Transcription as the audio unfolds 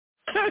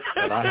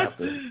But I have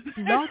to.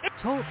 Blog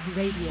Talk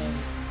Radio.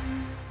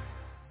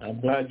 I'm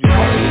glad you.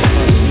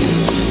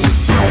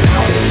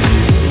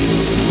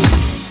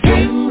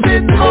 Kings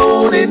in the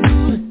morning,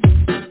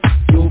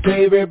 your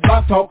favorite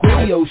Blog Talk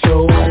Radio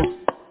show.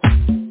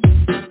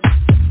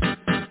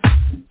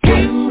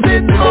 Kings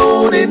in the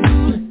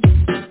morning,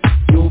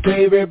 your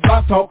favorite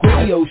Blog Talk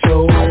Radio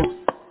show.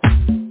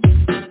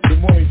 Good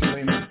morning,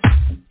 Selena.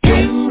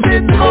 Kings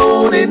in the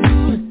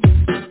morning,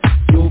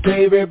 your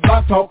favorite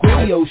Blog Talk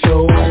Radio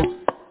show.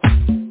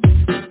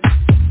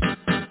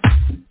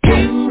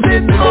 Kings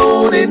in the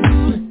morning,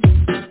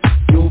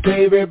 your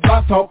favorite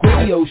Blog Talk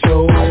Radio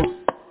show.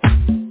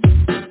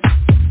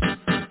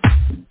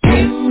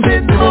 Kings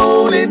in the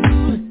morning.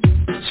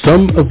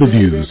 Some of the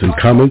views and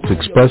comments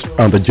expressed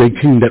on the J.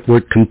 King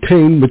Network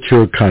contain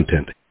mature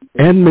content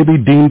and may be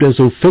deemed as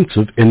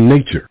offensive in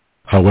nature.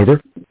 However,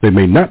 they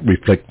may not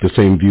reflect the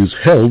same views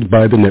held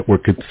by the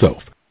network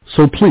itself.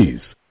 So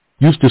please,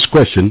 use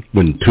discretion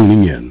when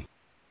tuning in.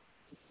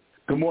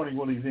 Good morning,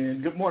 Willie's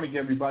in. Good morning,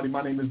 everybody.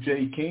 My name is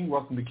Jay King.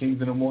 Welcome to Kings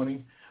in the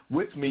Morning.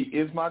 With me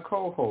is my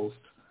co-host,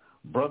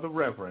 Brother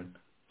Reverend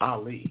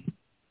Ali.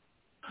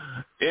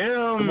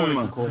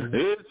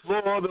 It's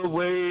for the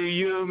way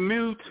you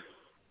mute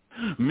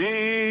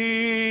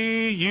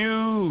me,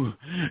 you.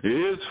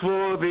 It's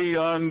for the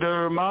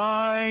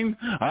undermine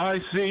I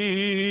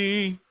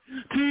see.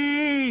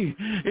 T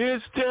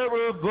is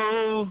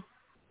terrible,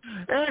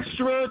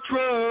 extra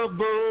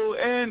trouble,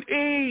 and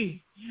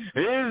E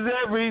is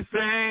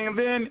everything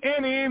than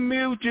any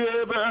mute you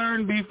ever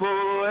earned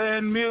before,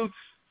 and mute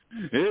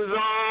is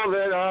all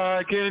that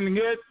I can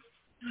get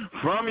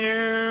from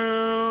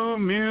you,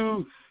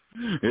 mute.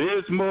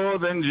 It's more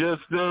than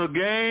just a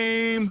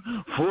game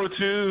for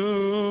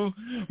two.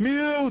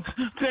 Mute,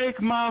 take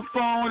my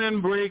phone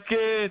and break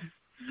it.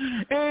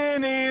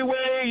 Any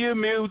way you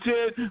mute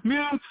it,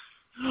 mute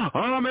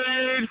are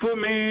made for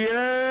me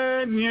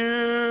and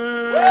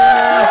you.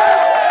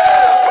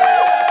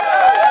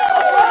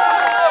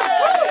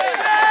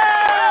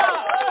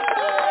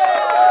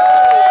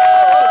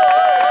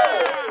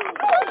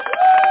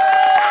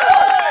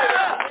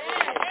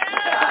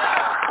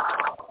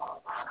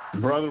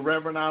 Brother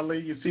Reverend Ali,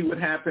 you see what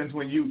happens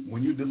when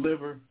you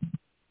deliver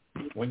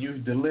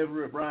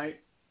it right.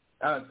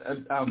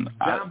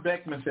 John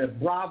Beckman said,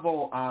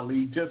 "Bravo,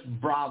 Ali, just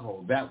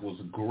bravo. That was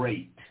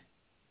great."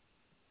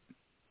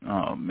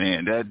 Oh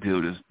man, that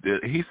dude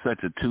he's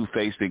such a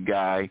two-faced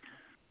guy.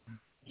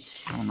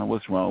 I don't know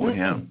what's wrong with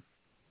him.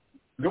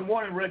 Good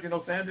morning,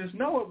 Reginald Sanders.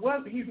 No, it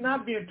wasn't. He's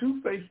not being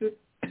two-faced.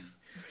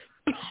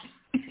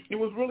 It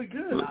was really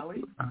good,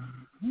 Ali.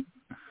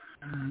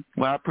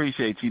 Well, I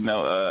appreciate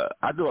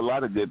I do a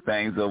lot of good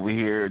things over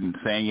here and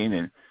singing,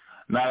 and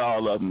not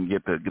all of them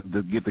get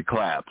the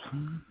claps.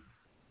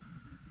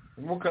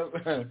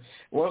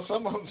 Well,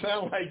 some of them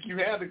sound like you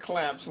had the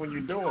claps when you're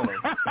doing them.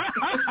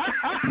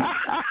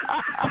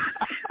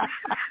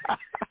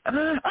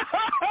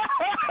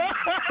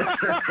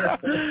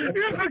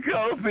 It's a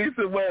cold piece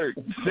of work.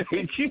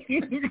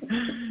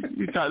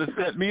 You trying to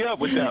set me up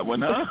with that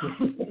one, huh?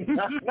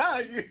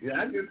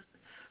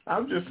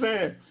 I'm just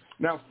saying.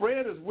 Now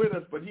Fred is with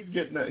us, but he's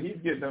getting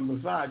a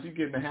massage. He's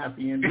getting a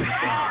happy ending.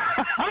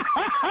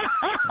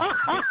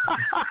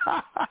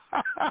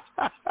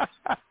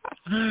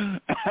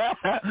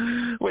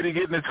 What, he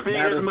getting his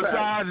fingers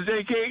massaged,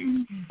 J.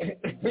 King?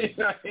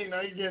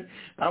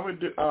 I'm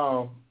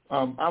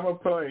gonna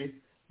play.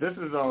 This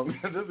is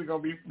gonna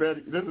be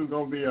Fred's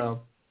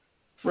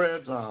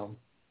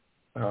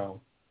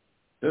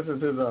this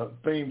is his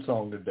theme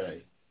song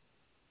today.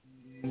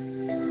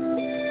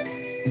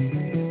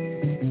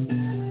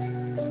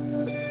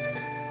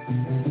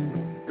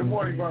 Good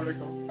morning,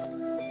 Barnacle.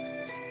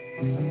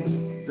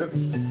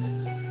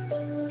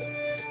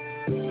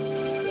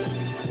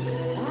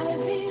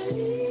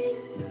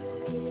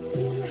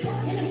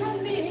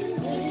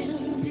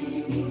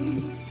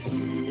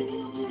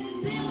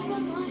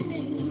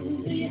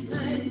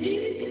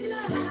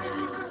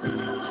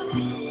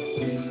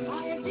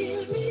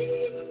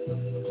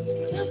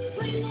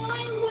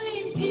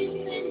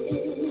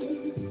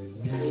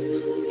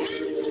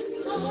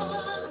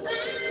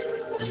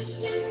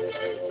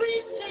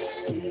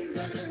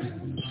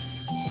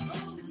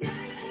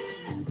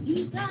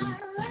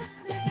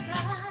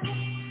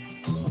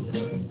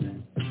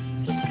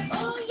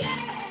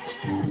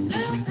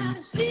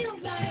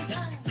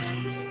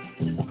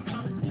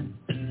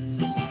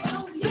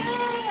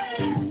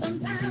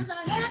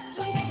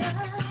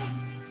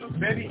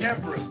 Betty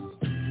Everett.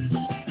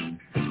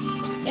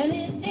 And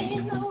it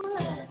ain't no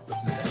lie.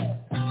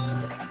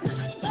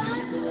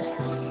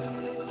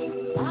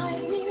 I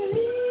believe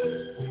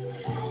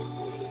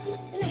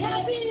in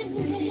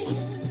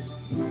happiness.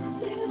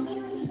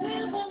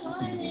 Silver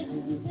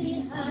linings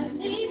behind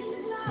these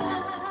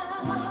lies.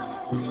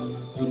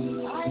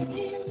 I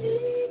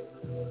believe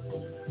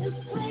this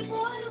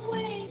playboy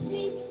way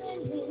keeps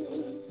ending.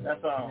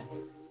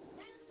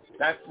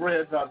 That's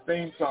Fred's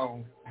theme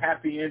song,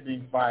 Happy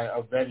Endings by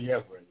Betty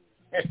Everett.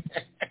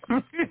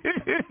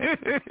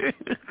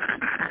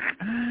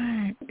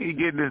 He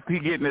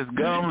getting his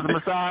gums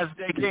massaged,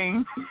 J.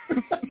 King.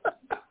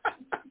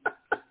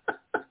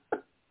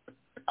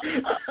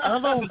 I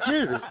don't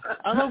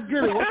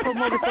get it. What's so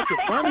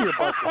motherfucking funny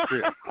about this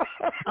shit?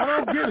 I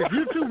don't get it.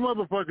 You two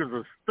motherfuckers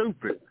are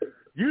stupid.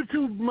 You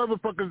two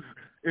motherfuckers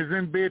is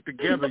in bed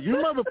together. You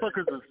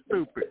motherfuckers are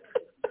stupid.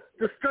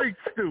 Just straight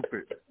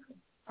stupid.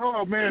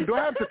 Oh, man, do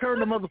I have to turn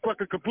the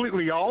motherfucker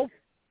completely off?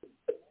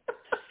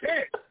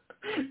 Shit.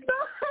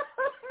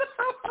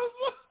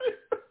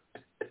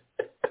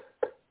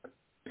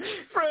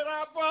 Fred,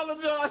 I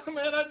apologize,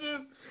 man.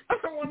 I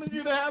wanted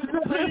you to have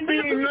something.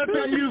 Meaning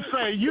nothing you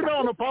say. You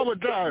don't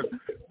apologize.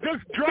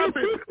 Just drop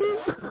it.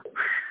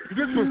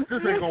 This ain't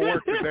gonna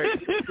work today.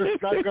 This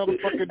not gonna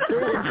fucking do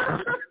it.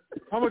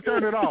 I'm gonna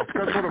turn it off.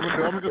 That's what I'm gonna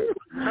do. I'm gonna just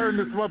turn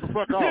this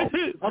motherfucker off.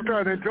 I'm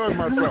trying to enjoy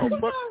myself.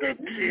 Fuck this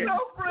shit. No,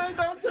 Fred,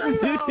 don't turn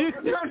it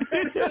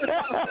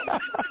off.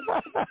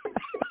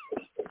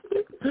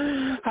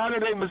 How do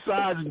they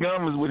massage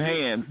gums with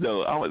hands,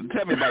 though?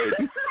 Tell me about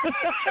it.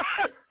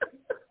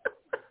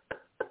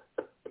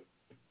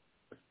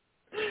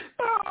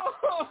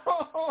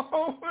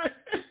 Oh, man.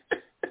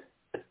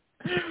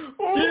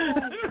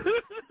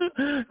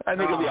 I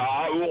think it'll be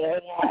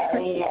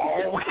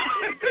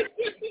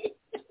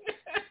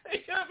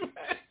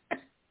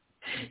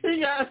He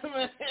got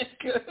man,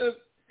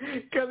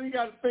 because he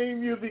got theme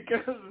music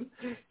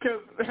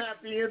because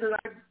Happy Ending.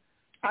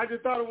 I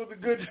just thought it was a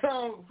good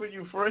song for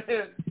you,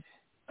 Fred.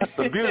 That's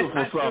a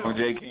beautiful song,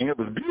 J. King. It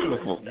was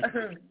beautiful.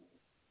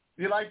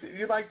 You like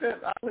that,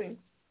 Ali?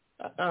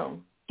 I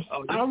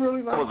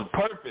really like. That was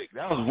perfect.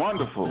 That was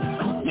wonderful.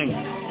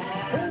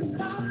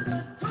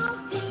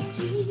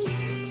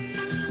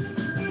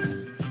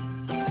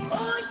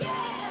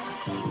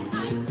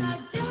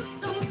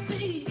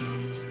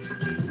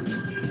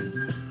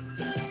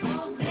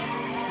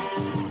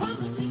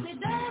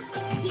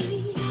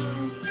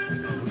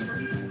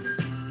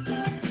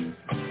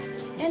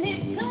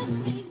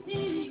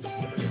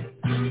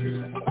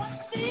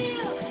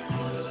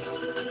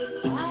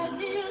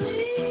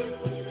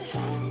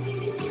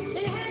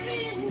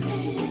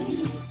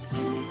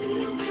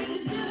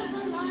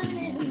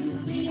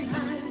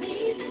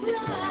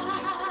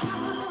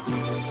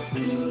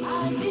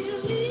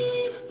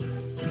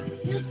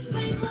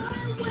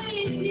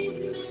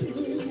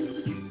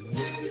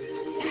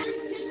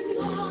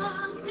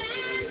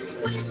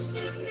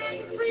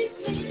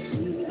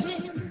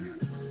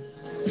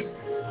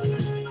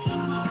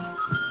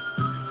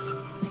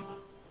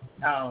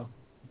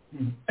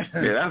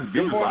 Yeah, that's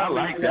beautiful. I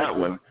like that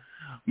one.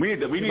 We need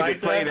to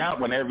play that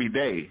one every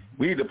day.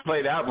 We need to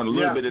play that one, a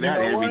little bit of that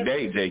every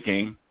day, J.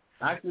 King.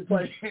 I can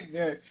play.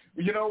 Yeah.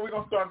 You know, we're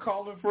gonna start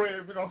calling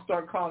Fred. We're gonna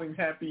start calling him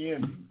Happy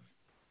Ending.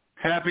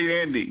 Happy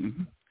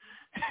Ending.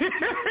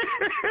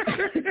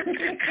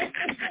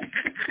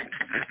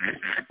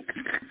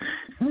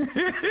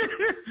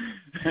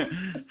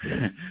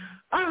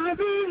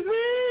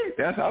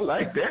 I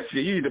like that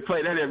shit. You need to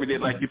play that every day,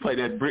 like you play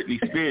that Britney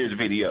Spears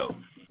video.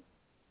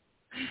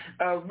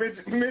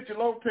 Mitchell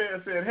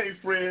Lopez said, "Hey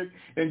Fred,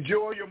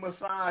 enjoy your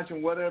massage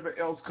and whatever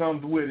else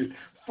comes with it.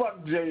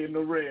 Fuck Jay and the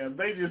Red.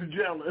 They just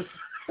jealous."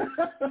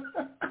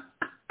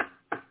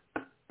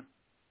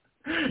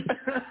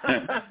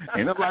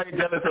 Ain't nobody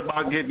jealous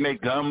about getting their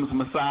gums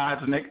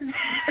massaged, nigga.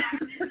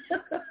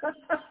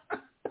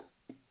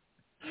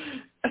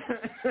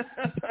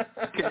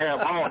 Can't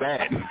have all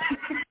that.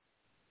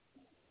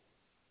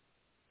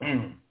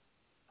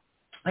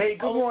 Hey,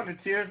 good morning,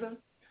 Tirza.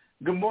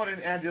 Good morning,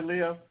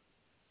 Angelia.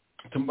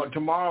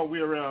 Tomorrow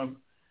we're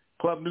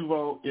Club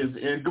Nouveau is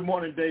in. Good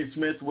morning, Dave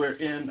Smith. We're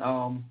in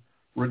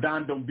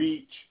Redondo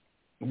Beach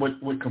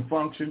with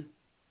Confunction,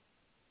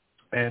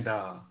 and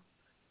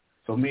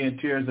so me and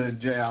Tirza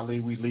and Jay Ali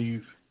we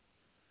leave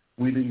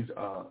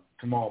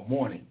tomorrow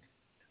morning,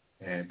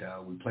 and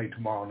we play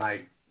tomorrow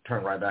night.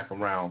 Turn right back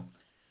around,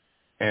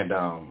 and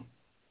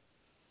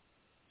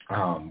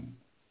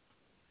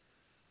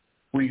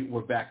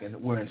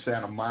we're in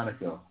Santa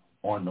Monica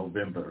on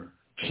November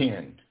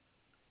 10.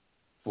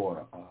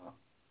 For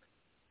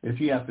if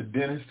he has the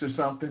dentist or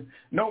something.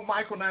 No,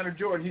 Michael Niner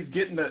Jordan, he's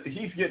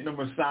getting a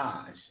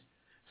massage.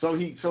 So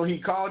he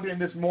called in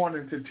this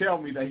morning to tell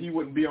me that he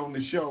wouldn't be on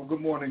the show.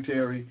 Good morning,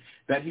 Terry.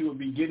 That he would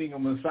be getting a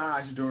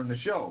massage during the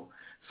show.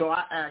 So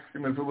I asked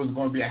him if it was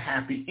going to be a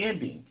happy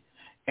ending,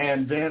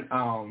 and then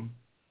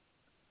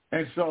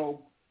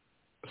so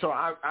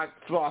I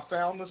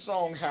found the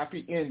song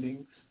Happy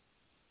Endings,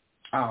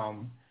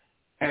 and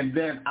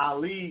then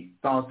Ali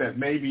thought that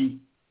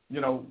maybe,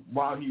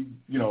 while he's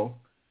going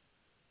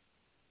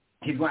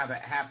to have a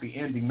happy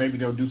ending, maybe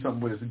they'll do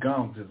something with his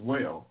gums as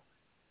well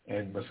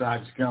and massage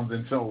his gums.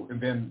 And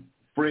then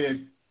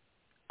Fred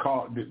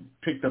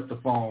picked up the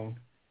phone,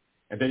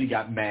 and then he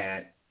got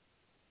mad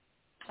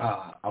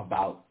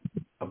about me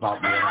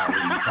and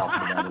Ali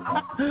talking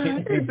about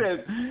it.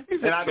 He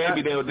said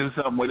maybe they'll do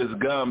something with his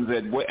gums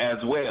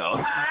as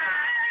well.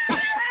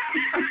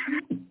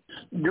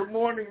 Good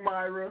morning,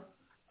 Myra.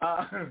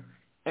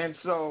 And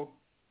so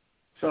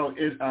So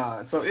it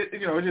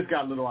just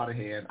got a little out of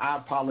hand. I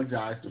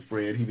apologize to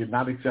Fred. He did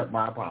not accept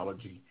my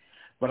apology,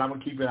 but I'm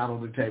gonna keep it out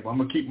on the table. I'm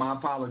gonna keep my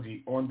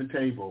apology on the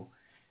table,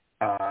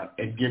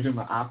 and give him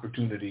an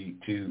opportunity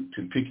to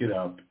pick it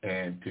up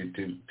and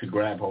to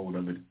grab hold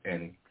of it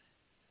and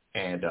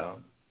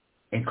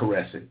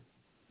caress it,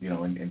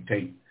 and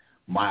take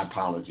my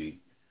apology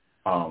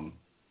for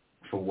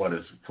what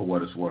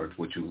it's worth,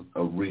 which is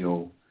a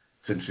real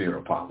sincere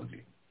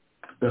apology.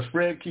 Does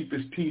Fred keep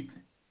his teeth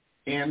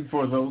in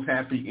for those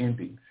happy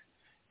endings?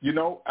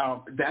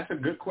 That's a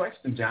good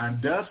question, John.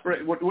 Does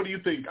Fred? What do you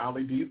think,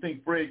 Ali? Do you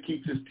think Fred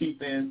keeps his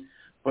teeth in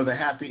for the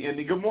happy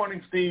ending? Good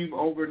morning, Steve,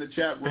 over in the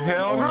chat room.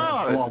 Hell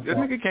no. This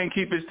nigga can't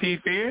keep his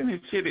teeth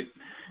in.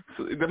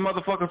 The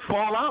motherfuckers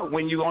fall out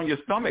when you on your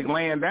stomach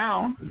laying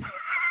down.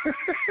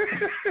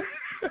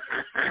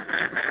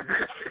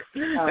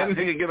 That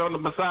nigga get on the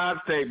massage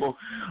table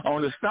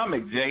on the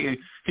stomach, Jay.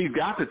 He's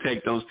got to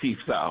take those teeth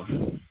out.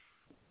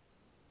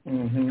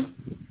 Mm-hmm.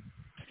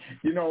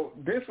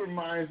 This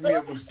reminds me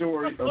of a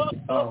story of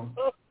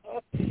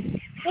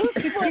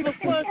This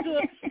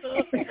motherfucker.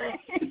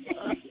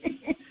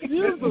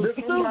 This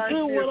reminds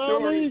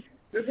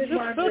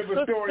me of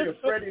a story of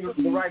Freddie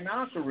the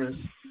rhinoceros.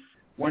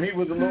 When he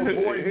was a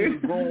little boy, he was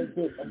growing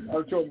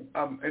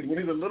and when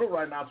he was a little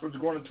rhinoceros,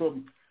 growing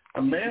into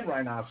a man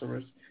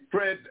rhinoceros.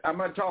 Fred, I'm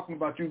not talking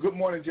about you. Good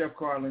morning, Jeff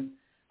Carlin.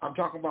 I'm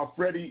talking about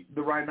Freddie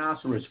the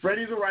rhinoceros.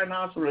 Freddie the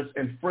rhinoceros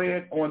and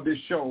Fred on this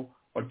show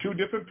are two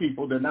different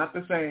people. They're not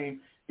the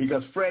same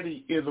because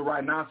Freddie is a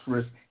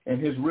rhinoceros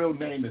and his real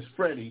name is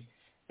Freddie,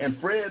 and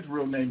Fred's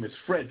real name is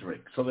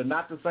Frederick. So they're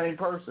not the same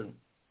person.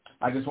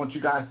 I just want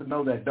you guys to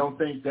know that. Don't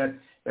think that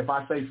if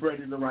I say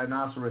Freddie the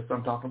rhinoceros,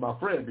 I'm talking about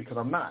Fred, because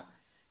I'm not.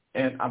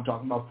 And I'm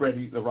talking about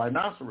Freddie the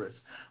rhinoceros.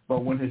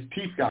 But when his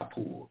teeth got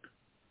pulled,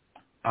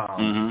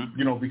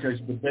 because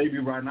the baby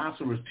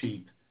rhinoceros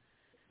teeth,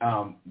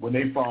 when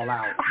they fall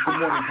out, good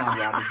morning,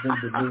 Conrad,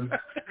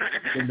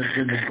 then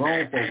the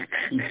grown folks'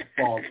 teeth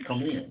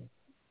come in.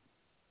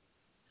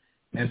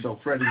 And so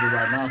Freddie the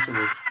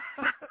rhinoceros.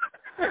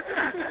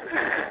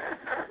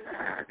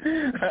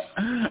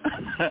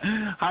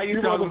 How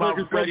you talking about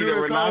Freddie the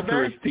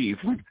rhinoceros teeth?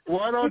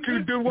 Why don't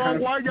you do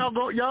why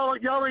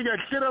y'all ain't got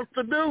shit else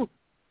to do?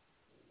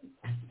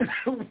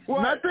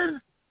 Nothing?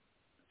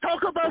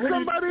 Talk about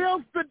somebody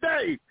else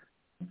today.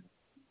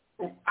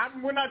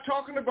 We're not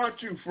talking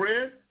about you,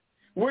 Fred.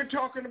 We're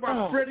talking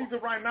about Freddie the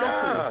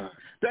rhinoceros. God.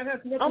 That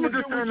has nothing to do with you. I'm going to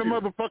just turn the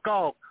motherfucker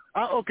off.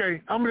 I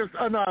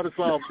know how to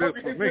solve this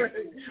for me.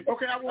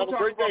 Okay, I won't talk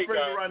about Freddie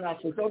the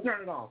rhinoceros. Don't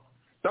turn it off.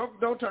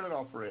 Don't turn it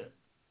off, Fred.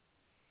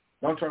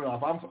 Don't turn it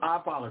off. I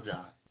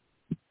apologize.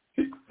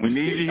 We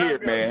need you here,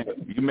 man.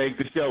 You make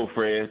the show,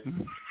 Fred.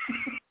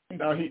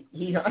 No,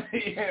 he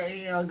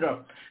hung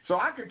up. So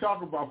I can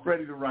talk about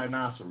Freddie the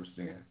rhinoceros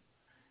then.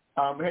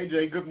 Hey,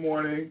 Jay, good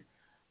morning.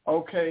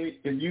 Okay,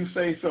 if you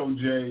say so,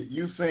 Jay,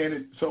 you saying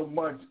it so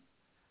much,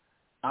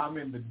 I'm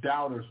in the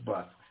doubter's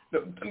bus.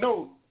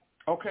 No,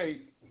 okay,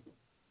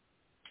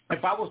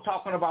 if I was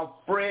talking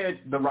about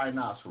Fred the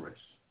rhinoceros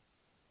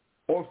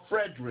or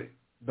Frederick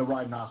the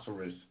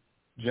rhinoceros,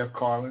 Jeff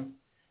Carlin,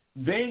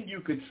 then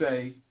you could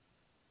say,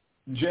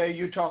 Jay,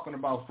 you're talking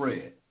about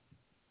Fred.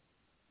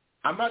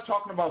 I'm not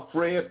talking about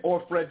Fred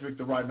or Frederick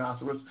the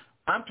rhinoceros.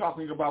 I'm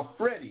talking about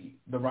Freddie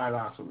the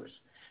rhinoceros.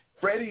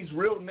 Freddie's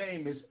real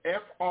name is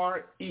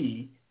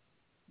Fredie.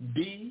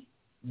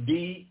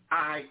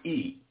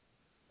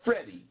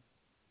 Freddie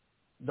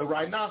the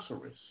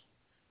rhinoceros.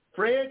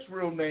 Fred's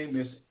real name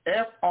is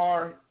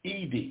Fred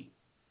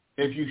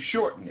if you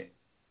shorten it.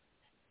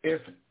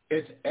 If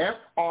it's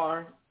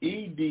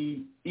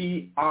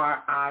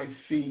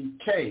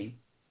Frederick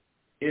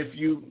if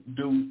you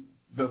do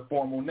the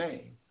formal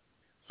name.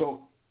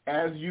 So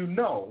as you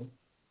know,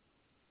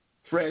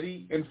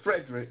 Freddie and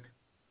Frederick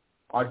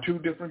are two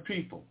different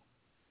people.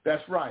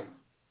 That's right.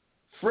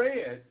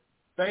 Fred,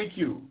 thank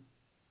you,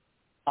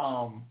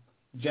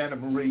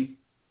 Janet Marie.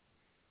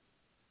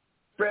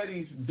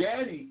 Freddie's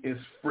daddy is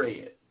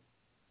Fred,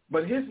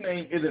 but his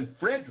name isn't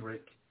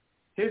Frederick.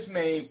 His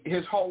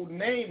whole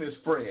name is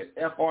Fred,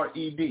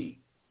 Fred.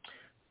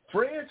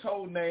 Fred's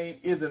whole name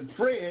isn't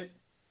Fred.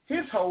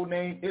 His whole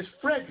name is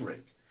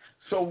Frederick.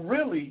 So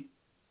really,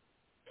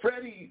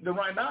 Freddie the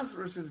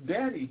rhinoceros'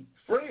 daddy,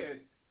 Fred,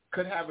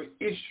 could have an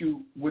issue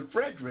with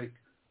Frederick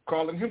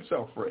calling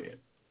himself Fred.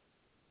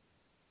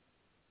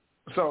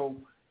 So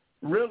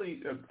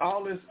really,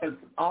 all this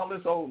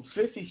old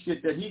sissy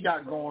shit that he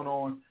got going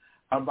on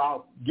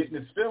about getting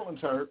his feelings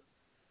hurt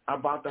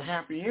about the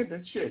happy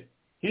ending shit,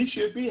 he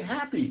should be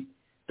happy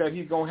that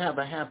he's gonna have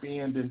a happy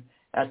ending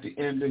at the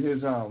end of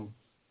his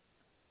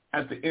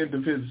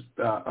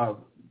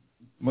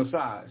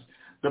massage.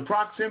 The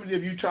proximity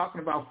of you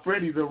talking about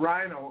Freddie the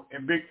Rhino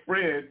and Big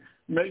Fred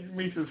makes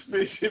me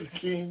suspicious,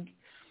 King.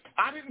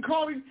 I didn't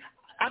call him.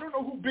 I don't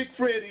know who Big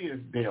Fred is,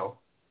 Dale.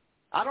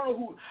 I don't know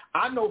who.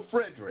 I know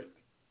Frederick.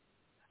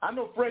 I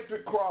know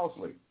Frederick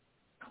Crossley,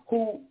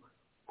 who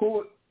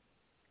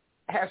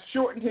has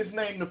shortened his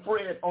name to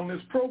Fred on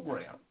this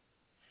program.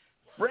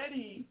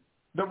 Freddie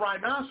the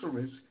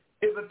Rhinoceros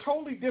is a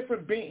totally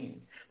different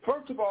being.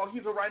 First of all,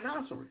 he's a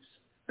rhinoceros.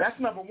 That's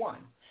number one.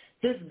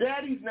 His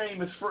daddy's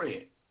name is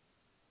Fred.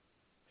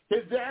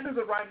 His dad is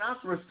a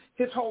rhinoceros.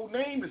 His whole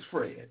name is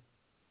Fred.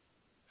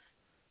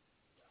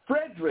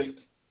 Frederick,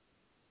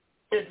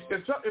 if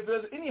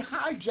there's any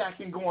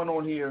hijacking going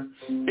on here,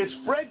 it's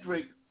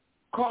Frederick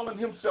calling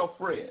himself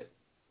Fred.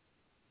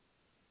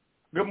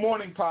 Good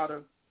morning,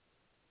 Potter.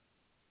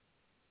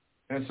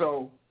 And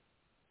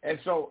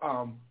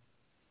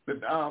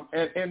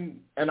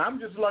I'm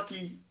just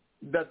lucky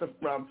that the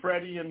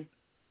Freddie and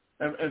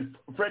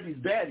Freddie's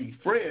daddy,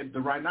 Fred,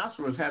 the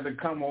rhinoceros, had to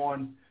come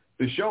on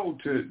the show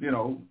to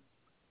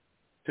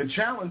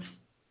challenge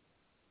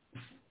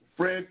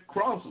Fred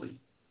Crosley,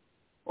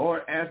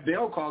 or as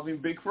Dale calls him,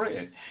 Big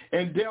Fred.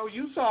 And Dale,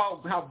 you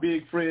saw how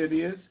big Fred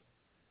is,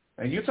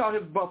 and you saw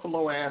his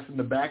buffalo ass in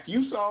the back.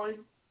 You saw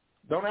him.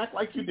 Don't act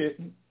like you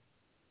didn't.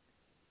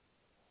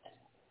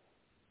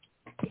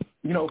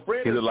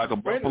 Fred is it like a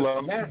Fred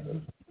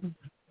buffalo?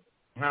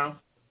 Huh?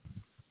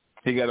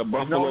 He got a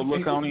buffalo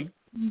look on him?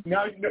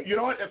 Now, you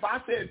know what? If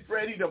I said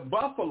Freddie the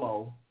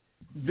Buffalo,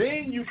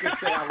 then you could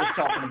say I was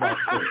talking about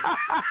Fred.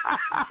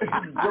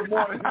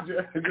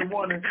 Good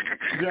morning,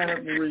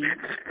 Janet Marie.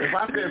 If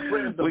I said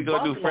Fred the Buffalo, we're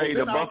going to do Freddie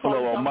the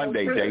Buffalo on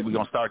Monday, Jay. We're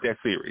going to start that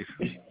series.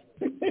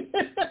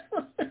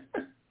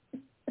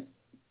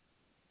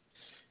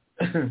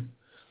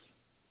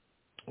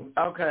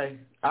 Okay,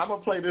 I'm going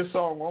to play this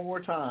song one more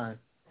time.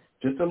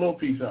 Just a little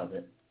piece of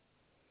it.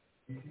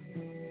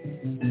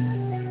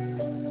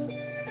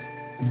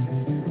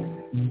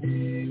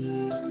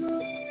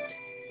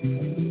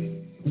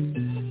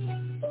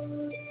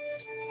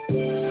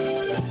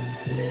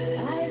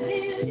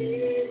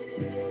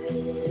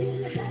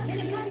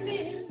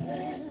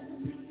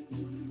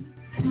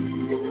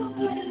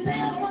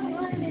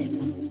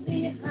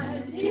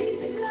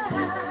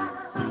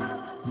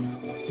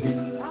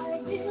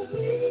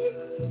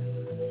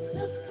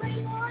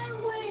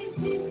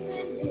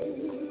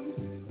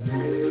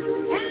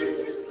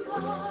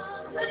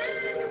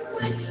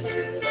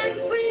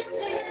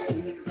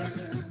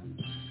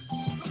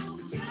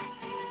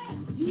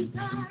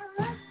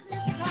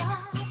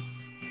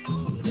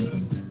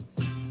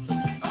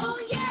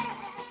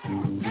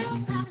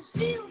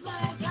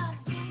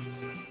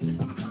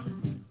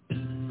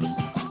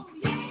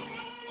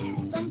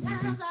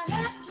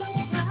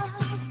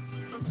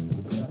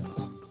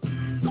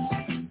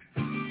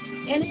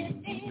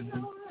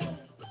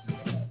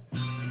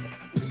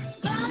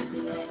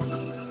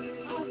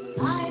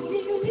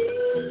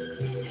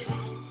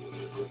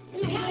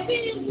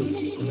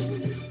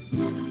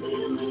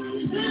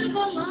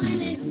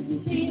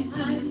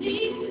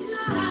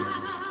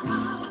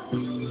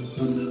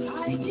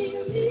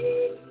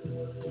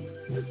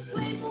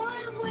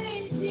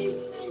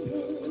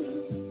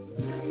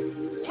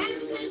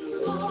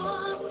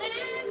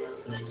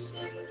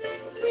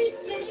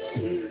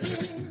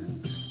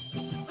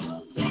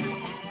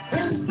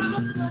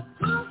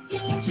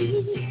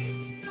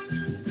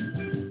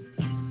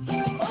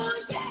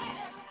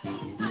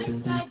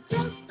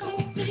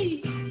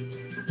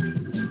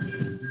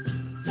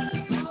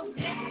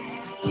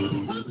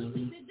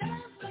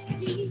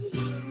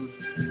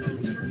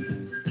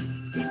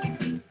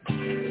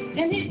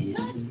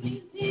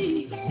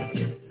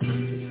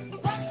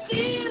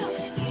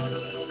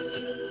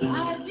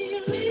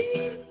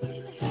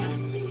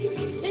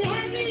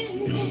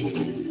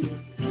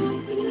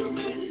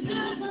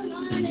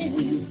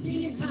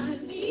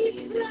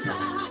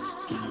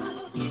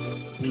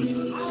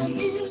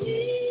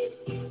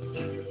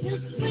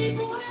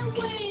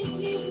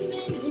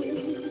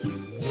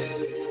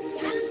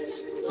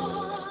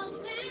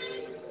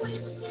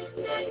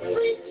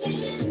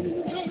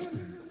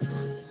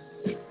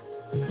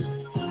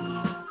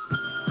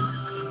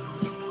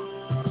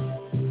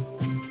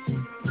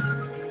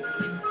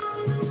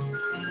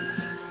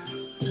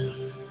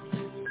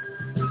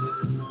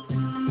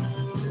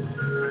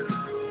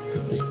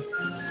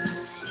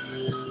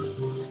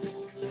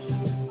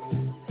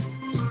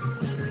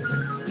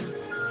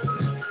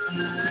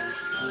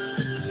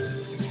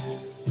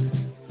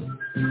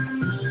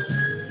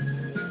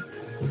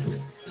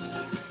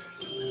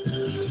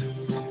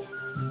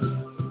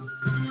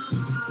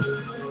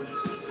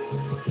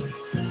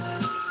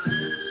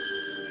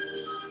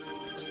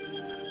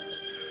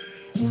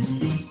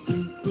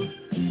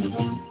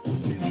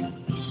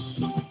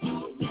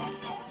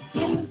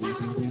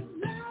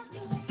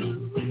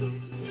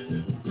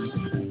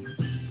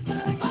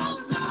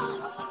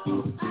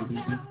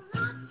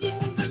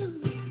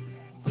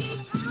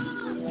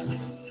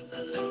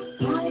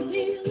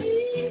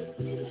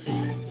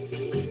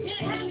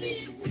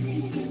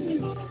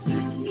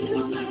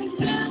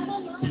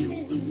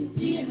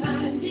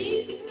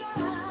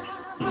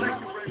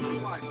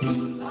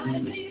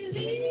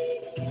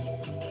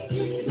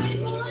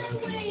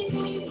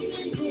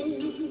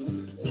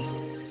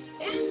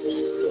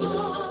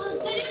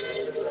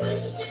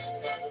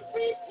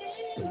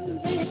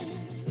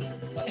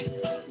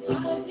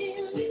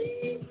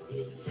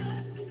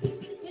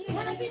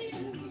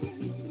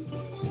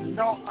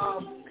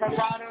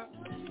 Carlotta,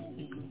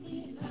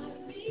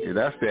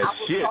 Yeah, that's that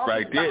shit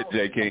right there,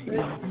 J.K.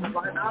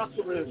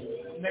 Rhinoceros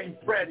named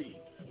Freddie,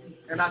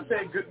 and I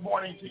said good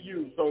morning to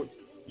you, so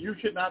you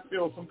should not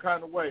feel some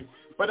kind of way.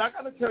 But I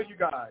got to tell you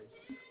guys,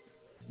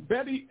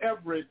 Betty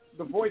Everett,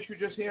 the voice you're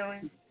just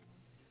hearing,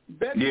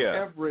 Betty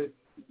Everett,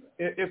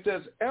 if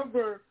there's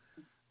ever,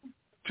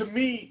 to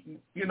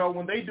me, you know,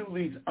 when they do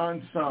these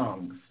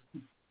unsungs,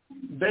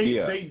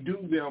 they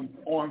do them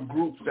on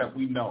groups that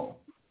we know.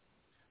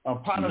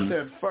 Potter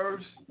said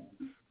first,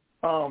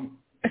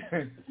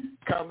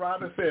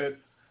 Conrada said,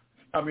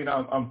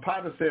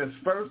 Potter says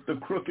first the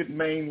crooked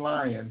Maine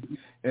lion,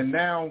 and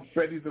now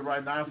Freddie's the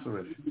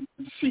rhinoceros.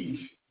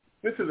 Sheesh,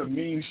 this is a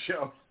mean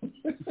show.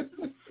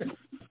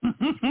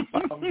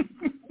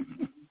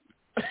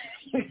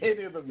 It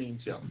is a mean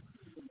show.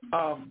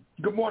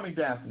 Good morning,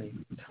 Daphne.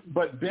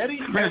 But Betty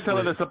Everett,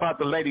 telling us about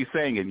the lady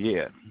singing,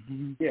 Yeah.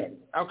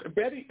 Okay.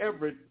 Betty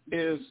Everett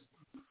is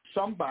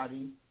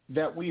somebody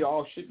that we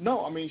all should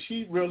know. I mean,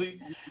 she really,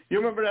 you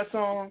remember that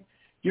song?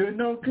 You're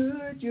no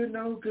good, you're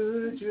no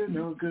good, you're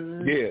no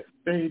good. Yeah.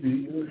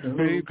 Baby, you're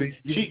no good.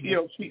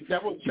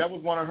 That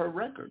was one of her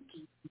records.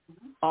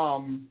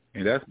 And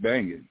that's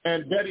banging.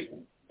 And Betty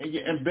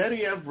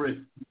Everett,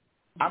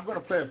 I'm going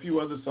to play a few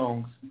other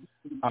songs.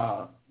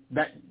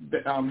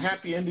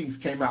 Happy Endings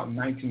came out in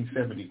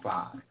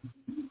 1975.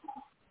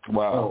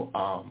 Wow.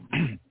 So,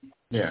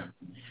 yeah.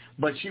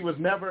 But she was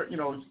never, you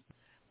know,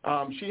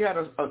 she had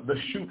the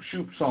Shoop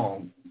Shoop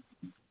song.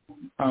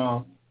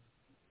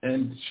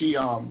 And she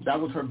that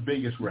was her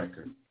biggest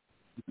record.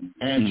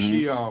 And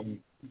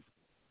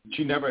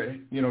she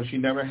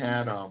never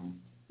had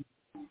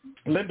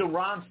Linda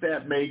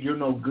Ronstadt made You're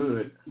No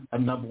Good a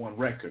 #1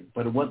 record,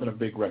 but it wasn't a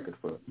big record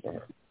for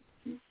her.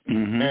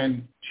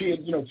 And she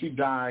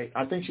died.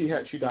 I think she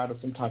died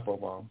of some type of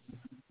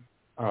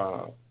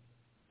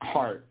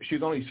heart. She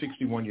was only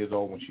 61 years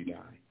old when she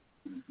died.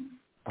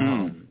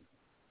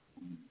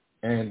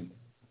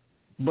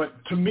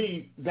 But to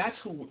me, that's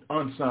who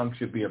Unsung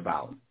should be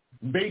about.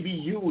 Baby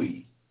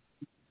Huey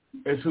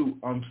is who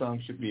Unsung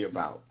should be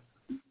about.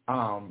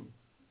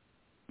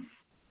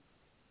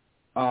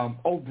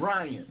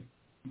 O'Brien.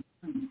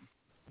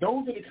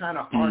 Those are the kind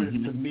of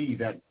artists to me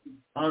that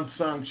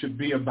Unsung should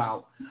be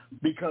about,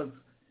 because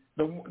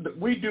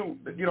we do,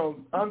 you know,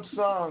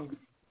 Unsung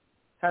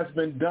has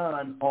been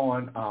done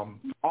on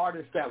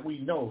artists that we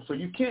know. So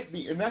you can't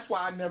be, and that's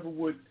why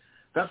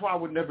I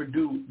would never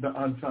do the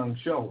Unsung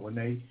show.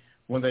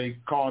 When they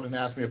called and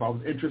asked me if I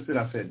was interested,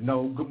 I said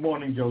no. Good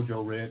morning,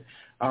 JoJo Red.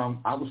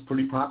 I was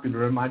pretty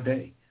popular in my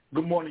day.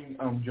 Good morning,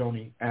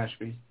 Joni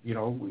Ashby. You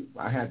know,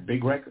 I had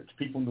big records.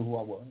 People knew who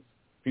I was.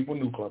 People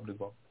knew Club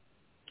Nouveau.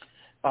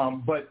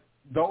 But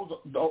those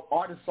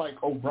artists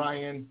like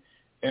O'Brien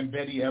and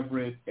Betty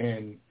Everett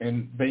and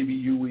Baby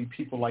Huey,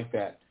 people like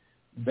that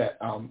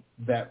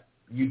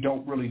you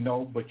don't really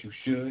know, but you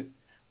should.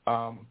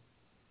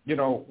 You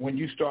know, when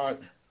you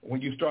start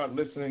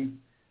listening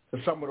to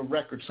some of the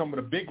records, some of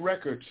the big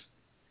records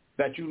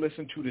that you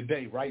listen to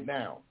today, right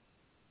now,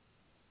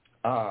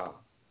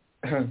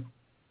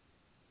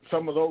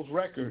 some of those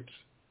records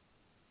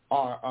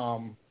are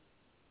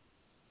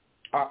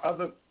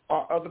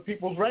other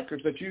people's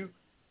records that you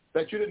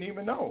didn't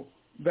even know.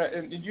 That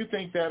and you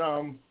think that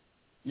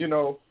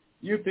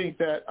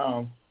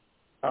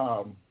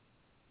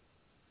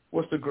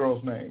what's the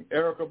girl's name?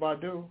 Erykah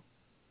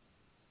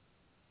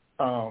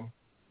Badu.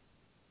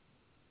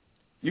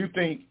 You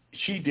think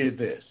she did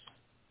this?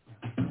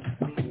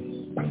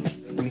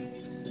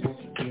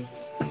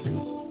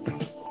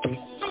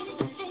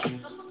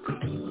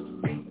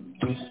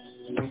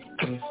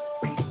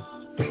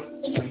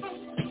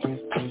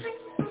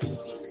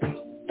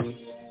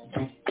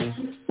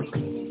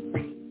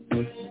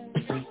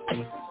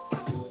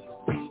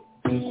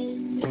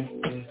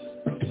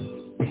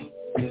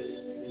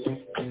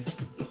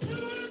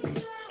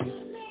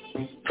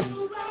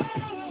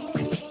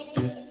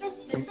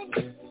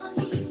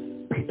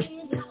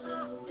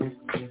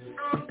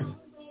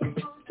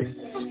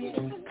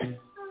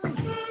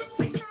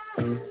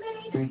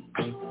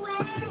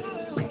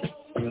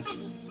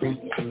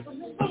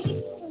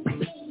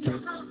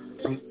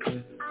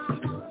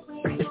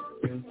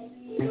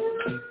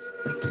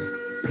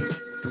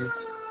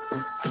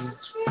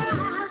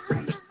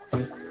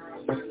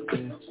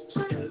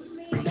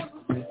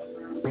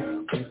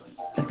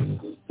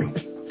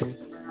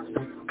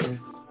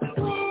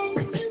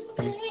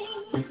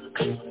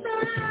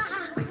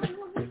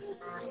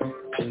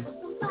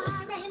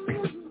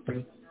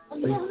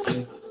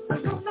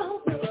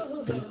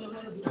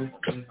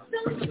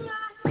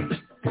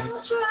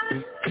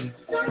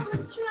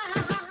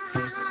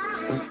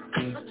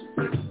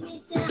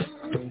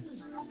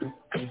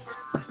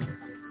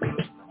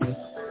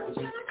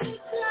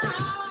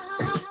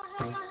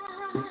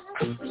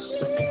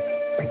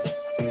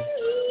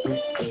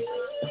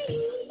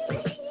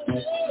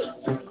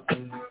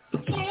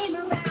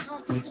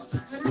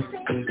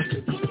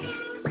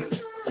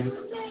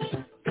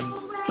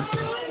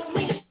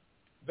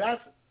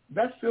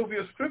 That's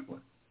Sylvia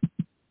Strickland.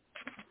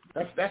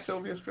 That's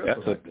Sylvia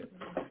Strickland.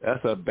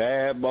 That's a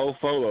bad Bo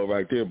photo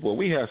right there, boy.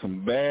 We have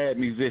some bad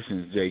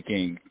musicians, J.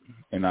 King,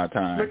 in our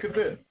time. Look at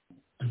this.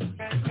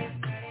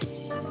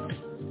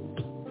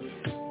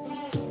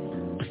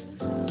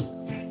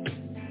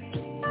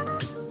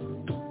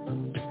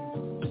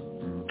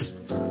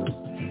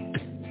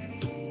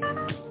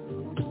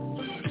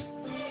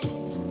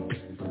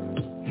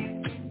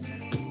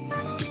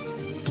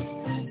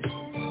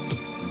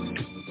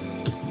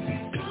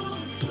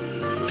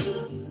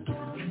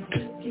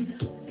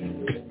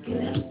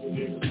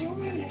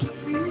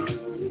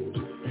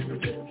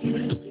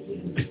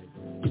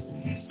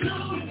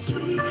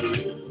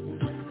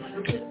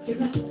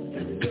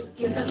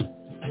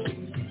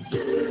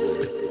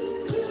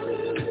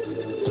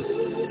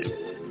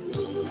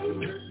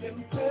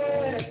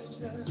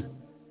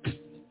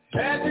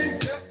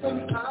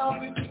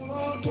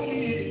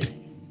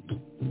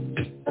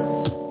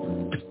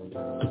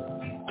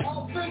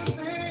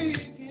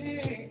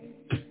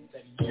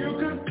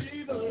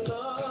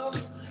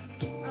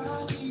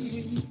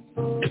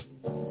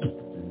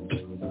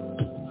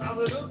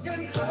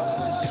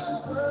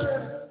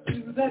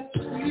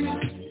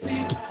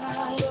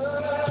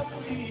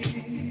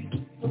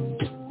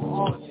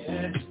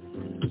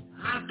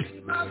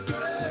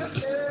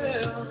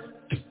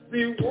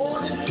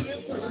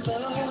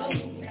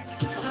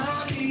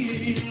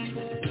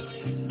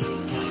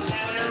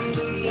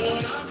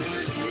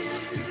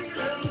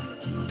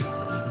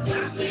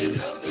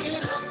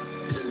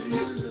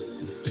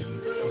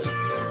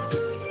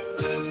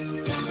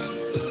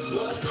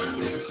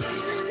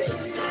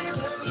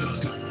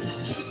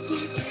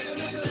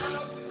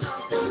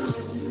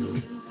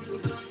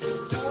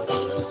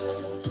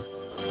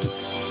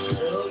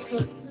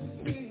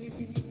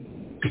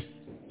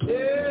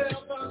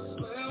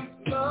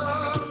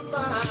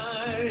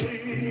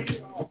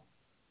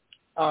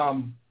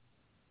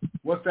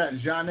 What's that,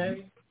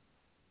 Jeanne?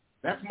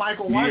 That's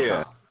Michael Wyckoff.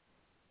 Yeah.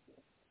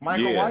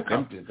 Michael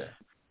Wyckoff did that.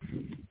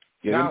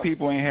 Yeah, them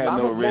people ain't had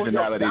no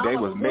originality. They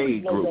was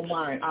made blow groups. Your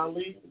mind,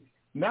 Ali.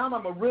 Now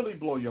I'm going to really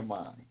blow your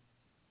mind.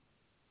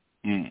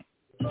 Mm.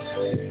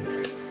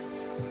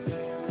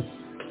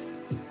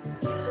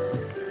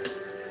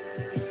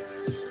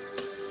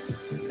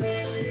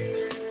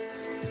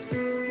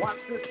 Watch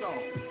this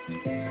song.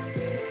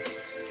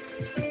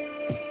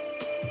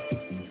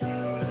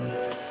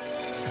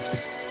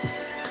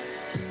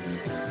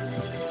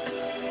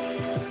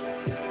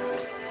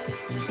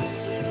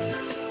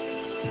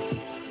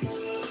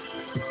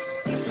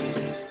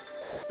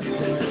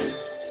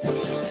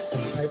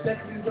 I bet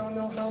you don't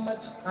know how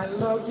much I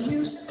love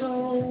you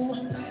so.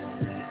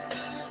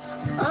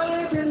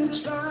 I've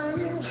been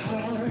trying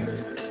hard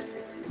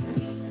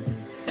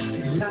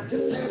not to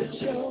let it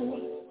show.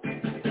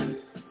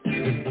 I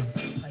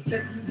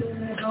bet you don't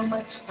know how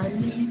much I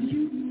need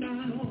you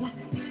now.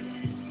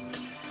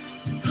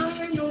 I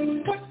know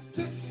what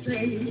to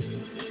say,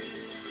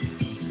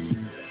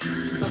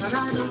 but I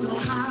don't know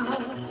how.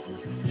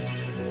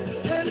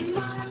 And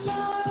my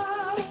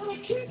love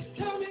keeps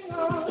coming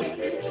on,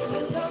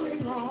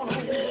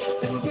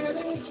 and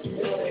getting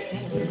strong.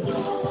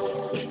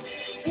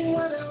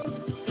 What else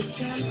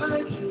can I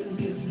do?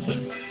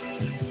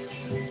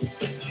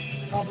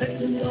 I bet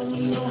you don't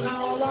know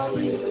how I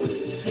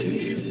really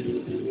feel.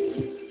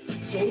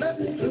 So let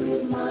me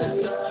prove my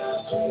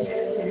love to you.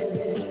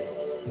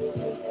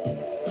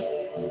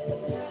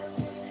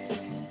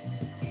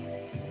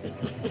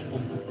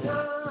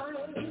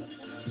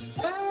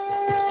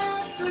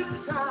 Every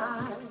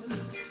time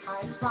I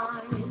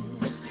find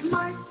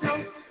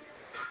myself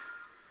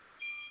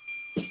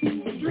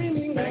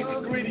dreaming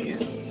of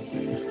ingredients.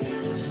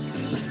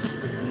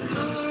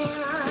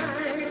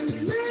 I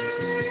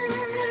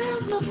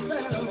never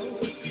felt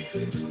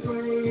this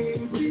way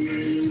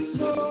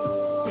before.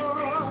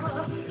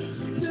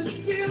 This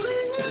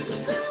feeling is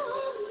so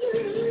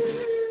new.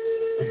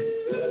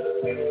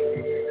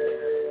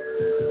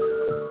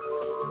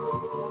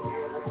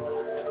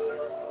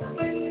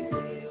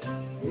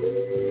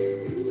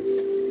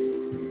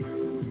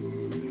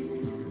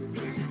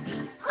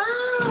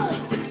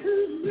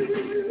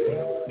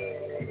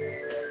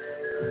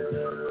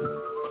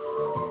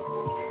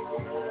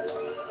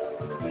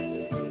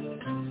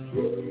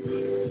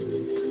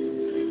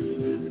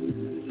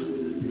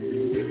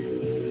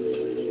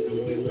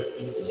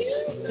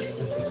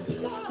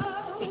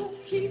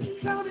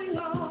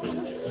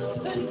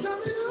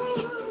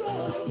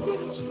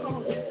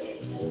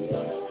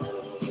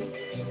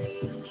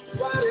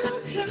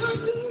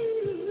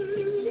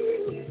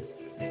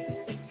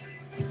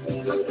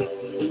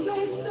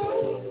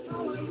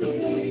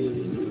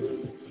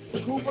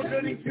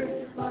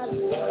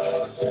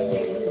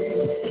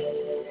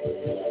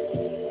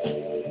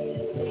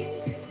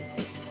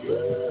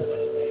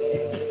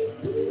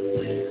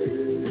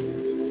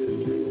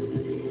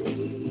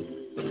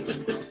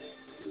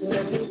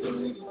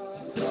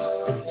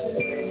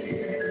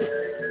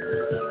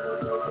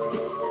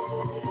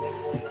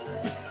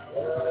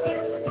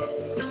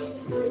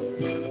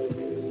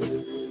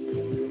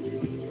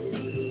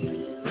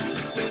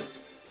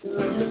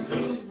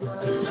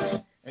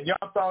 and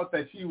y'all thought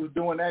that she was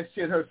doing that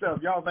shit herself.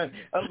 Y'all think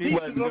she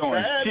wasn't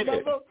doing shit.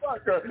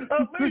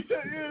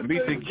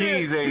 Alicia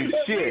Keys ain't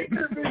shit.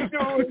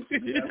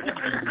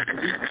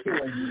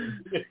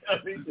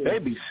 They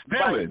be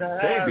stealing.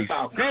 They be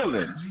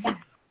stealing.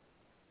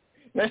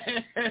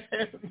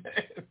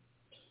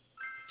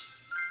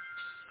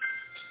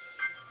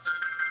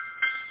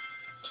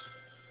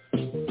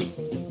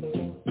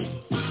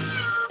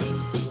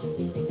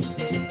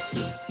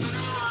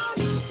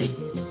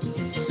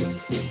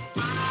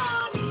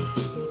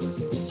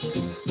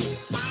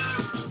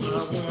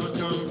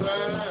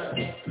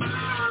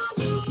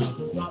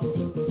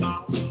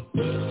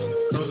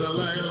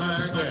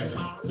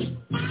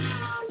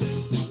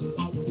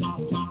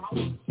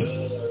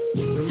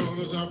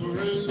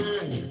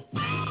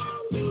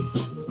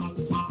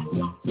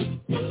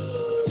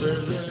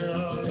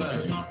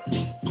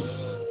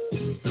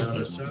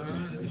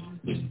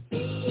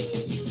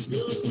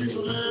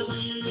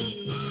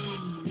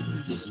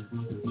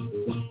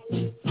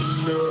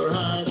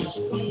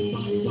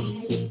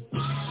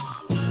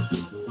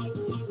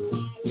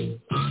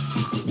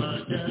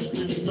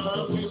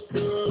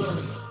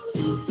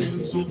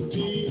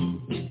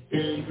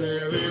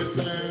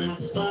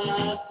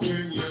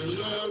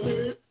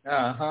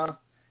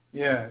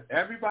 Yeah,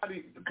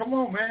 everybody, come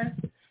on,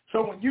 man.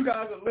 So when you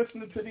guys are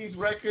listening to these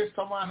records,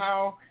 talking about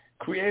how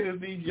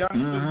creative these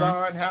youngsters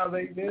are and how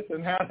they this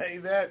and how they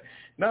that,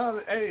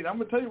 no, hey, I'm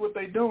going to tell you what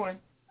they doing.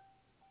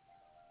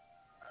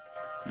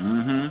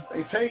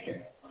 They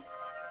taking.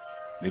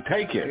 They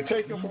take it. They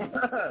taking from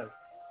us.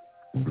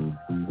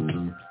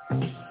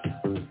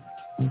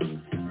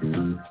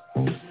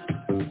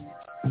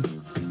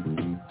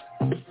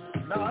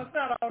 No, it's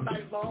not all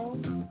night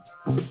long.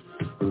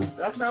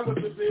 That's not what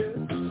this is.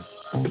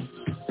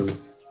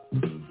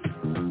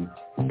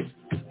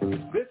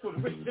 This was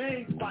Rick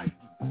James fighting.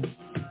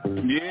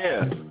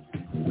 Yeah.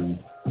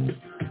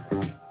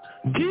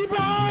 Keep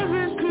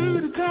rising to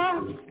the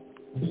top.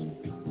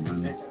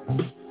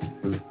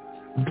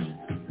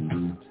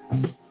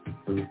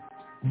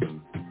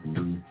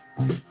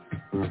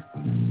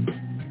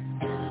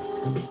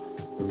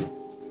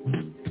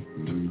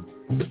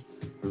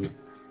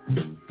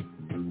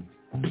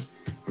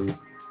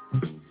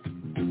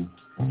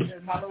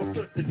 There's my little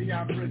sister,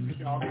 Dion Bridges,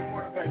 y'all. Good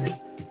morning, baby.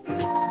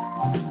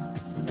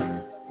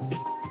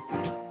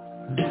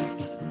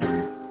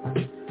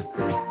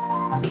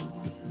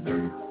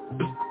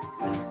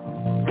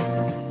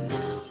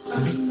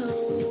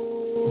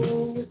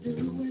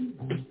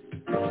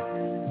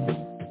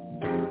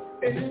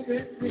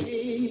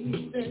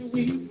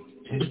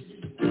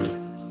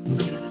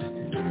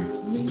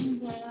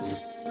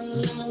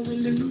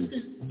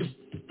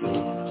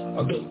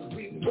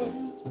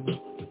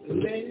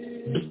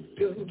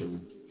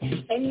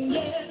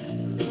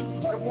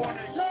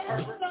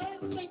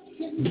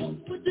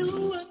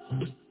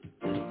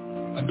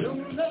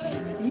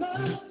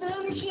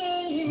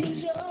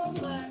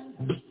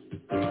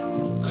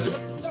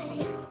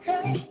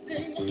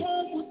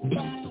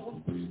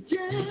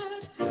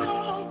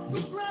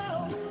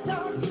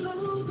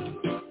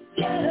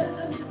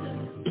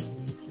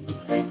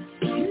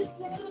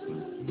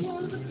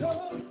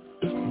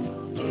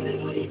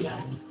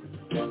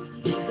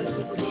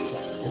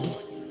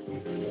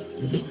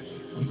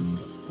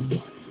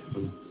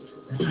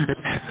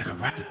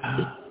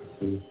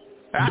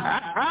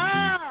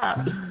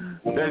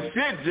 That's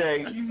shit,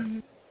 Jay.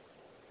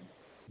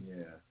 Yeah.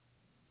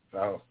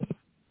 So,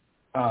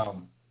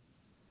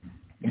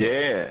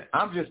 yeah.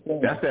 I'm just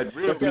saying that's that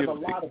real. There's a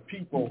lot of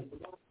people.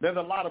 There's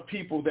a lot of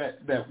people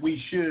that they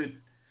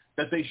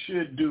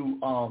should do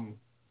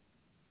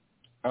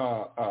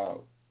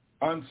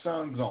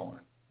unsungs on.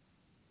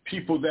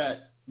 People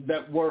that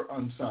were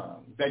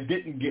unsung, that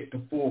didn't get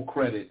the full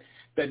credit,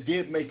 that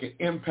did make an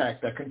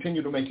impact, that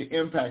continue to make an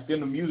impact in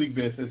the music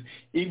business,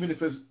 even if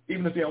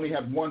they only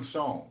had one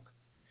song.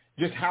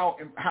 Just how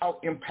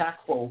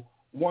impactful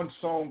one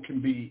song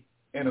can be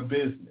in a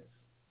business.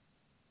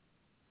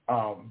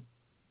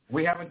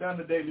 We haven't done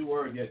the Daily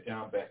Word yet,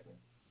 John Beckman.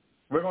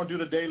 We're going to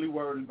do the Daily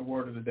Word and the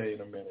Word of the Day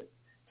in a minute.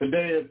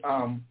 Today is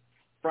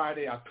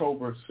Friday,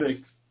 October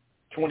 6th,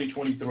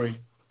 2023.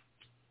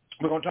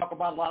 We're going to talk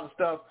about a lot of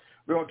stuff.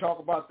 We're going to talk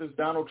about this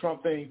Donald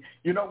Trump thing.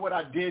 You know what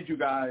I did, you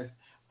guys?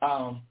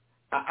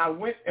 I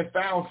went and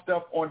found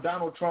stuff on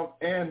Donald Trump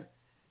and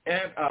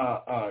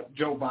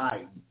Joe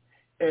Biden.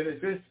 And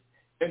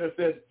if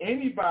there's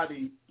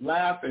anybody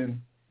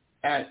laughing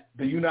at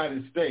the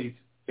United States,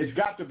 it's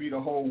got to be the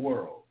whole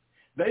world.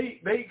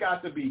 They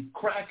got to be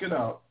cracking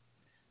up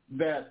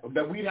that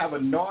we'd have a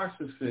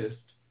narcissist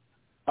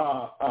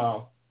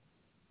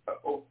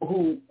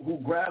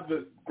who grabs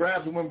a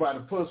woman by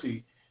the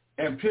pussy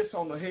and piss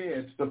on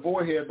the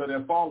foreheads of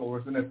their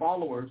followers, and their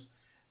followers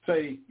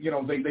say,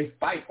 they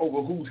fight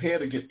over whose head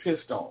to get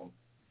pissed on,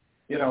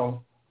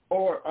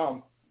 or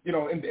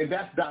and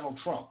that's Donald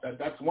Trump.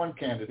 That's one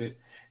candidate,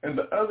 and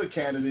the other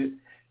candidate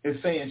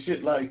is saying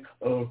shit like,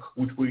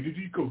 which way did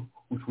he go?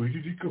 Which way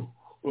did he go?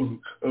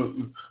 Am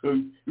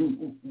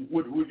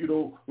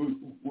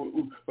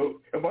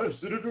I a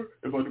senator?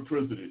 Am I the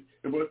president?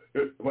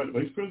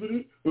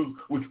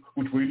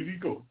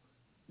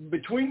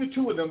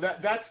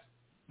 them.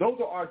 Those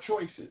are our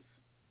choices.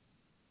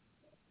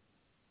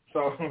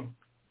 So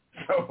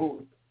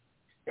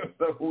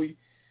we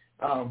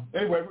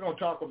anyway, we're going to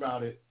talk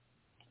about it.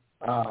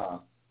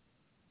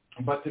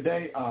 But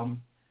today,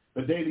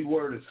 the daily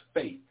word is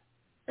faith,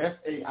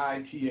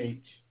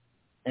 Faith,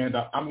 and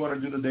I'm going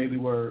to do the daily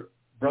word.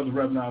 Brother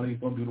Reverend Ali is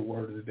going to do the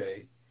word of the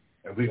day,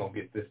 and we're going to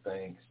get this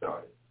thing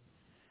started.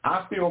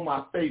 I feel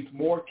my faith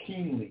more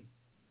keenly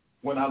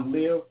when I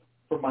live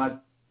for my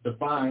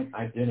divine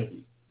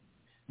identity.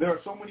 There are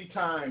so many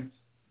times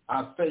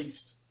I've been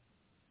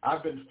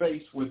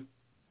faced with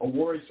a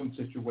worrisome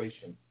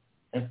situation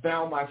and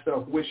found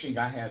myself wishing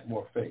I had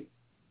more faith.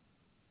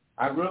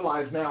 I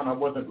realize now I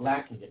wasn't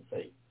lacking in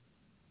faith.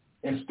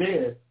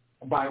 Instead,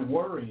 by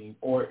worrying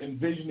or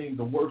envisioning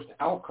the worst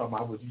outcome,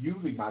 I was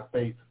using my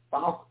faith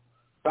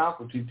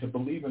faculty to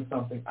believe in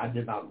something I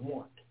did not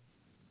want.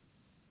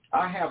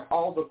 I have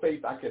all the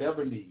faith I could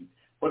ever need,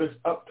 but it's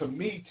up to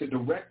me to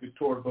direct it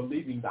toward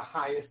believing the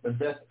highest and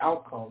best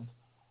outcomes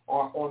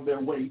are on their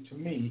way to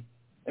me,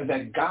 and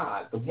that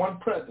God, the one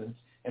presence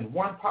and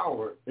one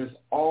power, is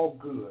all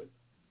good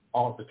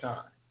all the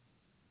time.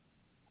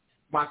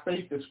 My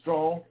faith is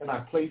strong, and I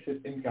place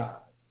it in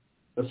God,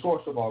 the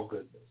source of all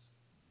goodness.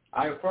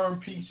 I affirm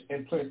peace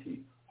and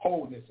plenty,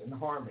 wholeness and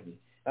harmony.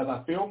 As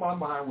I fill my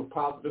mind with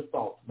positive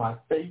thoughts, my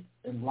faith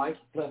in life's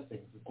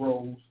blessings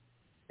grows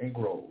and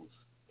grows.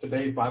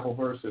 Today's Bible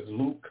verse is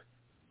Luke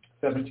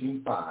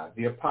 17:5.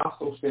 The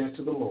apostle said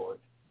to the Lord,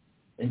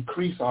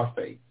 increase our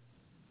faith.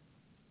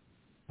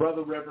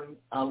 Brother Reverend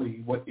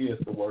Ali, what is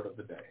the word of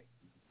the day?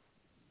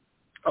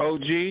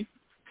 OG,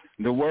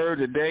 the word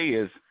today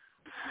is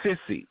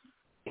sissy,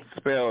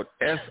 spelled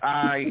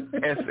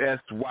S-I-S-S-Y.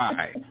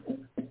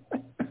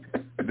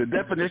 The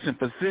definition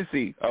for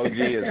sissy, OG,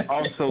 is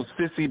also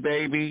sissy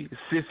baby,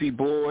 sissy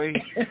boy,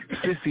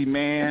 sissy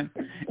man,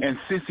 and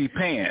sissy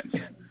pants.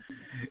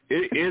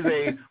 It is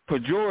a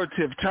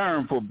pejorative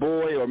term for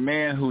boy or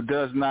man who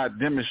does not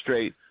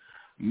demonstrate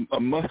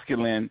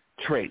masculine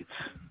traits.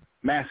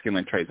 Let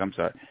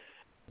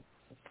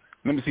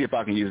me see if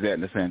I can use that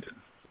in a sentence.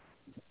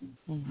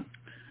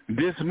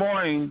 This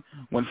morning,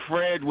 when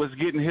Fred was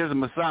getting his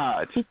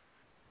massage,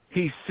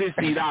 he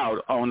sissied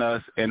out on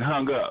us and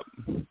hung up.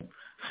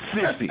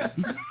 Sissy.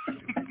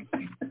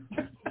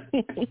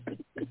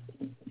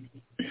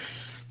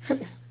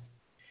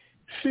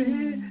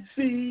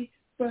 Sissy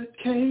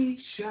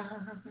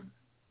vacation.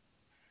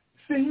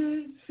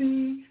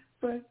 Sissy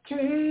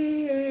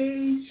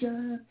vacation.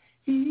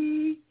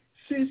 He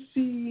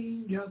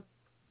sissy up.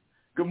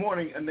 Good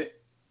morning,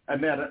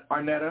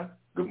 Arnetta.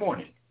 Good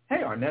morning.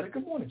 Hey, Arnetta.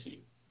 Good morning to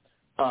you.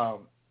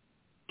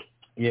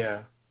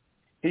 Yeah,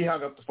 he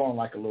hung up the phone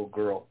like a little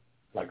girl,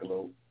 like a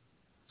little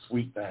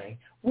sweet thing.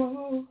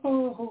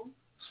 Whoa,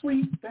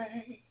 sweet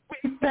thing,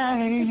 sweet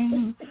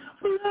thing.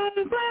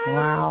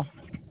 Wow.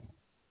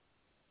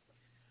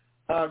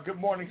 Good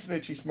morning,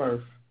 Snitchy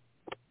Smurf.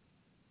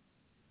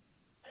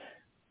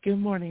 Good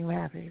morning,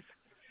 Lathers.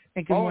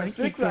 And good morning,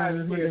 Six Eyes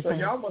is here, so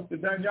y'all must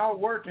have done y'all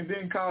work and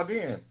then called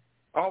in.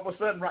 All of a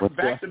sudden, right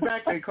back to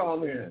back, they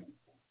call in.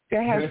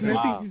 That has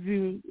nothing to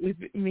do with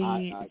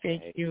me.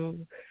 Thank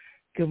you.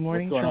 Good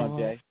morning, What's going Charles. on,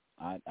 Jay?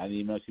 I didn't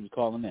even know she was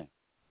calling in.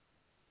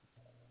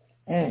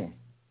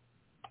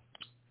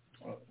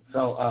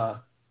 So,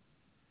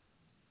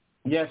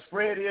 yes,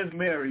 Fred is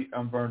married.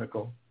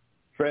 Vernical.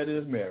 Fred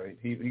is married.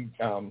 He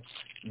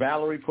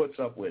Valerie puts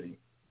up with him.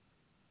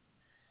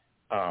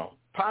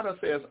 Potter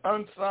says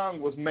Unsung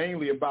was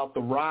mainly about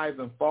the rise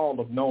and fall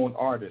of known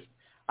artists.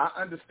 I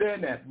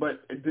understand that,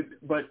 but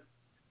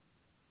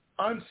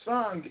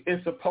Unsung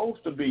is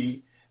supposed to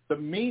be the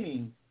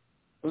meaning.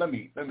 Let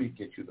me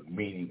get you the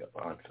meaning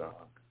of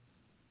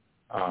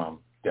Unsung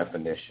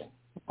definition.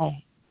 Oh.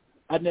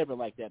 I never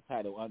liked that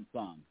title,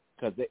 Unsung,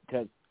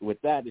 because with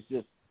that it's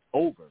just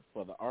over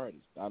for the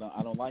artist. I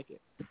don't like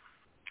it.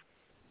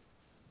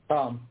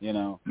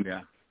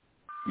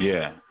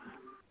 Yeah.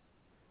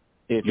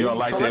 If you don't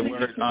like that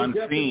word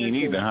unseen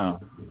either, huh?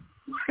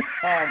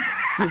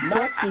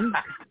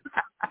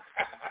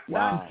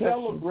 Not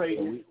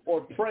celebrated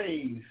or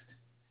praised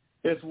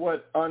is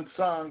what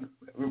unsung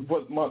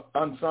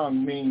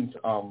means,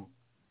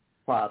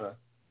 Potter.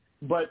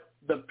 But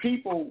the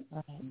people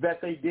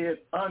that they did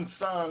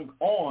unsung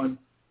on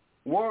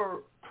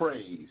were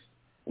praised,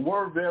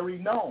 were very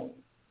known.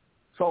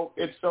 So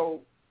if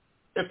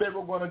they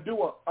were going to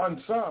do an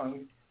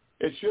unsung,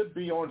 it should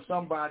be on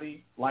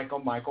somebody like a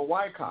Michael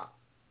Wyckoff,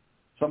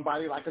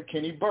 somebody like a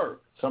Kenny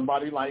Burke,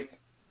 somebody like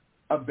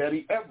a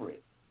Betty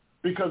Everett,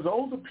 because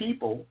those are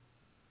people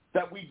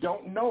that we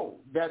don't know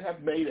that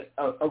have made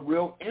a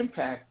real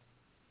impact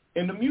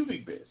in the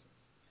music business.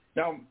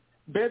 Now,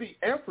 Betty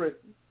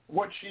Everett,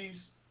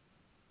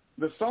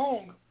 the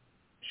song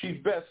she's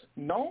best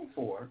known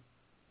for,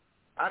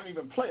 I didn't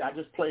even play. I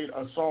just played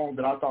a song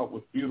that I thought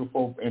was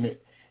beautiful, and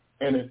it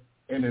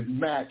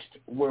matched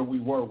where we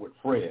were with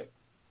Fred,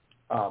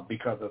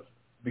 because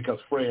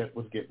Fred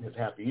was getting his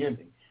happy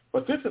ending.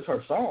 But this is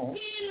her song.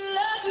 You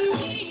love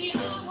me,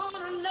 I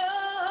wanna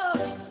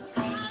know.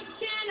 How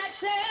can I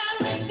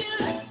tell if you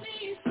love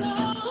me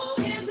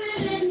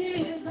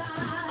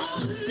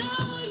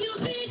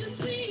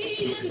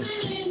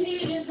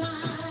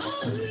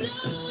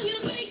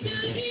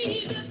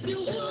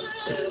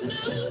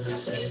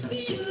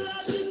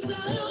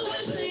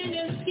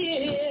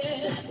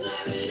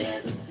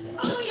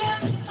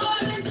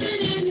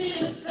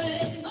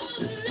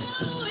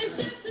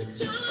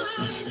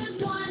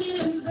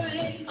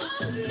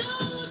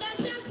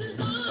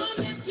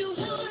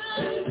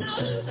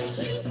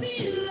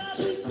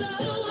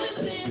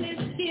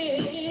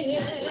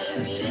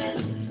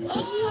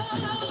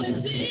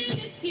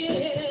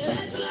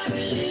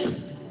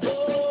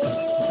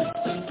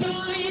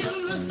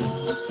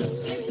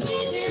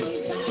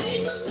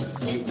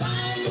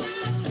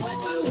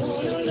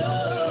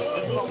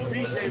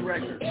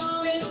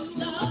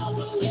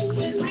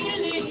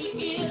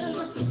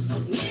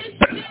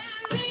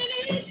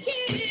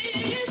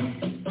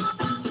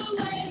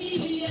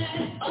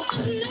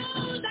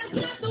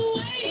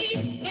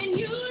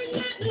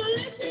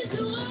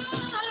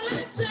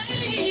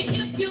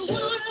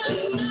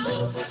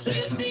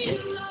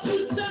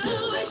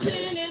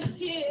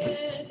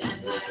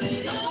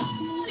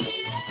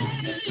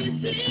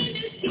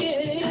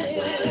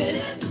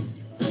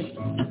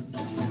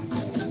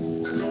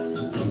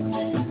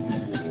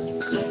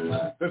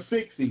The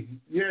 60s.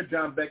 Yeah,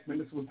 John Beckman.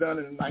 This was done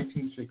in the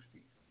 1960s.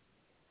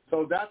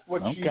 So that's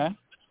what she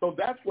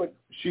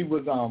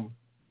was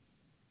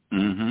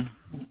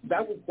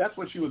that's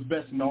what she was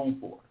best known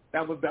for.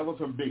 That was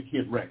her big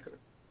hit record.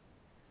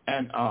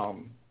 And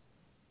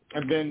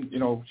then, you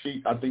know,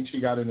 I think she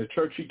got into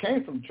church. She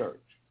came from church.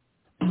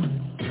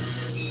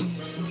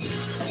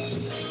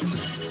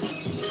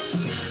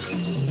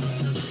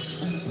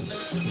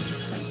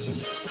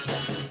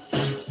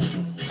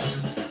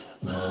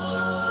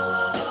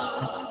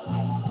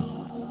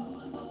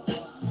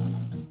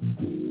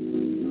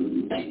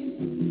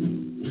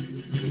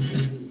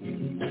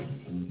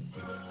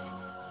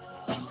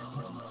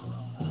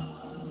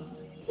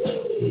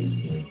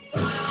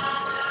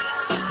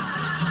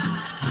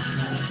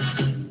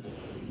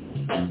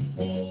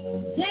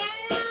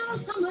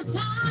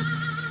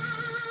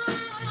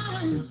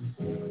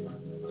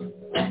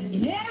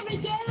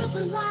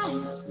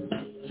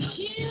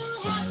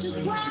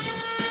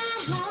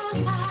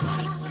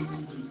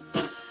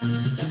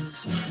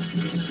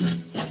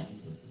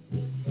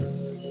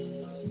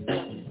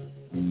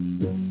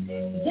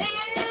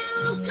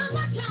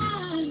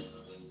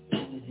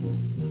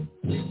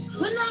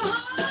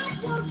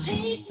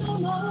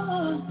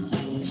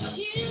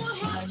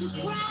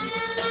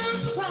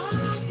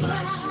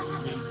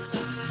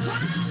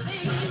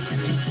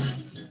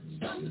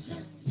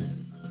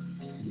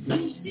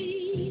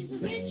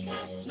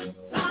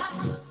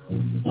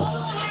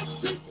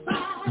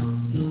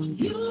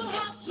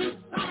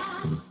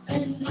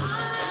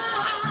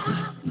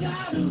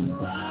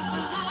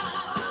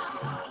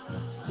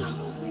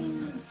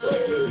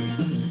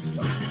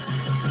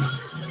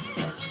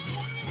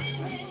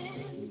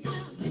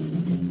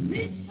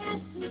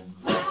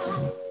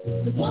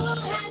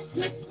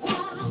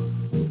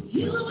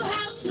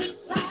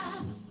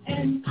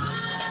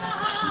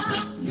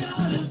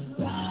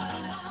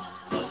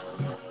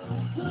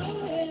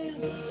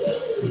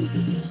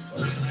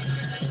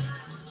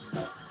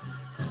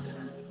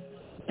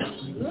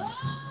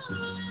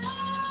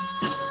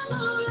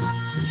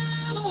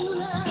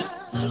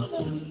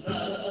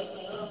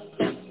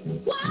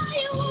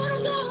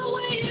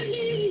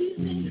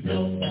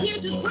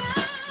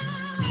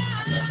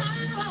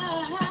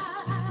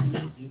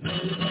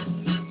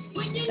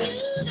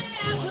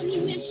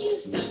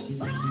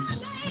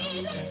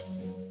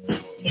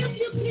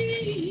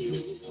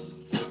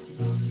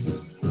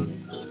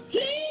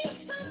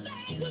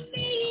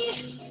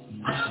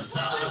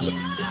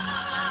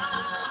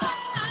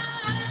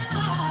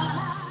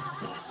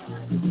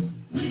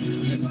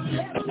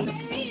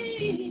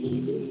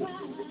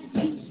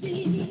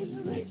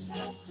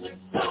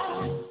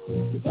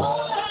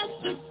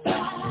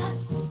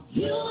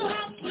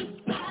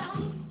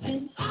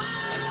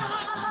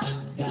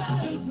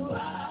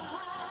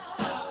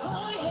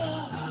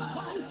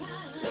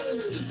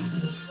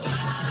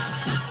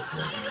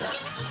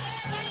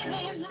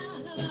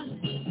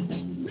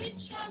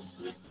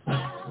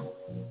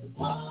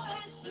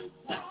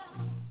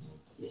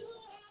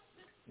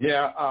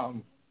 Yeah,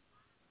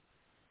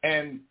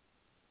 and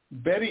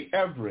Betty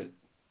Everett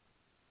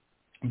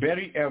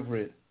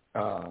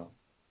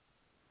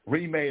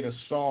remade a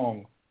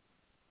song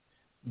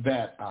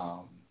that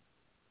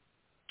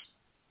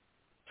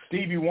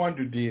Stevie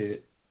Wonder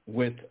did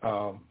with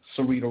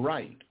Sarita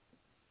Wright.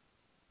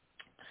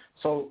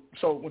 So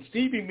when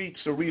Stevie meets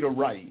Sarita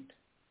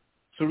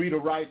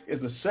Wright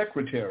is a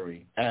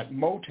secretary at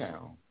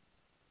Motown,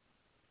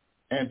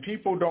 and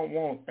people don't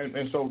want,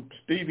 and so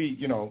Stevie,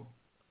 you know,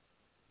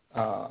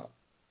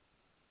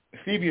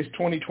 Stevie is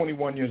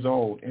 21 years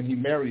old, and he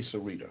marries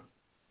Sarita,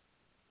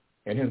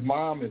 and his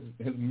mom is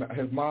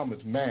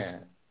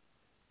mad,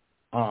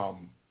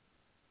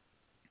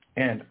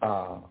 and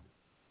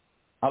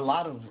a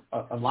lot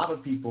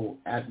of people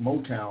at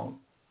Motown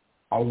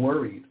are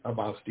worried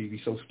about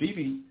Stevie. So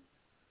Stevie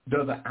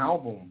does an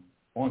album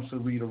on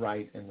Sarita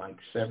Wright in like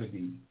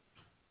 70,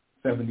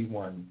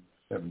 71,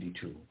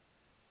 72.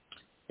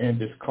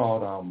 And it's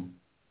called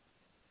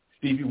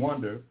Stevie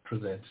Wonder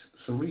Presents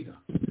Sarita.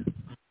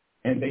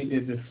 And they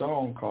did this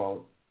song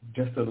called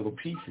Just a Little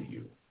Piece of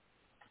You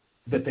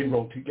that they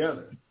wrote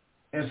together.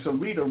 And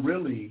Sarita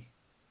really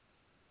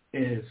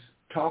is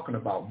talking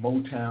about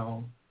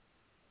Motown,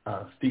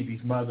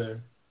 Stevie's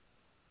mother,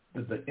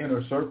 the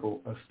inner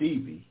circle of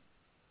Stevie.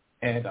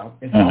 And I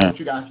want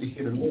you guys to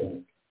hear the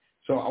lyric.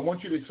 So I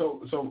want you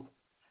to,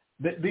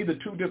 these are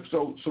two different,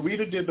 so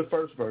Sarita did the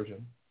first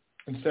version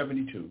in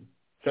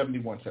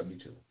 71,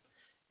 72.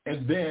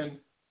 And then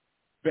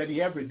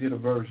Betty Everett did a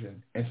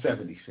version in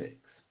 76.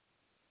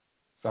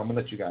 So I'm going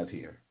to let you guys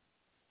hear.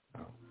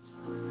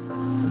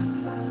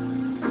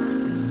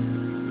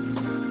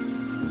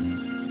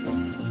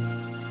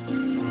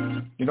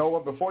 You know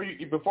what? Before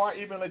I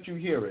even let you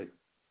hear it,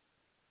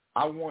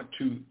 I want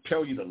to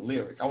tell you the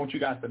lyric. I want you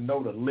guys to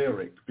know the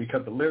lyric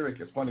because the lyric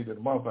is funny to the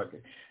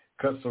motherfucker.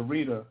 Because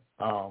Sarita,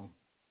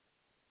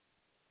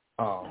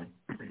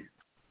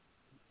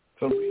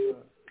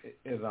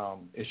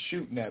 is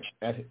shooting at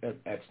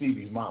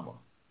Stevie's mama.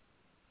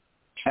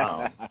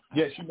 Yeah,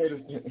 she made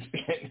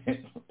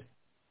it.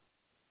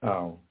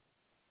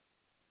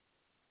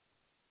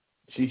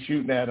 She's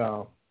shooting at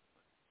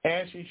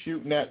and she's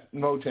shooting at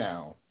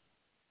Motown.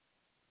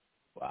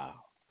 Wow.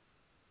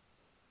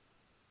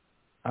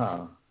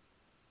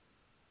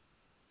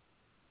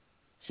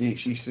 She's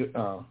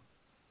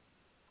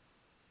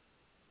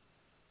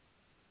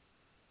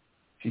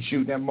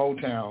shooting at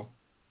Motown.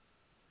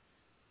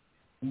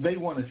 They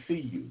want to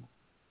see you,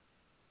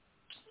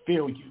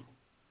 feel you.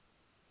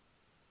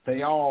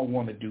 They all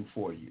want to do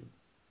for you.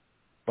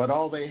 But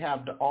all they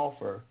have to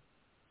offer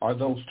are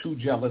those two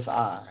jealous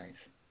eyes.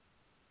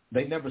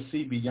 They never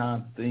see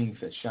beyond things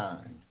that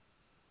shine.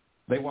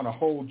 They want to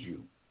hold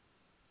you,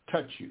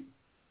 touch you.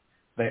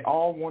 They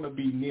all want to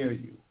be near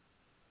you,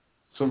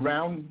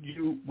 surround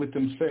you with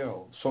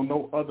themselves so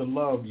no other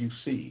love you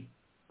see.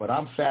 But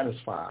I'm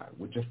satisfied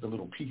with just a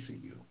little piece of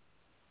you.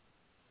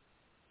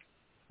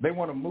 They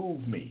want to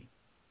move me,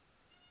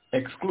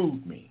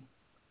 exclude me.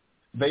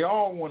 They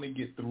all want to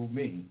get through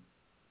me.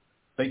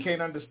 They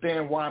can't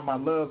understand why my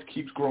love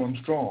keeps growing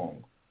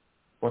strong,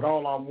 but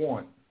all I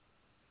want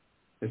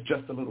is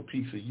just a little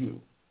piece of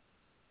you.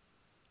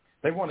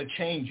 They want to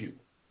change you,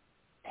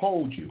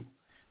 hold you.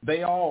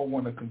 They all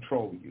want to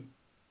control you,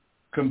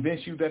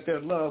 convince you that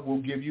their love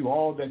will give you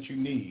all that you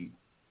need,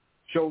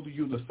 show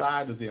you the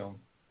side of them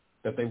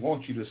that they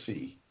want you to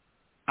see.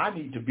 I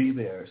need to be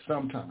there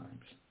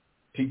sometimes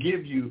to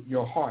give you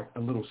your heart a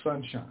little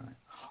sunshine.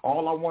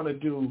 All I want to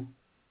do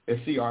is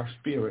see our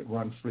spirit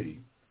run free.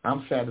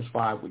 I'm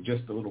satisfied with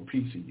just a little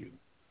piece of you.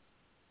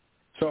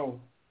 So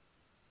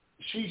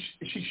she's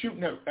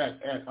shooting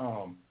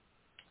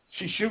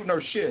she's shooting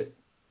her shit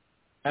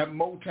at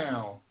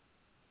Motown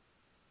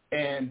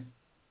and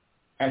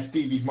at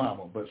Stevie's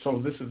mama. But so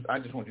this is, I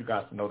just want you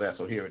guys to know that.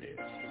 So here it is.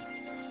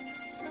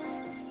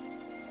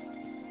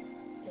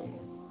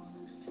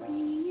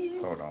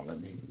 Hold on, let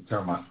me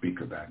turn my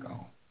speaker back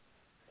on.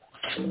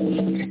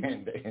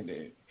 and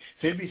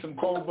there'd be some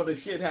cold blooded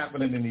shit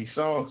happening in these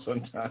songs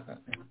sometimes.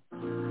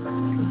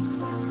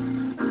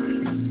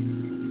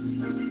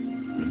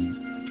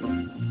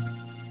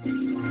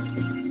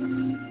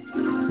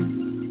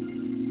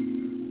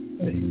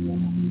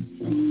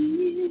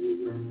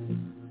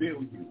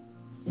 Feel you.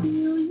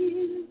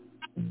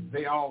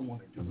 They all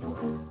want to do it.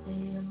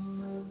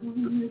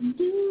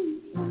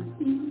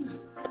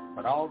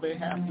 But all they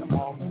have to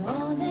offer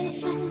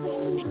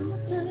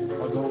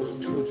are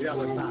those two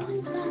jealous eyes.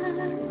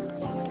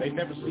 They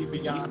never see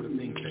beyond the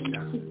things they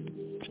got.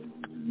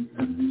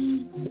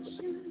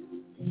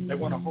 They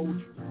want to hold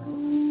you,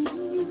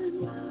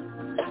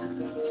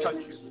 touch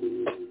you.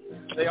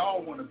 They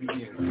all want to be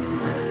near you.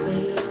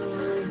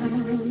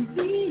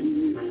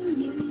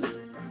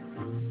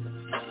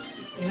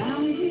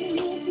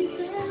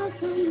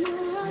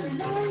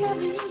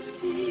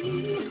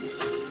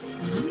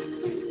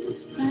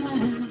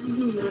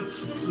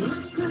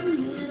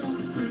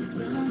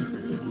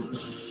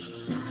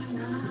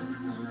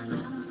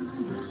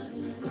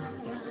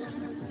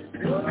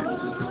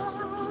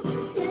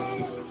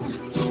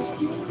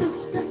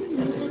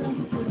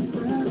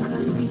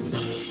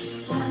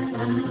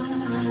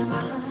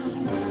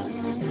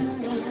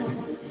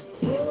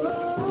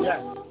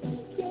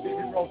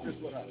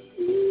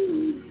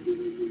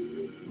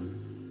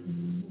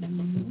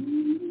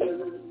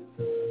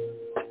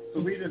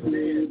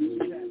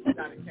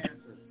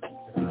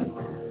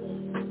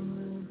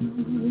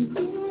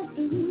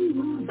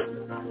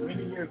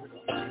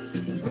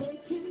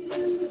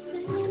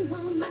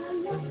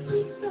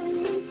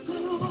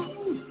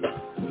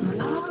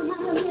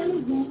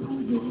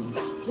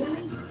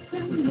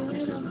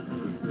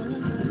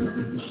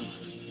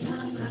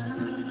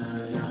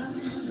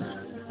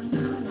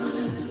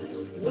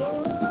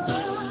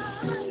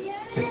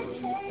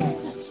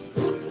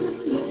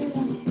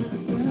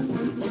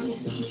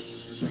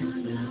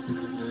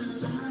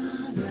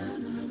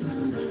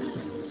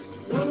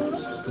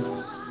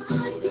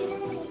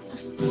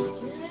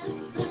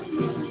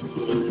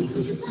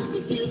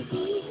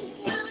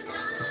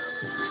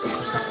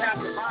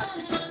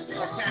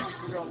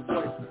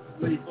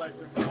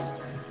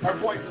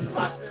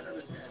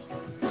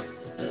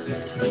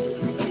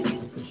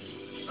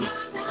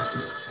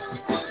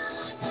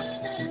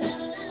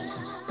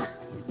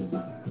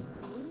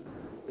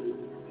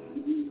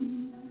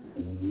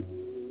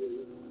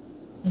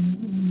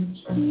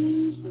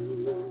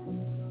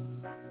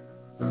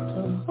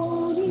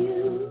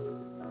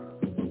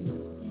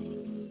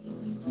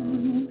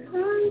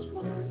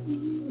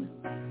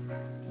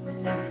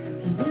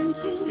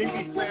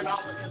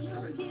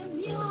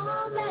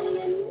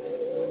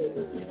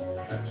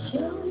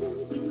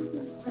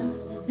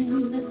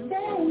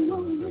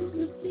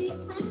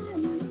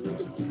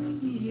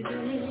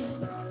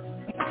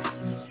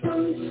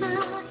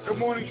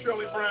 morning,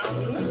 Shirley Brown.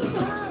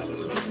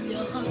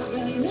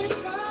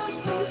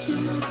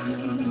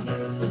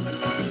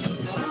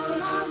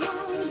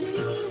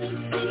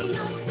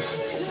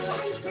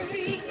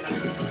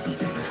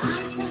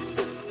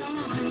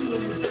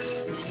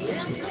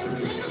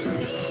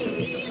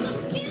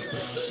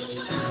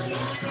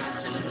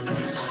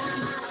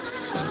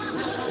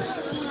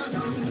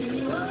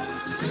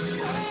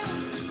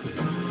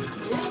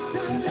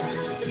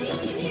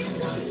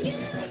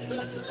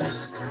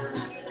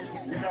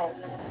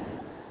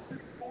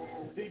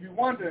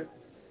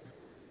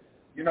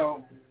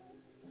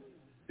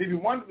 Stevie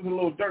Wonder was a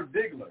little dirt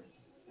diggler.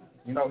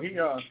 He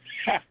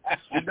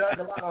dug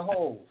a lot of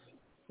holes.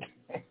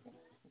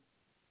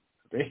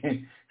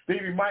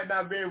 Stevie might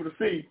not be able to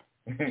see,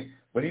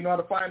 but he know how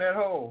to find that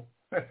hole.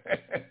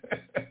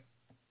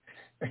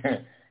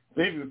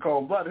 Stevie was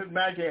cold-blooded. His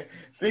backhand,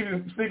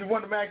 Stevie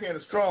Wonder backhand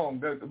is strong.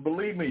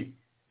 Believe me,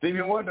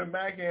 Stevie Wonder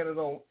backhand is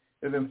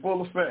in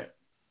full effect.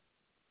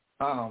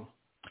 I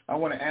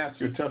want to ask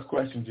you a tough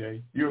question,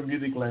 Jay. You're a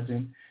music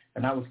legend,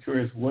 and I was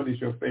curious, what is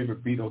your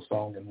favorite Beatles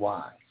song and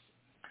why?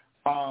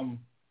 I'm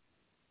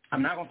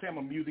not going to say I'm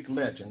a music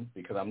legend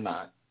because I'm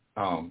not,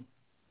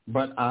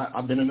 but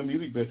I've been in the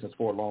music business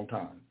for a long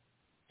time,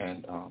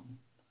 and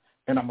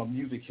I'm a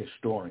music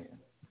historian.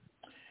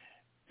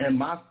 And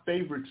my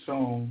favorite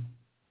song,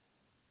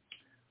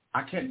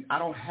 I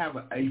don't have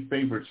a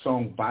favorite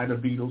song by the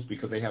Beatles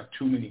because they have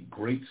too many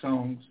great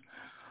songs.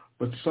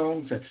 But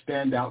songs that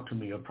stand out to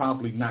me are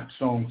probably not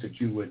songs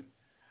that you would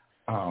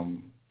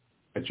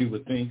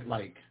think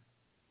like,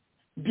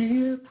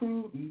 "Dear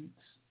Prudence,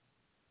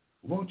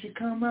 won't you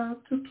come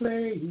out to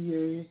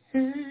play?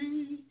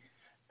 Hey,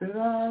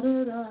 da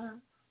da da,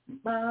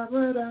 ba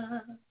ba da,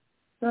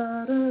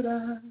 da da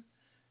da,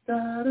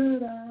 da da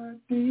da,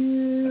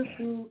 Dear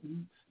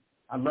Prudence."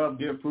 I love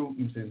Dear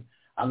Prudence, and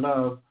I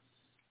love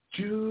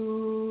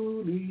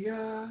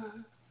Julia,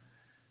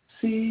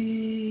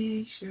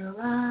 seashell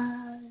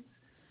eyes,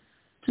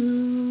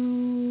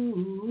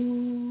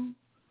 to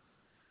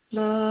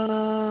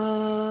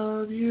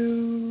love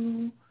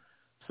you.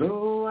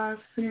 So I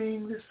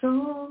sing the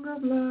song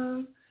of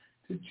love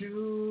to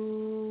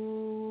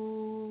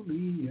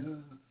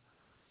Julia.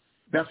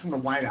 That's from the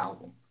White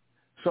Album.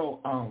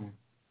 So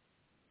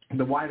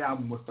the White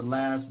Album was the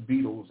last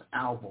Beatles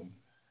album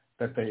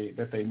that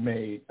they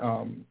made,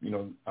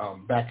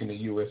 back in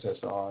the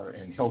USSR,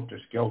 and Helter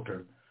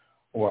Skelter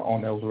were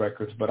on those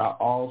records. But I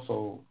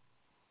also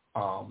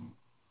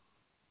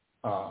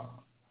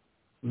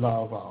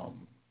love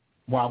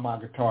While My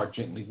Guitar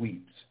Gently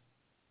Weeps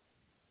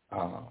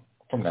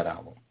from that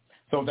album.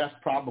 So that's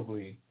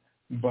probably,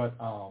 but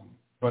I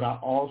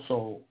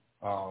also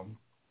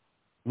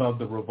love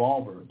the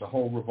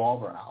whole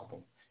Revolver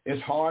album.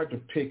 It's hard to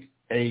pick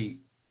a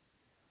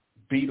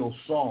Beatles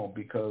song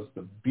because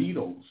the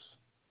Beatles,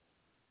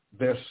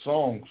 their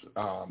songs,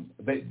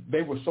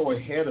 they were so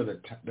ahead of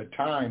the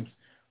times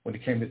when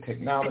it came to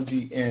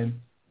technology. And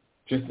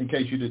just in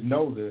case you didn't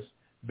know this,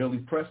 Billy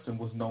Preston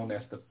was known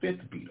as the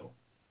fifth Beatle,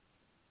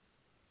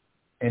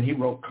 and he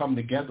wrote "Come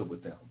Together"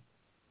 with them.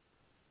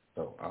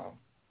 So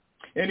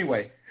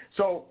anyway,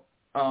 so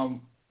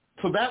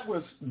that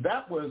was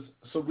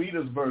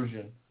Sarita's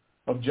version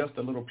of "Just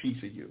a Little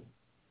Piece of You."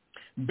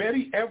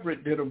 Betty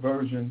Everett did a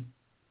version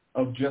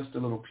of "Just a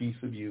Little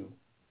Piece of You"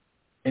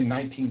 in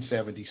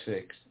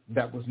 1976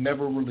 that was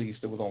never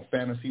released. It was on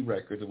Fantasy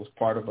Records. It was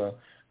part of a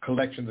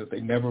collection that they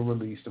never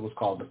released. It was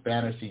called The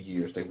Fantasy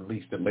Years. They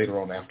released it later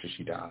on after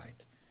she died.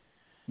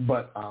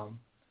 But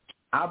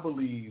I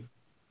believe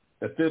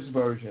that this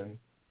version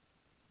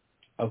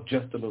of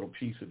 "Just a Little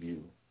Piece of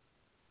You"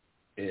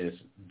 is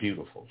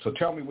beautiful. So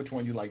tell me which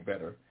one you like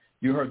better.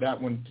 You heard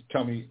that one.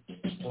 Tell me.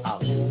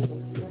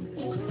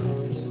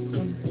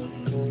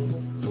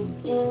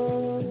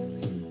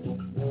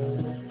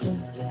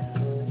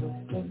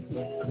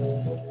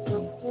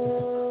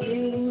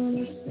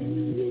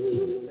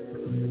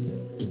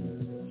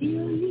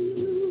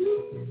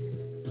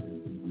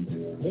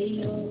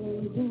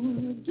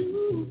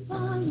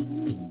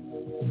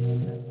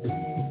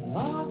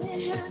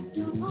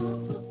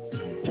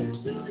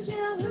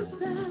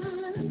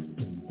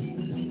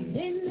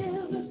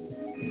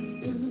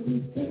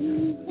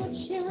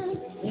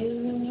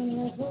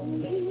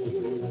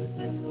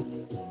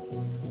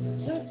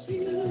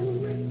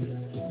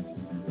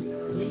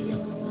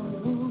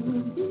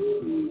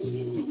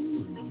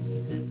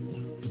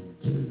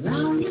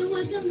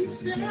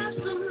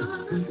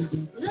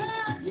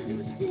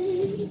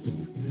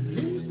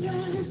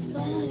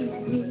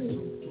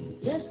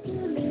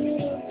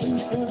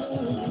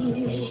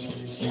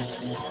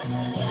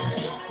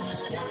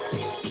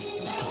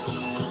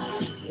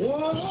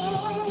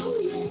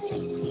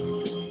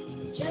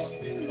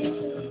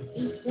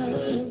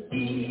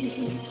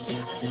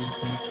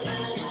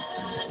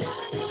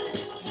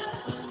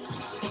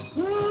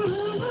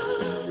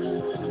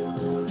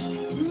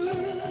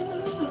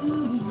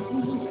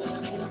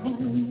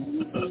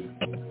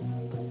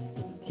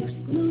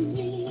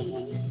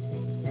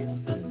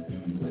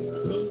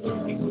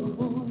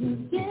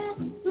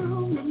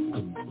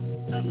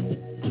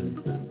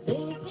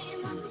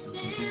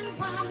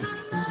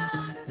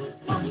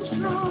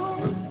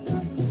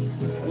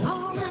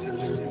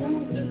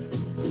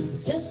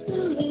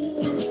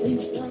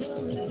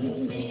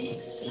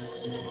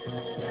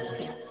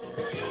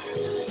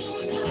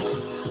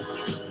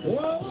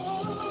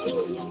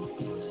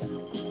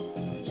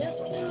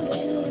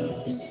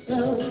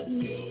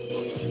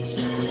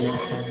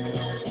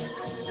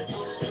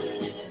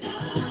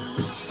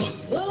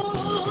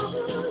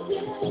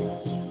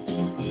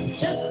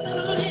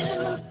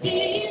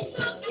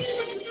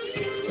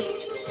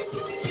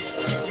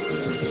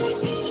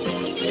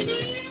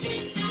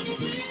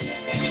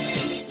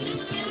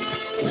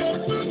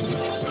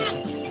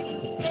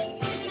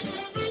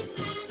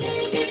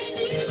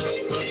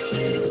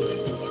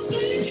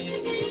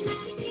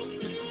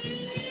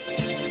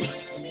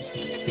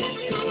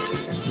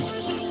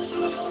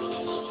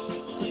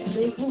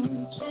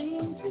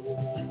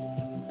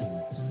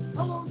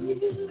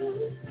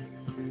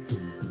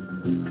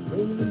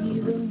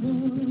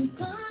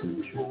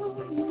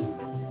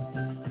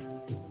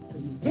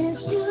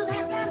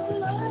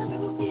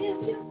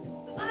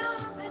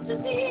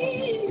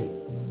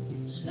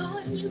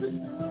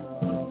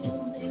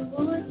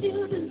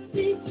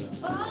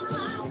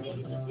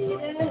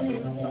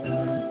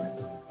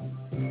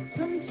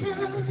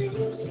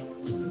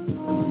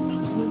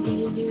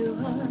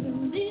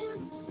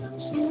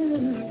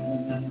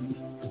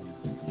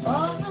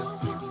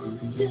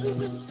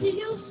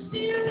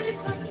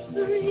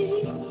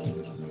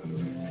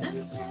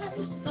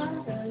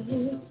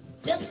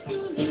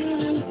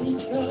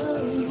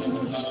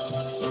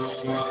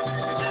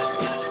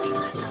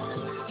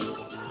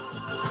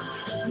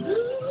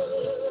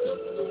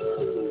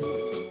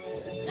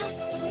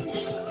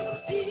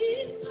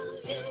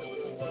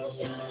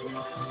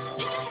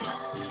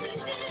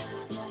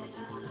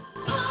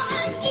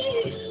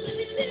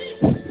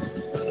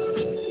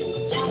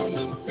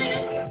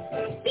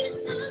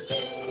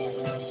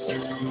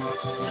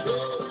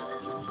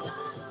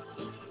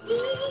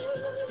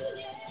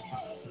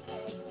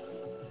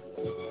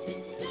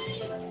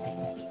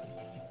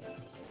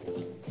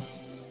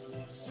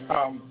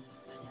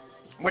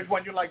 Which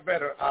one you like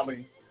better,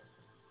 Ali?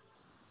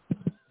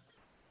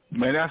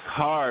 Man, that's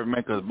hard,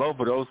 man, because both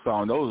of those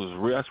songs,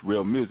 that's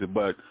real music.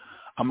 But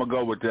I'm gonna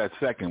go with that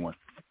second one.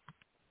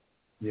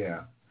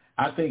 Yeah,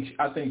 I think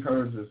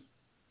hers is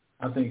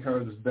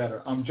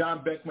better.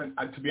 John Beckman.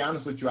 To be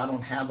honest with you, I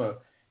don't have a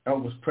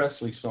Elvis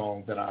Presley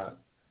song that I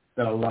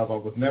love. I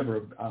was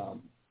never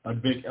a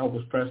big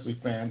Elvis Presley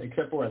fan,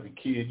 except for as a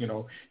kid. You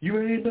know, you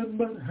ain't nothing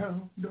but a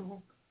hound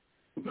dog.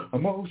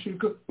 I'm all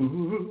sugar,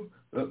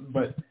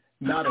 but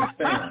not a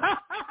fan.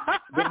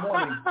 Good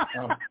morning,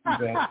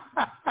 Yvette.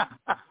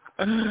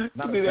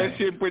 Do that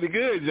shit pretty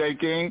good, J.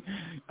 King.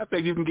 I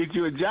think you can get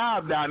you a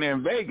job down there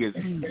in Vegas.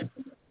 I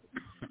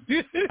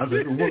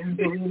said, 1,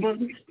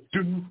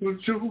 2,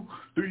 2,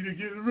 3 to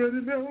get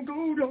ready now,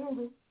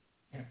 go.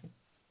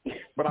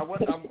 But I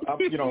was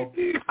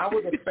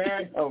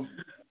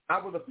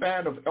a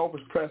fan of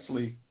Elvis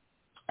Presley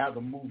as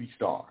a movie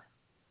star.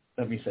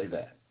 Let me say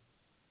that.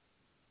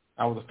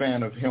 I was a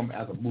fan of him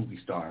as a movie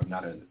star,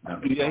 not a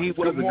yeah, he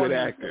was a good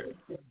actor.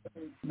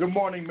 Good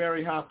morning,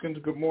 Mary Hopkins.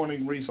 Good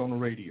morning, Reese on the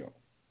radio.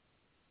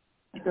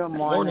 Good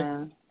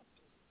morning.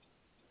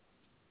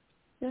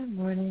 Good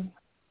morning.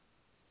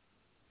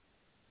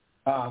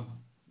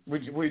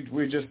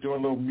 We're just doing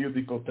a little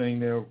musical thing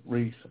there,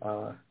 Reese.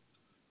 I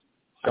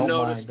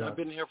noticed. I've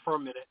been here for a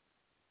minute.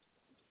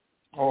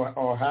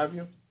 Oh, have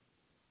you?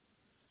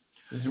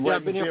 Yeah,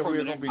 I've been here for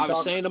a minute. I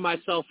was saying to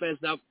myself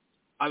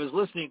I was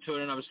listening to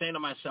it, and I was saying to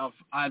myself,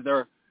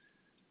 either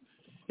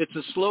it's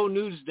a slow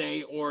news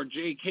day or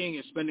J. King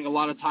is spending a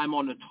lot of time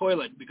on the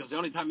toilet, because the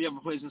only time he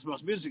ever plays this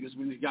much music is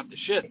when he got the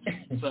shit.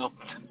 So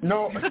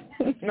No.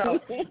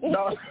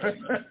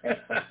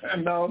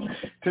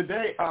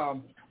 Today,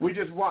 we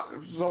just walked.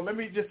 So let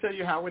me just tell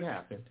you how it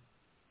happened.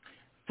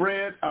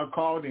 Fred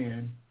called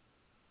in,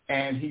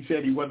 and he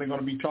said he wasn't going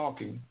to be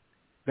talking.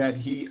 That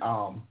he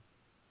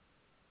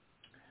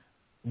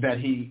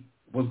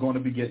was going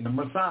to be getting a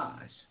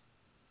massage.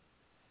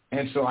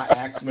 And so I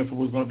asked him if it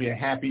was going to be a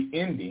happy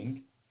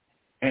ending.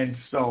 And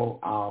so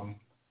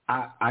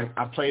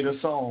I played a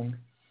song,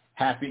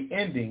 Happy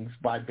Endings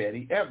by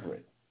Betty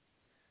Everett.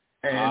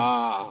 And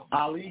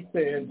Ali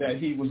said that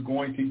he was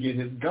going to get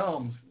his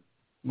gums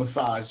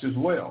massaged as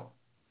well.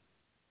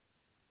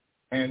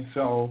 And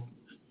so,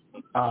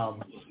 so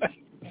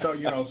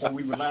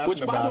we were laughing about it.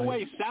 Which, by the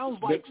way,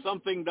 sounds like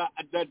something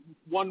that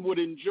one would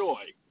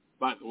enjoy,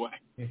 by the way.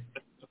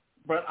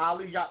 But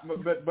Ali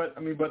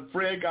but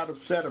Fred got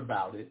upset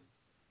about it,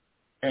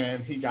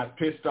 and he got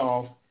pissed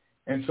off,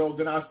 and so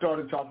then I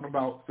started talking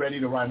about Freddie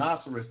the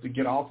Rhinoceros to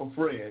get off of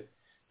Fred,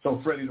 so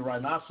Freddie the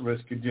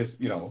Rhinoceros could just,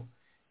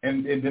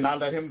 and then I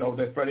let him know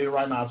that Freddie the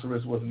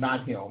Rhinoceros was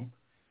not him,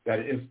 that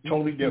it's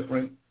totally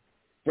different.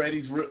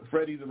 Freddie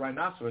the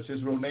Rhinoceros,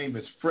 his real name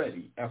is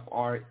Freddie,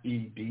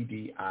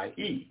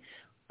 Freddie.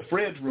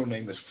 Fred's real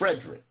name is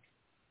Frederick,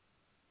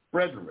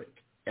 Frederick.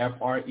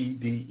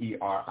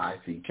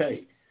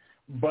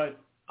 But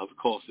of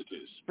course it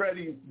is.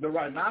 Freddie the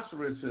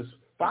Rhinoceros'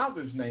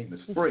 father's name is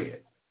Fred.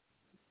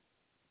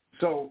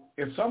 So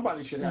if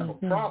somebody should have a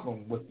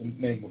problem with the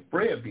name of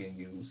Fred being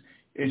used,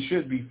 it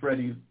should be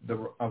Freddie the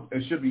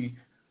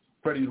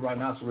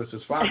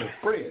Rhinoceros' father,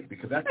 Fred,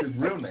 because that's his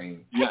real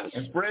name. Yes.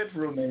 And Fred's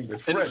real name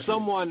is Frederick.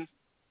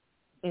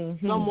 And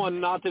someone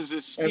not as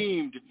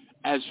esteemed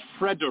as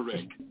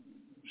Frederick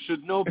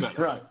should know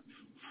better. Right.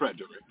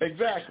 Frederick.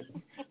 Exactly.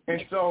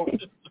 And so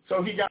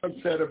he got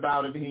upset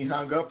about it, and he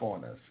hung up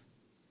on us.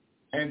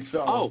 And so.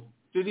 Oh,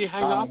 did he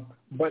hang up?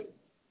 But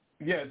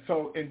yeah.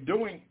 So in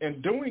doing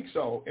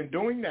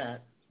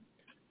that,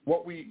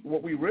 what we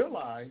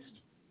realized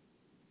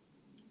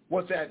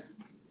was that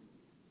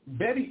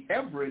Betty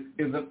Everett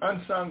is an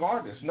unsung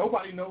artist.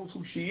 Nobody knows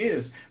who she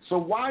is. So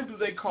why do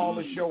they call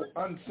the show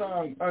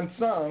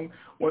Unsung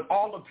when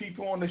all the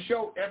people on the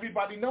show,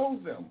 everybody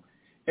knows them?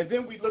 And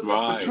then we look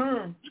at the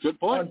term Good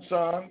point.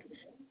 unsung,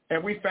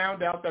 And we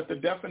found out that the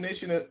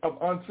definition of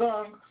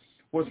unsung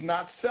was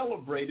not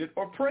celebrated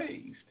or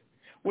praised,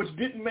 which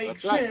didn't make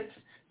sense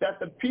that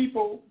the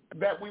people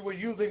that we were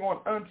using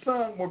on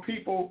unsung were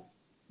people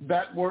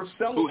that were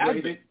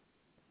celebrated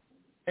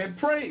and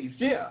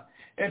praised,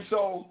 And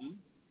so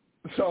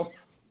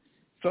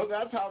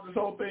that's how this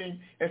whole thing,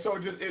 and so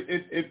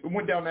it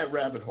went down that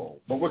rabbit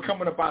hole. But we're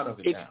coming up out of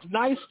it now. It's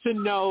nice to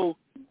know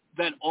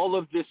that all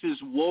of this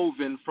is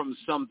woven from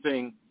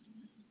something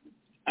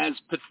as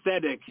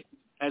pathetic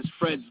as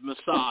Fred's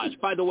massage.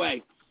 By the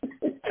way,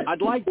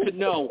 I'd like to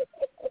know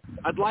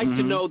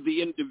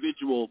the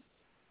individual,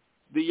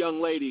 the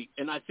young lady,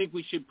 and I think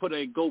we should put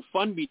a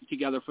GoFundMe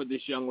together for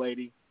this young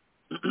lady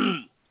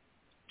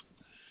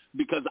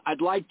because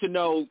I'd like to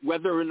know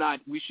whether or not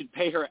we should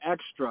pay her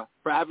extra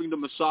for having to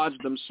massage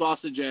them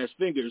sausage-ass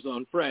fingers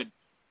on Fred,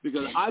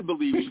 because I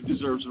believe she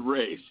deserves a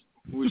raise.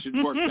 We should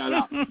work that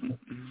out.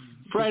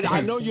 Fred,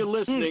 I know you're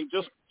listening.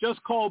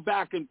 Just call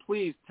back and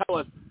please tell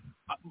us.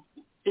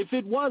 If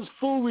it was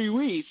full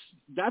release,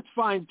 that's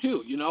fine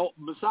too. You know,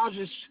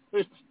 massages,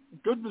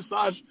 good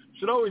massage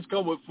should always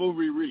come with full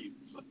release.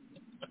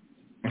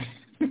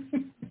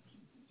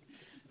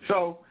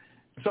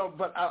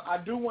 But I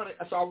do want to.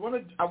 So I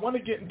want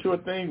to get into a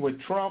thing with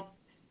Trump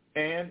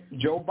and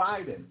Joe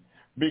Biden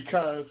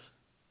because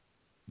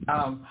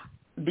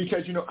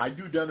you know I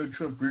do Donald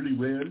Trump really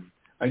well.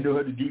 I know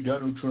how to do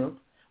Donald Trump,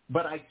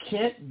 but I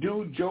can't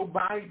do Joe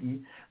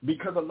Biden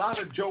because a lot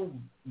of Joe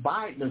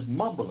Biden is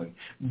mumbling.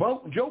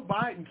 But Joe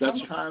Biden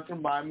sometimes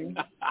reminds me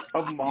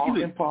of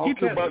Maul and Paul. You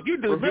do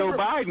Joe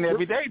Biden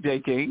every day, J.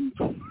 King.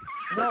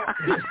 No,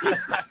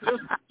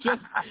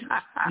 just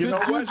you know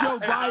what, Joe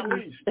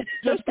Biden.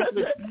 Just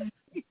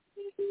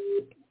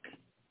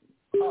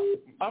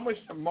I'm with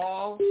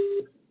Maul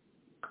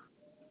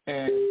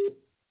and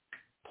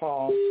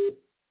Paul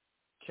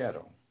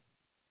Kettle.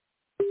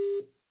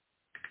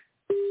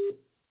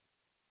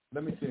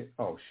 Let me see.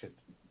 Oh shit!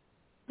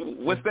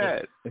 What's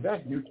that? Is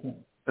that YouTube?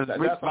 That's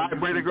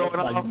vibrator going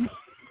on.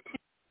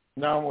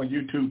 No, I'm on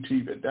YouTube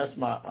TV. That's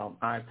my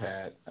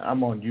iPad.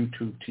 I'm on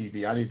YouTube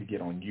TV. I need to get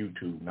on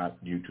YouTube,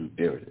 not YouTube.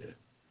 There it is.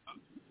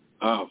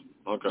 Oh,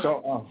 okay.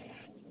 So,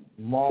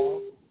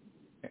 Maul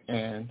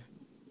and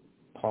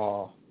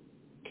Paul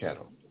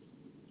Kettle.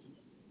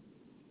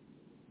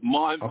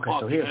 Maul and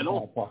Paul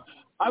Kettle?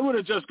 I would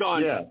have just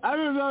gone, yeah.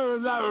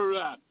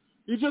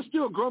 You're just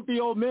still a grumpy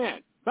old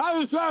man. Get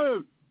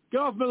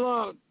off my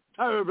lawn.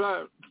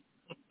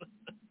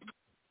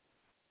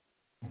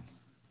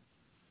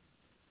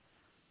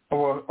 Oh,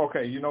 well,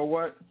 okay, you know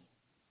what?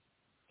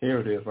 Here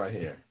it is right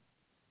here.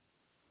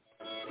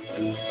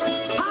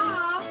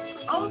 Paul!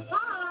 Oh,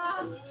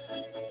 Paul!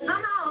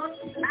 Come on.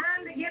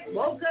 Time to get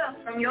woke up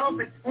from your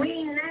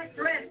between nest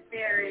rest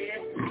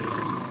period.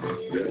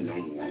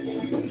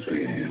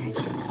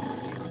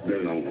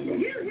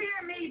 You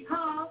hear me,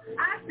 Paul?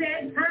 I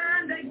said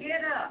time to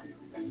get up.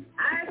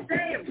 I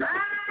say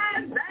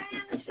rise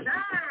and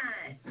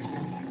shine.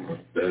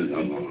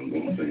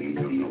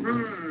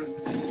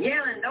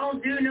 Yelling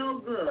don't do no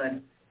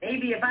good.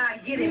 Maybe if I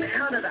get him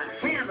out of the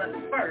hammock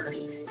first.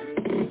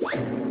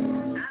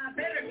 I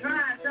better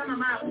try some of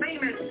my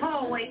famous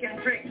paw waking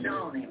tricks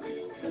on him.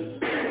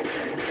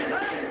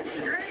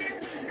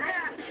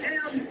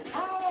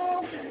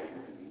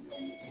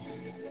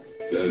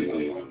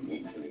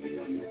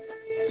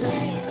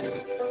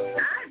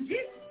 I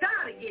just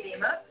gotta get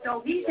him up so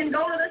he can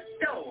go to the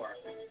store.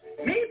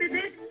 Maybe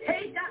this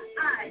cake of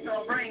ice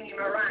will bring him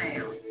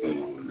around.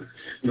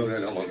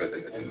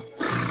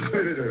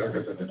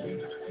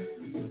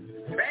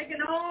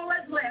 Reckon all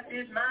that's left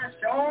is my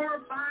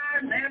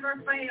surefire,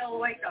 never-fail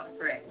wake-up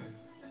trick.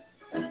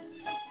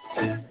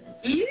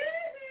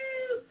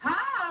 Yoo-hoo!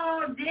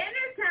 Paul,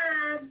 dinner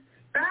time!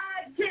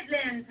 Fried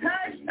chitlins,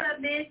 hush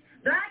puppies,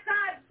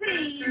 black-eyed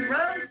peas,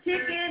 roast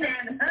chicken,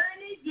 and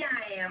honey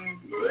jam.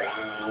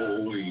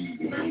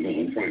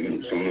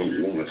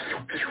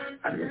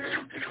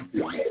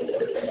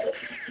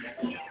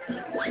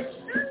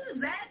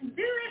 That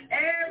do it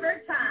every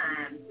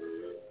time.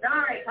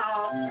 Sorry,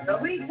 Paul, but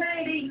we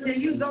can't eat till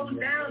you go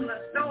down to the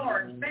store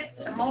and fetch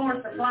some more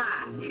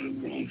supplies.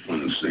 I'm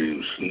trying to say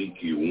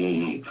sneaky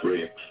woman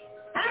tricks.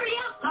 Hurry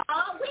up,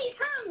 Paul. We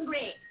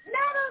hungry.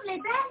 Not only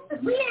that, but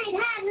we ain't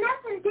had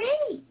nothing to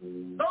eat.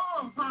 Go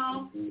on, Paul,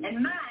 and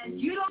mind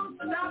you don't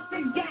stop to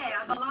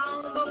gab along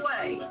the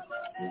way.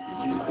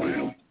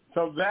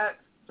 So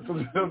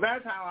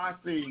that's how I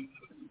see.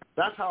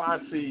 That's how I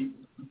see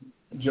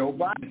Joe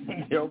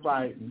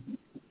Biden,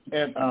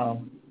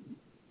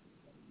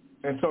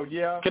 and so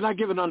yeah. Can I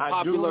give an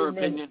unpopular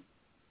opinion?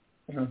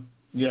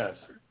 Yes.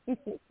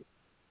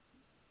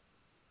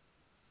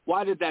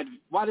 Why did that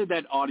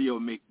audio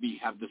make me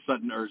have the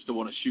sudden urge to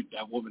want to shoot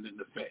that woman in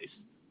the face?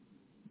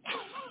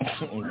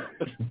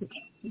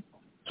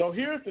 So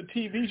here's the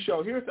TV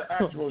show. Here's the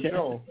actual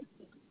show.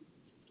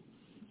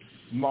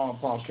 Mom,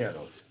 Paul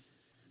Kettle.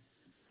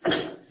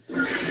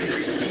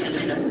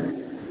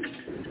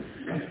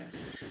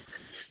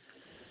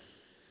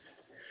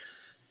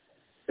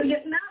 We're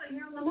getting out of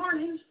here in the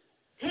morning.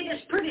 Ain't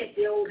as pretty at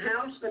the old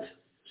house, but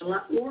It's a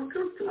lot more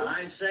comfortable.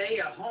 I'd say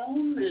a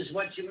home is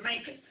what you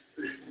make it.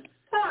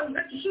 Oh, you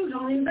got your shoes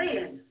on in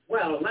bed.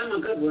 Well, them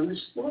are good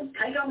ones. Well,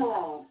 take them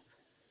off.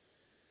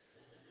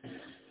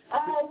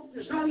 Oh,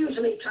 there's no use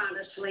in me trying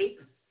to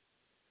sleep.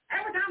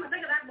 Every time I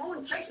think of that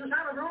woman chasing us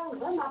out of her own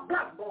home, my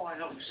blood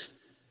boils.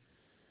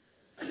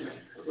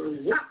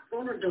 I'm not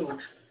going to do it.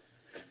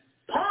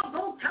 Paul,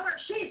 don't tell her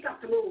she's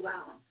got to move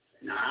out.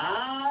 No.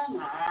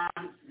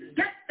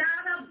 Get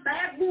out of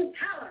bed and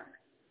tell her.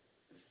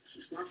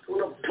 She's not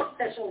going to put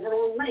this over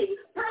on me.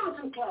 Put on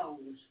some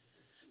clothes.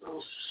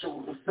 Oh,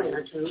 so a thing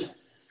or two.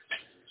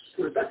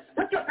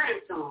 Put your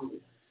pants on.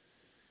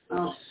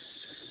 Oh.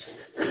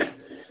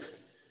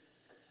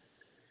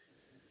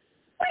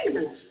 Wait a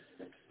minute.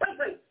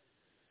 Wait.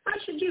 Why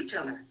should you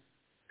tell her?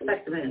 Go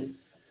back to bed.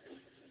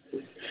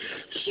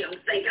 She'll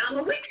think I'm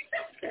a weak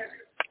sister.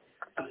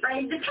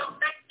 Afraid to talk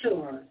back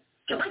to her.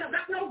 She'll think I've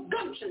got no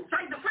gumption,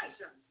 afraid to face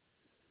her.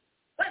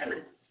 Wait a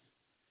minute.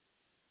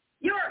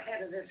 You're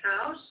head of this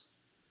house.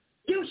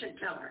 You should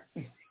tell her.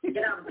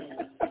 Get out of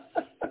bed.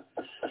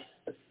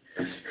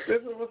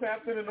 This is what's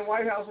happening in the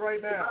White House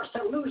right now. I'll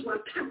still lose my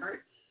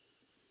temper.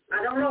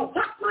 I don't know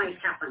what might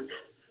happen.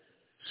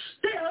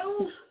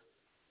 Still,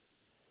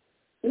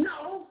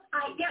 no,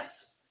 I guess.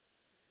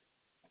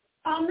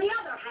 On the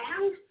other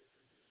hand,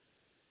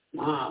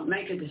 Mom,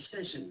 make a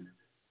decision.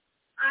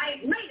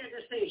 I've made a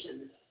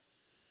decision.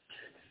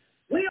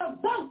 We'll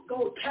both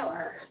go tell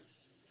her.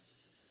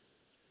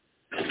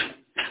 Well,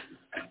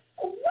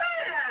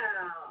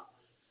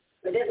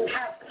 we didn't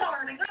have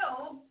far to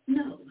go.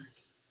 No.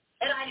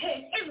 And I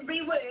heard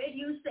every word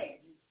you said.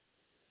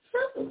 So,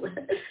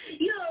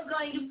 you're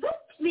going to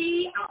put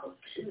me out.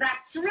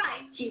 That's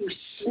right, you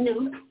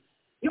snoop.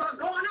 You're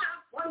going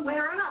out one way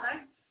or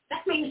another.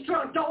 That means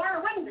through a door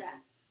or window.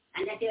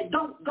 And if you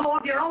don't go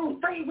of your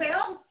own free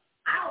will,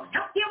 I'll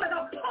help you with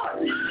a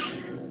push.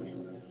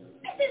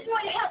 This is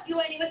going to help you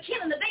when you were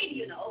killing the baby,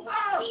 you know.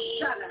 Oh,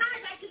 shut up.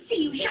 I'd like to see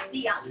you shut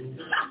me up.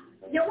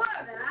 You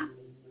were there.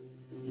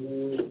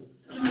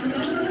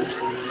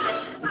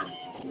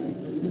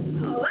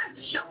 Oh,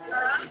 let's shut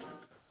her up.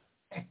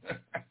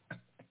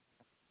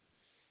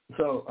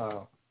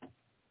 So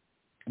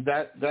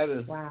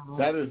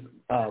that is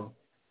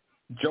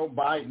Joe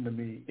Biden to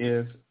me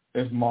is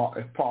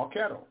Paul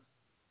Kettle.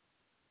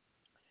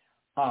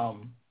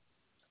 I'm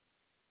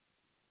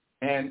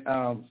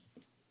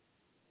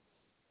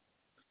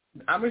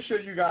gonna show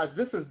you guys.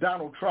 This is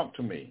Donald Trump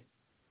to me.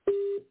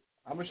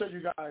 I'm gonna show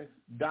you guys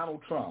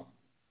Donald Trump.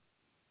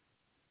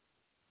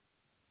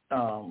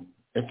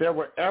 If there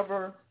were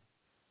ever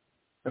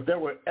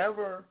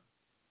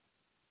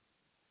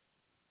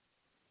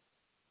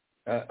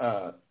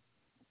a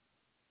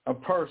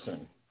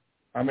person,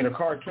 a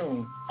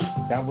cartoon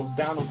that was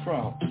Donald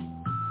Trump,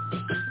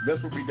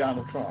 this would be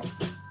Donald Trump.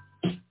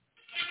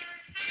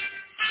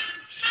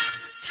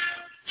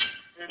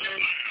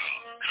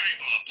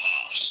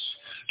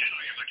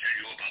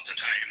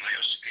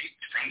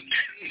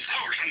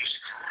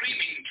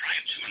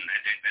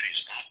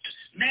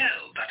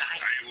 No, but I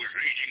was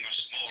leading a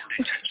small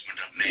detachment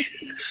of men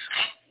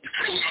up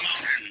through the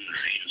mountains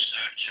in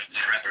search of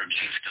the Reverend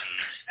Chieftain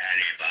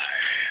Alibi.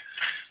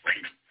 When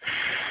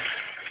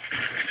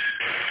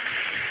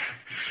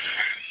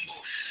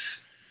ambush,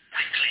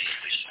 quickly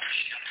we sought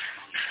shelter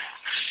among the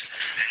rocks.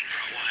 Then for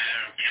a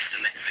while,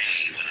 Captain met me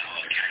with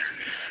our cannon.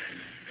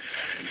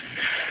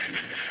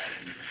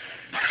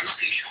 But a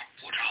lucky shot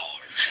put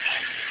ours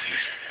out.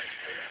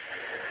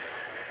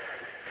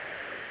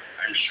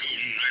 And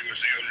soon I was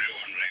the only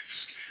one left.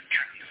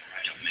 Cannon to the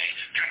right of me,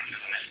 cannon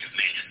to the left of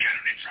me,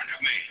 cannon in front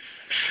of me.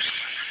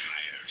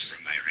 Fires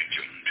from my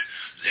regiment.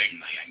 Then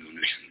my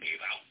ammunition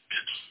gave out.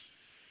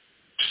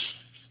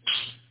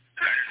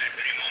 And at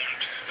any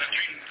moment, the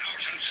 10,000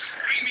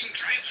 screaming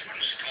tribesmen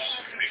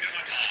stormed into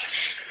the pass.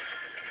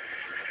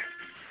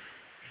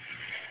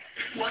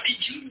 What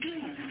did you do?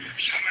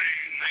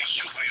 Summoning my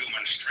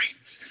superhuman strength,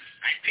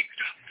 I picked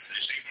up the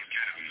disabled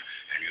cannon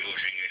and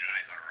using it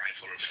like a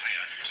rifle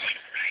fired point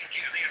blank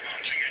into the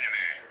advancing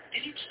enemy.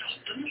 Did it stop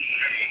them? No.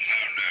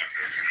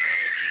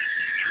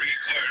 The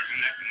recoil from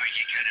that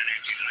mighty cannon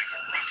acted like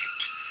a rocket,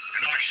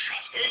 and I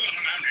shot over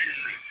the mountain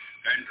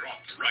and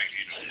dropped right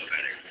in on the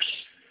barracks.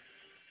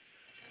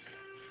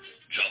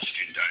 Just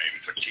in time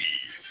for tea.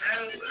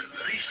 Well,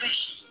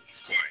 refreshing.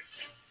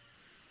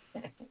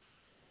 Quite.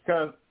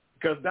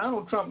 Because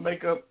Donald Trump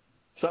make up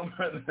some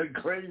of the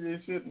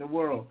craziest shit in the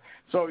world.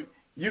 So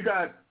you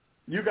got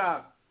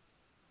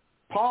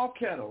Paul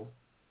Kettle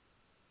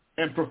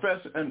and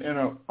Professor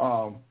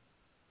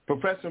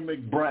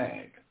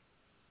McBragg.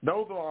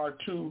 Those are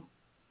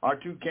our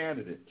two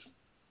candidates.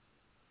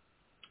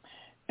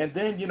 And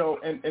then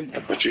and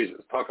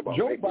Jesus, talk about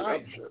Joe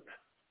Biden.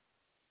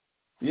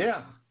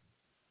 Yeah,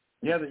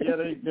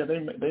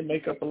 they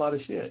make up a lot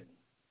of shit.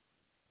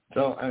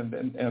 So and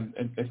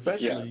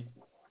especially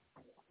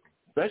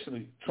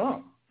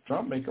Trump.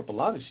 Trump make up a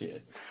lot of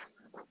shit.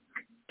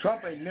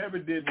 Trump ain't never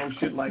did no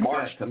shit like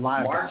that to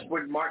lie about.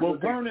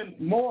 Vernon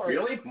Morris.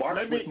 Really?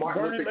 Martin Luther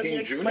King Jr.? Let me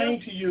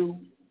explain to you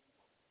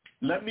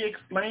let me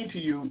explain to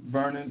you,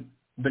 Vernon,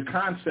 the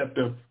concept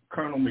of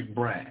Colonel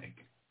McBragg.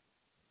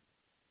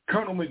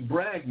 Colonel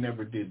McBragg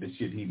never did the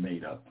shit he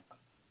made up.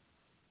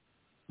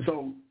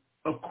 So,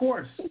 of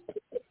course,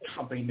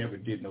 Trump ain't never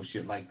did no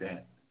shit like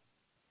that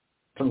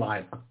to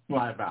lie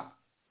about.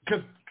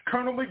 Because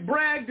Colonel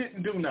McBragg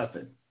didn't do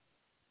nothing.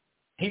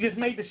 He just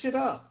made the shit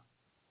up.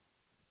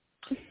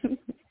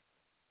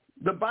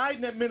 The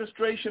Biden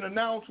administration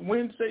announced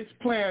Wednesday's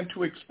plan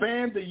to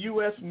expand the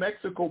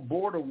U.S.-Mexico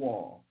border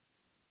wall,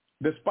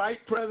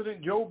 despite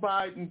President Joe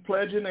Biden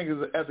pledging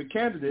as a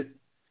candidate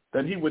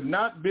that he would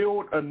not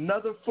build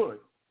another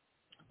foot.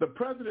 The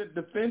president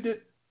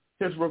defended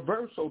his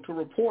reversal to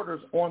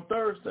reporters on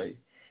Thursday,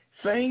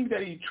 saying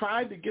that he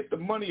tried to get the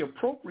money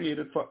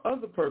appropriated for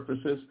other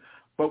purposes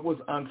but was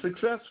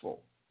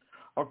unsuccessful.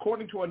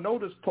 According to a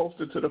notice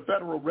posted to the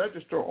Federal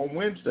Register on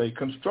Wednesday,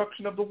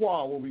 construction of the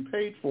wall will be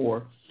paid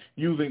for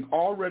using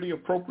already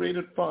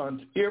appropriated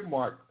funds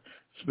earmarked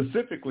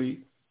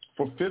specifically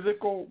for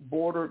physical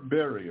border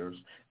barriers.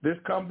 This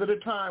comes at a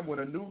time when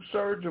a new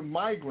surge of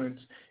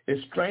migrants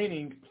is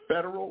straining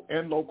federal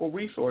and local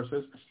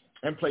resources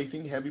and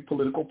placing heavy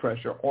political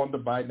pressure on the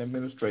Biden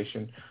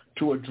administration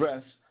to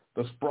address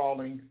the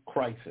sprawling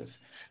crisis.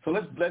 So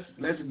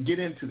let's get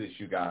into this,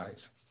 you guys.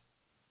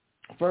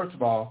 First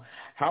of all,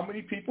 how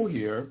many people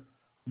here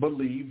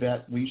believe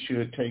that we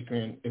should take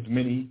in as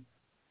many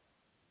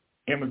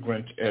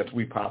immigrants as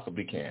we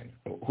possibly can?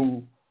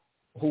 Who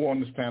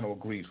on this panel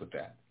agrees with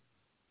that?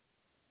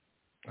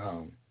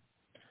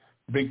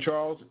 Big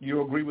Charles,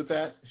 you agree with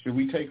that? Should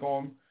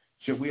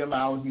we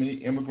allow as many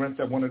immigrants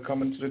that want to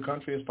come into the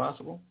country as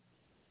possible?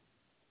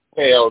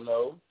 Hell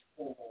no.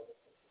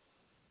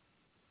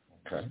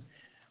 Okay.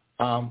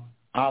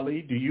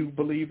 Ali, do you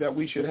believe that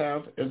we should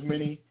have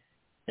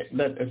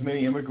let as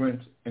many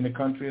immigrants in the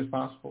country as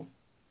possible?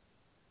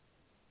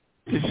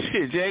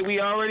 Shit, Jay, we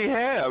already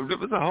have. There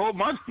was a whole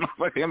bunch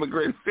of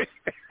immigrants.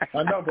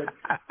 I know,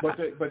 but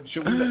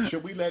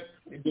should we let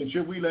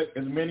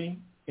as many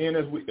in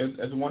as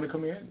want to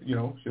come in? You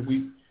know, should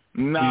we?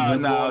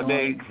 No,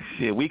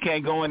 we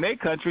can't go in their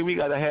country. We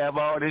got to have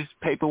all this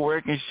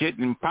paperwork and shit,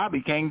 and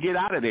probably can't get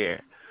out of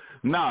there.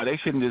 No, they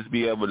shouldn't just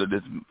be able to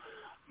just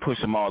push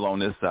them all on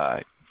this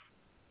side.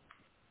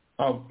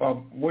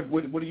 What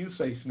do you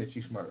say,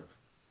 Snitchy Smurf?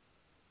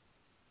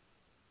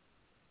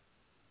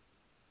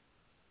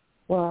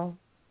 Well,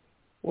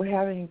 we're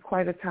having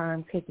quite a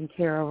time taking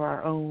care of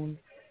our own,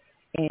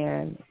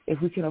 and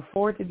if we can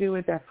afford to do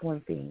it, that's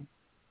one thing.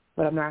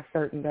 But I'm not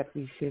certain that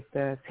we should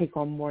take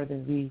on more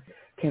than we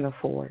can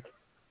afford.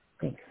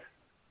 Thanks.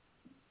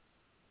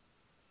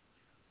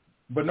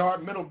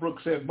 Bernard Middlebrook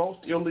said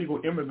most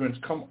illegal immigrants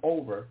come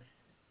over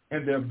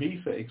and their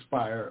visa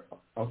expire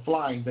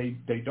flying.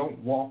 They don't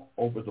walk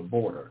over the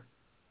border.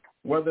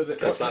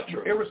 That's not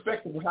true.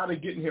 Irrespective of how they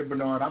get in here,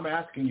 Bernard, I'm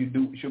asking you,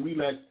 should we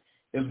let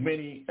as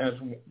many as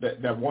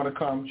that want to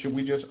come? Should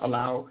we just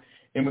allow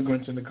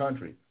immigrants in the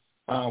country?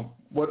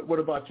 What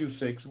about you,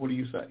 Six? What do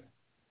you say?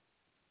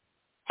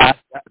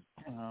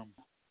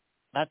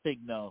 I think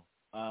no.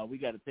 We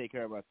got to take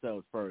care of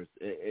ourselves first.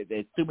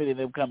 There's too many of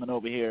them coming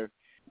over here,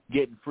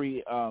 getting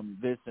free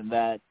this and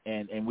that,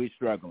 and we're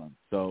struggling.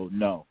 So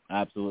no,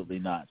 absolutely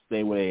not.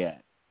 Stay where they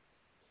at.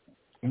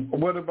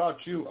 What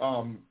about you,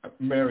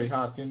 Mary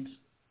Hopkins?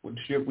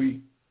 Should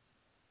we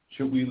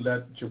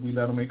let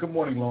them in? Good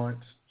morning,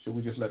 Lawrence. Should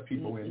we just let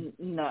people in?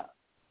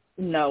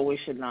 No, we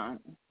should not.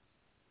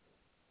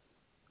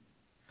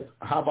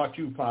 How about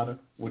you, Potter?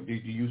 Do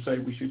you say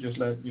we should just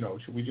let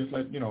Should we just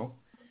let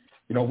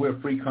we're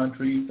a free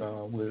country.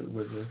 We're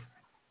the.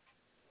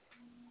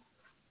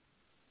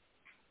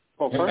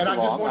 Well, first of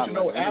all, want to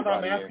know, as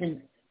I'm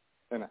asking,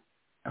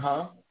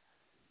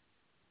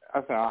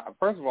 I said,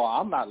 first of all,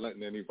 I'm not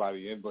letting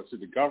anybody in, but should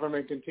the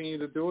government continue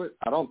to do it?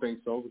 I don't think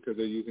so, because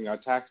they're using our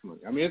tax money.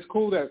 I mean, it's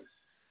cool that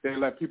they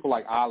let people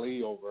like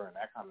Ali over and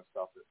that kind of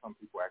stuff that some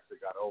people actually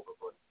got over,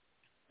 but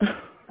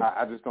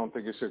I just don't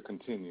think it should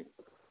continue.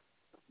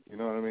 You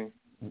know what I mean?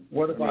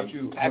 What about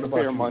you?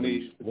 Taxpayer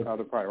money with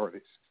other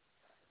priorities.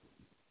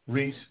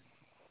 Reese?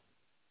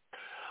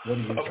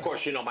 Of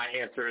course, my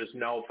answer is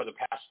no. For the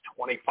past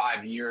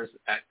 25 years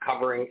at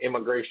covering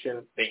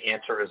immigration, the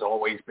answer has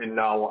always been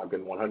no. I've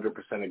been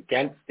 100%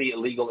 against the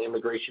illegal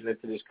immigration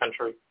into this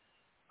country.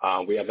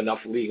 We have enough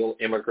legal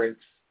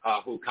immigrants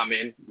who come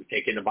in. We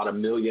take in about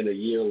 1 million a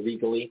year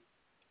legally.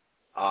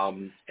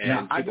 And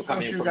now, I people just come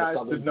want in you from guys the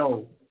southern. to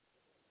know,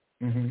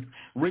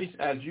 Reese,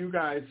 as you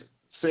guys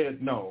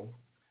said no,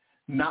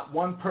 not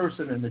one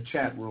person in the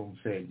chat room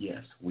said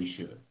yes, we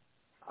should.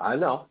 I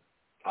know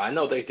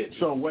they did.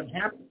 So what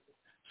happened?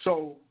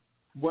 So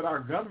what our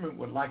government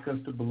would like us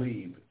to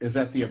believe is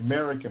that the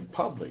American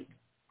public,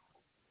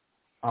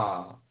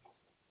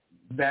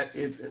 that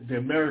is the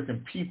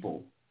American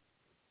people,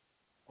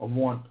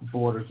 want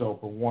borders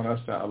open, want us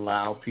to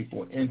allow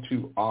people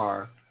into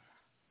our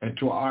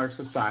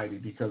society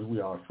because we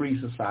are a free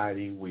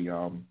society.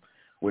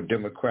 We're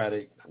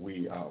democratic.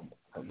 We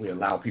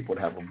allow people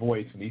to have a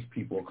voice, and these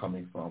people are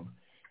coming from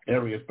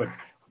areas, but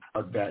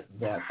that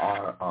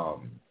are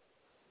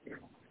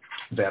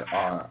that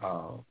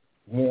are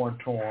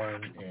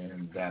war-torn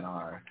and that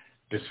are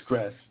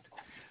distressed.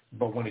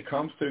 But when it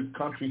comes to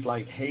countries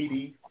like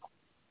Haiti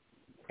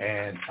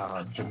and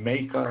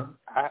Jamaica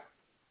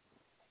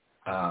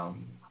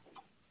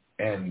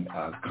and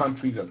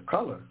countries of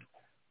color,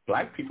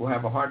 black people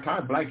have a hard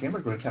time. Black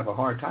immigrants have a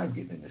hard time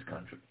getting in this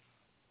country.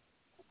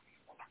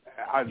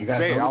 I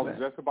was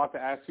just about to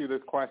ask you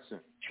this question.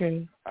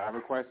 True. I have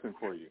a question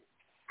for you.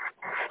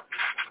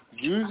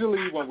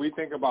 Usually when we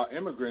think about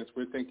immigrants,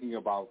 we're thinking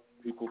about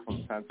people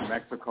from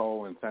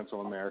Mexico and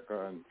Central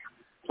America and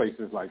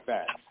places like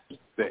that.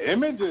 The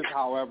images,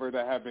 however,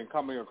 that have been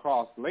coming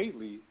across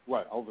lately,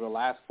 over the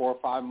last 4 or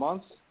 5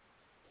 months,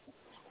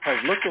 has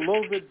looked a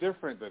little bit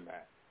different than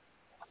that.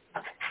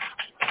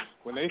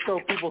 When they show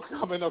people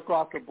coming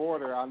across the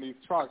border on these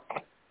trucks,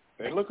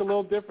 they look a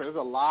little different. There's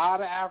a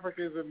lot of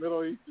Africans and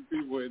Middle Eastern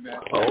people in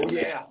that.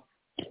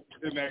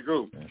 In that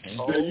group.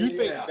 Do you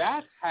think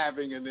that's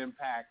having an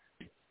impact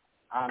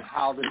on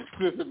how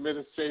this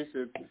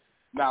administration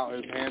now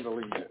is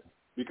handling this?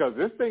 Because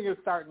this thing is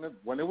starting to,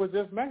 when it was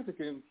just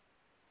Mexicans,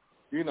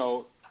 it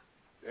was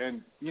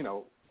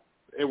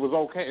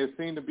okay. It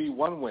seemed to be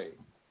one way.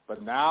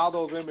 But now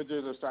those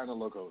images are starting to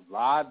look a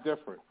lot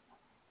different.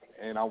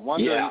 And I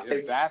wonder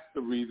if that's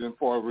the reason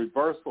for a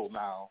reversal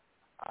now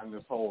on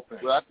this whole thing.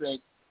 Well, I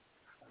think,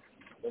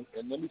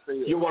 and let me say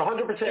this. You're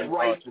 100%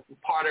 right,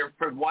 Potter,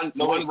 for one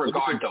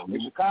regard, though.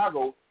 In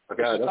Chicago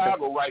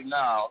right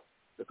now,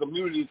 the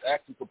community is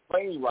actually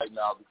complaining right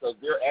now because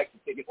they're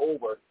actually taking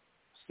over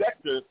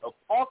sectors of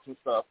parks and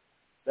stuff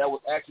that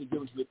was actually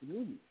given to the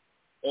community.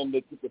 And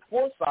the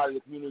poor side of the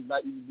community is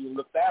not even being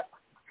looked after.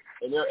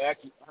 And they're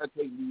actually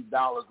taking these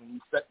dollars and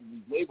these sectors,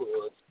 these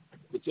neighborhoods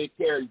to take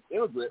care of these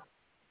immigrants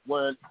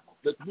when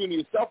the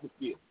community itself is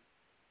scared.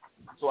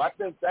 So I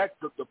think that's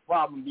the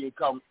problem being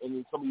come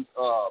in some of these,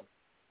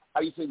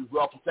 how you say, these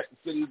well-protected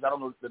cities. I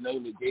don't know the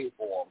name they gave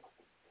for them.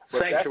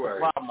 But Sanctuary.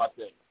 That's the problem, I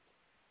think.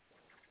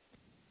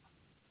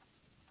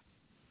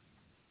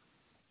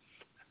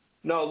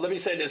 No, let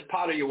me say this,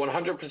 Potter, you're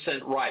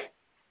 100% right.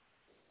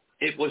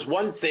 It was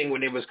one thing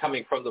when it was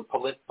coming from the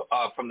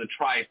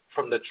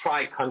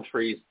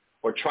tri-countries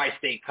or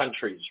tri-state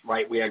countries,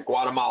 right? We had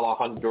Guatemala,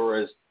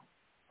 Honduras,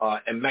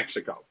 and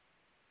Mexico,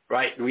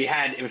 right? We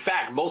had, in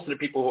fact, most of the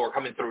people who are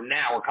coming through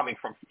now are coming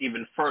from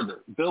even further.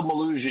 Bill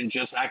Malugin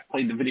I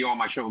played the video on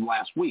my show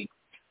last week.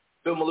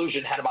 Bill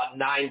Malugin had about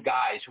 9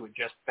 guys who had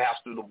just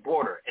passed through the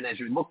border. And as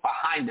you look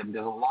behind them,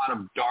 there's a lot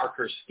of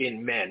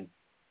darker-skinned men,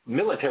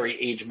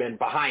 military-age men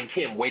behind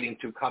him waiting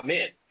to come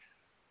in.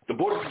 The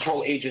Border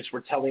Patrol agents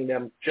were telling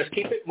them, just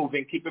keep it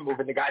moving, keep it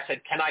moving. The guy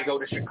said, can I go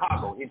to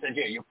Chicago? He said,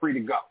 yeah, you're free to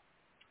go.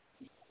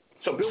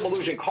 So Bill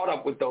Malugin caught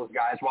up with those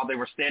guys while they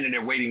were standing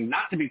there waiting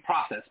not to be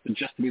processed, but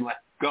just to be let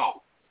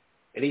go.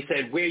 And he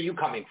said, where are you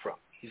coming from?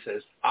 He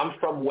says, I'm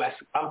from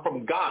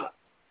Ghana.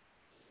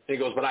 And he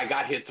goes, but I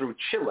got here through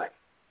Chile.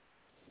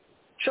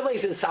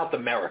 Chile's in South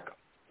America.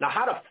 Now,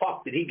 how the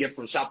fuck did he get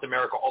from South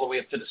America all the way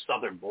up to the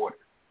southern border?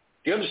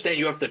 Do you understand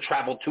you have to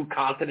travel 2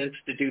 continents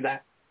to do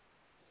that?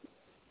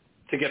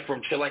 To get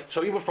from Chile?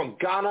 So he went from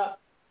Ghana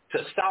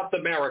to South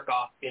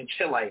America in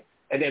Chile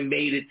and then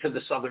made it to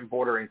the southern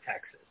border in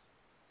Texas.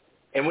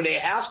 And when they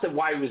asked him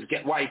why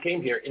he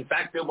came here, in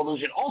fact, Bill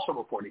Malugin also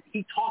reported,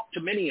 he talked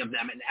to many of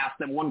them and asked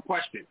them one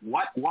question: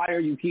 why are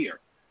you here?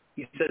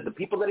 He said the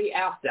people that he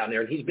asked down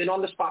there, and he's been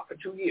on the spot for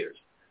 2 years,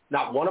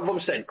 not one of them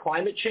said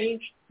climate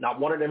change, not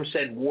one of them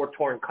said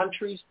war-torn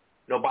countries,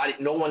 no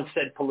one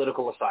said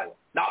political asylum.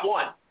 Not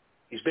one.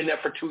 He's been there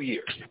for 2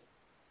 years.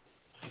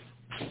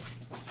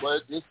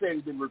 Well, they say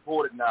it's been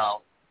reported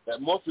now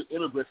that most of the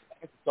immigrants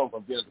actually come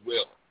from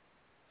Venezuela.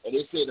 And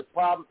they say the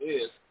problem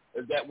is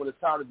that when it's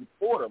time to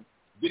deport them,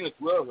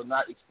 Venezuela are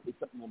not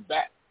accepting them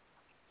back.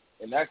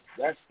 And that's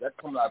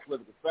coming out of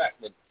political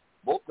fact that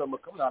both of them are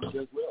coming out of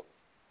Venezuela.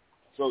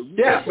 So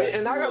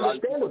and I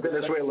understand the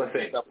Venezuela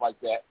thing. Stuff like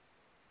that.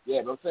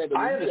 Yeah, but I'm saying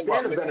I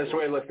understand the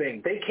Venezuela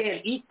thing. They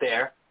can't eat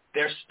there.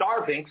 They're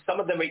starving. Some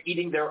of them are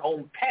eating their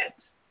own pets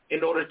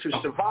in order to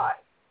survive.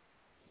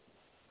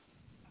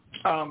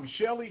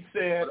 Shelley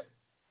said,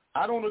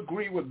 I don't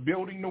agree with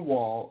building the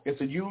wall.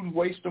 It's a huge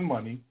waste of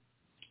money.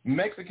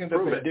 Mexicans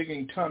have been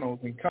digging tunnels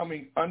and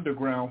coming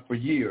underground for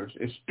years.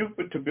 It's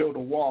stupid to build a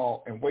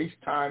wall and waste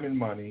time and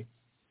money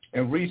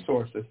and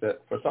resources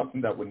for something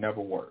that would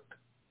never work.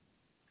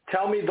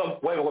 Tell me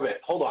wait a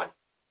minute, hold on.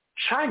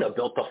 China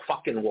built a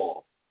fucking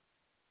wall.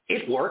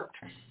 It worked.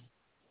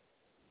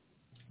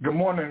 Good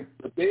morning,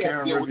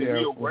 Karen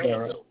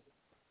Riviera.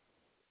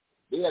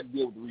 They had to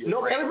deal with the Rio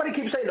No, Grande. everybody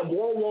keeps saying the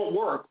wall won't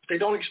work. They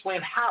don't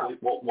explain how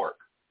it won't work.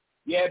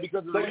 Yeah,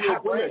 because of the Rio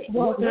Grande.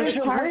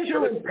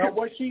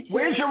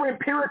 Where's your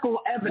empirical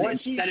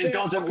evidence that it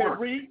doesn't work?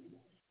 Maybe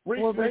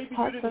you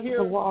didn't hear.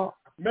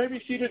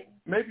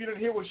 Maybe you didn't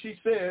hear what she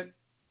said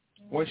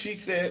when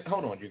she said.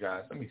 Hold on, you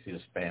guys. Let me see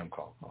the spam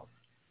call.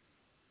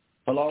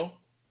 Hello.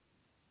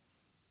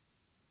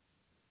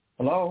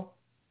 Hello.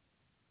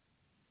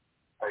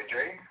 Hey,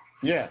 Jay.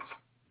 Yes.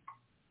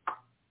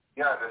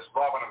 Yeah, this is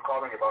Bob, and I'm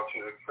calling about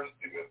your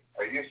electricity bill.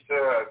 Are you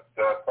still at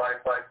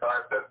 555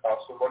 that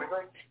Paso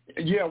Bolivar?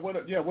 Yeah,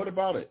 what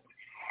about it?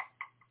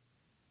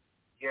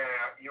 Yeah,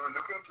 you were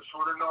looking to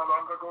sort it not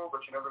long ago,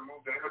 but you never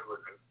moved ahead with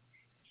it.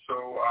 So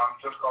I'm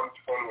just calling to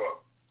follow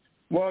up.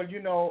 Well,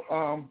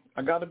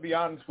 I got to be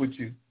honest with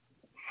you.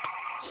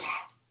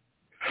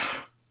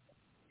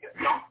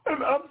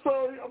 And I'm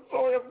sorry, I'm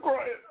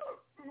crying,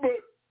 but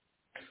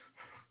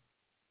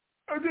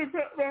I just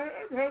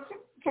had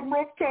some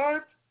rough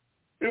times,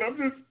 and I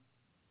just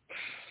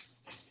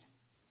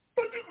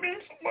need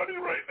some money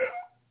right now.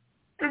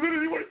 Is it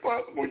any way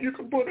possible you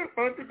can put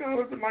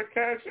 $100 in my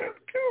cash app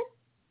account?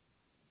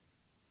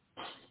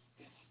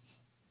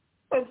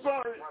 I'm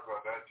sorry. Sorry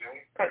about that,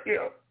 Jay.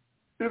 Yeah,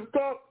 it's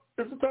tough.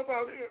 It's tough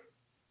out here.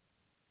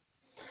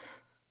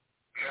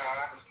 Yeah,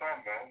 I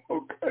understand, man.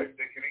 Okay.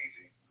 Take it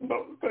easy.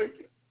 No, thank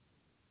you.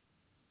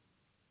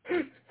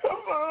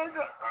 I'm sorry.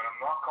 And I'm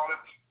not calling.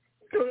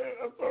 Go ahead.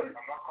 I'm sorry.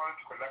 I'm not calling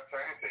to collect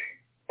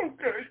anything.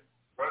 Okay.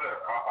 Brother,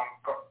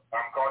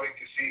 I'm calling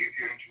to see if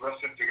you're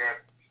interested to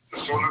get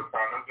the solar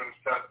panels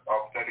instead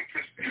of the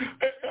electricity.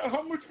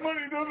 How much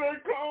money does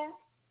that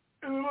cost?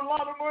 Is it a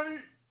lot of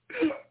money?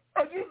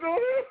 I just don't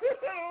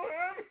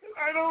have it.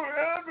 I don't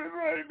have it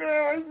right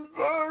now. I'm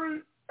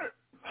sorry.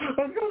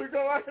 I'm gonna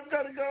go.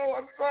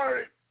 I'm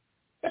sorry.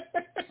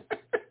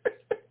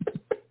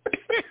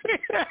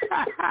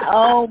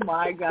 Oh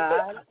my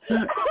God.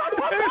 That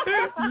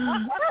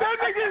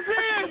nigga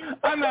said,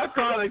 I'm not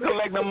calling to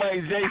collect no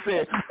money. Jay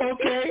said,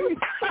 okay.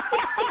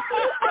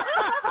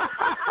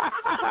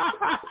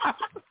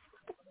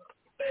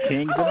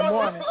 Kings in the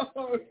morning.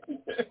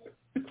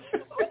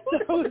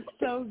 That was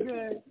so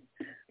good.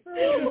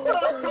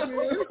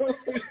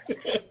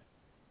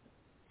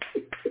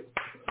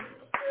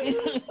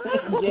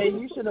 Jay,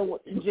 you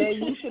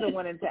should have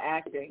went into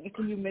acting.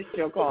 You missed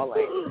your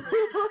calling.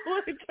 Oh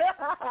my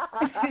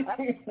God.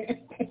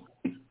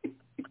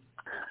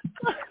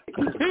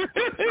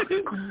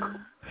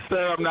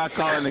 Sir, I'm not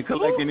calling to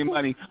collect any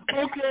money.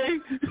 Okay.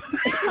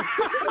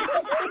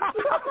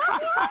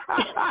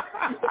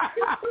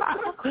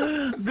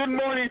 Good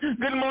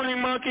morning,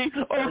 monkey.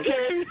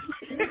 Okay.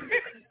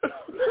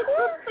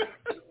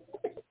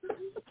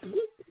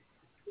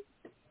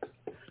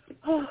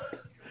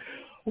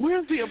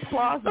 Where's the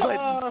applause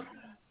button?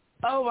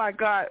 Oh my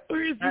God!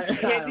 Where's the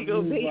candy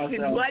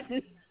ovation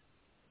button?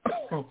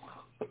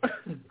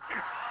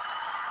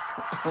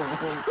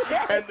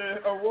 And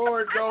the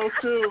award goes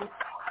to.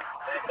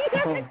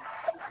 Okay.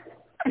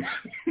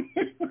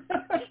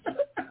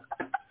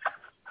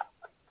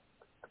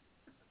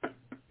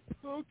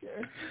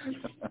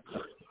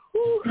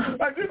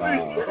 I just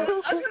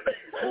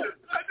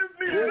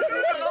need it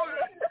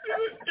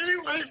any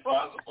way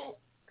possible.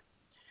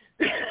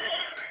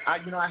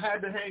 I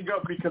had to hang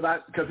up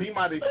because he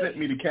might have sent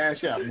me the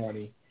Cash App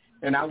money,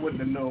 and I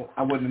wouldn't have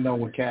known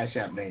what Cash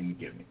App name to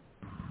give me.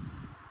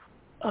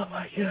 Oh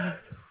my God.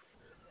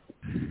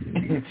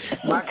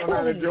 Michael,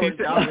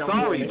 I'm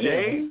sorry,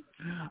 Jay.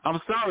 I'm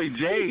sorry,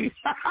 Jay.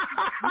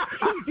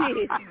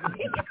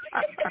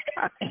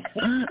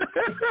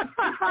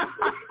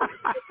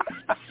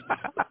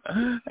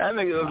 That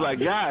nigga was like,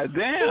 God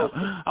damn.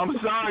 I'm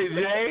sorry,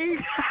 Jay.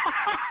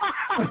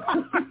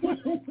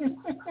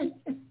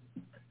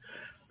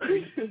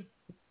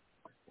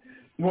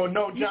 Well,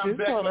 no, John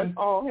Beckman,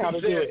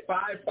 he said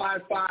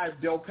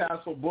 555 Del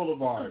Paso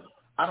Boulevard.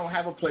 I don't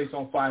have a place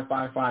on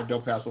 555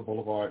 Del Paso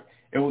Boulevard.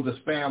 It was a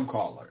spam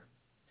caller.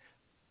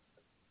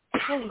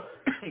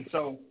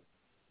 So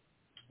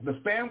the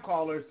spam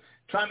caller's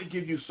trying to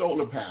give you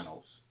solar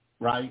panels,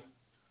 right?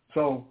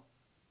 So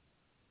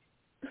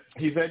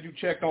he said you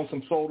checked on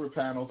some solar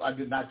panels. I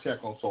did not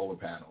check on solar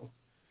panels.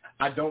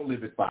 I don't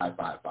live at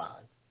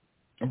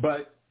 555.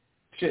 But,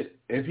 shit,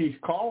 if he's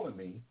calling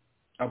me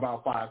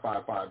about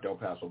 555 Del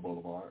Paso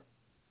Boulevard,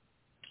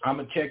 I'm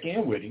going to check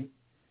in with him.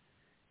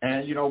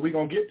 And, we're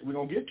gonna get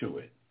to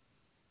it.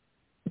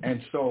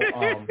 And so,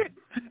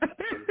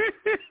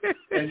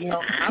 and,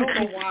 I don't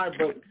know why,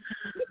 but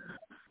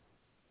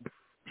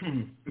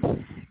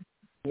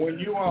when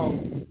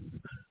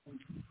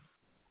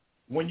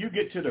you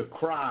get to the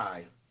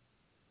crying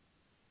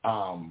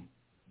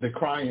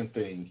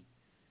thing,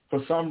 for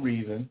some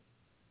reason,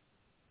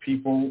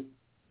 people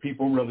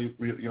really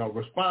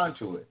respond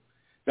to it.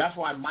 That's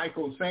why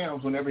Michael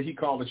Sam's, whenever he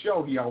called the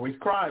show, he always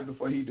cried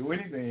before he do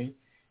anything.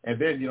 And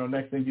then,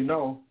 next thing you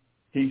know,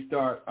 he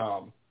start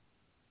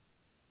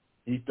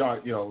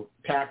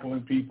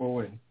tackling people,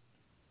 and,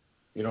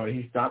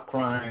 he stopped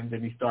crying,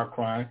 then he start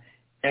crying.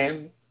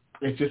 And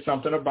it's just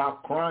something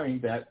about crying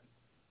that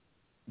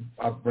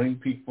bring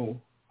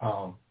people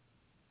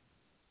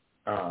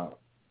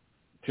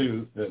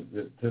to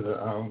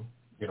the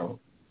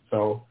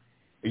so,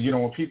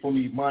 when people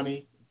need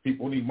money,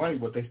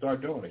 what they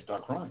start doing, they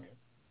start crying.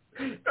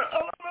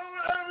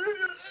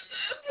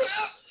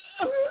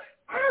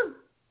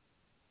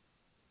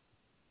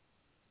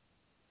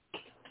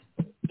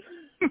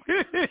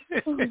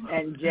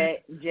 And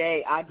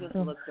Jay, I just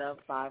looked up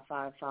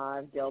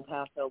 555 Del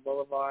Paso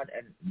Boulevard,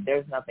 and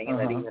there's nothing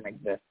that even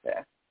exists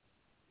there.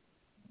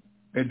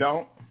 They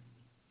don't?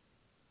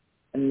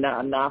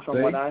 No, not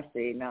from what I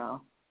see,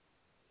 no.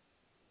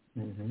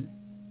 Mm-hmm.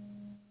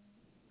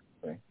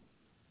 Okay.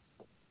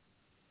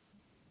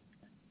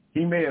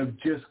 He may have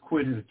just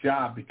quit his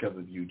job because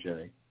of you,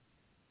 Jay.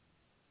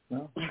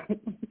 No? That's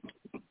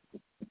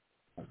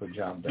what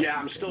John Beckman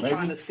I'm still said.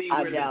 trying to see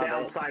where the doubt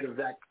downside of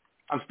that.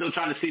 I'm still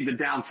trying to see the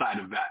downside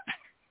of that.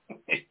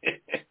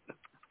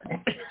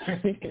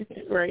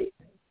 Right.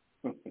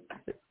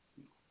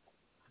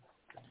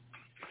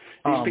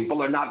 These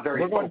people are not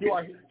very focused.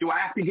 Do I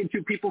have to get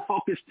you people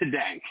focused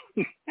today?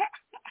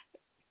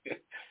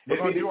 We're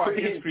going to do our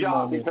history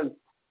moment.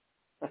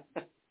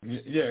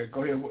 Yeah,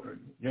 go ahead.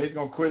 Yeah, he's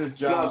going to quit his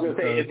job. No, I was going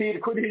to say, if he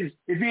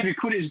had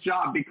quit his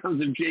job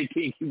because of J.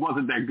 King, he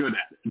wasn't that good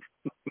at it.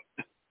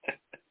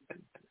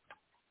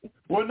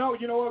 Well, no,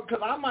 you know what?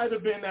 Because I might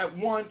have been that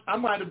one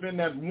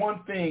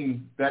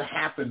thing that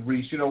happened,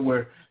 Reese. You know,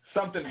 where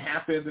something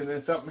happens and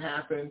then something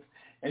happens,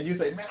 and you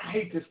say, "Man, I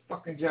hate this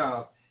fucking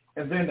job,"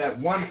 and then that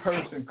one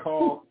person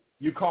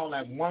you call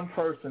that one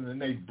person,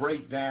 and they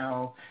break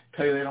down,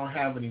 tell you they don't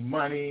have any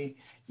money.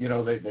 You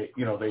know,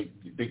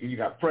 you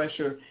got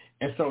pressure,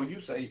 and so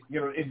you say, you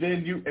know, and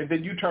then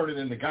you turn it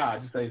into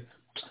God. You say,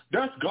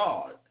 "That's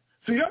God."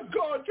 See, that's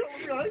God telling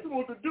me I ain't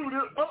supposed to do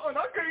this. And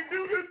I can't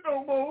do this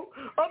no more.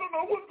 I don't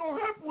know what's going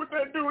to happen with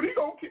that dude.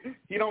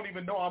 He don't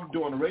even know I'm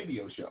doing a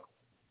radio show.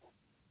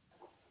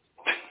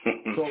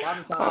 So a lot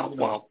of times,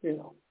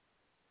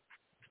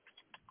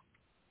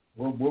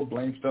 we'll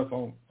blame stuff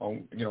on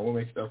we'll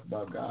make stuff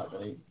about God.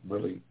 It ain't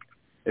really.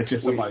 It's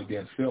just somebody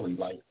being silly,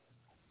 like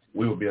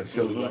we were being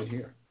silly right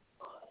here.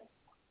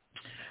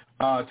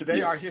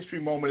 Today, our history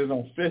moment is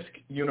on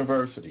Fisk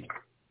University.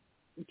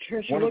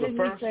 Trish, One of the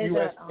first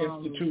U.S.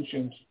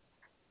 institutions.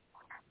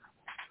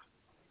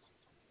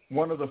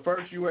 One of the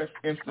first U.S.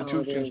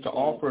 institutions to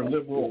offer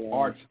liberal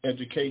arts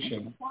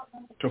education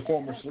to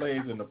former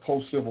slaves in the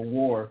post-Civil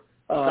War.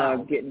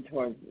 Getting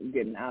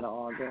out of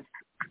August.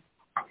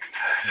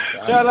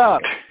 Shut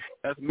up.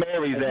 That's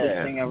Mary's That's ass.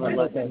 the thing ever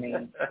let me.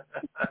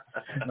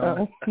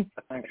 No.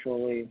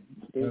 Actually,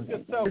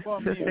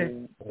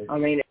 I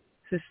mean,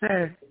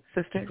 sister.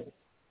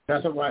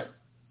 That's all right.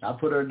 I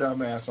put her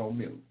dumb ass on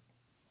mute.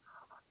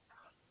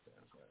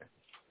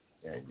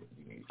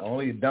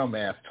 Only a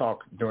dumbass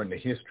talk during the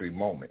history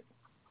moment.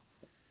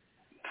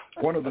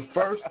 One of the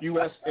first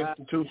U.S.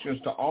 institutions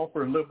to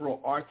offer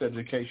liberal arts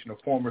education to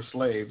former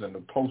slaves in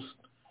the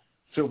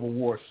post-Civil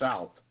War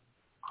South,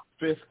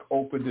 Fisk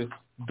opened its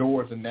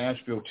doors in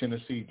Nashville,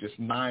 Tennessee, just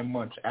 9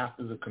 months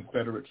after the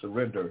Confederate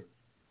surrender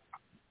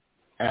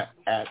at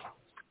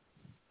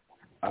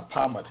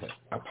Appomattox.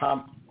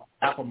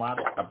 How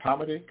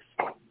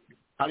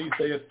do you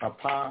say it?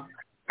 Appomattox.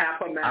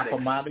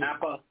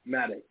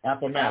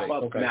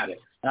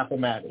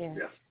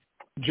 Yes.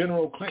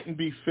 General Clinton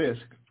B.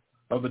 Fisk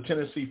of the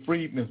Tennessee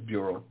Freedmen's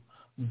Bureau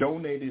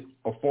donated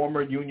a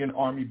former Union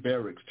Army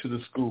barracks to the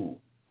school,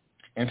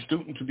 and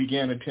students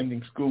began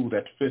attending school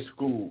at Fisk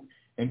School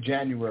in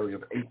January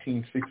of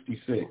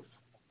 1866.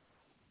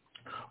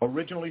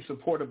 Originally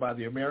supported by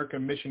the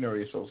American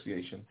Missionary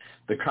Association,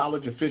 the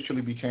college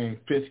officially became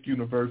Fisk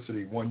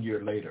University 1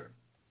 year later.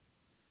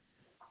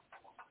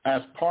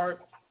 As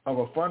part of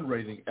a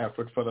fundraising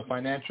effort for the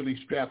financially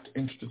strapped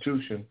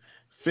institution,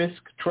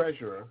 Fisk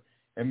treasurer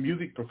and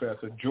music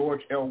professor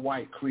George L.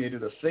 White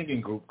created a singing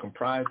group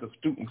comprised of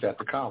students at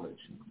the college.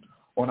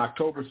 On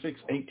October 6,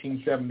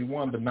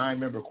 1871, the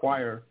 9-member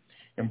choir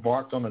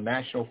embarked on a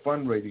national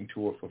fundraising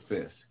tour for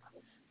Fisk.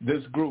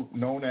 This group,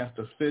 known as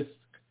the Fisk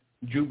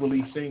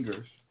Jubilee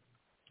Singers,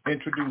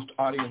 introduced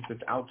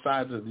audiences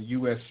outside of the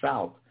U.S.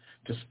 South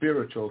to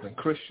spirituals and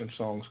Christian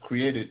songs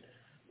created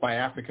by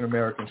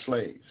African-American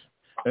slaves.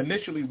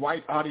 Initially,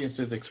 white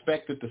audiences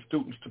expected the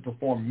students to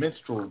perform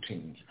minstrel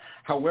routines.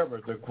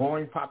 However, their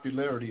growing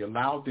popularity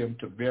allowed them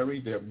to vary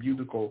their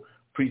musical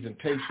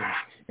presentations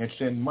and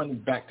send money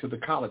back to the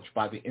college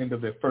by the end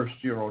of their first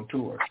year on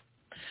tour.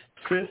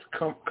 Fisk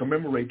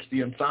commemorates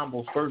the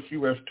ensemble's first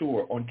U.S.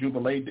 tour on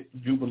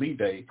Jubilee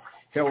Day,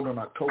 held on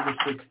October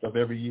 6th of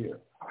every year.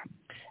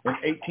 In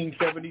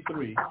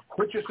 1873,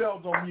 put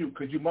yourselves on mute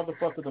because you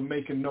motherfuckers are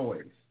making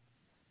noise.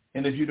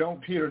 And if you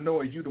don't hear a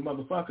noise, you the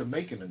motherfucker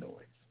making the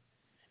noise.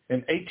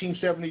 In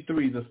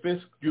 1873, the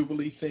Fisk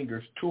Jubilee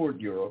Singers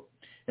toured Europe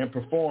and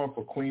performed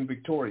for Queen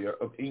Victoria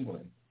of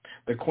England.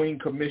 The Queen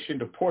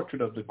commissioned a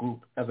portrait of the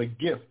group as a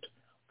gift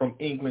from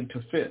England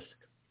to Fisk.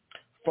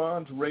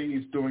 Funds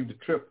raised during the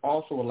trip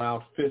also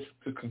allowed Fisk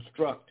to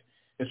construct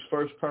its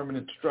first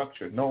permanent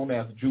structure, known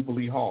as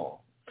Jubilee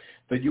Hall.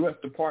 The U.S.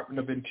 Department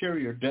of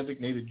Interior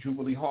designated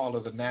Jubilee Hall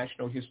as a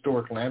National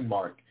Historic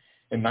Landmark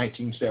in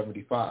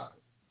 1975.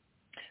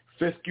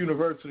 Fisk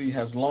University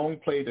has long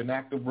played an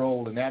active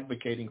role in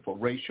advocating for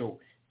racial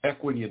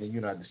equity in the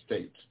United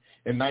States.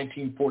 In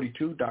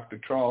 1942, Dr.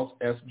 Charles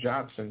S.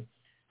 Johnson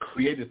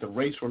created the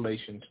Race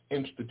Relations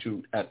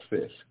Institute at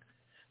Fisk.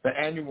 The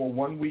annual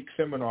one-week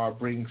seminar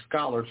brings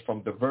scholars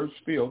from diverse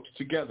fields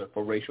together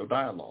for racial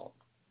dialogue.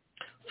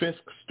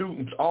 Fisk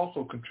students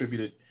also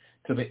contributed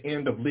to the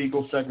end of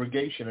legal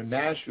segregation in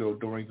Nashville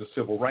during the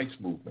Civil Rights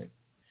Movement.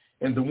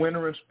 In the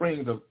winter and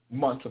spring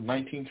months of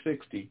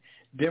 1960,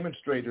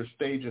 demonstrators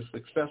staged a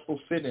successful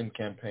sit-in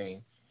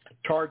campaign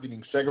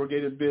targeting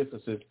segregated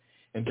businesses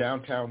in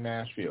downtown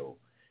Nashville.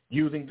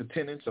 Using the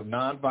tenets of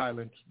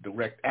nonviolence,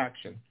 direct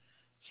action,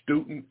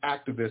 student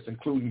activists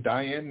including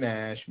Diane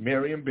Nash,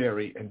 Marion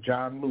Barry, and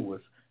John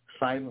Lewis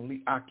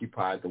silently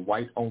occupied the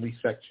white-only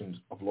sections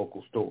of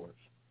local stores.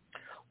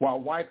 While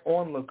white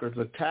onlookers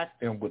attacked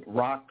them with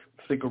rocks,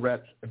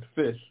 cigarettes, and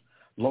fists,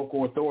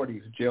 local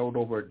authorities jailed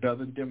over a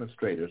dozen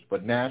demonstrators,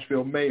 but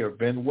Nashville Mayor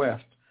Ben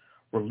West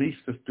released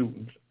the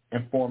students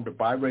and formed a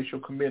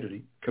biracial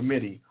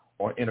committee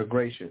on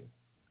integration.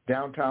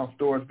 Downtown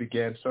stores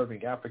began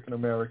serving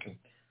African-American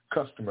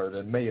customers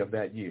in May of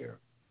that year.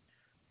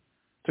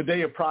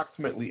 Today,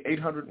 approximately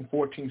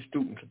 814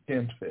 students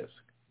attend Fisk.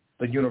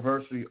 The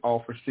university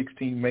offers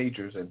 16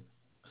 majors and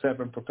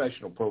 7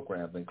 professional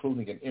programs,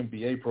 including an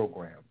MBA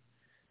program.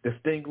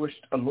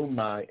 Distinguished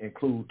alumni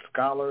include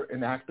scholar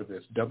and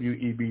activist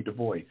W.E.B. Du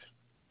Bois,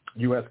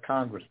 U.S.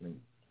 Congressman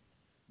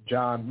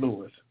John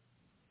Lewis,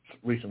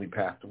 recently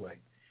passed away,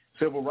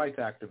 civil rights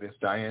activist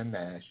Diane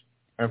Nash,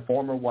 and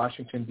former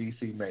Washington,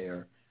 D.C.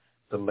 Mayor,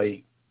 the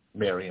late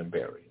Marion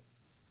Barry.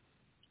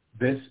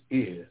 This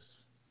is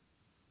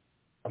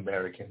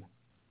American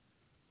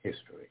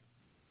history.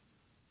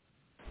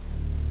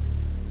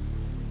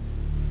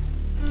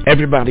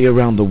 Everybody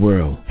around the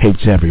world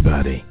hates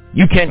everybody.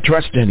 You can't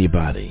trust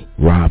anybody.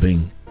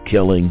 Robbing,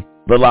 killing,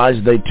 the lies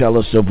they tell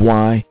us of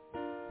why.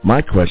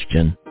 My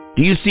question,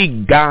 do you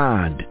see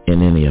God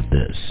in any of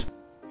this?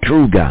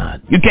 True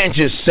God. You can't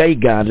just say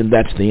God and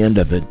that's the end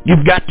of it.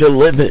 You've got to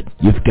live it.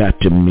 You've got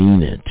to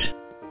mean it.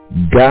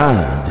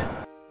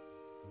 God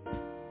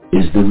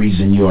is the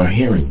reason you are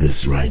hearing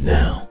this right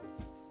now.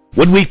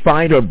 Would we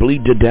fight or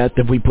bleed to death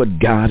if we put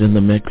God in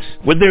the mix?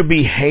 Would there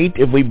be hate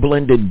if we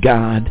blended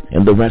God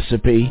in the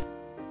recipe?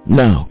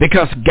 No,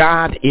 because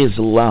God is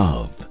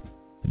love.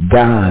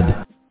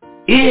 God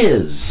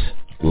is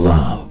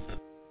love.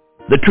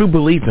 The true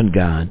belief in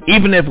God,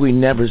 even if we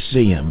never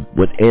see Him,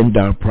 would end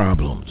our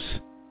problems.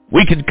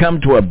 We could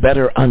come to a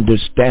better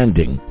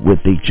understanding with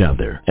each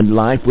other, and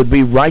life would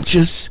be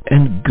righteous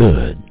and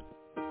good.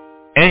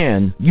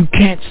 And you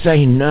can't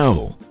say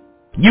no.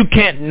 You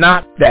can't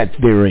knock that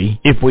theory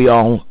if we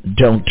all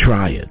don't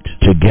try it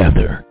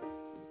together.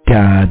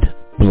 God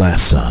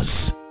bless us.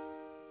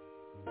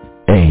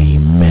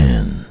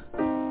 Amen.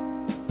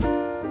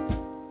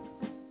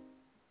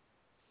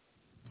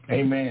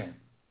 Amen.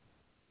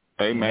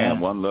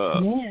 Amen. One love.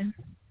 Amen.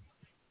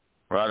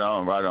 Right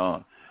on, right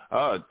on.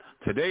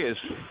 Today is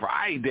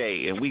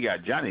Friday, and we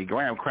got Johnny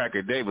Graham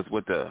Cracker Davis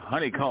with the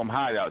Honeycomb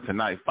Hideout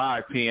tonight,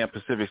 5 p.m.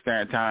 Pacific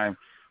Standard Time,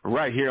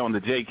 right here on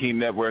the Kitm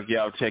Network.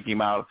 Y'all check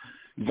him out.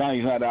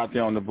 Johnny's not out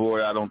there on the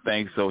board, I don't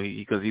think so,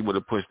 because he would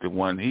have pushed it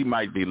one. He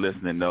might be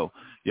listening, though.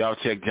 Y'all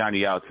check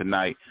Johnny out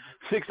tonight.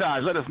 6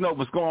 Eyes, let us know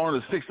what's going on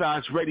at 6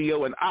 Eyes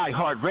Radio and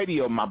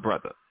iHeartRadio, my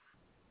brother.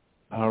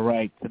 All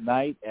right,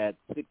 tonight at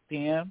 6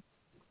 p.m.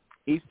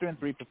 Eastern,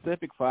 3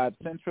 Pacific, 5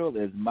 Central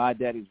is My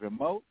Daddy's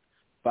Remote,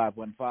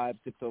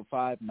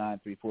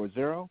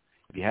 515-605-9340.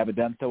 If you haven't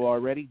done so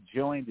already,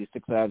 join the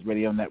 6 Eyes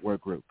Radio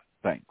Network group.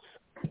 Thanks.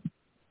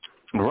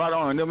 Right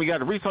on. And then we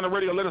got Reese on the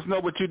radio. Let us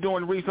know what you're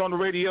doing, Reese on the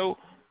radio.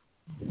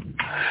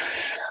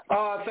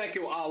 Thank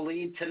you,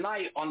 Ali.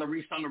 Tonight on the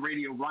Reese on the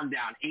Radio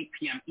Rundown, 8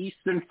 p.m.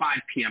 Eastern, 5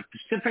 p.m.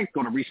 Pacific.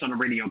 Go to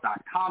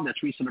ReeseOnTheRadio.com. That's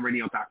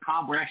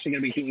ReeseOnTheRadio.com. We're actually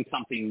going to be doing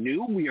something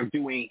new. We are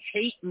doing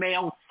Hate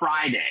Mail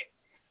Friday.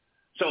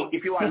 So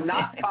if you are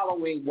not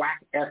following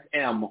WAC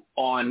FM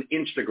on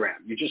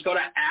Instagram, you just go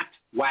to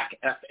 @WAC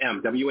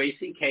FM,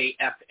 WACK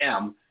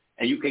FM,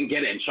 and you can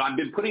get in. So I've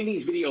been putting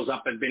these videos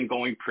up and been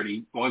gotten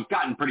pretty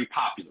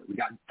popular. We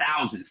got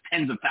thousands,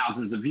 tens of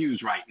thousands of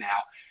views right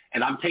now.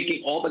 And I'm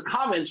taking all the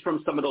comments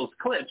from some of those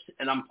clips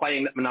and I'm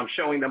playing them and I'm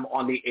showing them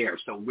on the air.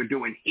 So we're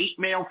doing Hate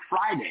Mail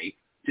Friday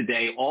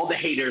today. All the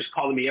haters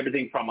calling me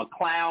everything from a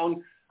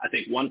clown. I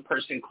think one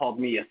person called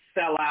me a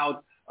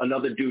sellout.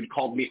 Another dude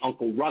called me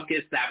Uncle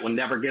Ruckus. That one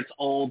never gets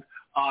old.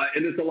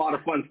 And it's a lot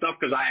of fun stuff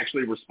because I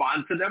actually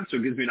respond to them. So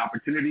it gives me an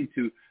opportunity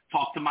to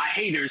talk to my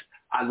haters.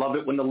 I love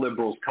it when the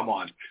liberals come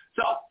on.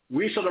 So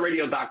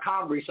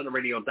ReeseOnTheRadio.com,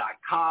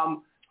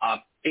 ReeseOnTheRadio.com,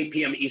 8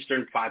 p.m.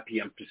 Eastern, 5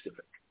 p.m.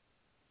 Pacific.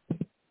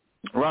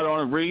 Right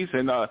on, Reese.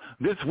 And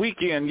this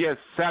weekend, yes,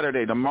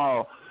 Saturday,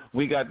 tomorrow,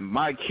 we got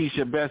my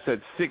Keisha Best at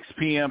 6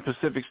 p.m.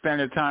 Pacific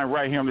Standard Time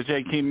right here on the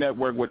Kitm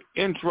Network with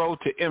Intro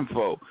to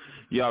Info.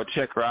 Y'all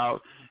check her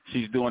out.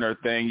 She's doing her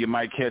thing. You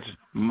might catch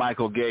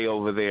Michael Gay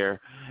over there.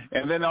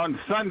 And then on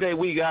Sunday,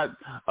 we got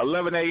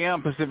 11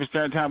 a.m. Pacific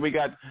Standard Time. We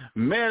got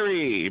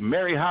Mary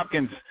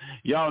Hopkins.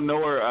 Y'all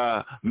know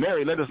her.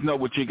 Mary, let us know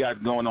what you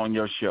got going on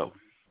your show.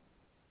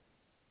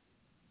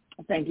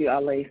 Thank you,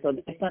 Ali. So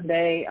this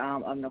Sunday,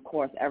 and of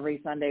course, every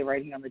Sunday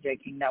right here on the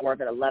Kitm Network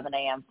at 11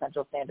 a.m.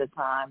 Central Standard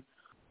Time,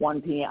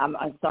 1 p.m.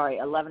 I'm sorry,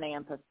 11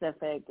 a.m.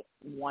 Pacific,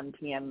 1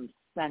 p.m.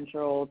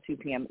 Central, 2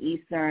 p.m.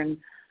 Eastern.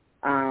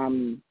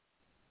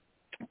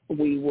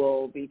 We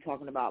will be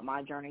talking about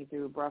my journey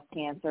through breast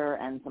cancer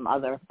and some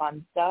other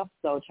fun stuff.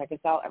 So check us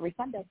out every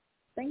Sunday.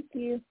 Thank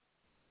you.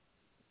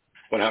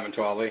 What happened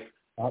to Ali?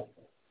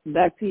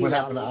 Back to you. What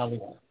happened to Ali?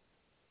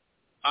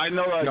 I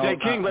know, Jay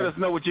King, let us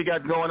know what you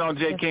got going on,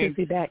 Jay King.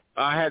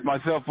 I had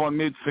myself on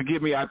mute.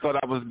 Forgive me. I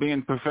thought I was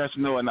being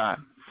professional and I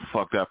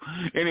fucked up.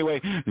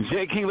 Anyway,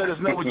 Jay King, let us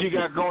know what you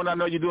got going. I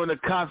know you're doing a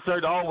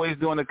concert, always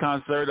doing a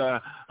concert.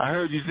 I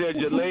heard you said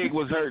your leg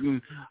was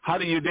hurting. How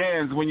do you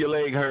dance when your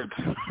leg hurts?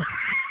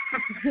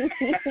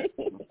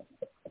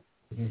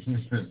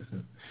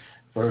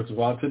 First of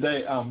all,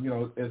 today,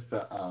 it's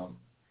the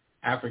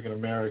African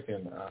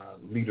American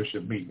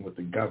leadership meeting with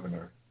the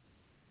governor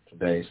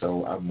today.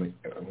 So I'm going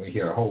to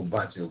hear a whole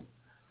bunch of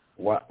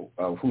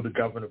who the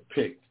governor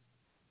picked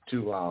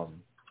to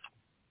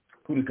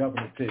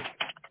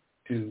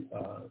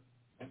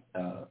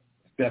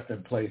step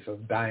in place of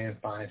Dianne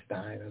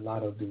Feinstein. A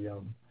lot of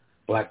the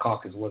Black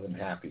Caucus wasn't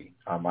happy.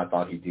 I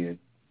thought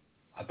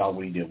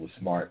what he did was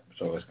smart.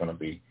 So it's going to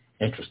be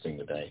interesting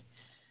today.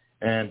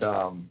 And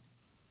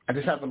I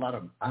just have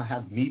I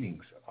have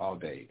meetings all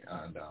day,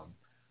 and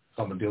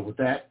so I'm going to deal with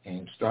that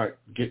and start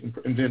getting,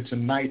 and then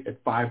tonight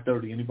at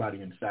 5:30,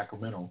 anybody in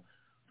Sacramento,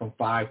 from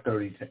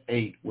 5:30 to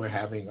 8, we're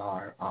having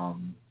our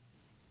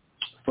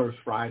First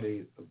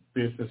Friday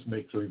Business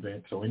Mixer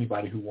event. So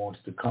anybody who wants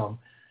to come,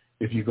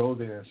 if you go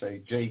there and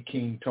say, Jay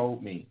King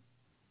told me,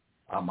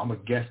 I'm a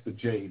guest of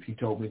Jay. If he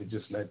told me to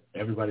just let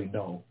everybody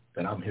know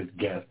that I'm his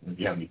guest, and if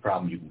you have any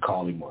problem, you can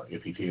call him, or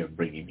if he's here,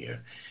 bring him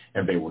here,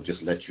 and they will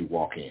just let you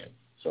walk in.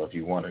 So if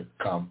you want to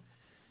come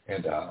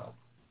and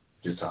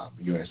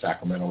you're in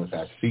Sacramento, it's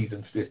at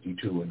Seasons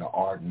 52 in the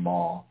Arden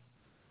Mall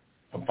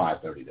from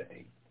 5:30 to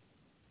 8.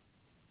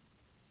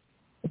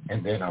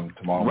 And then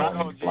tomorrow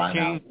morning flying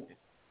out.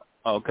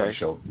 Okay.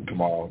 So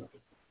tomorrow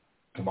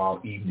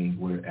evening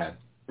we're at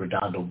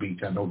Redondo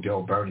Beach. I know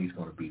Del Burney's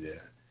going to be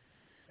there,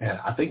 and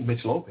I think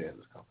Mitch Lopez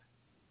is coming.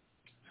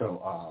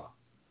 So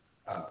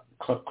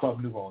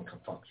Club Nouveau and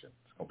Confunction.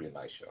 It's going to be a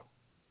nice show.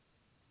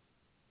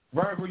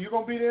 Virgil, you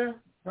going to be there?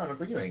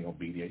 Virgil, you ain't going to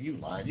be there. You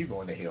lying. You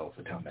going to hell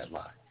for telling that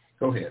lie.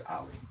 Go ahead,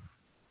 Ali.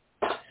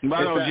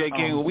 Right on, Jay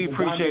King. We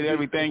appreciate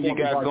everything you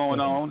got going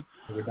on.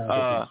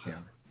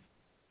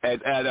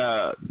 At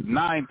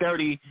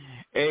 9:30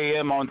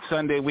 a.m. on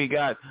Sunday, we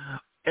got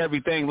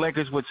Everything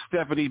Lakers with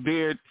Stephanie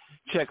Beard.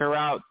 Check her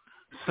out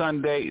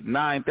Sunday,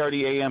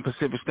 9:30 a.m.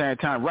 Pacific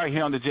Standard Time, right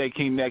here on the Jay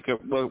King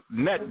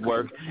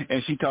Network.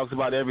 And she talks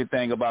about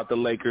everything about the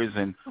Lakers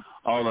and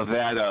all of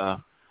that.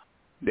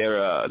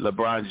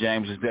 LeBron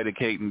James is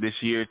dedicating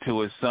this year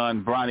to his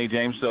son, Bronny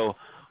James. So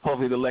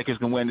hopefully the Lakers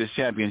can win this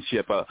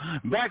championship.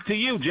 Back to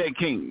you, Jay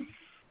King.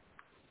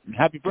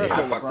 Happy birthday,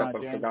 LeBron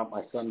James. Forgot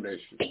my Sunday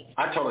show.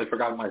 I totally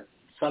forgot my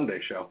Sunday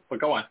show, but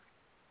go on.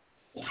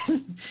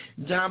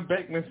 John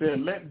Beckman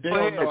said, let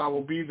Dale know I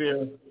will be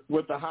there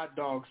with the hot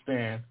dog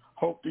stand.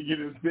 Hope to get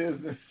his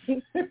business.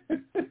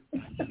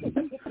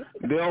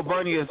 Dale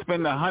Burney is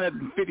spending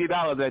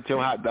 $150 at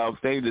your hot dog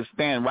stand. Just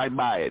stand right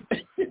by it.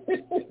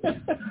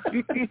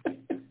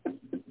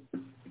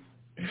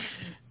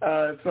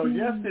 So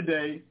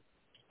yesterday,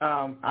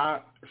 my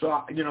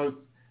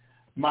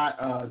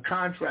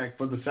contract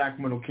for the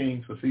Sacramento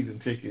Kings for season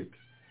tickets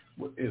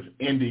is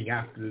ending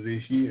after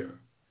this year.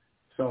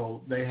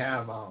 So they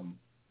have a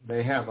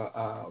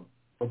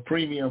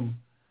premium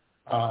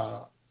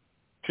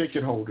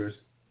ticket holders.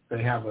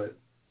 They have a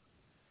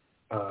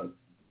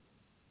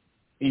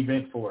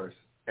event for us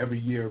every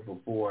year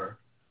before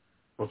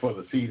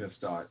the season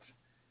starts.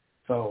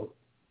 So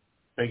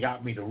they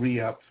got me to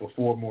re-up for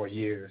 4 more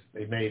years.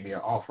 They made me an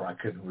offer I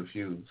couldn't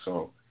refuse.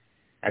 So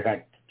I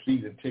got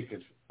season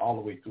tickets all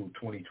the way through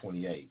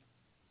 2028.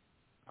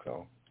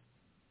 So,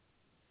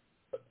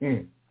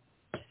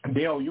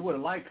 Dale, you would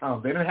have liked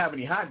they didn't have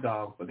any hot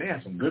dogs, but they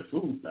had some good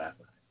food last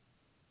night.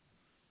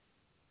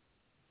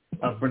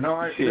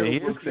 Bernard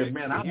said,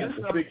 man, I want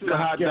a big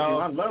hot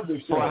dog. I love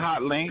this show. For a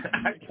hot link.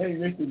 I can't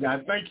miss you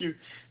guys. Thank you,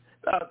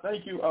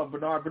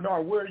 Bernard.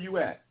 Bernard, where are you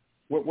at?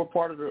 What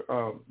part of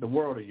the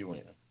world are you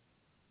in?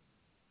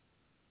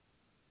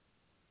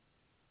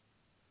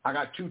 I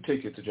got 2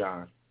 tickets,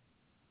 John.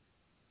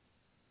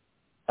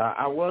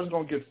 I was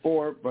going to get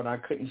 4, but I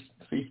couldn't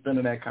see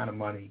spending that kind of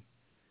money.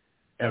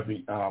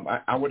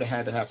 I would have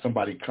had to have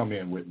somebody come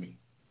in with me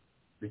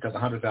because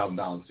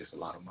 $100,000 is just a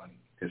lot of money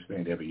to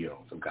spend every year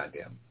on some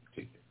goddamn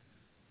ticket.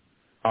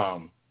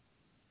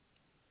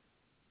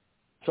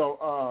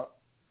 So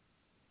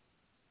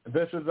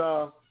this is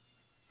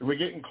we're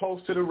getting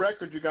close to the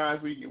record, you guys.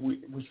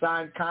 We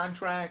signed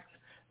contracts.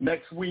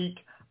 Next week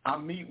I'll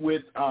meet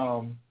with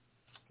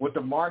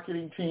the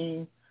marketing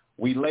team.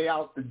 We lay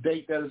out the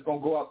date that it's going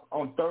to go up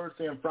on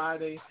Thursday and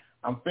Friday.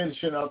 I'm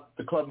finishing up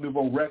the Club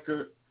Nouveau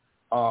record,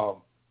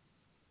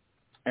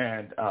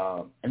 and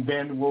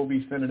then we'll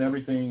be sending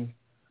everything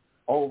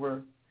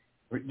over.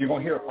 You're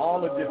going to hear all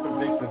the different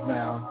mixes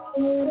now,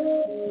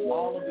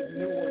 all of the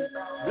new ones.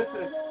 This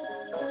is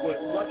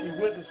with Lucky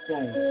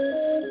Witherspoon,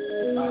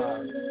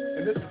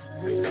 and this is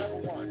week number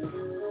 1.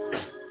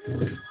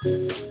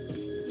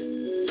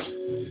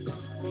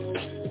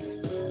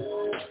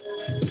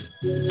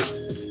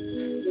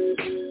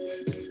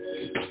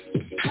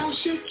 How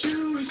should you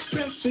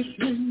express it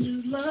when you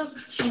love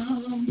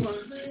someone?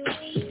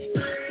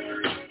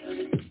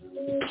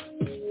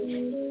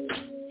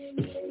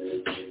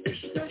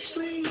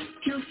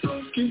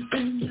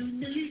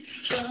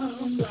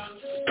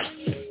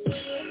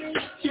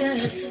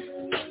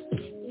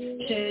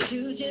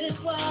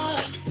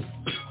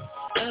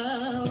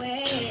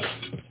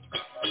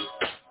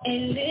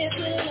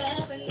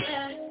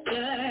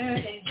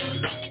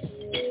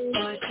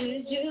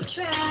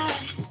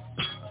 try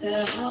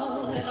to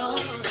hold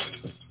on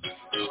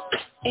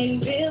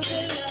and build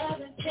the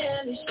love until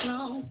it's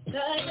strong.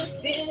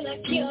 Doesn't feel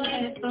like you're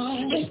at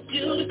home. It's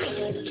you the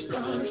kind that's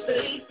gonna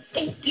stay.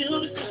 It's you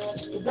the kind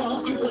that's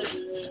walk away.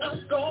 I'm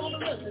gonna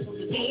love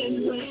you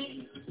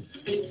anyway.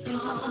 It's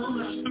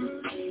alright.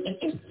 And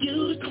it's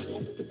you the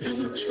kind that's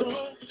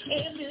control.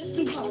 And it's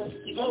too hard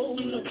to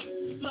hold on.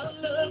 My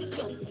love is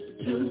so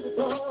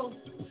beautiful.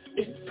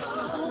 It's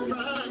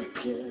alright.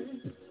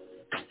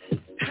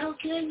 How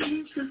can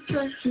you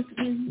suggest it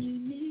when you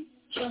need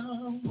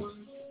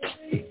someone?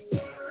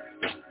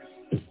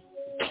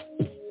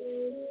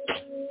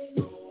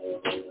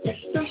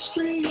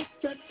 Especially if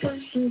that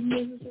person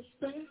is a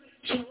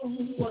special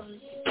one.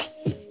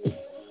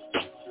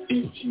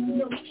 If you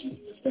know she's a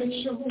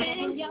special one.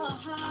 And your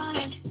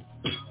heart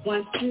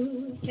wants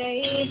to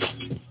stay.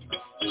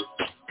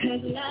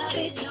 'Cause love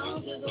it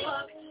don't just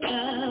walk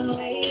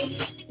away.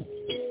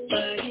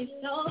 But it's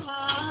so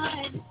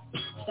hard,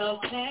 so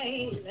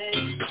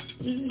baby.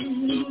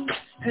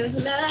 'Cause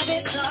love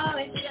is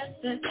always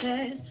just a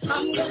test.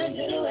 I'm gonna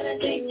do what I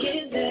think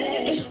is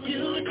best. If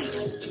you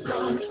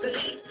gonna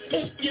stay,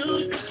 if you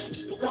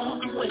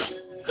walk away,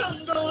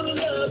 I'm gonna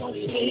love on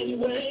you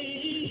anyway.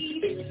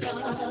 It's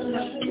alright.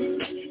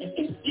 And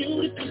if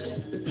you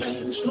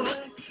things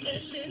right, and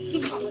it's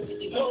too hard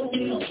to hold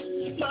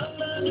on. My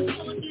love is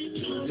gonna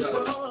be too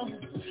strong.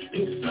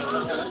 It's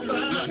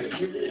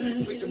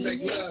alright. We can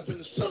make love in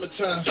the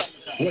summertime.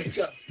 Wake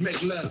up,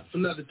 make love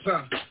another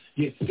time.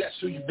 Yeah, that's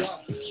who you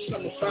are,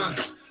 summer fine.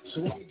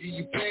 So I'm gonna give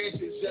you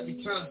panties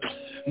every time.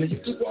 Now you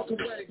could walk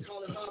away,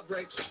 call it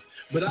heartbreaks,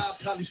 but I'll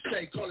probably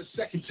stay, call it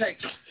second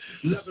takes.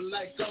 Loving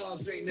like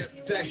ours ain't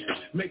every day.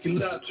 Making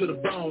love to the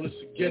bone, it's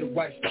a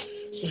getaway.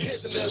 So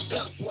here's a little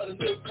something for the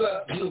new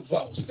club, new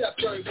vote. Step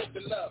Curry with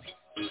the love.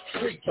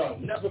 Free throw,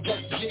 never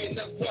broke again,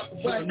 never walk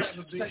away.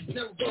 Never broke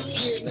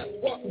again, never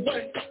walk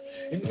away.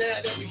 And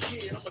now that we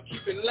here, I'ma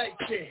keep it like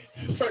 10.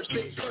 First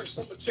things first,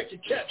 I'ma check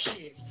your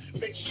captions.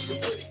 Make sure your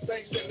pretty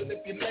face and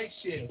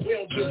manipulation. We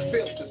don't do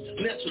filters,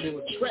 natural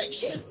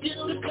attraction. It's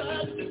beautiful,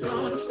 it's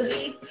gonna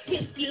stay.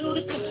 It's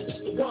beautiful,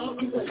 just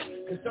walk away.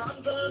 'Cause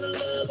I'm gonna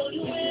love on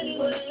you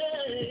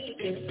anyway.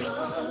 It's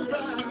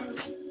alright.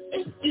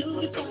 It's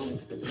beautiful,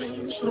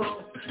 it's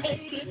strong.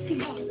 Ain't it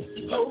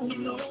beautiful?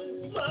 Hold on.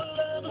 My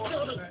love is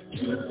gonna be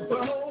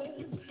beautiful.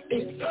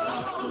 It's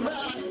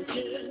alright,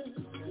 yeah.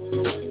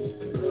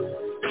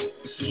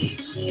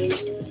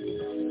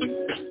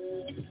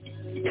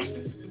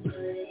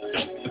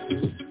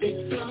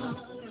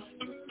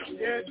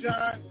 Yeah,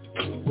 John,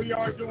 we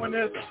are doing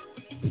this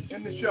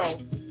in the show.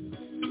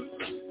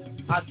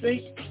 I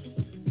think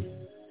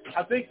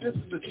this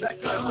is the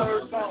second or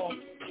third song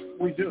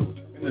we do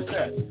in the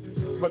set.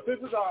 But this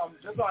is our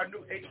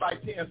new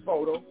 8x10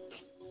 photo.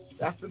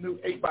 That's the new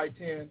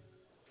 8x10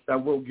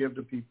 that we'll give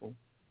to people.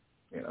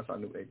 Yeah, that's our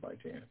new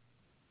 8x10.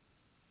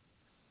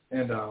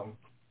 And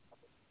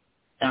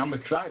I'm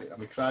excited.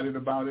 I'm excited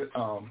about it.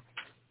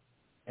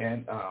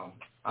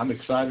 I'm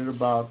excited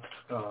about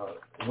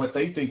what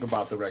they think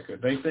about the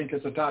record. They think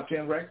it's a top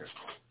 10 record.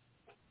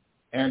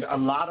 And a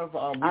lot of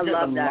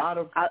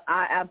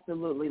I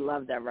absolutely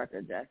love that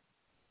record, Jess.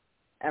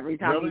 Every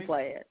time you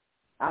play it,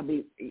 I'll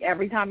be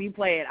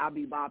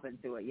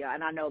bopping to it. Yeah,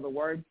 and I know the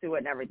words to it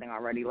and everything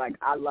already. Like,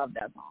 I love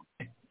that song.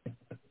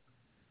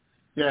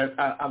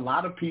 Yeah, a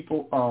lot of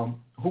people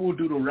who will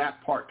do the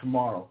rap part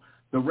tomorrow.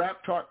 The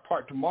rap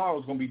part tomorrow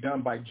is going to be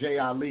done by Jay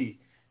Ali,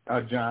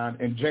 John,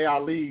 and Jay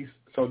Ali's.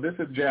 So this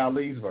is Jay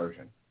Ali's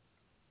version.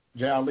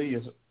 Jay Ali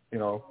is,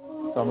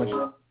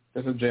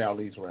 this is Jay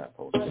Ali's rap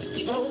post. Especially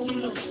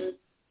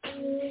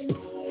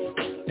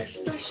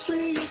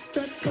if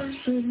that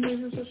person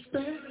is a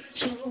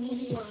special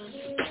one.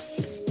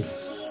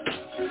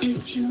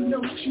 If you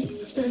know she's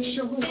a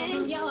special one.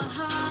 And your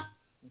heart,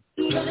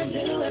 I'm gonna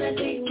do what I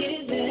think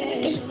is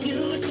best. If you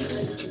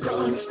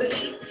gonna stay,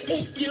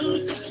 if you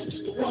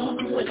walk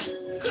away,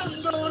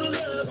 I'm gonna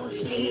love on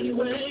you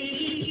anyway.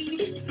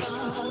 It's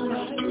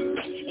alright.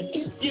 And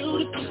if you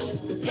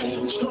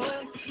things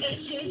right, and if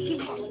you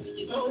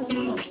hold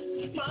on,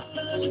 my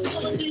love is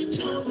gonna be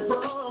too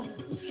wrong.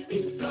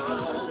 It's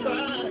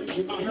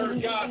alright. I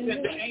heard God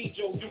said the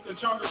angel, you can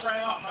turn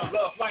around. I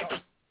love like.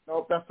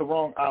 Nope, that's the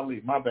wrong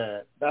Ali. My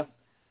bad. That's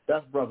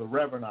Brother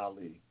Reverend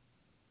Ali.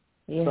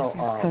 Yeah, so,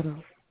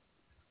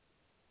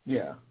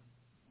 yeah,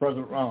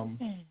 Brother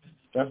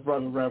that's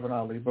Brother Reverend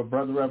Ali. But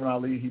Brother Reverend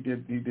Ali, he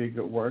did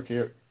good work.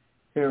 Here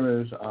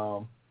is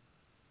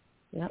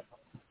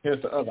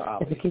here's the other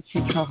Ali.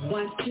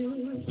 Want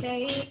to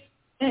say,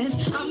 and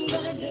I'm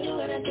gonna do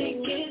what I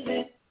think is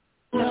it.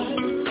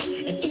 And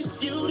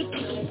if you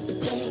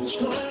don't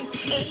try, and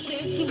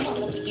if you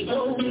want to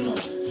go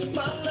on,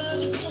 my love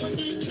is gonna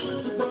be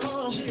too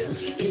wrong.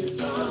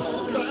 It's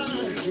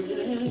alright,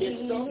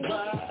 it's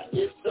alright,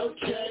 it's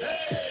okay.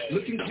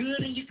 Looking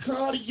good in your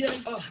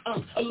Cartier,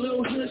 a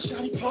little hood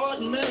shawty,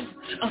 pardon me.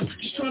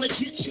 Just trying to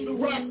get you to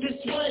rock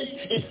this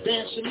way. And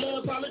dance your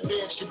love, I'll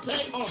advance your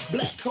pay.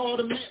 Black card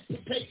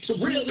emancipate to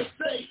real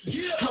estate.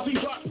 How we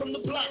rock from the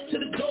block to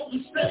the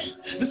Golden State.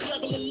 This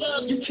level of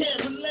love you can't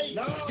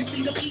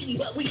eating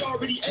what we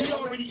already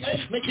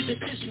ate. Make a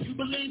decision, you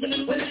believe in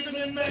it, I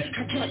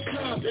got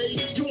time, babe.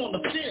 You on the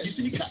fence. You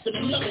see me cussing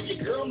and loving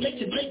you, girl, make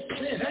it make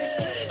sense.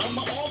 Hey,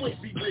 I'ma always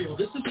be real,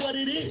 this is what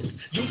it is.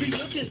 You'll be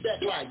looking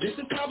that life, this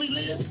is how we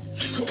live.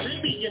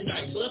 Caribbean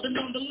nights, loving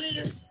on the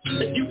lid.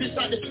 If you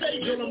decide to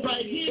stay, girl, I'm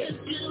right here. It's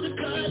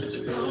beautiful,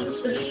 it's gonna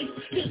stay.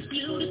 It's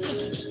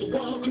beautiful, just to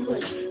walk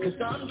away.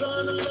 Cause I'm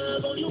gonna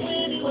love on you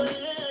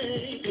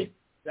anyway.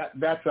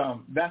 That's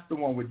the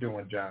one we're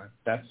doing, John.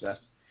 That's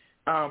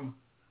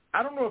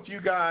I don't know if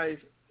you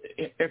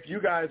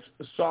guys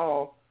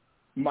saw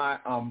my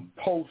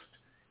post.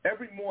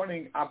 Every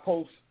morning I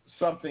post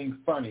something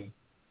funny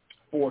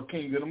for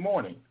King of the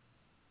Morning.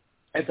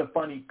 It's a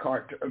funny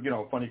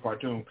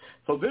cartoon.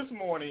 So this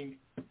morning,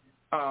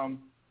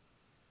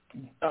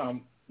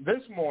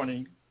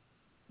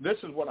 this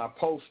is what I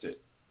posted,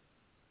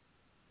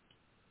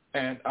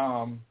 and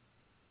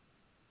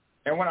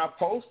when I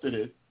posted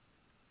it,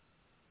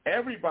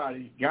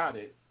 everybody got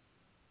it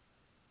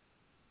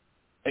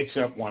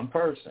except one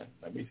person.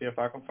 Let me see if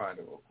I can find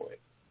it real quick,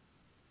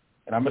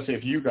 and I'm gonna see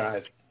if you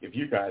guys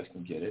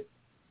can get it,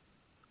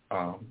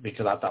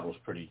 because I thought it was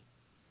pretty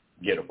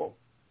gettable.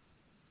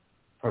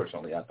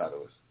 Personally, I thought it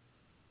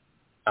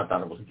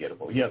was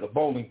gettable. Yeah, the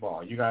bowling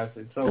ball. You guys,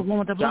 so the one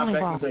with the John bowling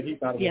Beckman ball. said he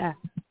thought it was,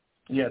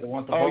 yeah, the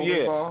one with the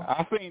bowling ball.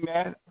 I seen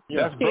that.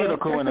 Yeah. That's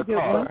vertical in the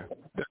car.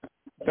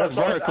 That's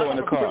vertical in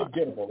the car.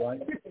 Pretty gettable,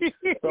 right?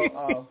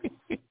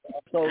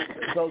 So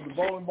the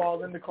bowling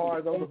ball in the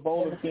car, those are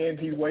bowling pins.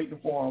 He's waiting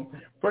for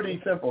them. Pretty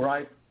simple,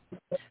 right?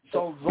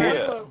 So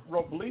Zoila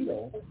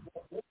Robledo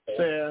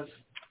says,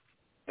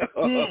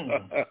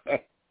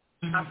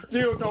 I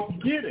still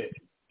don't get it.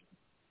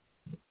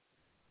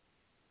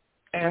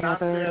 And I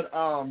said,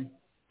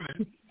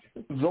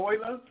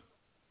 Zoila,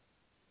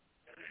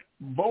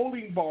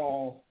 bowling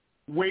ball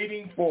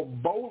waiting for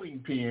bowling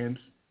pins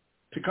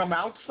to come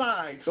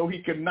outside so he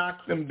can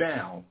knock them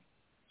down.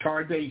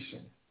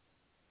 Tardation.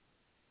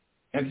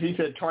 And he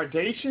said,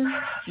 tardation?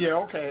 Yeah,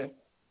 okay.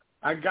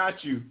 I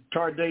got you.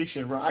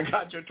 Tardation. I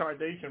got your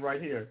tardation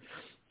right here.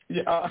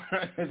 Yeah,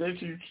 and then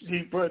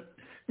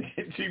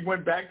she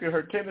went back to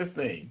her tennis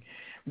thing.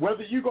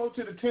 Whether you go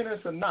to the tennis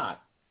or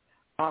not,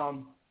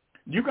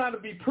 you got to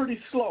be pretty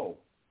slow.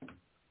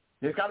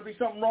 There's got to be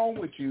something wrong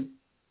with you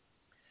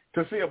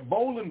to see a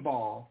bowling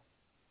ball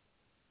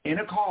in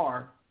a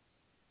car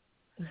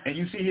and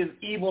you see his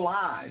evil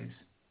eyes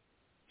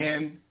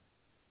in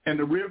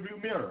the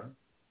rearview mirror,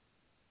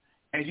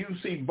 and you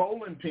see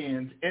bowling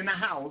pins in the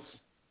house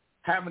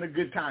having a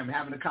good time,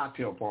 having a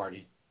cocktail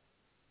party.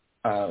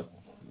 It's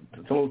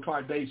a little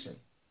tardation.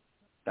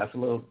 That's a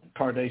little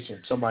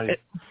tardation. Somebody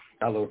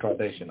got a little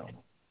tardation on them.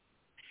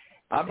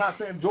 I'm not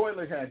saying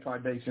Zoila had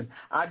tardation.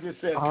 I just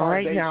said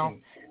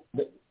tardation.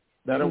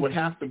 That it would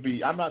have to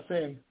be. I'm not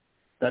saying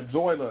that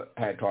Zoila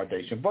had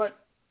tardation,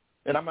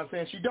 and I'm not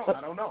saying she don't.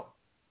 I don't know.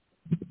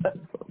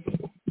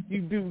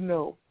 You do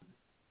know.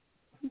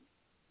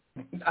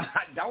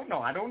 I don't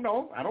know. I don't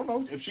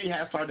know if she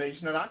has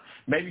tardation or not.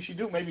 Maybe she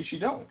do. Maybe she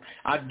don't.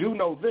 I do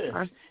know this.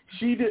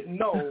 She didn't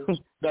know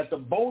that the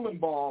bowling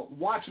ball,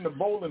 watching the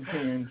bowling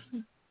pins,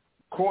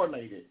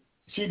 correlated.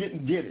 She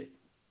didn't get it.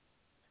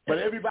 But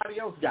everybody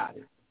else got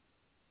it.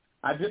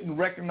 I didn't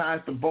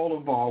recognize the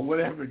bowling ball,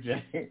 whatever,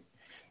 Jay.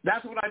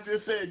 That's what I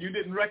just said. You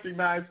didn't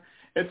recognize.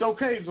 It's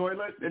okay,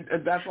 Zoila.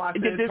 That's why I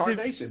said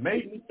tardation.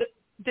 Maybe.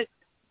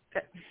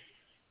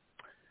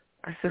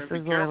 Our sister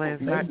Zoila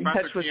is not in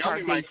touch with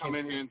tardation. might come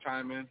in here and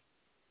chime in.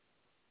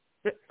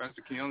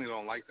 Pastor Keone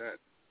don't like that.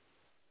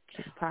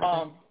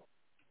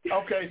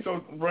 Okay,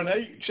 so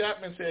Renee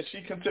Chapman says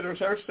she considers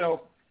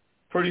herself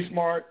pretty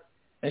smart,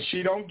 and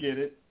she don't get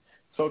it.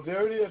 So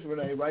there it is,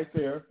 Renee, right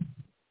there.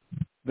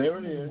 There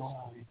it is.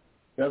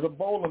 There's a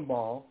bowling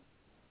ball.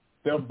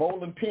 There are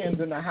bowling pins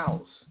in the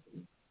house.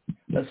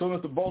 As soon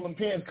as the bowling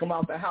pins come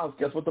out the house,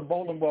 guess what the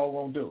bowling ball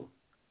won't do?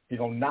 He's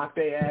going to knock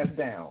their ass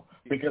down,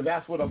 because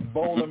that's what a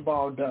bowling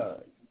ball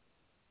does.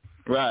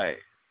 Right.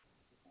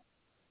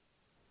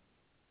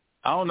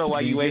 I don't know why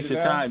you waste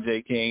your time,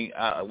 J. King.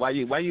 Why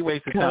you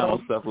waste your time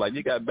on stuff like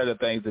you got better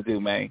things to do,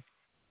 man.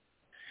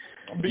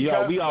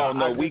 Because, we all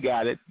know we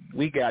got it.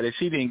 We got it.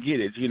 She didn't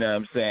get it. You know what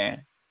I'm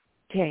saying?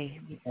 Okay.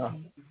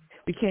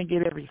 We can't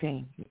get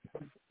everything.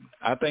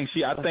 I think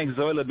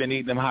Zoila been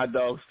eating them hot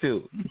dogs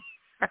too.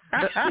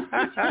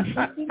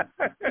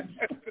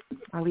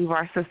 I'll leave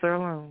our sister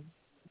alone.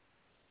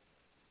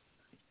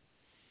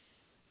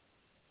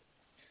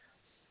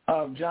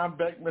 John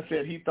Beckman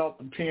said he thought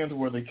the pins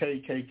were the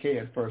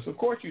KKK at first. Of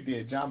course you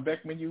did, John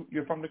Beckman.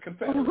 You're from the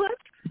Confederacy. What?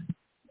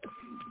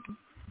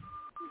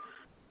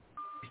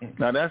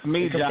 Now that's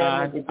me,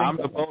 John. I'm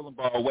the bowling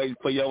ball waiting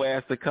for your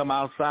ass to come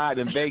outside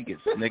in Vegas,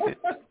 nigga.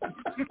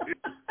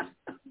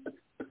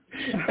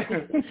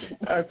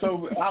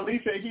 So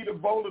Ali said he the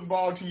bowling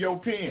ball to your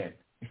pin.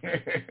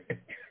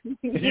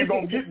 You're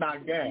going to get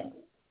knocked down.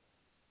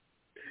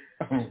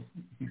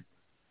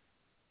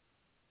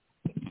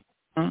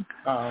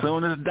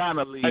 Soon as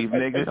Donna leaves,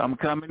 nigga, I'm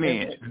coming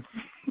in.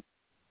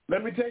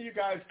 Let me tell you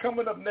guys,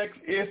 coming up next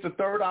is the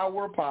third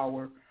hour of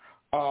power.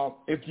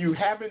 if you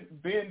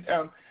haven't been,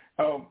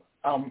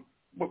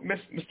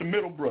 Mr.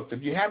 Middlebrooks,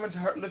 if you haven't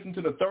listened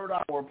to the third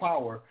hour of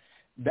Power,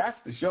 that's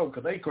the show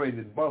because they crazy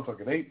as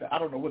motherfucker. I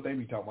don't know what they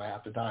be talking about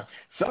half the time.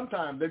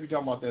 Sometimes they be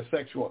talking about their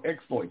sexual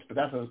exploits, but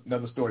that's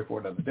another story for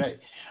another day.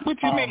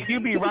 What you mean? You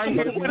be right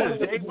here with us,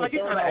 Jay. Like you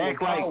gotta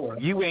act like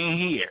you ain't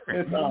here.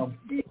 It's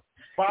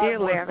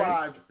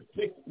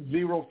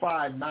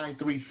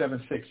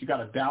 515-605-9376. You got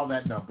to dial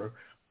that number.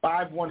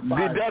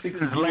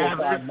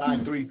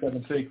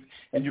 515-605-9376,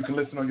 and you can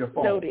listen on your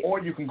phone. Or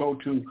you can go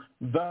to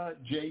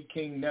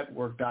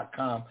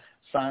thejkingnetwork.com,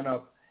 sign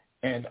up,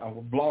 and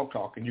Blog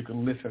Talk, and you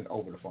can listen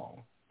over the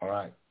phone. All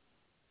right?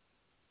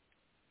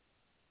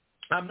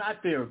 I'm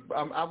not there.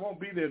 I won't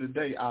be there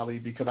today, Ali,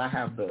 because I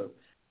have the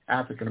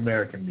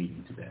African-American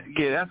meeting today.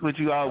 Yeah, that's what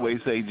you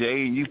always say,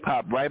 Jay, and you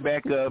pop right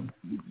back up,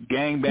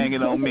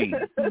 gang-banging on me.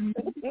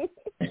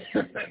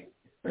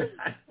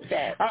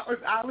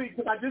 Ali,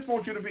 I just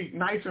want you to be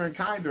nicer and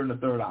kinder in the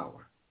third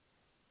hour.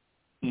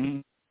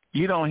 Mm-hmm.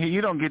 You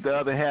don't get the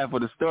other half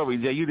of the story,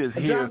 Jay. You just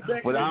hear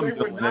what I'm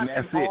doing, and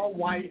that's it. All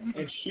white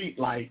and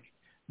sheet-like.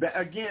 That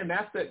again,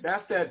 that's that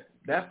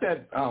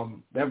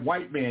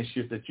white man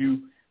shit that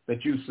you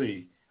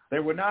see. They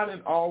were not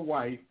in all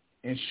white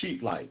and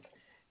sheet-like.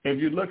 If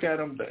you look at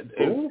them,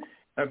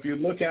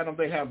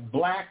 they have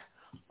black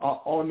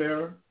on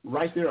their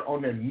right there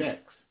on their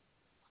necks.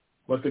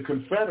 But the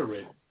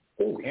Confederate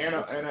and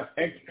an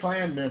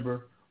ex-Klan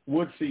member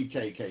would see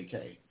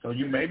KKK. So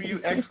maybe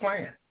you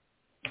ex-Klan.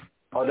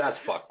 Oh, that's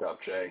fucked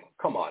up, Jay.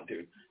 Come on,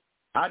 dude.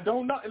 I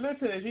don't know.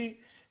 Listen,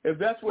 if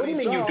that's what do you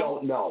mean you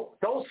don't know?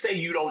 Don't say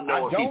you don't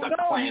know if he's a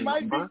Klan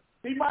member.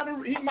 He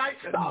might.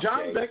 Stop,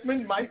 John Jay.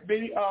 Beckman might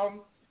be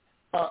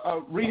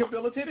a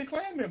rehabilitated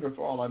Klan member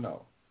for all I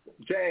know.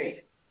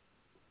 Jay.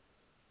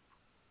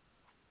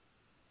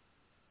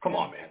 Come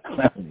on, man.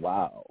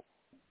 Wow.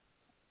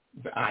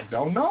 I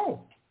don't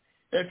know.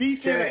 If he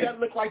said that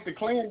looked like the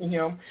Klan to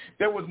him,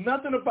 there was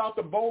nothing about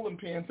the bowling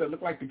pins that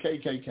looked like the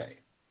KKK.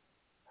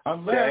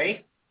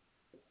 Jay,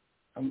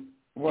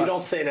 you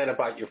don't say that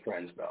about your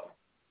friends, though.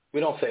 We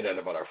don't say that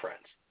about our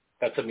friends.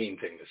 That's a mean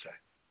thing to say.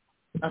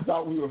 I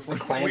thought we were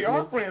friends. We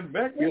are friends,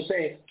 Beckman.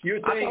 You're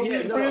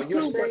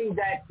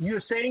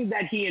saying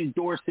that he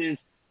endorses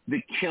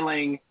the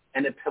killing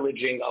and the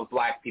pillaging of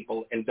black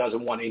people and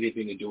doesn't want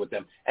anything to do with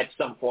them at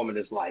some form in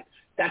his life.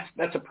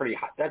 That's a pretty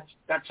high.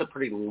 That's a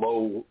pretty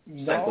low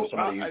sense of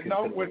somebody.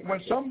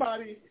 When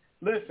somebody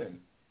listen,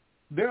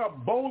 there are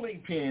bowling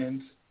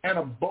pins and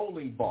a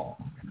bowling ball.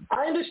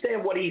 I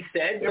understand what he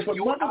said. I'm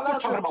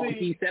not talking about what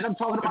he said. I'm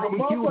talking about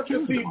what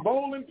you can see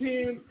bowling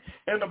pins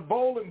and a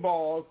bowling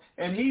balls,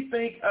 and he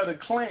think of the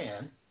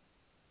Klan.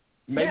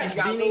 Maybe he's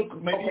a little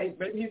Klan.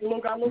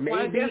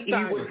 Maybe he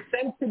was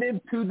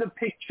sensitive to the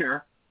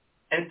picture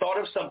and thought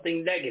of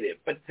something negative.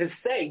 But to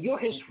say you're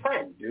his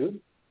friend, dude.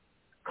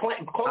 Calling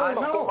him a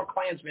former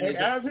Klansman. And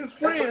as his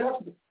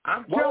friend,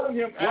 I'm telling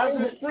him as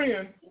his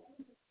friend.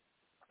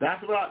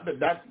 That's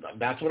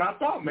what I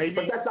thought. Maybe,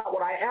 but that's not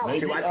what I asked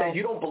you. I said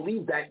you don't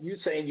believe that. You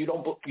saying you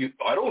don't.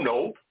 I don't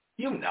know.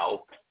 You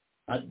know.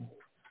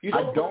 You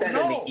don't put that in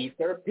the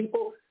ether.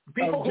 People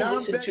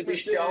who listen to the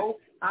show.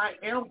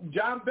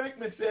 John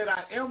Beckman said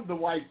I am the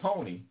white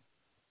pony.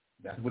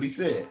 That's what he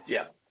said.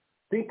 Yeah.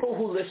 People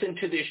who listen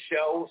to this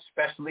show,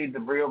 especially the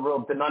real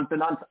denunts,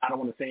 I don't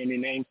want to say any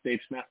names, Dave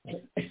Smith,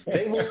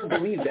 they won't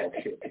believe that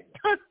shit.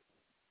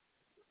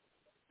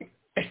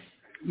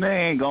 They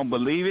ain't gonna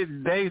believe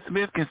it. Dave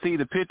Smith can see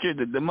the picture.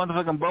 The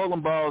motherfucking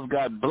bowling balls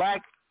got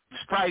black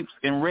stripes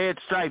and red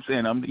stripes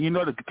in them. You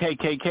know the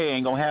KKK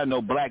ain't gonna have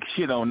no black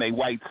shit on their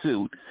white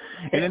suit.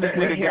 And then this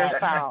nigga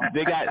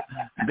they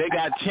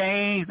got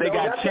chains. They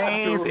got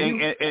chains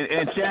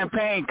and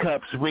champagne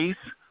cups, Reese.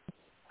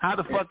 How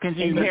the fuck can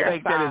you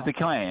mistake that as the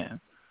Klan?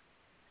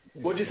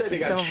 What'd you say? They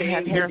got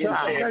chains? They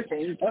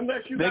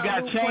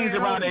got chains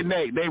around their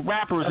neck. They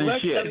rappers and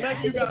shit.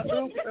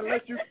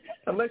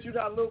 Unless you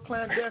got a little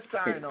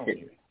clandestine on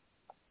you.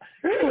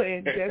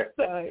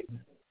 Clandestine.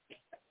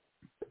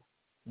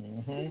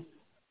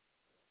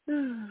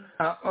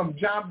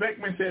 John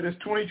Beckman said it's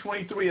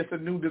 2023. It's a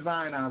new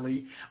design,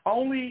 Ali.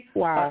 Only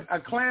a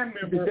Klan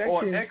member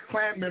or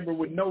ex-Klan member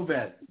would know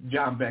that,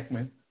 John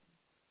Beckman.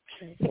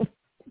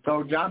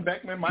 So John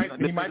Beckman might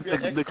be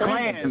the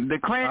Klan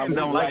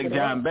don't like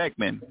John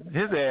Beckman.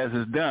 His ass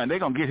is done. They're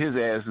gonna get his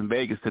ass in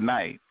Vegas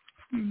tonight.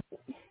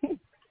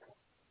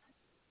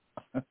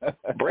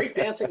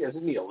 Breakdancing is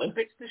in the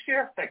Olympics this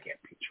year? That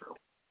can't be true.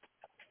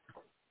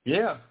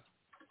 Yeah,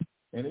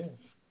 it is.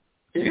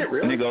 Is it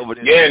really? Nigga over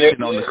there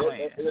on the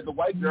Klan. And the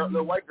white girl is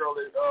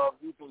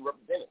usually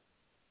represented.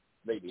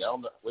 Maybe I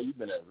don't know. Well, you've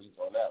been at least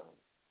on that one.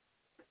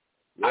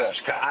 Yeah.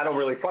 I don't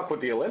really fuck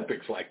with the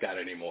Olympics like that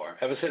anymore.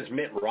 Ever since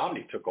Mitt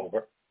Romney took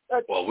over.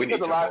 Well, we need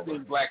to. A lot of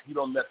things black. You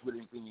don't mess with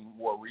anything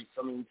anymore, Reese.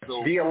 I mean,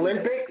 so the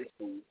Olympics.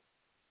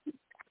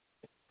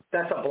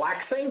 That's a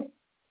black thing.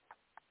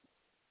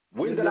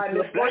 When did I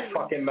miss that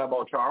fucking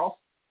memo, Charles?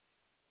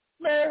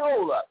 Man,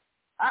 hold up.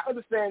 I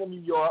understand in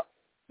New York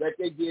that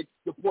they did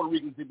the Puerto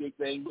Ricans did their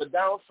thing, but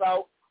down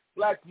south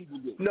black people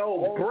do.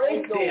 No,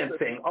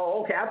 breakdancing.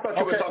 Oh, okay. I thought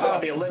you were talking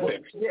about the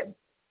Olympics.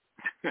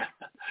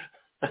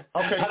 Okay,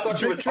 I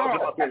thought you were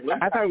talking about the Olympics.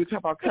 I thought we were talking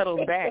about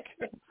cuddles back.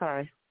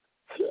 Sorry.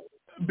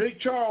 Big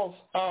Charles,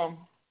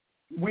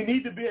 we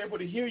need to be able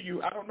to hear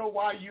you. I don't know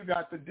why you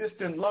got the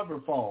distant lover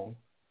phone,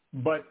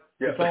 but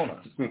it's on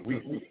us.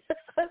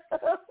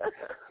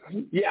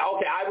 Yeah,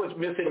 okay. I was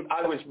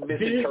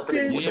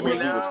misinterpreting what the way he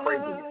was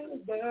phrasing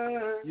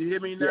it. You hear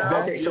me now?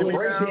 Yeah, okay, so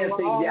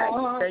breakdancing, yeah.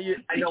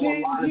 I know a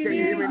lot of things. Can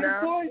you hear me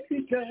now?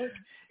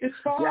 It's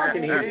yeah, I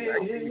can hear you.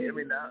 Can you hear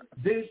me now?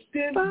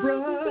 Distant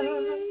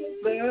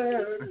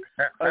brother.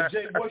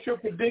 Jay, what's your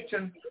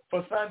prediction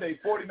for Sunday?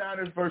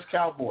 49ers versus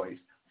Cowboys.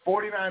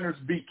 49ers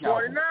beat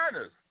Cowboys.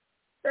 49ers.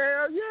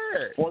 Hell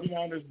yeah.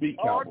 49ers beat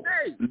all Cowboys.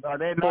 day. No,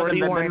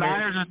 the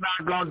Niners is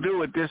not going to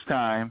do it this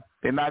time.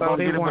 They're not going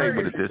to get away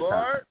with it this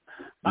time.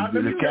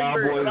 The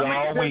Cowboys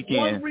all weekend.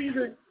 One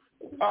reason,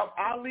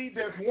 Ali,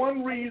 there's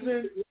one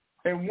reason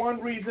and one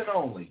reason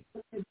only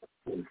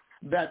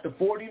that the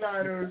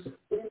 49ers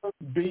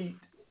beat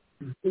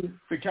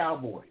the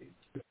Cowboys.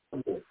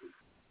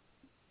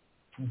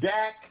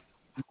 Dak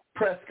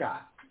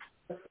Prescott.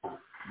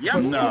 Yep.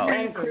 No,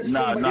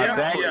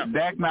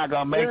 Dak not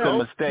gonna make the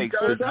mistakes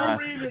this time.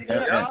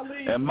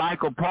 And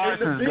Michael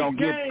Parsons gonna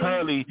get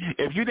pearly.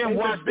 If you didn't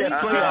watch that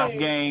playoff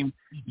game,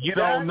 you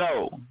don't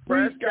know.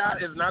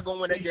 Prescott is not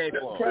gonna win that game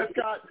for him.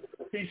 Prescott,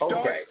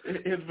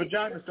 his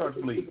vagina starts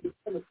bleeding.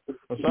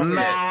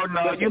 No,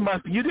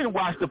 you didn't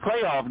watch the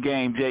playoff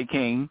game, J.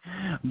 King.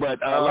 But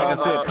like I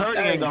said,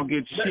 Purdy ain't gonna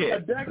get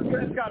shit. Dak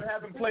Prescott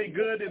haven't played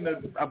good in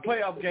a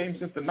playoff game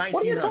since the 1900s.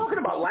 What are you talking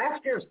about?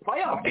 Last year's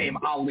playoff game,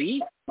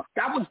 Ali?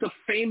 That was the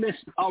famous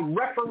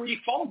referee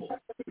fumble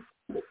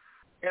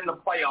in the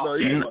playoff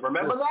game.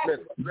 Remember that?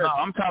 No,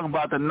 I'm talking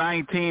about the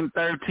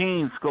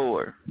 1913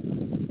 score.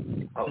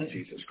 Oh,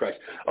 Jesus Christ.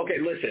 Okay,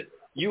 listen.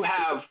 You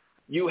have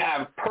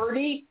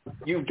Purdy.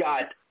 You've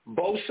got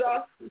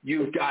Bosa.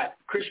 You've got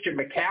Christian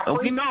McCaffrey. Oh,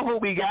 we know who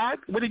we got.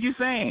 What did you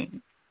say?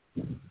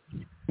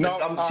 No,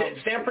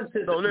 San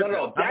Francisco. I'm going to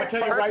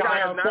tell you right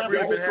now, San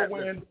Francisco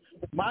win.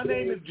 My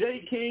name is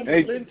Jay King,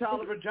 Lynn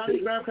Tolliver, Johnny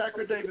Graham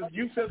Cracker Davis,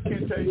 Yusef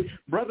Kente,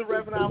 Brother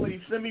Reverend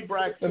Ali, Simi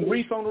Braxton,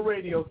 Reese on the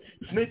radio,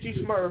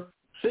 Snitchy Smurf,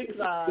 Six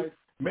Eyes,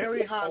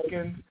 Mary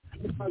Hopkins,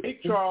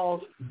 Big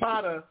Charles,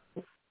 Potter,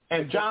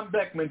 and John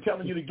Beckman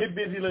telling you to get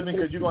busy living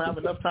because you're going to have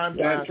enough time.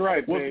 That's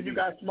right, We'll see you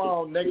guys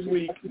tomorrow, next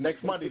week,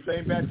 next Monday,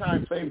 same bad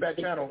time, same bad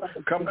channel.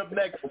 Coming up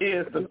next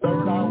is the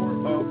third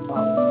hour of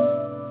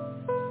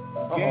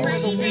Game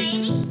of the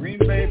week. Green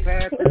Bay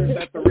Packers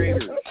at the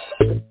Raiders.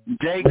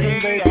 J.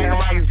 Green Bay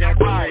Packers at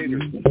the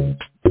Raiders.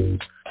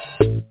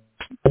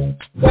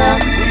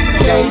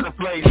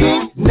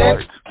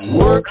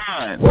 Network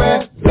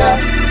where the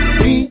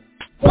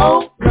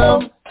people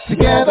come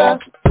together.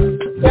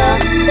 The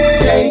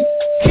J.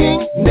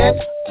 King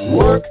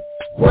Network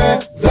where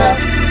the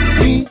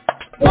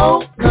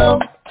people come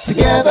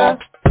together.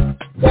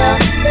 The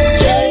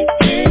J.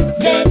 King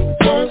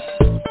Network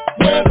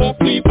where the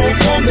people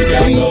come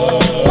together.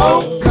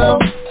 Come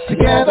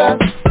together.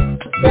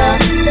 The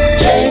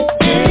J.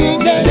 King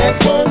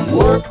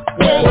Network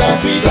where the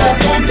people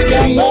come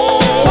together.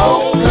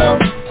 Come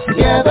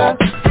together.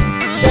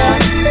 The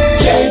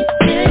J.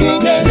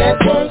 King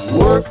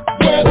Network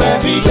where the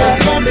people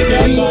come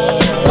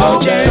together. Come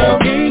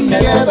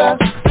together.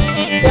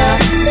 The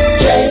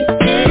J.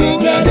 King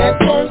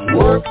Network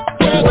where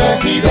the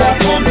people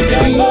come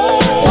together.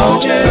 Come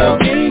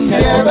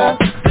together.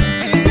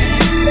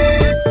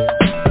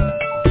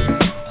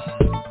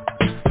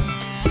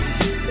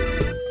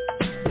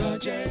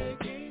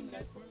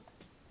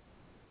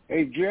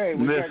 Hey, Jay,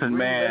 we got Green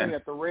man. Bay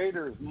at the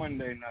Raiders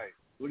Monday night.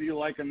 Who do you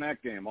like in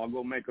that game? I'll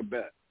go make a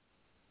bet.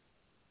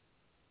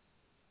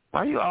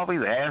 Why you always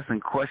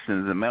asking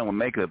questions and man will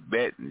make a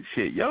bet and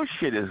shit? Your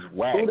shit is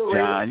whack, Who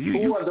John.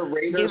 are the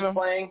Raiders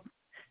playing?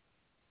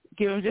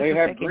 Give him just they a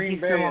have second. Green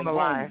He's Bay still on the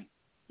line.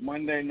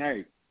 Monday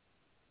night.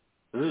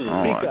 Oh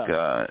my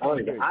God!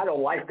 I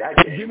don't like that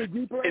game. Wait a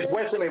minute.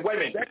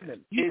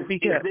 Is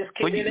this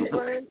kid in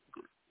it?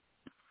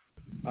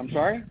 I'm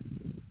sorry?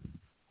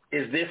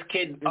 Is this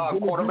kid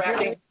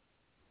quarterbacking?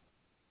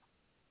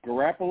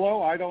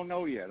 Garoppolo? I don't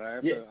know yet. I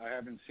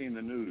haven't seen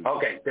the news.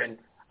 Okay, then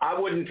I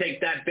wouldn't take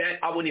that bet.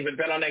 I wouldn't even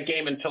bet on that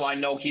game until I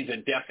know he's a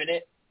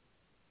definite.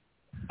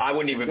 I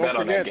wouldn't even bet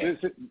on that game.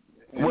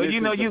 Well,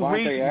 you know,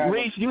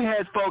 Reese, you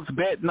had folks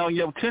betting on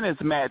your tennis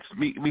match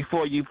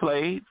before you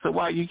played, so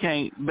why you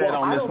can't bet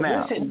on this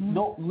now?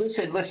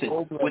 Listen.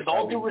 With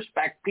all due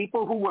respect,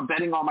 people who were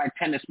betting on my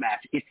tennis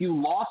match, if you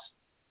lost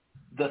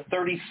the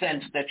 30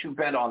 cents that you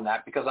bet on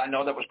that, because I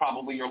know that was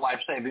probably your life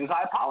savings,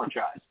 I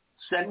apologize.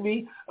 Send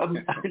me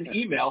an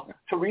email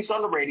to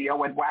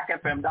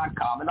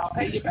reasonotheradio@whackfm.com, and I'll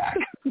pay you back.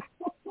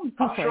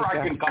 I'm sure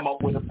I can come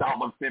up with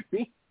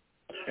 $1.50.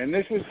 And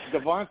this is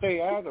Devontae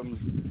Adams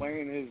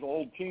playing his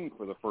old team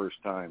for the first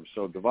time.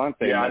 So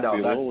Devontae might be a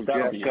little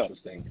jacked up.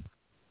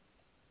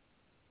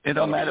 It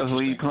don't matter who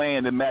he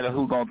playing. It matter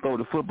who gonna throw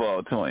the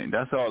football to him.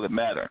 That's all that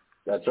matter.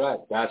 That's right.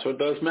 That's what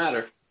does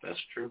matter. That's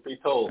truth be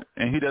told.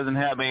 And he doesn't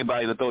have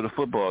anybody to throw the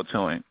football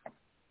to him.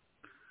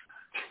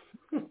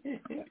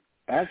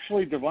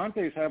 Actually,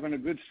 Devontae's having a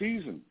good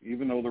season,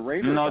 even though the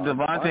Raiders. No,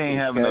 Devontae ain't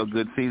having no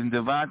good season.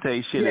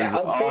 Devontae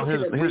all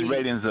his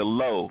ratings are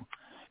low.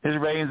 His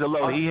ratings are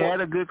low. He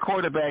had a good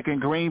quarterback in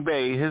Green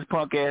Bay. His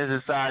punk ass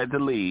decided to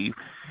leave,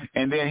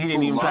 and then he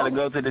didn't even try to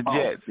go to the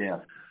Jets. Yeah,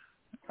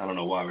 I don't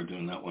know why we're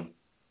doing that one.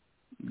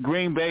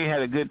 Green Bay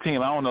had a good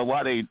team. I don't know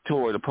why they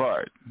tore it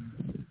apart.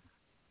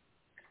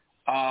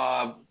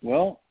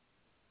 Well,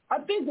 I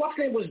think what's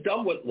name was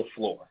done with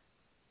LaFleur.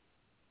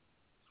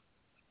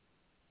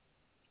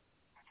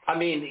 I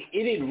mean,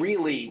 it didn't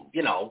really,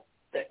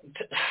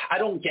 I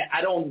don't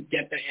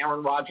get the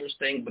Aaron Rodgers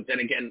thing, but then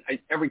again,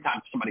 every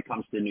time somebody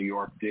comes to New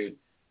York, dude,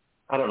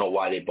 I don't know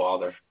why they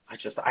bother. I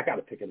got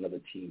to pick another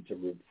team to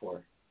root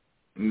for.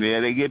 Yeah,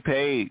 they get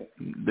paid.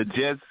 The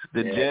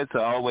Jets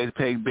are always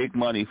paying big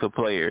money for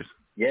players.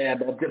 Yeah,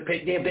 but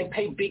they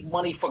pay big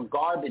money for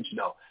garbage,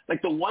 though.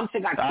 Like the one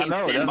thing I can't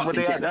say about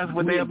the Jets. That's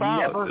what they're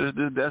about.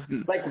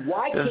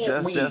 Why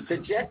can't we, the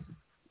Jets,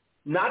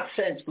 not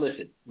since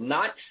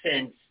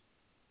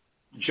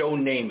Joe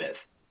Namath,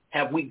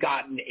 have we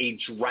gotten a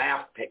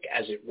draft pick,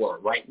 as it were,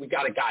 right? We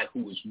got a guy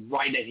who was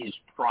right at his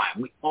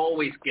prime. We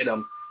always get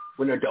him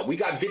when they're done. We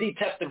got Vinny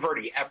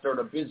Testaverde after an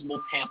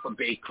abysmal Tampa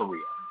Bay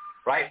career,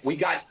 right? We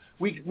got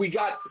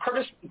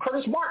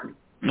Curtis Martin.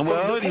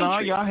 Well, no,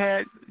 y'all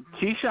had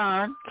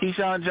Keyshawn.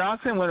 Keyshawn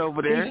Johnson went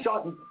over there.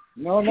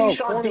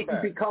 Keyshawn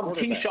didn't become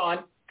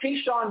Keyshawn.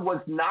 Keyshawn was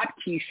not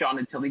Keyshawn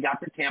until he got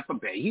to Tampa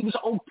Bay. He was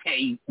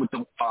okay with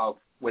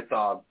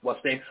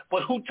what's name,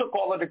 but who took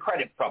all of the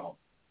credit from him?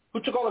 Who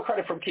took all the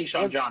credit from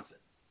Keyshawn Johnson?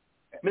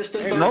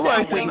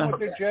 Nobody with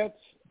the Jets.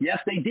 Yes,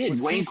 they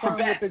did. Wayne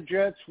Corbett with the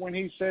Jets when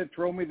he said,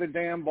 "Throw me the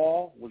damn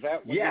ball." Was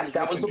that? Yes,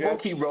 that was the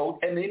book he wrote,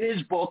 and in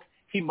his book,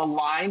 he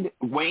maligned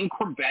Wayne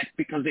Corbett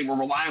because they were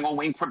relying on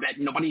Wayne Corbett.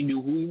 Nobody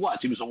knew who he was.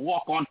 He was a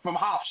walk-on from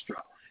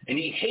Hofstra, and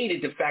he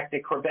hated the fact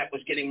that Corbett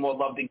was getting more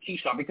love than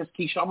Keyshawn because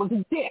Keyshawn was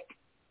a dick.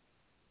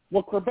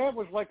 Well, Corbett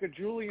was like a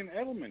Julian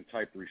Edelman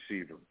type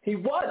receiver. He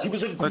was. He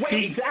was a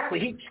great. Exactly.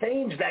 He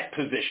changed that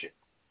position.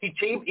 He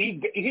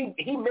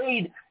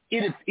made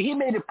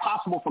it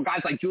possible for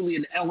guys like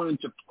Julian Edelman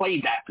to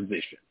play that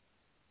position.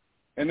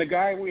 And the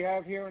guy we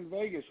have here in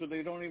Vegas, who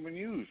they don't even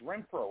use,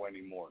 Renfro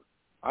anymore.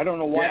 I don't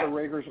know why the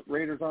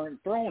Raiders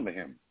aren't throwing to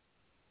him.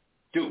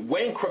 Dude,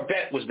 Wayne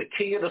Corbett was the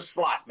king of the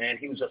slot, man.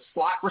 He was a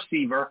slot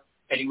receiver,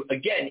 and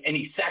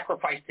he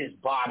sacrificed his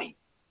body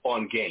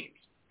on games.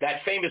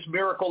 That famous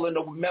miracle in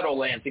the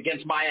Meadowlands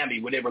against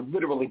Miami, where they were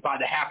literally by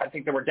the half, I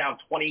think they were down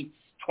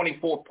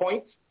 24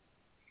 points,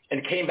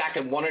 and came back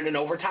and won it in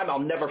overtime. I'll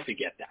never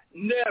forget that.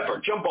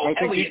 Never. Jumbo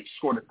Elliott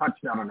scored a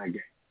touchdown in that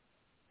game.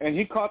 And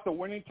he caught the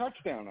winning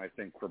touchdown, I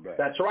think, Corbett.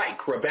 That's right.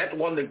 Corbett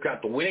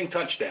got the winning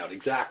touchdown,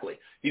 exactly.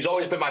 He's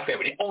always been my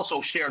favorite. He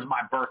also shares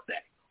my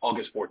birthday,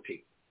 August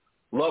 14th.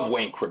 Love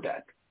Wayne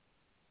Corbett.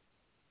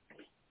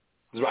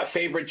 He's my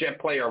favorite Jet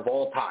player of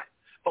all time.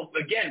 But,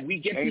 again, we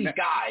get these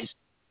guys.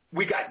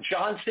 We got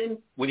Johnson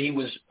when he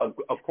was,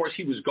 of course,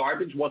 he was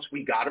garbage once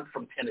we got him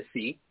from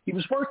Tennessee. He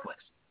was worthless,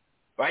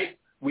 right?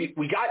 We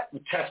got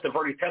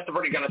Testaverde.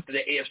 Testaverde got us to the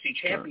AFC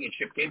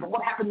Championship game, but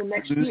what happened the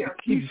next year?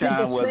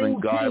 Keyshawn wasn't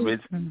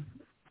garbage.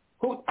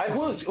 Who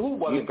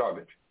wasn't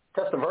garbage?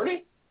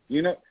 Testaverde?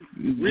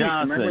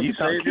 Johnson. You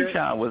thought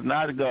Keyshawn was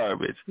not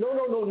garbage.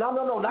 No,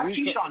 not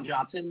Keyshawn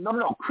Johnson.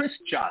 No, Chris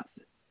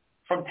Johnson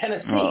from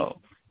Tennessee. Oh.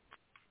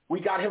 We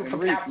got him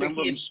from after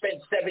he had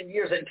spent 7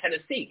 years in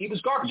Tennessee. He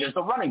was garbage as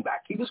the running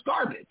back. He was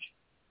garbage.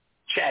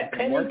 Chad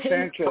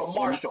Pennington from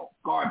Marshall,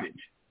 garbage.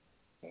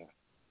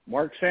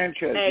 Mark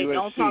Sanchez, hey, USC.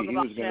 Don't talk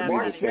about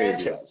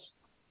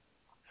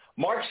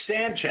Mark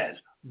Sanchez,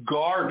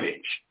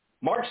 garbage.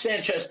 Mark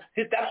Sanchez,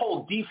 that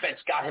whole defense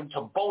got him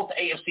to both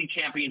AFC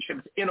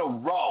championships in a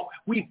row.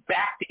 We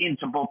backed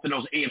into both of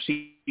those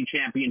AFC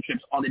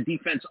championships on the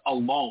defense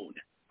alone.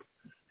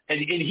 And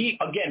he,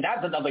 again,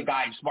 that's another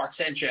guy, Mark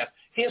Sanchez.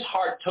 His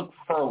heart took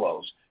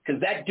furloughs because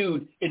that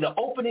dude, in the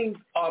opening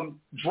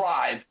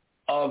drive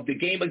of the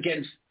game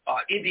against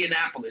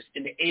Indianapolis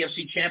in the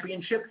AFC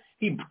Championship,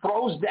 he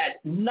throws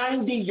that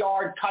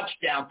 90-yard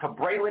touchdown to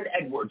Braylon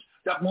Edwards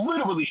that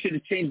literally should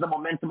have changed the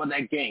momentum of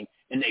that game,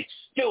 and they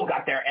still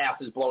got their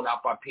asses blown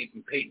out by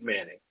Peyton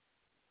Manning,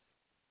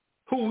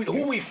 who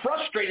we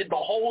frustrated the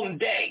whole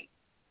day.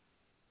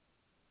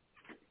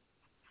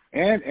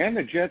 And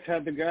the Jets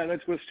had the guy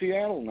that's with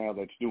Seattle now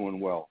that's doing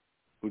well,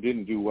 who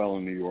didn't do well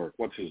in New York.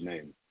 What's his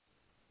name?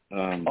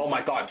 Oh,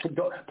 my God.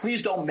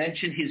 Please don't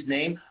mention his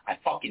name. I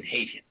fucking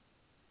hate him.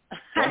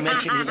 Don't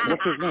mention his name.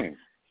 What's his name?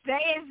 Say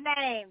his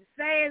name.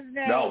 Say his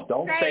name. No,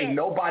 don't say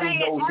nobody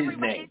knows his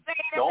name.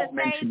 Don't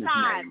mention his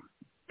name.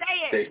 Say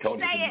it. They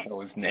don't even know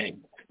his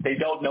name. They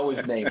don't know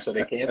his name, so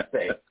they can't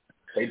say it.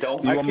 They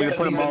don't. You want me to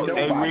put him on?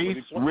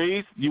 Hey,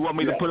 Reese, you want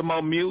me to put him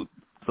on mute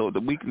so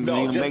that we can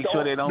make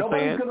sure they don't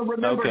say it? Nobody's going to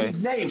remember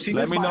his name. See,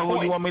 let me know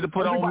who you want me to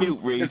put on mute,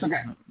 Reese.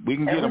 We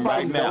can get him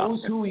right now. Everybody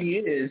knows who he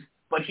is.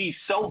 but he's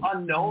so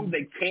unknown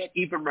they can't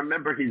even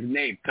remember his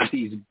name because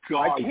he's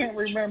garbage. I can't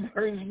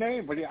remember his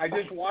name, but I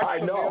just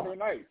watched him the other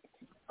night.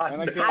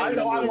 And I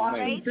know. I watched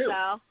him too.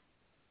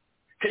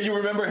 Can you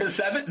remember his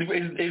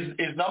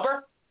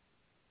number?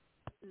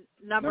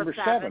 Number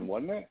 7,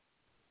 wasn't it?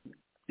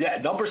 Yeah,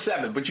 number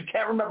 7, but you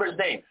can't remember his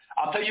name.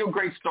 I'll tell you a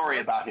great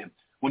story about him.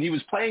 When he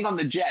was playing on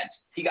the Jets,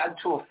 he got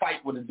into a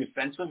fight with a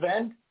defensive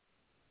end,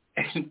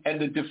 and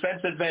the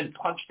defensive end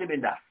punched him in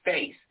the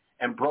face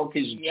and broke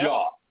his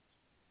jaw.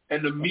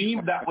 And the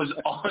meme that was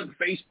on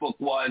Facebook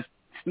was,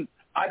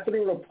 I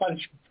threw a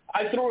punch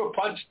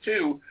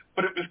too,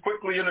 but it was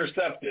quickly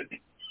intercepted.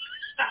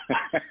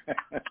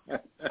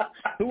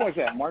 Who was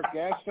that? Mark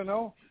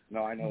Gastineau?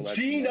 No, I know that.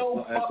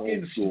 Geno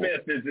fucking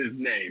Smith is his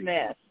name.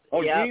 Smith.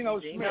 Oh, Geno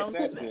Smith.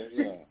 That's it.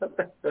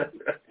 Yeah.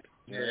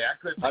 Yeah, I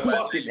couldn't. I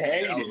fucking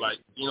hate I was it. like,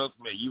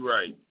 man, you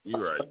right.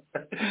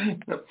 I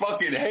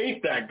fucking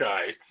hate that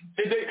guy.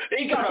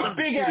 He got a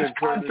big ass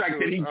contract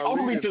that he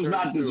totally does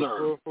not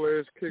deserve.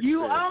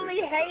 You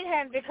only hate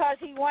him because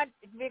he went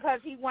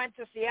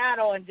to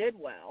Seattle and did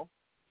well.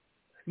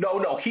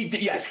 No, he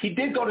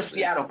did go to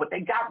Seattle, but they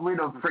got rid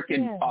of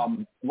freaking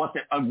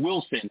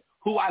Wilson,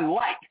 who I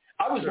like.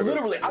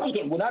 Remember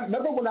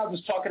when I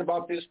was talking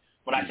about this,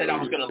 when I said I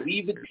was going to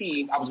leave the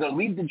team, I was going to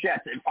leave the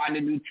Jets and find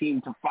a new team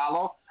to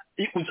follow.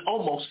 It was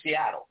almost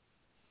Seattle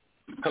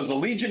because the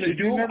Legion of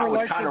Doom, I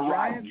was kind of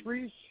right.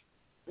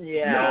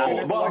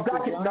 Yeah. No,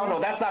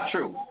 that's not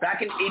true.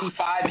 Back in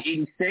 85,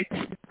 86,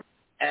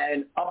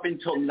 and up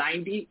until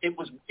 90, it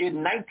was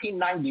in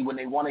 1990 when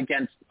they won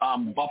against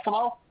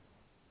Buffalo.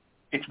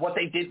 It's what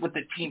they did with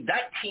the team.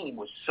 That team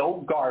was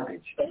so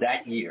garbage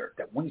that year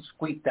that we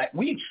squeaked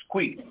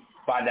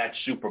by that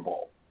Super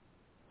Bowl.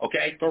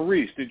 Okay? So,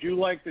 Reese, did you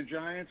like the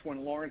Giants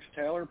when Lawrence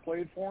Taylor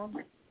played for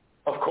them?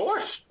 Of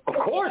course. I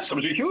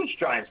was a huge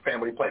Giants fan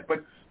when he played.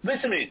 But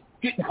listen to me.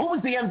 Who was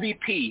the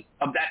MVP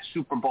of that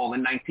Super Bowl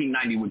in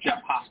 1990 when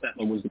Jeff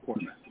Hostetler was the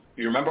quarterback?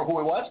 Do you remember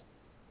who it was?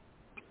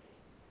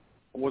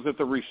 Was it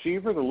the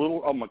receiver, the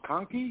little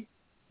McConkey?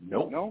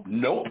 Nope. No?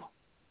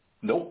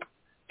 Nope.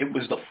 It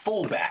was the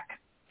fullback.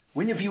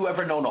 When have you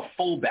ever known a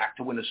fullback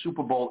to win a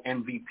Super Bowl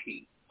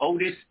MVP?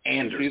 Otis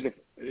Anderson.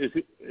 Is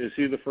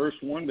he the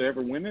first one to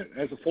ever win it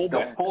as a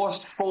fullback? The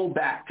first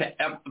fullback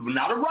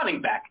not a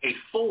running back, a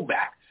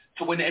fullback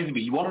to win the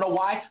MVP. You want to know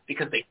why?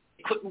 Because they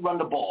couldn't run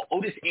the ball.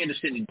 Otis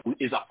Anderson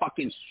is a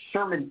fucking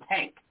Sherman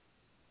tank.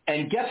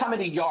 And guess how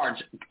many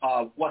yards,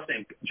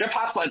 Jeff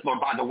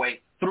Hostetler, by the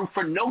way, threw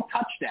for no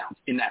touchdowns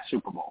in that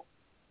Super Bowl.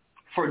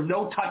 For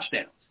no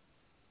touchdowns.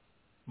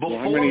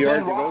 Before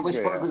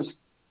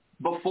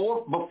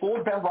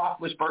Ben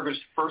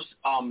Roethlisberger's first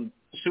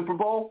Super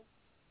Bowl,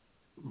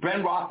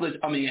 Ken Hostetler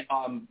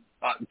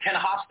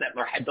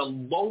had the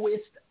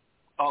lowest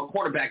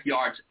quarterback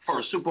yards for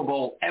a Super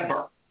Bowl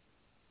ever.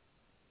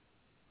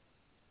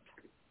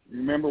 You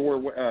remember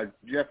where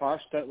Jeff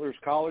Hostetler's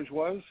college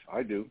was?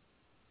 I do.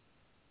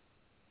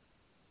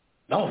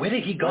 No, where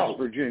did he go? West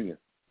Virginia.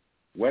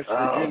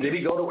 Did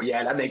he go to?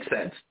 Yeah, that makes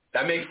sense.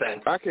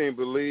 I can't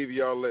believe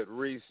y'all let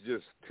Reese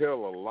just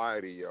tell a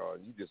lie to y'all.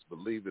 You just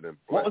believe it in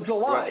What was the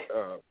lie?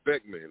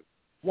 Beckman.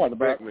 What,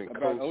 about Beckman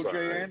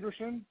O.J.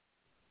 Anderson?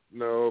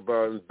 No,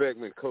 about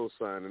Beckman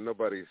co-signing.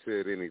 Nobody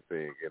said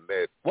anything. And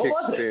that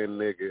kickstand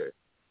nigga,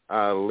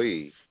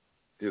 Ali,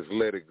 just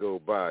let it go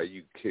by.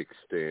 You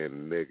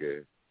kickstand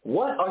nigga.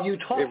 What are you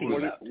talking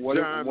about? What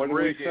did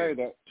we say?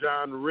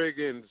 John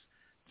Riggins.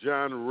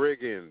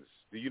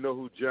 Do you know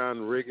who John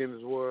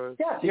Riggins was?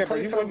 Yes, but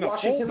he wasn't a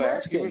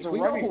fullback. He was a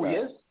running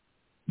back.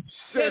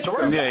 Shut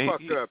the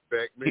fuck up,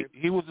 Beckman.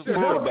 He was a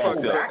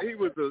fullback. He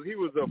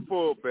was a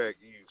fullback,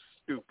 you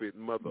stupid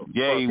motherfucker.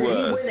 Yeah, he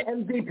was. Did he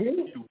win MVP?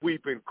 You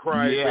weeping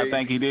crybaby. Yeah, I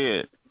think he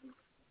did.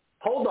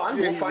 Hold on,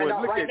 we'll find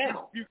out right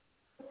now.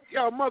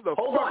 Yo, motherfucker.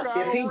 Hold on,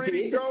 if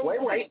he did,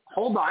 wait,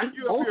 hold on.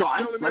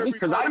 Let me,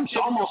 because I'm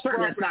almost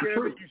certain that's not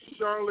true. You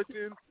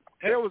charlatan.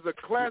 There was a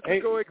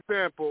classical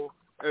example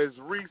as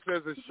Reese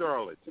as a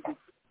charlatan.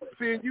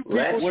 Seeing you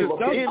people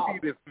just envy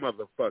this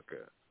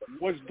motherfucker.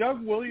 Was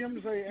Doug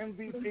Williams a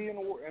MVP in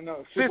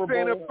a Super Bowl? This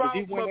ain't about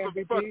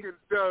motherfucking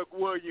Doug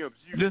Williams.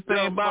 This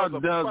ain't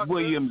about Doug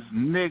Williams,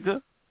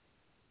 nigga.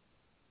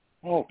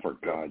 Oh, for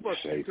God's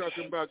sake.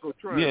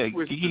 Yeah,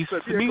 he's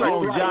speaking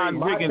on John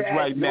Riggins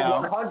right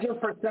now. You're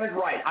 100%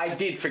 right. I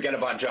did forget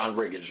about John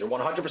Riggins. You're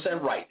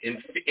 100% right. In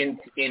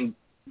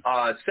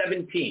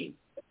 17.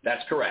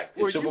 That's correct.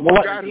 Well, you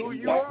forgot who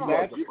you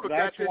are.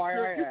 That's why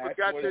I asked.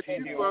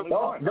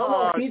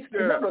 No, dude,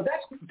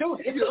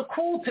 it's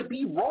cool to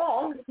be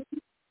wrong.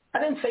 I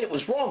didn't say it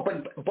was wrong,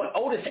 but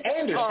Otis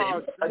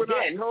Anderson, when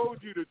I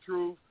told you the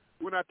truth,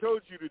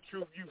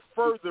 you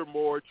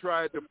furthermore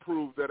tried to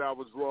prove that I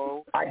was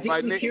wrong. I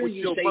didn't hear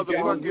you say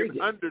John Riggins.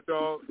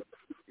 Underdog.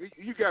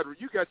 You got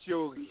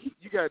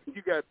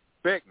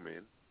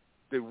Beckman,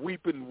 the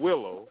Weeping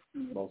Willow.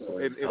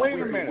 Wait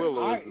a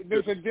minute.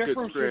 There's a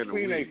difference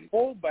between a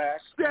fullback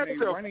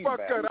and a running back.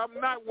 Shut the fuck up.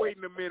 I'm not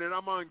waiting a minute.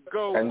 I'm on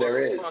go, and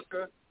there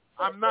motherfucker.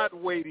 I'm not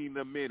waiting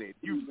a minute.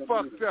 You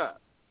fucked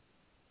up.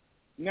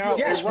 Now,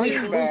 yes, a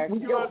running back, we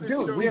just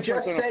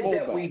said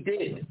that we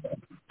did.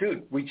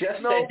 Dude, we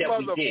just said that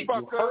we did.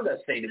 You heard us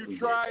say that we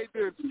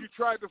did. You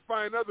tried to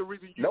find other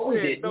reasons. No, we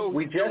didn't. No,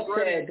 we just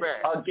said,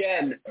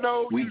 again,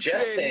 no, we just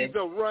said he's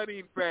a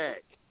running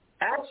back.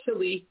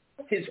 Actually,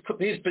 his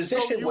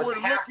position was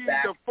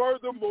halfback. To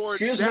furthermore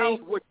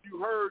doubt what you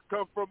heard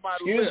come from my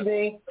lips.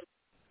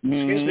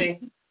 Excuse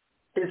me.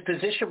 His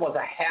position was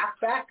a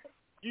halfback.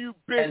 You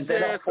bitch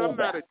ass, I'm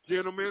not a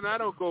gentleman. I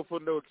don't go for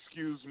no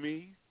excuse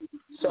me.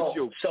 So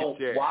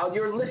while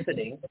you're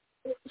listening,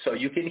 so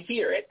you can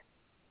hear it,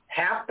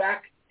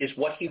 halfback is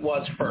what he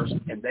was first,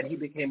 and then he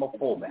became a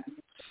fullback.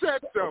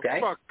 Shut the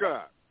fuck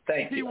up.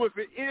 Thank you. He was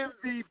the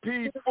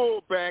MVP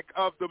fullback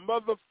of the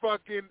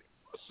motherfucking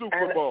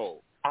Super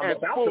Bowl.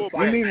 You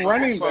mean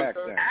running back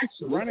then?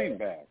 Actually, running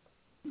back.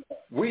 He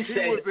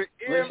was the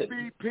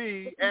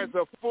MVP as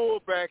a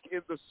fullback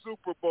in the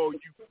Super Bowl,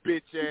 you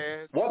bitch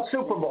ass. What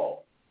Super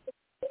Bowl?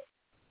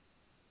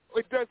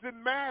 It doesn't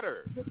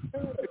matter.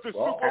 It's a Super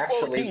Bowl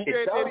actually, you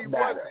said that he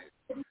wasn't.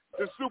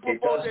 The Super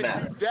Bowl that you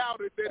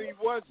doubted that he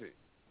wasn't.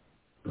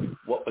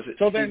 What was it?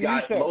 So then he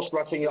got said, most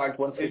rushing yards,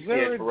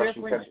 168 for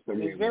rushing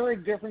touchdowns. Is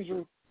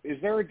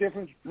there a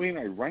difference between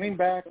a running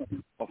back,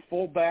 a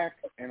fullback,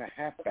 and a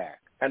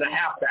halfback? And a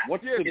halfback.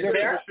 What's the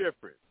difference?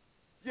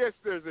 Yes,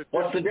 there's a difference.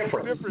 What's the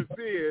difference?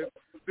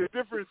 The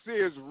difference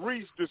is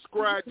Reese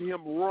described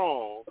him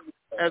wrong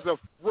as a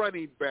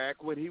running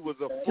back when he was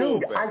a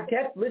fullback. Dude, I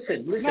get.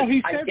 Listen. No,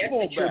 he I said get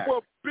fullback.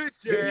 Well, bitch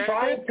you're ass.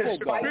 trying to The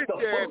spike bitch the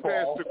ass football.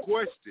 asked the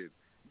question.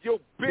 Your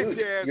bitch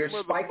ass you're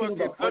spiking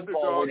the motherfucking football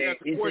underdog when it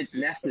asked the isn't question.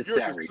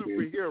 necessary, You're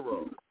the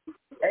superhero.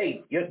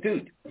 Hey,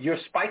 you're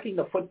spiking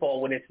the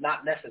football when it's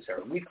not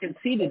necessary. We've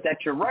conceded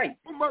that you're right.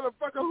 Well,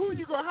 motherfucker, how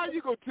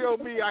you gonna tell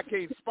me I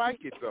can't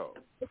spike it though?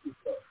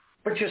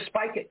 But you're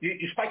spiking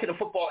the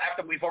football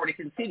after we've already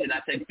conceded.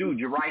 I said, dude,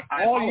 you're right.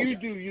 All you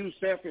do,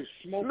 Yusef, is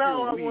smoke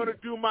your weed. I want to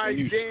do my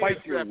dance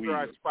after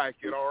I spike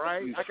it, all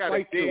right? I got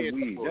to dance.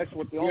 That's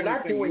what the You're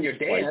not doing your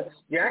dance.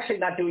 You're actually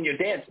not doing your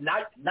dance.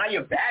 Now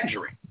you're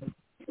badgering.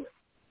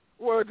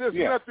 Well, there's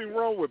nothing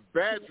wrong with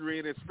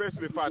badgering,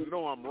 especially if I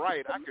know I'm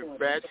right. I can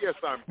badge. Yes,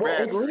 I'm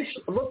badgering. At least,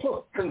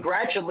 look,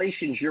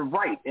 congratulations, you're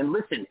right. And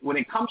listen, when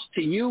it comes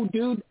to you,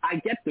 dude, I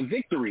get the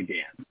victory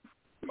dance.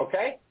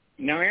 Okay?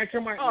 Now answer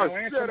my other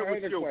question.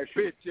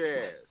 Bitch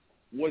ass.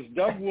 Was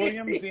Doug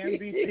Williams the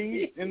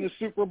MVP in the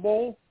Super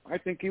Bowl? I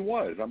think he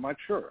was. I'm not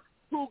sure.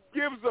 Who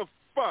gives a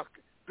fuck?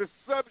 The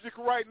subject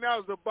right now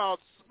is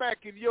about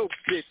smacking your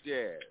bitch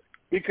ass.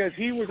 Because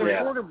he was a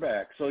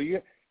quarterback. So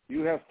you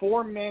have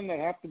four men that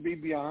have to be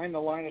behind the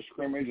line of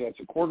scrimmage. That's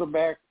a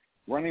quarterback,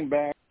 running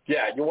back.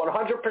 Yeah, you're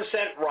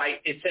 100% right.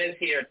 It says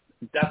here,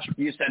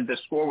 you said the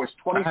score was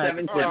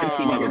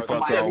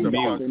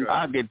 27-17.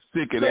 I get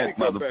sick of that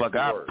motherfucker.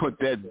 I put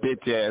that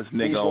bitch ass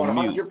nigga on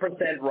mute. He's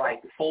 100%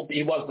 right.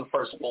 He was the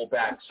first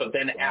fullback. So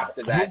then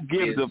after that, who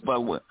gives a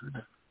fuck?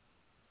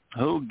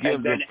 Who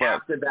gives a fuck?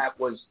 After that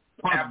was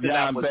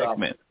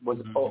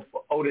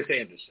Otis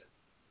Anderson.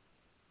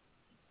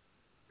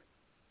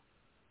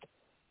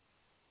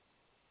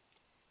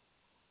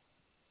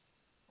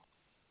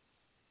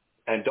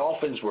 And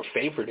Dolphins were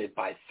favored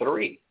by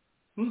 3.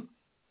 Who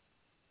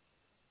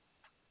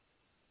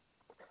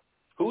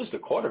was the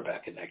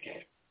quarterback in that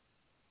game?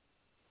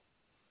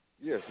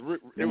 Yes,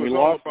 it was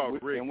all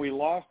about Riggins. And we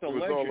lost a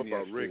legend all about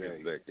yesterday.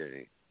 Riggins that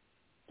game.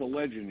 The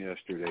legend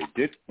yesterday,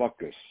 Dick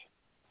Butkus.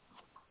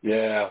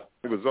 Yeah.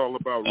 It was all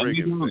about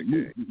Riggins that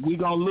game. We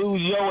gonna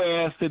lose your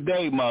ass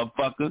today,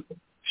 motherfucker.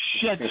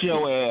 Shut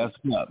your ass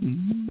up.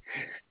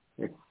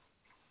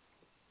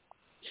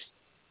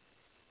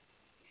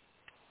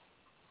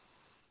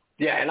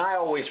 Yeah, and I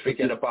always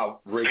forget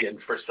about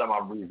Riggins for some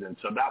odd reason,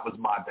 so that was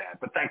my bad.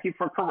 But thank you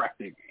for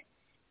correcting me.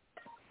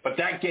 But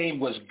that game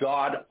was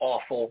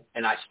god-awful,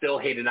 and I still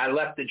hate it. I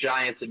left the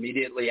Giants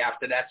immediately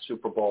after that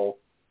Super Bowl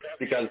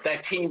because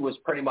that team was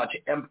pretty much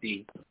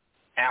empty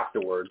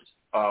afterwards.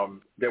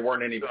 There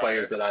weren't any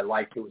players that I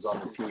liked who was on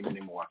the team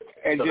anymore.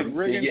 And did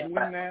Riggins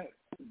win that?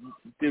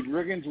 Did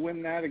Riggins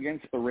win that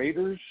against the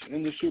Raiders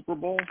in the Super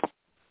Bowl?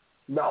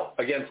 No,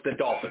 against the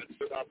Dolphins.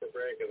 Stop the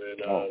break, and then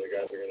the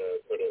guys are gonna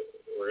put it.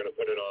 We're gonna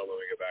put it on when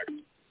we get back.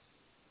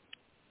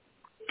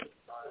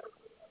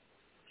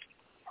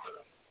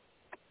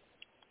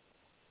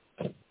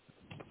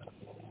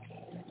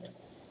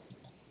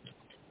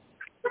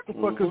 What the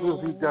fuck is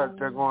this he got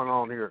going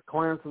on here?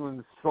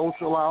 Klansman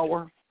social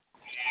hour?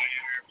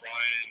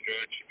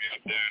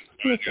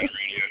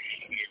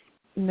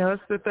 No,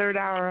 it's the third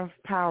hour of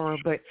power,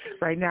 but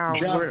right now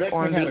we're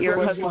on the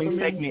ear hustling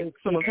segment.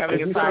 Someone's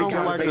having a side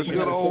conversation. Like a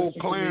good old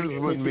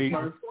Klansman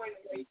meeting.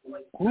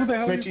 Who the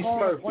hell is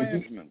calling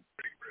Klansman?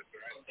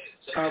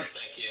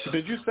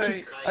 Did you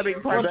say?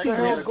 What the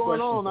hell's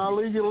going on,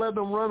 Ali? You let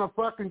them run a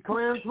fucking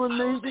Klansman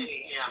meeting?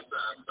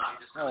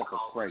 Oh, for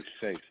Christ's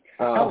sake!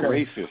 How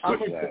racist is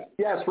that?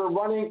 Yes, we're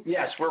running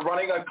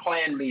a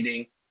Klan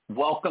meeting.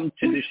 Welcome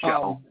to the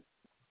show.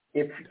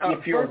 If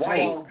you're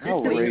white,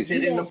 how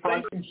racist. In the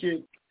front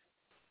shit.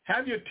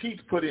 Have your teeth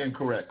put in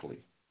correctly.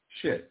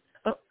 Shit.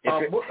 What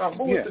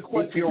was the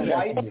question? If you're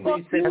white,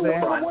 please sit in the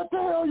front. What the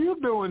hell are you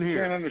doing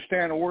here? Can't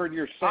understand a word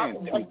you're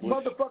saying.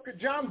 Motherfucker,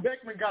 John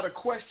Beckman got a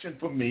question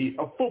for me,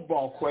 a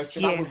football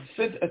question. I was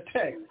sent a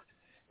text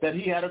that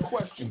he had a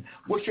question.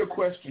 What's your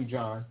question,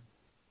 John?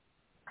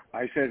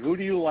 I said, who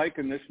do you like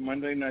in this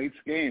Monday night's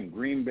game?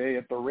 Green Bay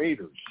at the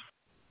Raiders.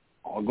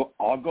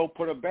 I'll go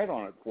put a bet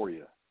on it for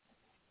you.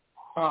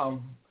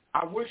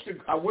 I wish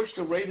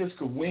the Raiders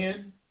could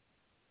win.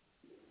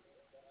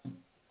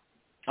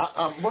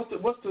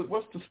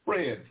 What's the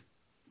spread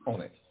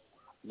on it?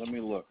 Let me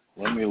look.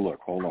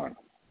 Hold on.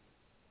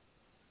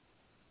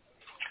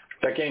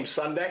 That game's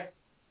Sunday?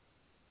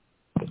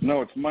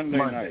 No, it's Monday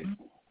night.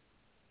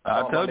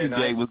 I told you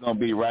Jay was going to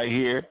be right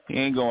here. He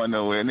ain't going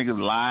nowhere. Niggas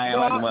lying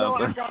like a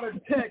motherfucker. I got a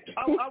text.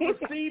 I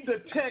received a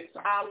text,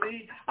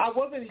 Ali. I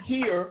wasn't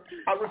here.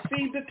 I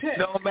received a text.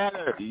 No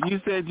matter.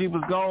 You said you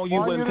was gone.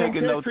 You wouldn't take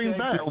no text,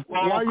 no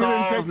phone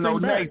calls, no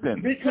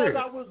nothing. Because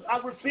I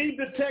received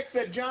a text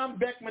that John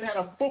Beckman had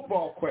a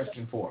football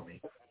question for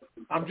me.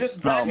 I'm just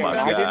backing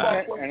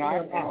back.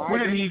 What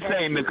did he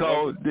say,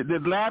 Nicole?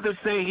 Did Lather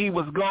say he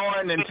was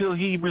gone until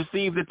he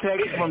received the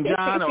text from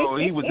John, or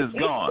he was just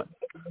gone?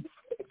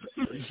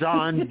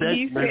 John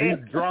Beckman, he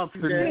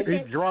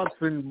drops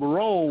and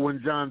roll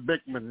when John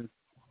Beckman.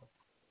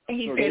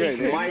 He said he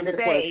couldn't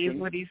say is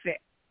what he said.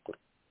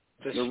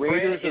 The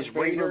Raiders is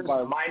Raiders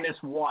by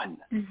 -1.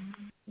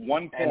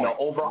 1 point. And the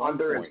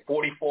over-under is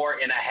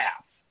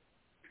 44.5.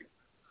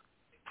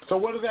 So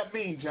what does that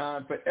mean,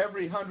 John? For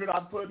every 100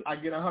 I put, I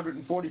get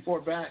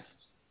 144 back?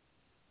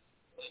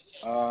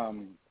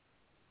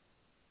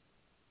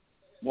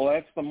 Well,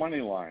 that's the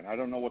money line. I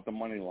don't know what the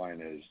money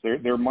line is.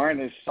 They're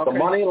minus. The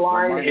money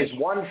line is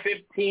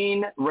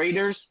 115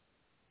 Raiders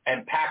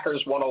and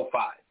Packers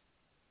 105.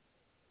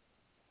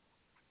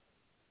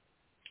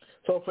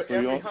 So for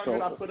every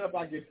 100 I put up,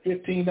 I get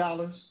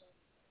 $15.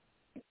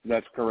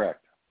 That's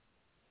correct.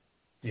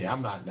 Yeah,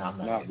 I'm not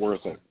not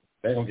worth it.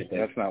 They don't get that.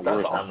 That's not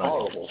worth it. That's a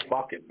horrible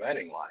fucking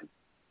betting line.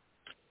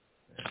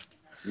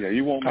 Yeah,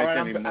 you won't make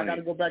any money. I got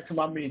to go back to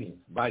my meeting.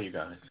 Bye, you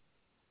guys.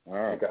 All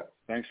right. Okay.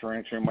 Thanks for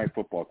answering my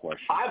football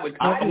question. When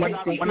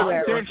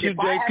I text you,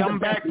 Jay, come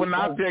back when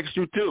I text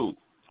you too.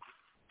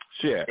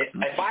 Shit.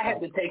 If I had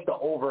to take the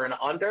over and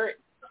under,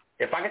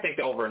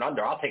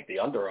 I'll take the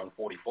under on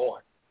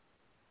 44.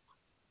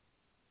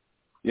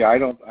 Yeah,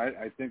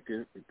 I think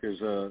because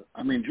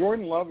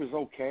Jordan Love is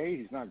okay.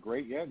 He's not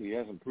great yet. He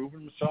hasn't proven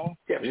himself.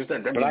 Yeah,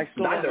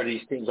 neither of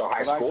these teams are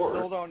high scorers. I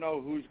still don't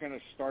know who's going to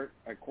start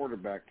at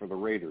quarterback for the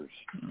Raiders.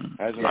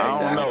 I don't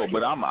know,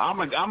 but I'm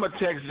a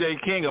text Jay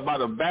King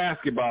about a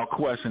basketball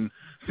question.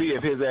 See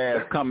if his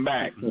ass come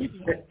back.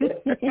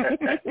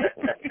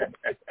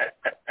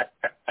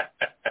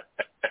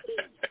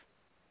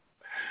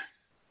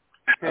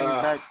 Came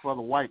back for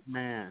the white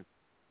man.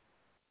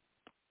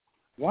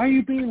 Why are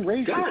you being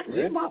racist? God,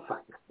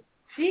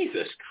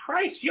 Jesus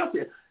Christ, you're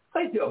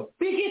like you're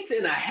bigots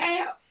and a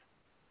half.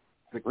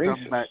 To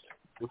come back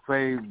to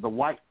say the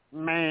white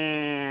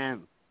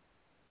man.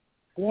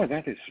 Boy,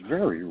 that is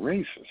very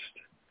racist.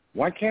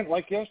 Why can't,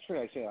 like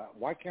yesterday, I said,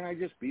 why can't I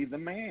just be the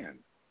man?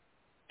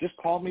 Just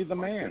call me the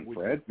man,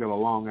 Fred. Get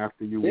along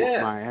after you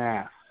whoop my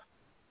ass.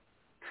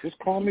 Just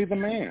call me the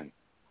man.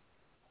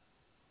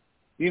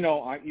 You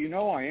know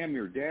I am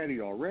your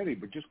daddy already,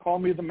 but just call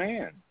me the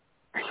man.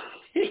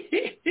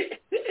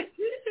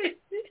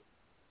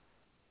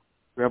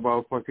 That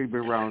motherfucker be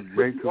around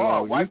way too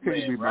long. You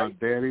can't be my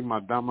daddy, my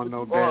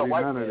domino daddy,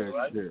 none of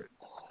that shit.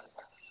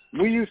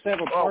 We used to have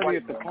a party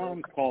at the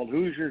farm called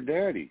Who's Your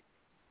Daddy?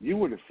 You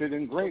would have fit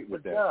in great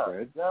with that,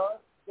 Fred. John,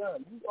 you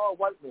are a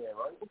white man,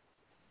 right?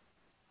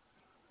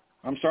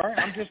 I'm sorry?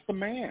 I'm just the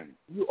man.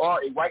 You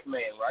are a white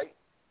man, right?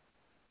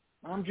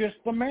 I'm just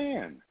the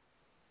man.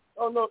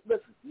 Oh, no,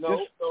 listen.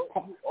 No,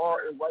 you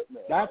are a white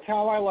man. That's right?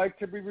 How I like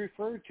to be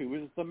referred to,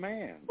 as the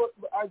man. But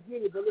I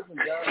get it, but listen,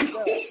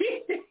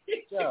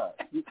 John,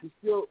 you're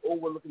still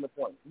overlooking the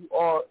point. You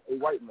are a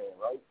white man,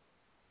 right?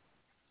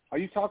 Are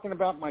you talking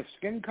about my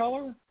skin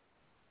color?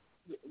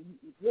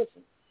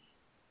 Listen,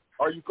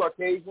 are you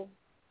Caucasian?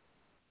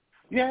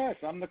 Yes,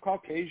 I'm the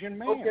Caucasian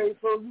man. Okay,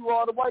 so you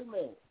are the white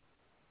man.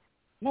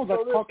 No,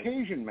 that's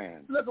Caucasian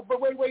man. Look,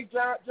 but wait,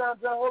 John,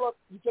 hold up.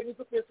 You taking this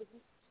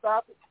offensively.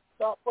 Stop it.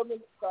 Stop for a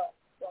minute. Stop.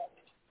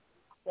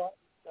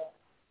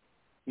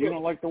 You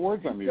don't like the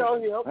words I'm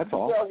using. That's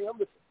all. Tell him,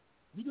 listen,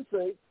 you can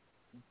say,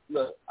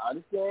 look, I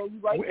understand you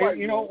like white.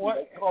 You know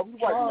what?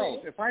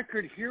 Charles, man. if I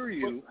could hear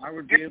you, I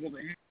would be able to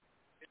hear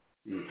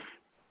you.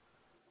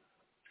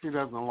 She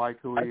doesn't like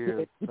who he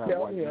is. That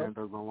white man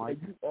doesn't like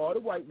you. You are the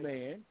white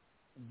man,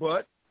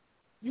 but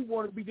you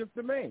want to be just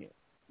the man.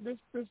 Just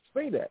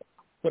say that.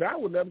 But I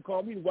would let him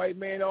call me the white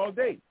man all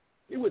day.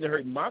 It wouldn't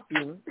hurt my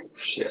feelings.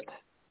 Shit.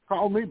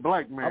 Call me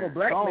black man. I'm a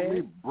black man. Call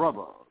me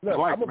brother. Look,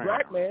 black I'm a man.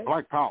 black man.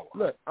 Black power.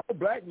 Look, I'm a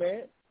black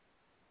man.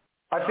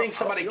 I think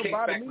somebody kicked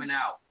Beckman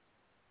out.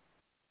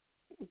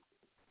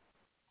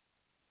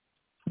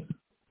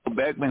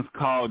 Beckman's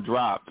call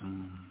dropped.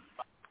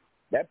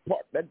 That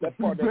part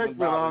doesn't Beckman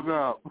hung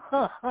up.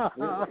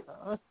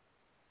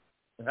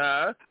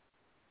 Huh?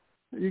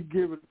 You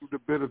give him the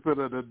benefit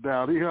of the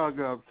doubt. He hung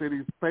up. Said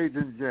he's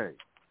paging Jay.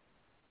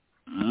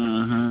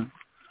 Mm-hmm.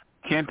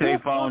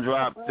 Kente phone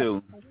dropped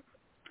too.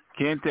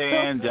 Kente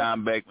and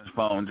John Beckman's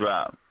phone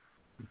dropped.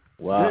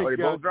 Wow. They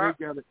got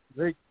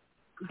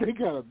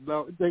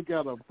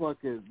a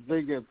fucking thing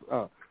against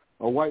a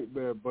white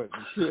man button.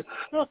 Shit.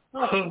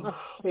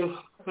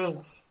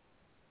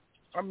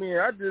 I mean,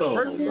 I just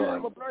personally,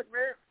 I'm a black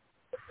man.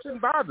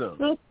 Shouldn't bother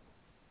them.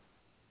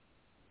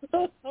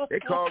 They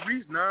call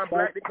Reese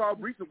non-black. They call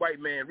Reese a white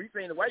man. Reese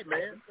ain't a white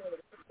man,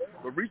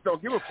 but Reese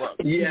don't give a fuck.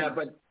 Yeah,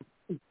 but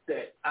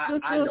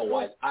I know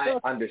why. I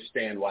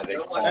understand why they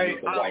call me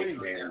the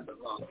white man.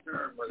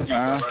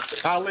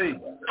 Ali,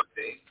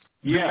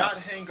 do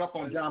not hang up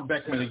on John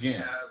Beckman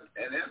again.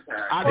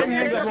 I didn't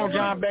hang up on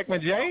John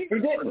Beckman, Jay. He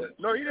didn't.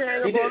 No, he didn't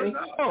hang up on him.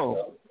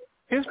 Oh,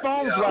 his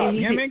phone dropped.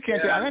 Him and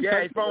Kente.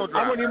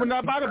 I wasn't even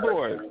up by the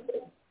board.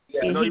 He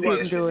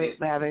didn't do it,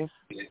 Larry.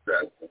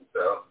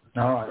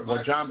 All right.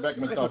 Well, John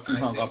Beckman thought you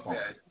hung up on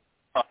him.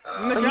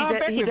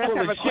 He does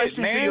have a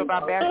question for you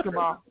about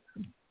basketball.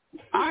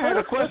 I had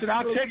a question.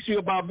 I'll text you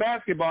about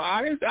basketball.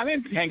 I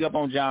didn't hang up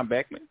on John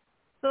Beckman.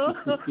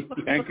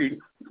 Thank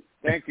you,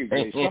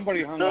 Jay.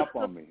 Somebody hung up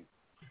on me.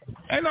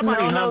 Ain't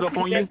nobody hung up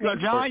on you,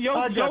 John.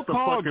 Your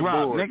call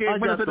dropped, nigga.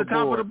 It went to the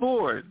top of the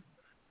board.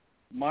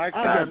 My I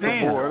got the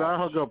board. I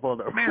hung up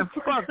on it. Man,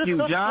 fuck you,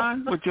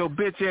 John, with your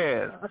bitch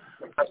ass.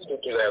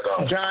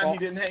 John, he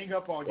didn't hang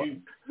up on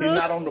you. He's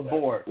not on the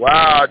board.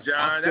 Wow,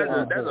 John,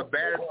 that's a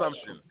bad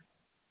assumption.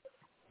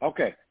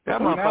 Okay. That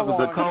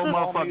motherfucker's a cold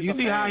motherfucker. You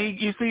see how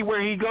you see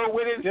where he go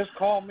with it? Just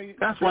call me.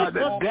 That's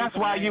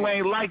why you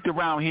ain't liked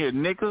around here,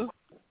 nigga.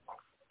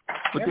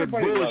 With that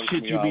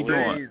bullshit you be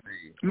doing.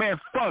 Man,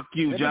 fuck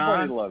you,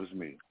 John. Everybody loves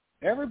me.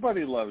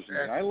 Everybody loves me.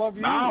 I love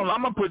you. No,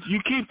 I'm gonna put you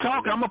keep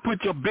talking. I'm gonna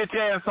put your bitch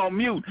ass on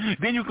mute.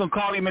 Then you can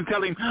call him and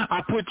tell him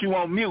I put you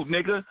on mute,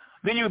 nigga.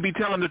 Then you'll be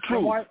telling the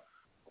truth.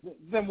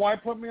 Then why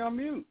put me on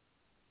mute?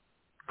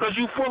 'Cause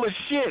you full of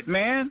shit,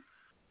 man.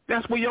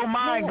 That's where your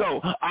mind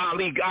go.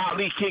 Ali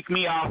kicked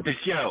me off the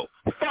show.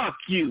 Fuck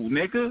you,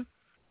 nigga.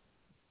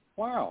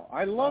 Wow,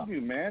 I love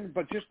you, man,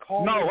 but just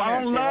call me. No, I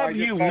don't love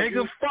you,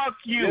 nigga. Fuck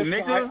you,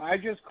 nigga. I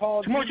just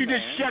called you. Won't you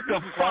just shut the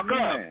fuck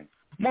up?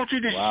 Won't you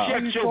just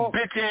shut your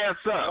bitch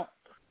ass up?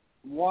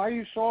 Why are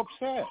you so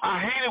upset? I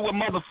hate it when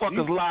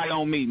motherfuckers lie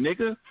on me,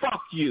 nigga.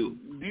 Fuck you.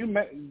 Do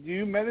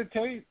you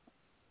meditate?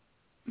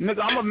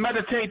 Nigga, I'm gonna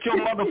meditate your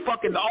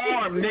motherfucking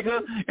arm,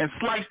 nigga, and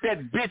slice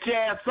that bitch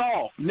ass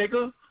off,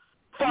 nigga.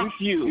 Fuck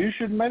you. You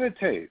should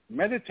meditate.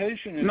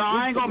 Meditation is... No,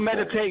 I ain't gonna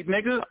meditate,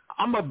 nigga.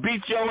 I'm gonna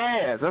beat your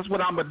ass. That's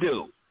what I'm gonna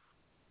do.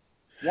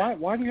 Why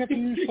do you have to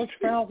use such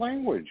foul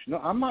language? No,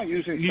 I'm not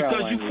using foul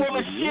language. Because you full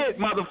of shit,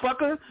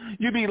 motherfucker.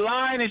 You be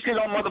lying and shit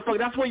on motherfucker.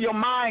 That's where your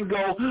mind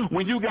go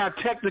when you got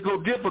technical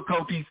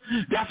difficulties.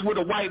 That's where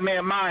the white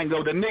man mind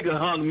go. The nigga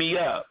hung me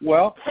up.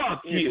 Well,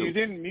 fuck if you. you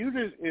didn't mute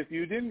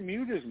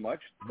as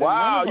much.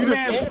 Wow, you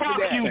man,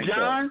 fuck you,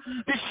 John.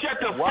 Just shut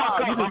the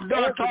fuck up. I'm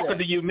done talking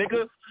to you,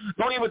 nigga.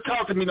 Don't even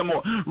talk to me no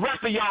more.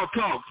 Rest of y'all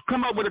talk.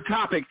 Come up with a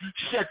topic.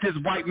 Shut this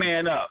white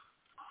man up.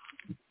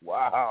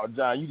 Wow,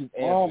 John, you just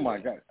answered. Oh, my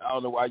God. I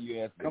don't know why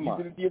you answered. Come you on.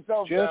 did it to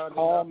yourself, just John,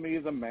 call me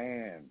the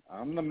man.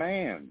 I'm the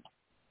man.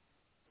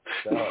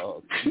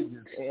 No, you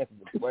just answered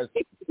the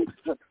question.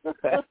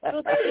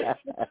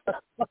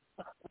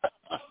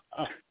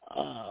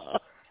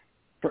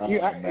 If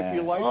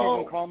you like,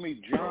 you can call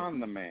me John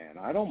the man.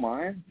 I don't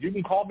mind. You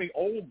can call me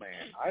old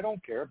man. I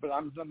don't care, but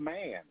I'm the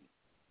man.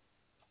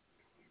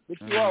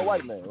 But you are a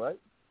white man, right?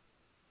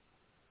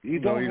 You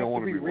don't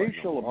have to be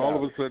racial about it. All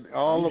of a sudden,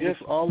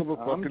 all of a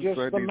fucking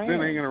sudden, he's been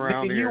hanging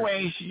around nigga, here.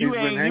 You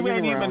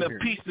ain't even a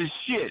piece of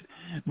shit.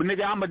 But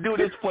nigga, I'm gonna do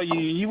this for you.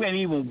 You ain't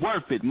even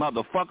worth it,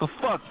 motherfucker.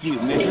 Fuck you,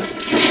 nigga.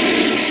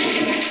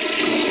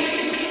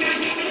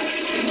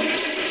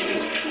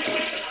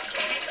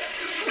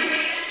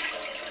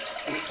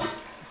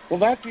 Well,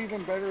 that's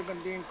even better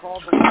than being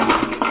called the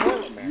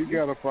toilet man. You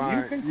gotta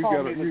find. You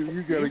gotta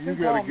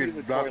get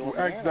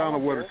ask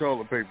Donald where the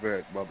toilet paper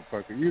at,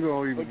 motherfucker. You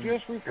don't even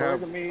just refer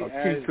to me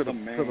as the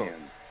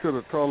man. To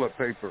the toilet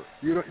paper.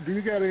 Do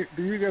you got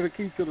a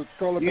key to the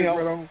toilet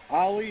paper at home?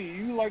 Ali,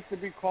 you like to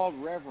be called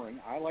Reverend.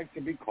 I like to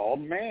be called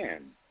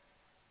man.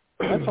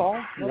 That's all.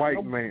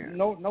 White man.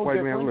 No white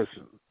difference.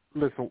 Man,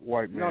 listen,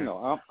 white man.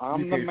 No,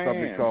 I'm the man. You can't stop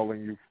me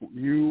calling you.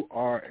 You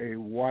are a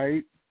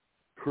white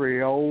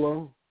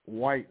Crayola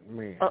white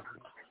man.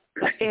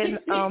 And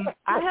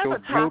I have a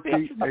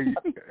topic.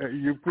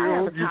 You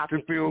feel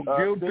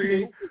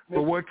guilty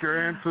for what your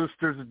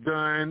ancestors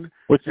done,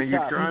 and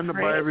you're trying to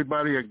buy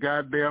everybody a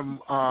goddamn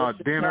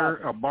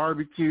dinner, a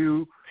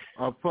barbecue,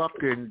 a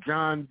fucking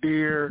John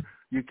Deere.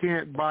 You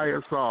can't buy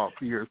us off.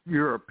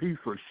 You're a piece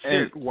of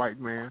shit, white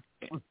man.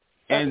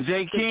 And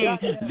J.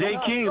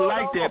 King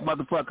liked that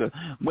motherfucker.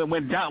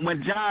 When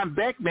John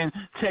Beckman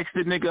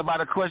texted nigga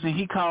about a question,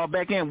 he called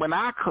back in. When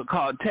I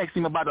text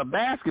him about a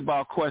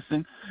basketball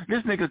question,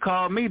 this nigga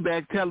called me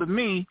back telling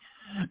me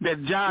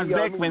that John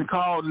Beckman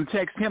called and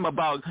texted him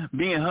about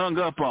being hung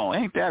up on.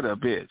 Ain't that a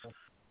bitch?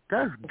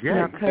 That's gay.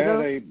 Now,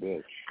 That ain't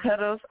bitch.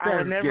 Cuddles, I That's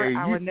would never, gay.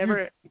 I would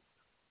never,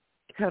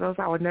 Cuddles,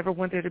 I would never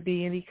want there to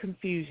be any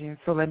confusion.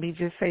 So let me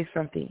just say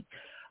something.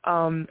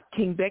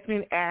 King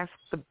Beckman asked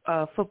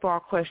the football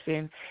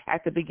question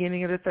at the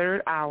beginning of the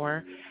third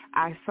hour.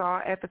 I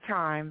saw at the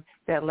time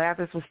that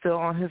Lathis was still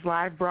on his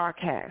live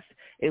broadcast.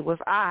 It was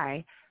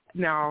I.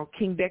 Now,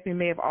 King Beckman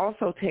may have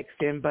also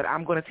texted him, but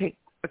I'm going to take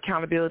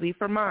accountability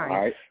for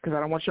mine because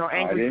I don't want y'all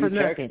angry for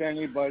nothing. I didn't text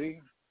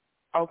anybody.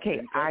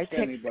 Okay, I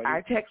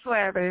text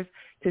Lathis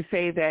to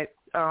say that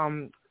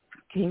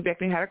King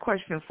Beckman had a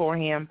question for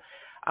him.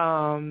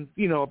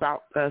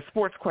 About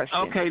sports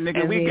questions. Okay,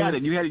 nigga, we got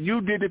it.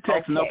 You did the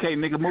texting. Okay,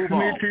 nigga, move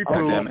on.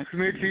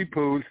 Snitchy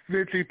poo.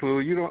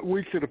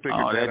 We should have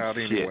figured that out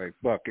anyway.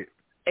 Fuck it.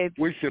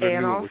 We should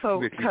have knew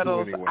also, it was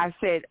Cuddles, anyway. I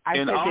said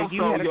that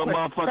you had a your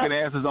question.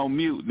 motherfucking ass is on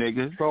mute,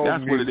 nigga. So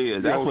that's what it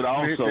is. That's what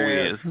also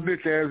is.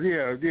 Snitch ass,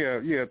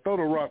 yeah. Throw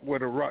the rock where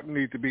the rock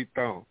needs to be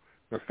thrown.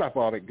 Now stop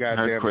all that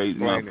goddamn her crazy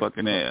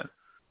motherfucking ass.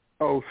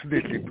 Oh,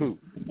 snitchy poo.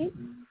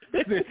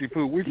 Snitchy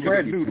poo. We should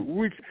have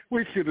knew.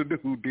 We should have knew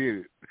who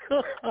did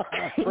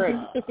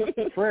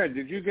it. Fred,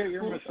 did you get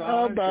your massage?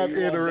 I'm not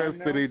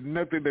interested in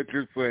nothing that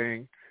you're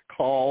saying.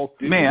 Call.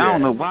 Man, I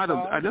don't know why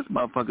this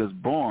motherfucker's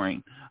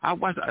boring.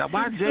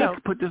 Why Jay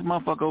put this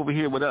motherfucker over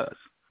here with us?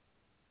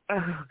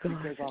 Oh,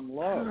 because I'm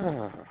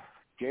loved.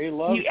 Jay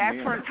loves you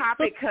asked for a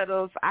topic,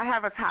 Cuddles. I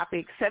have a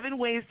topic. 7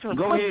 ways to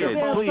improve your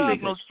phone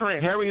signal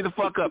strength. Hurry the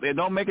fuck up and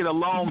don't make it a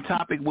long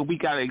topic where you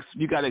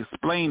gotta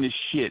explain this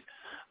shit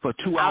for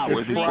 2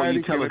 hours before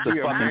you tell us the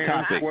fucking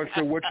topic. What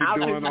you're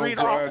doing on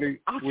Friday?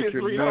 I'll just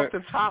read off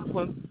the top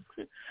one.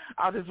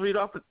 I'll just read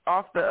off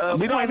the.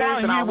 We don't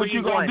want to hear what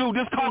you're gonna do.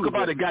 Just talk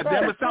about it,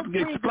 goddammit. Stop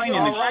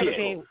explaining this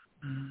shit.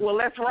 Well,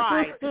 let's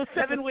ride.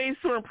 7 ways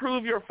to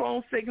improve your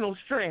phone signal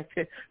strength.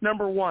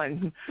 Number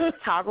 1,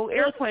 toggle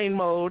airplane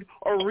mode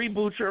or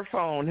reboot your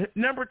phone.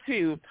 Number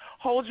 2,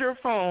 hold your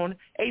phone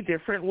a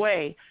different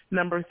way.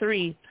 Number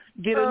 3,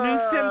 get a new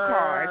SIM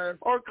card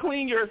or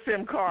clean your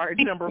SIM card.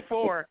 Number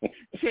 4,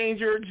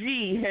 change your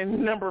G.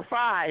 And number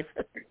 5,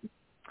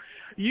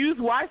 use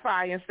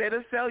Wi-Fi instead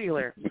of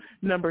cellular.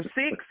 Number 6,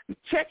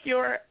 check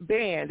your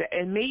band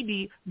and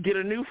maybe get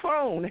a new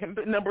phone.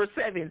 Number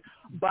 7,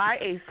 buy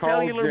a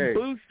cellular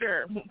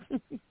booster.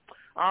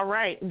 All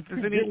right.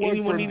 Does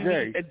anyone need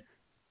to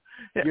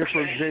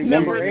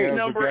Number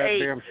 8,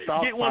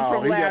 get one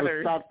from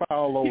Lathers.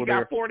 He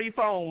got 40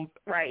 phones,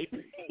 right?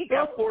 He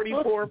got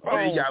 44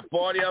 phones. He got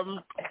 40 of them?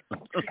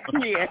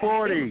 Yeah.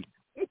 40.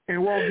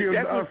 And won't give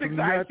us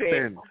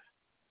nothing.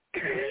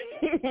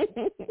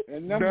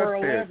 And number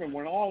 11,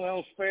 when all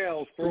else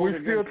fails,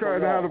 we're still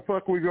trying to how the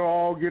fuck we gonna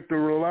all get to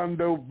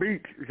Rolando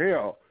Beach.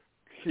 Hell,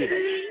 shit.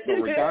 The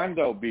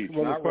Redondo Beach,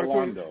 not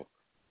Rolando.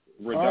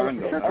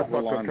 Redondo, not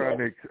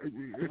Rolando.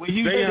 Well,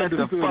 you say that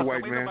the fuck,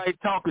 white man. Nobody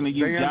talking to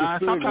you, John.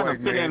 Stop trying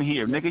to fit in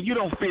here, nigga. You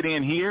don't fit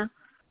in here.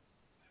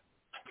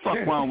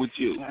 Fuck wrong with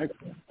you?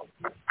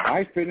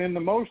 I fit in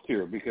the most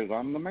here because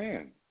I'm the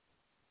man.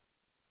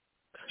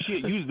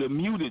 Shit, you's the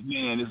muted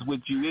man is what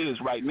you is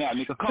right now.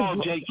 Nigga, call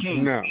Jay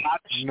King.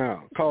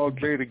 No. Call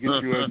Jay to get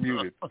you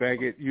unmuted.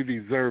 Faggot, you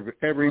deserve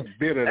every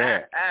bit of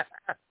that.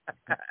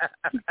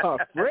 Now,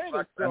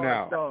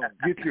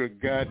 get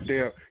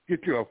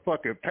you a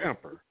fucking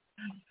pamper.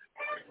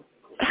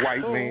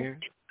 White man.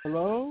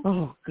 Hello?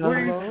 Oh,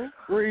 God.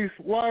 Reese,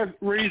 why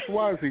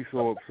is he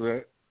so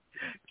upset?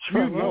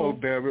 You know,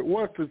 damn it.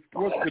 What's the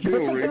deal, Reese? It's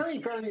a very,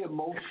 very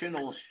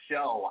emotional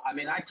show. I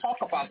mean, I talk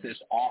about this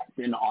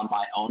often on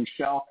my own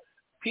show.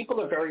 People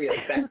are very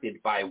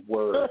affected by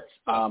words.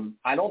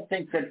 I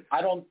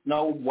don't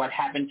know what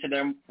happened to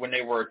them when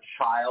they were a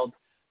child,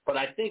 but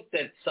I think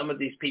that some of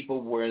these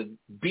people were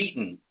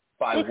beaten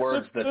by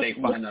words that they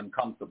find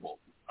uncomfortable.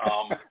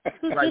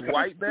 Like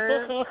white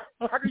man?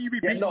 How can you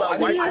be beaten by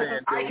white man?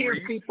 I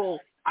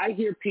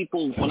hear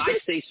people when I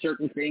say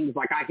certain things,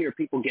 like I hear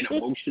people get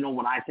emotional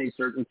when I say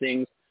certain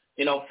things.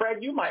 You know,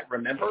 Fred, you might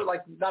remember,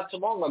 like not too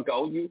long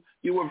ago,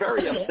 you were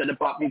very upset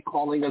about me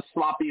calling a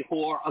sloppy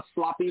whore a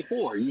sloppy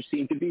whore. You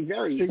seem to be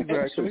very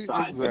Exactly.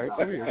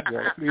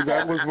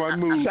 That was my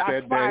move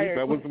that day.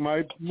 That was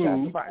my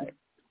move.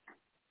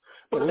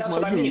 But that's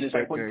what I mean. It's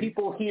like when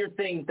people hear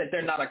things that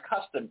they're not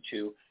accustomed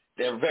to,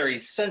 they're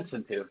very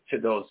sensitive to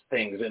those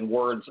things, and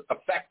words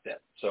affect them.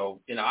 So,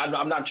 you know,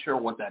 I'm not sure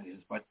what that is,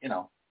 but you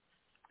know,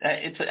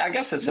 I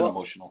guess it's an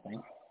emotional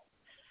thing.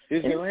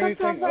 Is there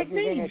anything other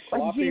than a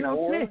sloppy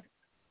whore?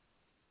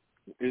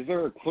 Is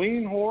there a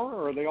clean whore,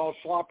 or are they all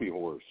sloppy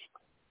whores?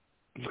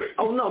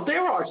 Oh no,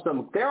 there are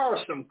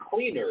some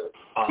cleaner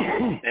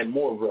and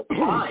more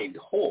refined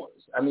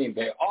whores. I mean,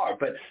 they are,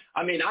 but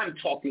I mean, I'm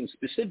talking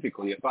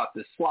specifically about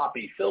the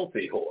sloppy,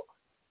 filthy whore.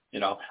 You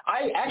know,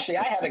 I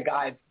had a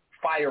guy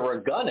fire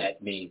a gun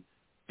at me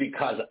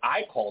because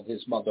I called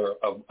his mother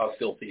a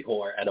filthy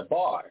whore at a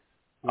bar.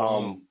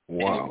 Wow. And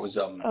it was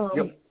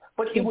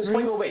but it was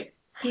wait.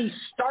 He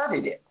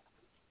started it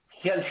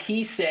because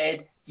he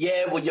said,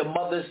 "Yeah, well, your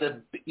mother's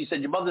a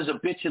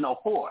bitch and a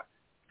whore."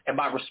 And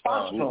my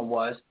response to him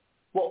was,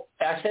 Well,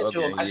 I said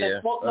to him, I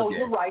said, well, no,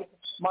 you're right.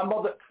 My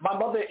mother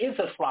is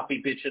a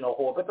sloppy bitch and a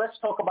whore, but let's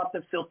talk about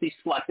the filthy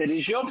slut that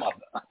is your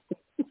mother.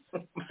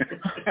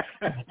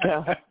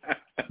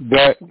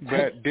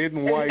 That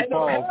didn't wipe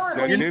off.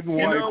 That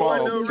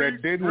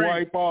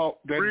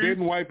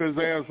didn't wipe his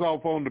ass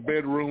off on the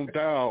bedroom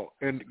towel.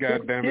 And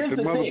goddamn it,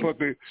 the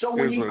motherfucker is a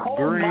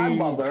green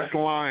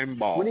slime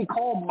ball. When he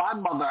called my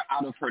mother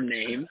out of her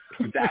name,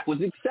 that was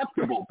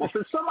acceptable. But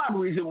for some odd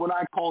reason, when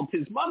I called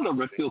his mother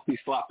a filthy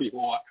sloppy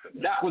whore,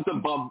 that was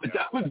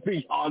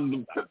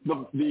beyond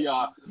the He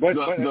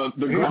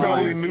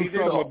probably knew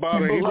something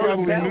about it. He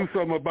probably knew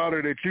something about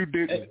it that you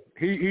didn't.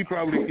 He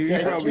probably seen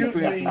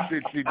some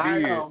shit she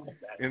did,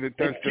 and it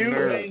touched the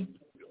nerve.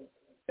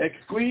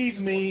 Excuse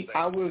me,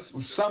 I was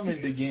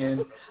summoned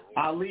again.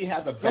 Ali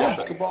has a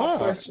basketball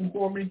question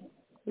for me.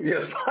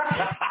 Yes.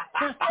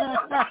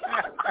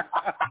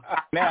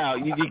 Now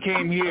you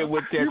came here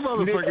with that. You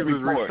motherfuckers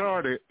is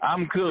retarded.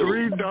 I'm cool.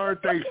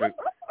 Retardation.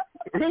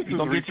 You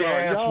gonna get your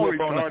ass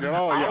whooped on the.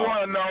 I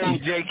want to know,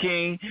 J.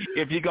 King,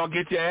 if you're gonna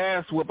get your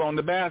ass whooped on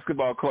the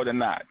basketball court or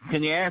not.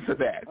 Can you answer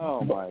that?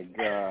 Oh my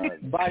God!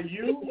 By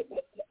you?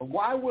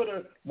 Why would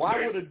a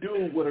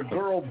dude with a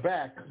girl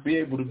back be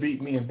able to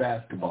beat me in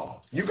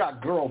basketball? You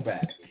got girl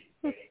back.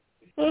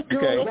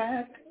 Girl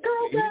back.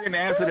 You didn't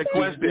answer the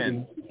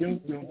question.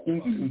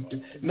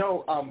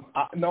 No,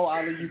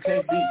 Ali, you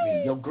can't beat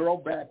me. Your girl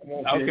back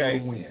won't be able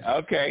to win.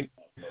 Okay.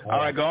 All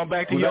right, going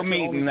back to your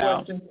meeting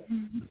now.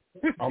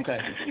 Okay.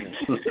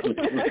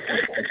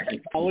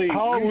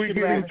 How are we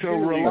getting to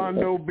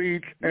Rolando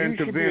Beach and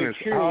to Venice?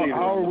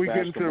 How are we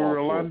getting to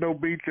Rolando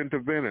Beach and to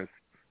Venice?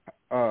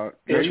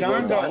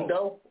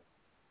 Redondo.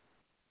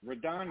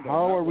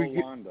 How are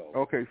we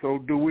okay, so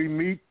do we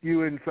meet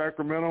you in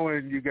Sacramento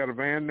and you got a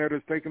van there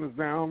that's taking us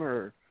down,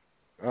 or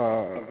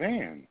a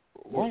van?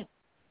 What?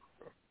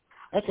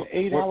 That's an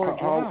 8-hour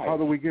drive. How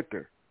do we get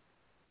there?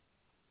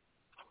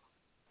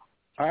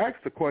 I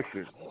asked the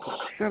question.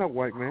 Shut up,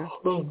 white man.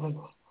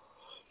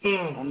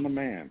 I'm the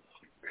man.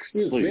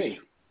 Excuse me.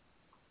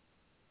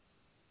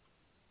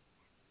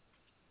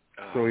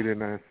 So he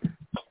didn't answer.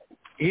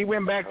 He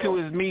went back to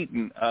his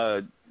meeting,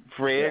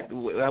 Fred.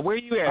 Where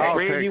you at,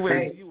 Fred?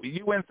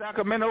 You in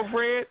Sacramento,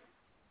 Fred?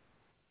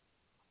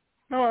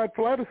 No, I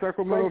fly to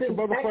Sacramento. The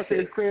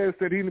motherfucker says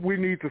that we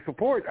need to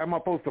support. Am I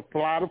supposed to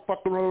fly to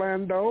fucking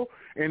Orlando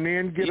and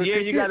then get a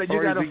ticket? You gotta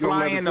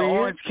fly into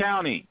Orange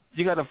County.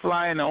 You gotta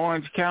fly into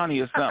Orange County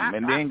or something,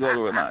 and then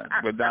go to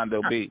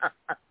Redondo Beach.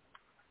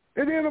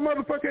 And then the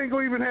motherfucker ain't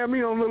gonna even have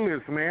me on the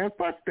list, man.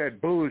 Fuck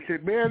that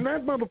bullshit, man.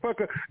 That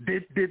motherfucker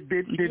did you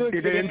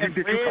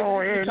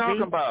call Andy?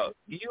 Talking about?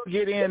 You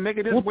get in,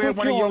 nigga. This wear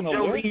one of your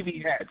Joe Levy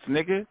hats,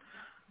 nigga.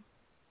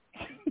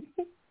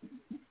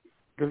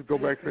 Just go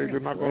backstage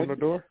and knock on the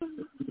door.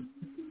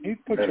 He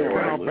put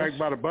your out back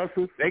by the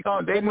buses. They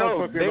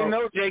know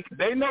J.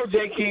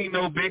 King,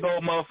 no big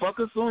old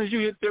motherfucker. As soon as you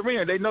hit the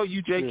ring, they know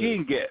you J.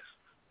 King guest.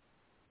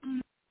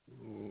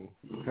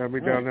 Have me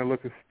down there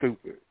looking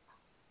stupid.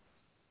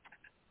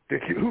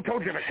 Who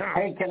told you to come?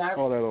 Hey, can I?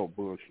 All that old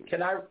bullshit.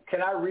 Can I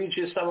read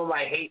you some of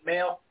my hate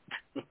mail?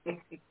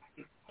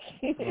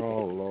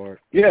 Oh Lord.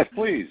 Yes,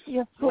 please.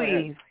 Yes,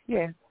 please.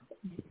 Yes.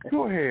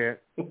 Go ahead.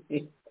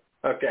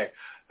 Okay.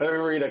 Let me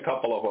read a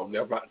couple of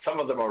them. Some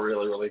of them are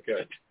really, really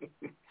good.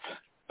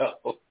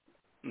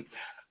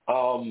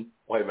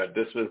 Wait a minute.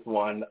 This was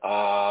one.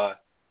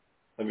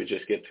 Let me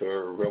just get to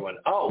a real one.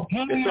 Oh,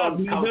 this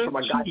one comes from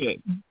a guy.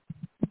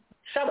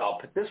 Shut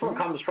up. This one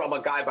comes from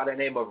a guy by the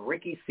name of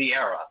Ricky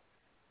Sierra.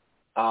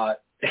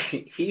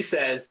 He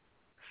says,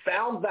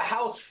 found the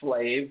house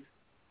slave,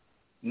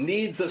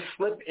 needs a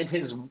slip in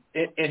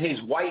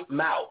his white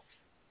mouth.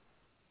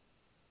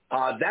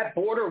 That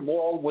border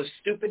wall was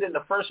stupid in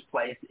the first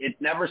place. It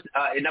never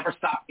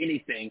stopped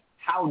anything.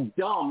 How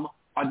dumb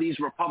are these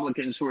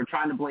Republicans who are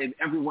trying to blame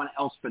everyone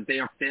else for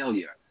their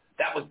failure?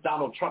 That was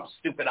Donald Trump's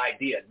stupid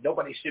idea.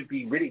 Nobody should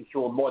be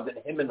ridiculed more than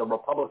him and the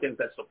Republicans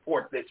that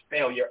support this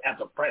failure as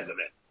a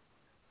president.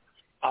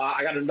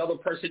 I got another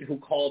person who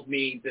called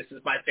me. This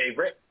is my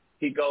favorite.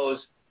 He goes,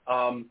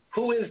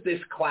 who is this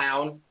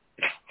clown?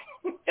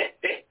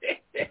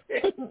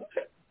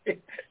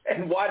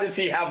 And why does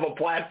he have a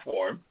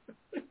platform?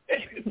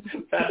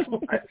 That's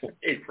my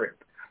favorite.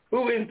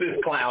 Who is this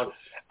clown?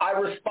 I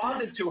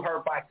responded to her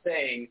by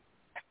saying,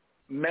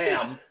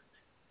 ma'am.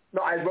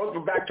 No, I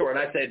wrote back to her and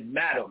I said,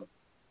 madam,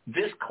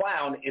 this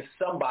clown is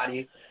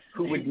somebody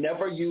who would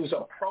never use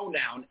a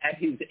pronoun at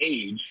his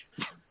age.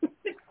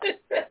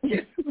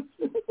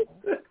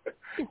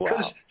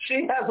 Because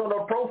she has on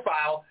her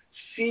profile,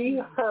 she,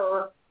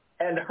 her,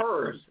 and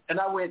hers. And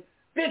I went,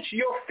 bitch,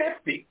 you're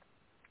 50.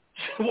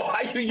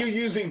 Why are you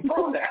using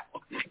pronouns?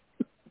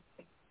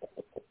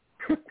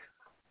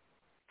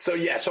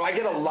 So I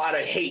get a lot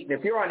of hate. And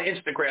if you're on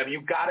Instagram,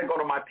 you got to go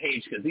to my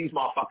page because these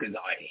motherfuckers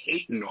are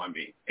hating on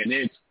me. And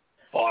it's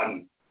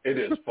fun. It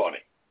is funny.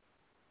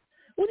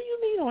 What do you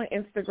mean on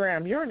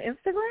Instagram? You're on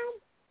Instagram?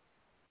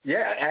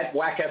 Yeah, at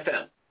Whack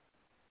FM.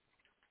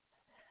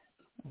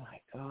 Oh, my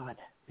God.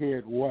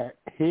 Head whack.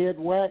 Head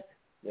whack?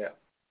 Yeah.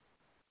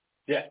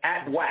 Yeah,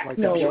 at Whack.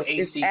 No,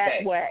 W-A-C-K. it's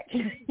at Whack.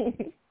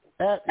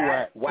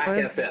 At Whack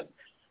FM.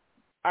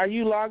 Are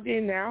you logged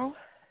in now?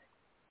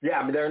 Yeah,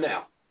 I'm there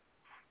now.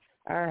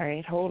 All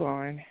right, hold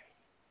on.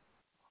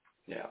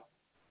 Yeah.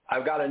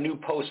 I've got a new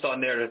post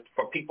on there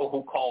for people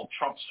who call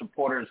Trump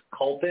supporters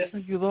cultists. Are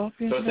you logged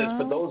in so it says now?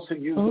 for those who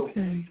use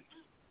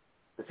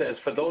it says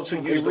for those who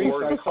use the Reese,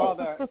 word I saw cult.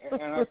 that,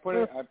 and I put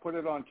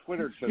it on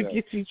Twitter today. It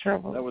gets you in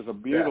trouble. That was a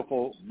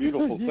beautiful thing. You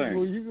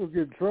gonna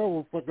get in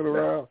trouble fucking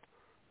around.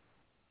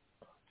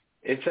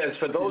 It says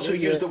for those who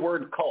use the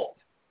word cult,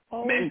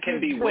 men can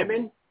be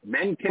women,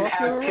 men can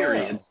have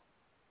periods,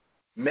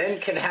 men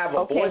can have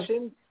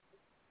abortions.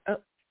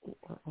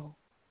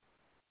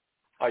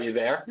 Are you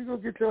there? You gonna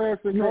get your ass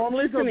in No, I'm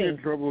trouble. You gonna get listening.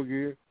 in trouble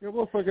again. Your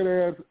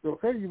motherfucking ass.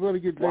 Okay, you better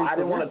get. Well, I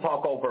didn't want to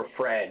talk over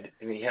Fred,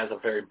 and he has a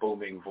very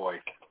booming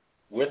voice,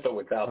 with or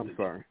without. I'm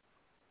sorry.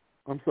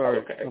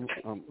 Okay.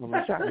 I'm in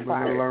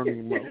the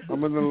learning mode.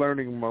 I'm in the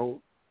learning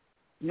mode.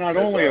 Not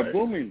only a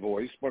booming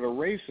voice, but a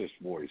racist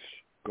voice.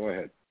 Go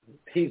ahead.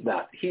 He's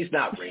not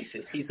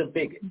racist. He's a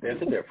bigot. There's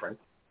a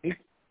difference.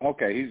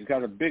 Okay, he's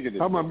got a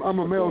bigoted. I'm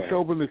a male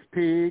chauvinist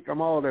pig.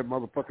 I'm all that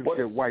motherfucking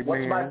shit, white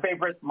what's man.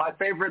 My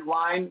favorite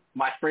line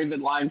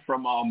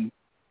from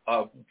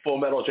Full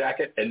Metal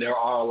Jacket, and there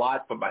are a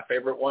lot, but my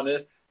favorite one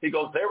is he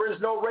goes, "There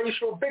is no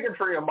racial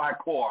bigotry in my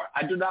core.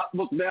 I do not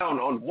look down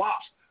on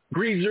wops,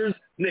 greasers,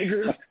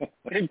 niggers,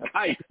 and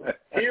kites.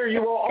 Here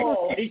you are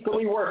all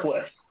equally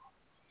worthless."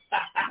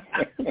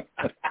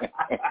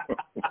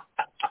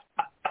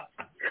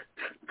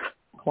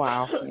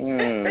 Wow.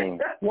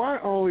 Why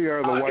only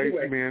are the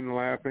white men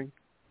laughing?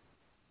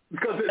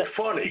 Because it's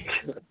funny.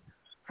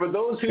 For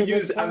those who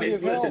use, I mean,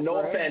 listen, no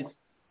offense,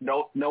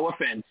 no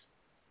offense,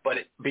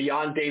 but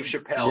beyond Dave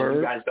Chappelle,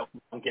 you guys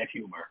don't get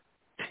humor.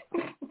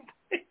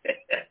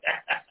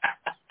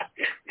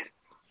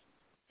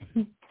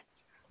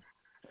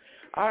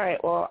 All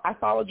right. Well, I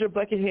followed your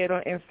Buckethead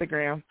on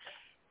Instagram,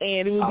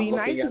 and it would be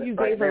nice if you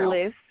gave a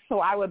list, so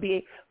I would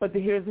be. But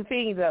here's the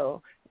thing,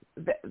 though.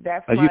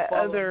 That's my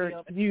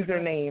other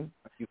username.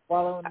 Are you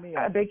following me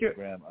on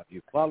Instagram? Are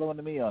you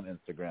following me on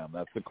Instagram?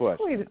 That's the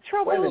question. Wait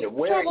a minute.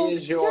 Where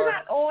is your? You're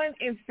not on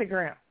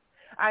Instagram.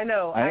 I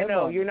know.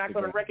 You're not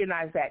going to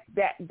recognize that.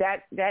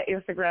 That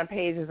Instagram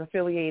page is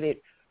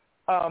affiliated.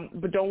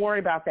 But don't worry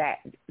about that.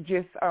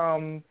 Just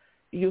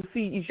you'll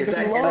see. You should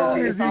as long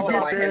as you get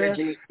there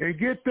and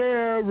get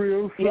there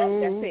real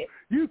soon. Yep, that's it.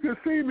 You can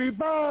see me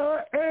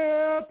by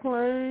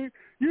airplane.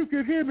 You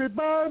can hear me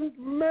by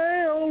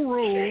mail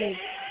room.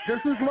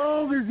 Just as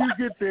long as you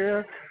get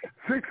there.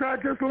 6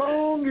 hours, just as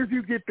long as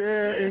you get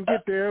there and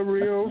get there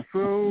real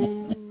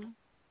soon.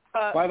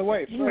 By the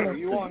way, Fred, are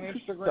you on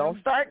Instagram? Don't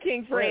start,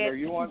 King Fred. Fred, are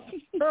you on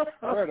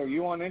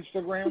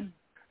Instagram?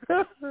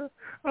 I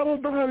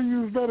don't know how to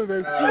use none of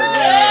that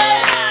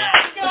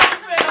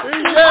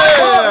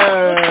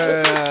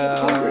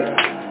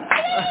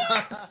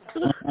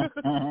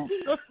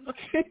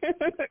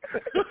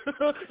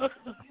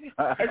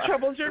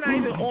Troubles, you're not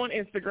even on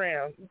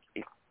Instagram.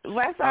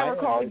 Last I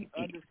recall,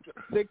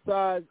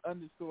 6eyes_6eyes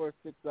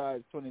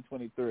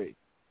 2023.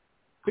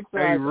 6eyes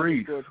Hey,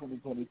 Reese.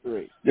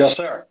 2023. Yes,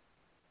 sir.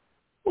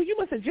 Well, you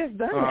must have just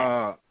done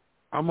that.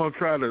 I'm gonna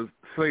try to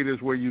say this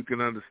where you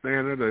can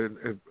understand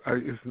it.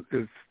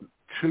 It's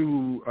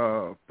too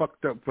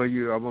fucked up for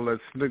you. I'm gonna let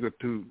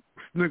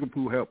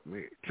Sniggerpoo help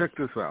me. Check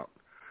this out.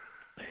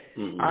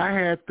 Mm-hmm.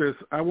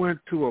 I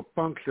went to a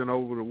function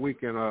over the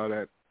weekend.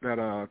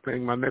 That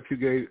thing my nephew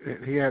gave.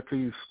 He had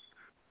these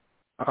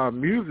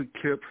music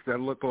chips that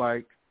look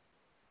like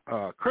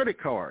credit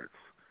cards,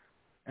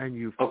 and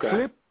you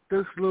flip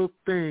this little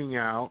thing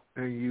out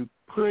and you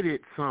put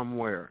it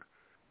somewhere.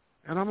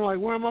 And I'm like,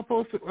 where am I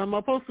supposed to? Am I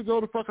supposed to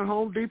go to fucking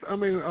Home Depot? I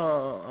mean,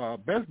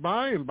 Best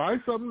Buy and buy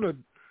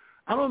something?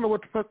 I don't know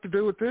what the fuck to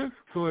do with this.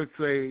 So it's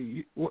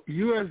a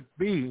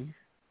USB,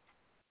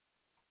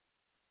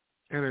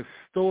 and it's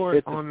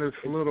stored on this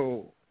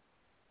little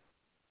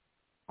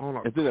on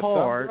a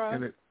card,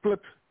 and it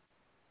flips.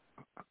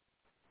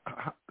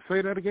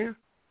 Say that again.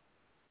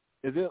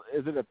 Is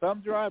it a thumb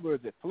drive or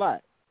is it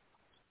flat?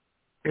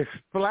 It's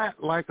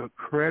flat like a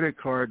credit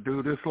card,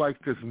 dude. It's like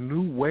this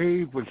new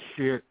wave of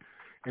shit.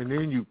 And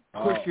then you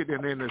push it,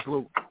 and then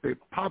it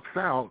pops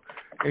out,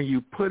 and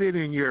you put it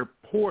in your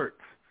ports.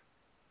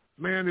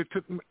 Man,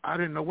 I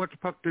didn't know what the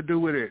fuck to do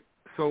with it.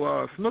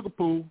 So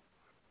Snookerpool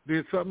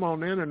did something on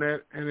the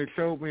internet, and it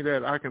showed me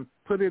that I can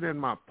put it in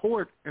my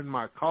port in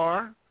my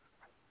car.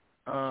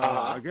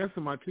 I guess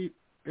in my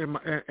and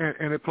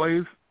it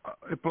plays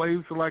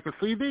like a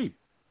CD,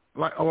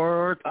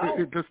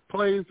 it just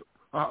plays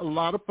a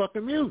lot of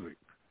fucking music.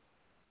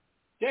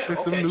 Yeah,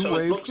 There's some new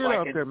wave shit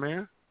out there,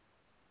 man.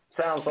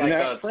 Sounds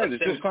like Fred, is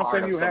this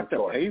something you have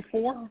to pay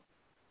for?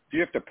 Do you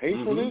have to pay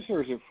for this,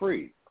 or is it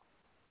free?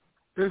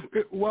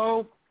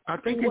 Well, I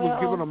think he was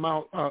giving them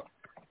out.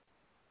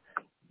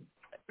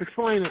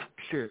 Explain it,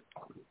 shit.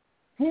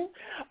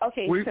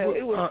 Okay, so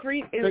it was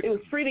free. It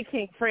was free to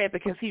King Fred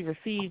because he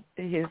received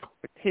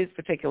his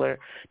particular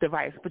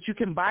device. But you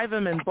can buy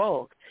them in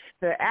bulk.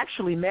 They're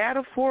actually mad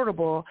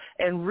affordable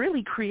and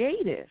really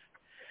creative.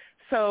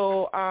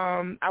 So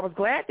I was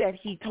glad that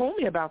he told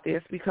me about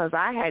this because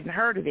I hadn't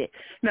heard of it.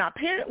 Now,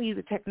 apparently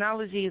the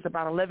technology is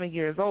about 11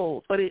 years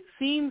old, but it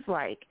seems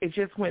like it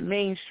just went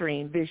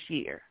mainstream this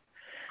year.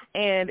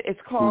 And it's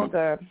called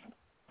a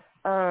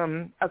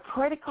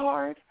credit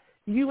card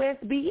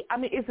USB. I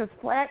mean, it's as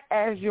flat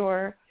as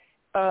your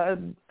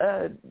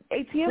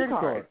ATM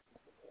card.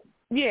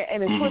 Yeah,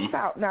 and it flips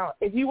out. Now,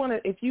 if you want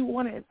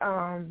it,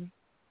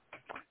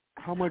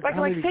 how much? Like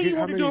say you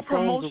want to do a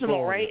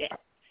promotional, right?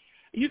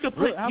 You could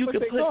put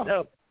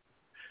up.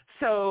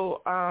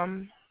 So,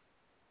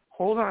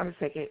 hold on a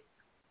second.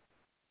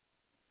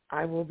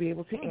 I will be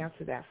able to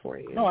answer that for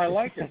you. No, I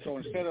like it. So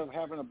instead of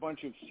having a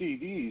bunch of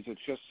CDs, it's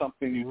just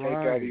something you take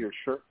out of your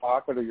shirt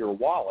pocket or your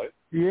wallet.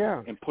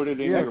 Yeah. And put it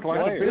in your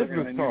player, like a business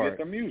and then card. you get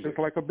the music. It's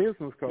like a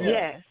business card.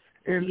 Yes.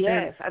 And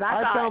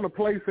I found a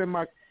place in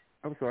my.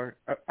 I'm sorry.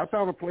 I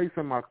found a place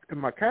in my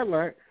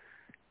Cadillac.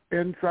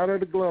 Inside of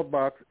the glove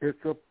box,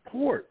 it's a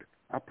port.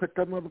 I put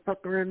that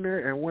motherfucker in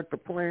there and went to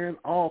playing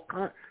all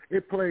kind.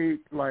 It played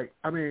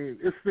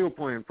it's still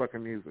playing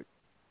fucking music.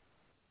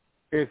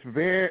 It's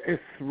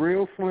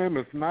real slim.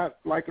 It's not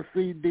like a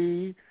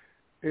CD.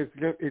 It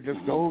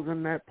just goes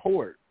in that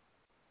port.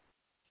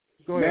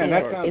 Go ahead.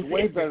 Man, that sounds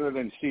way better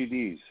than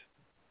CDs.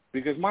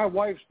 Because my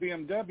wife's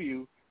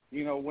BMW,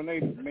 when they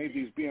made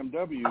these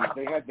BMWs,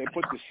 they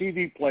put the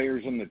CD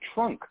players in the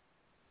trunk.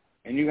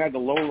 And you had to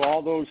load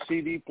all those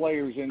CD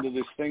players into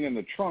this thing in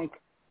the trunk,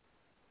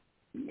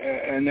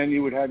 and then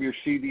you would have your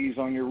CDs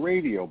on your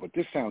radio. But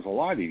this sounds a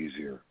lot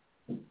easier.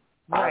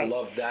 Right. I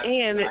love that.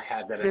 And I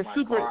had that in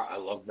my car. I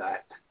love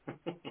that.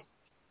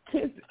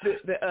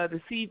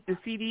 the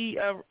CD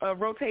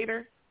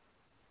rotator.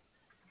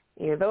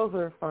 Yeah, those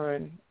are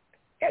fun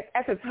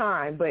at the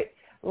time. But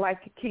like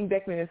King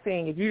Beckman is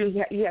saying, if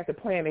you have to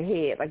plan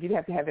ahead, like you'd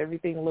have to have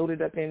everything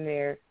loaded up in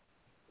there,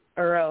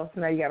 or else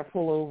now you got to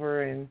pull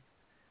over and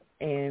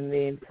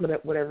then put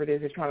up whatever it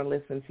is you're trying to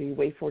listen to.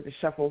 Wait for it to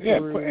shuffle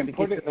through and to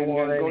put get it to the and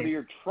one. then go to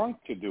your trunk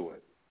to do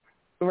it.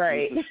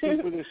 Right. It's the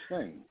stupidest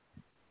thing.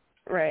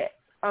 Right.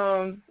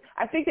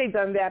 I think they've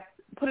done that.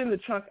 Put in the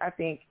trunk, I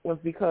think, was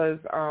because,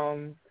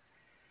 it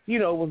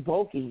was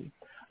bulky.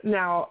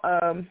 Now,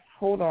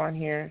 hold on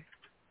here.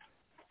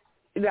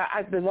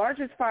 The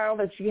largest file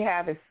that you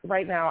have is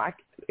right now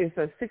is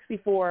a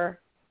 64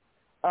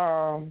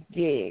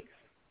 gigs.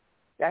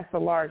 That's the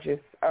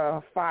largest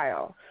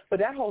file. But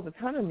that holds a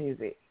ton of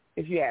music,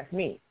 if you ask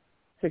me,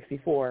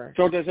 64.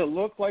 So does it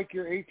look like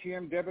your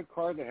ATM debit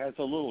card that has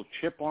a little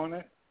chip on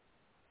it?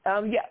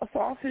 Yeah, so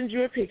I'll send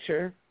you a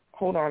picture.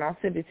 Hold on, I'll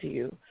send it to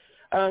you.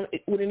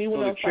 Would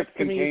anyone else the chip like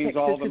for me to contains text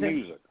all it to the them?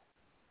 music.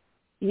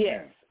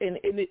 Yes, and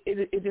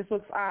it just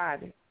looks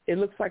odd. It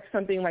looks like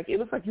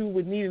you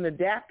would need an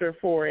adapter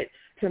for it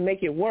to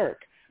make it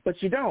work,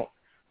 but you don't.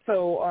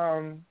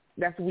 So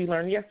that's what we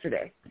learned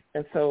yesterday.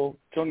 And so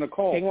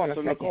Nicole, hang on a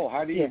second. Nicole,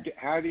 how do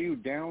you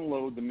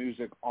download the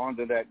music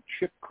onto that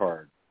chip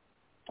card?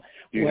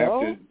 Do you have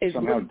to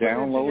somehow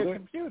download it?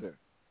 Computer.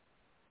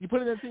 You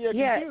put it into your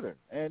computer,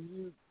 and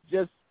you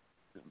just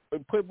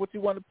put what you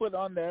want to put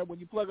on there. When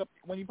you plug it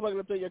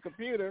up to your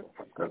computer,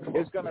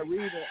 it's going to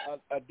read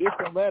a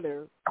different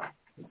letter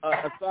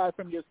aside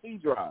from your C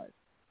drive.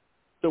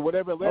 So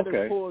whatever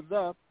letter pulls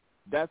up,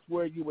 that's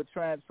where you would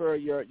transfer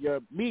your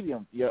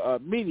media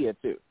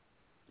to.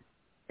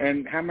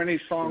 And how many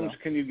songs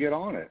can you get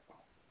on it?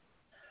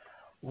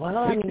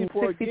 Well,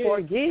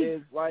 64 gigs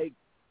is like,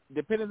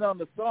 depending on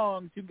the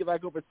songs, you can get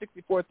like over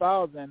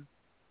 64,000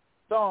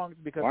 songs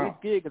because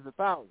each gig is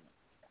 1,000.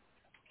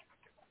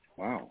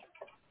 Wow.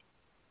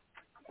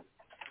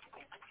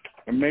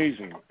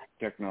 Amazing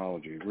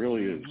technology. It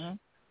really is.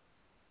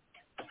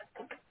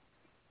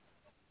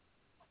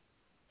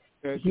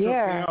 Because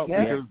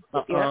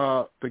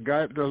the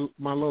guy,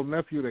 my little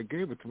nephew that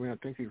gave it to me, I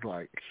think he's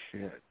like,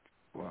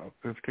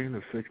 15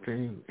 or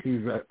 16.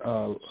 He's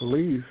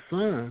Lee's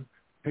son.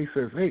 He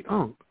says, "Hey,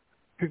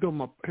 here go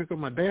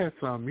my dad's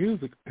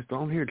music. It's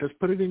on here. Just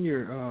put it in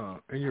your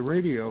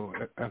radio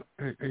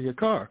in your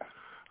car."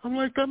 I'm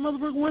like, that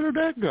motherfucker, where did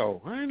that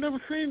go? I ain't never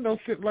seen no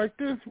shit like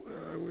this.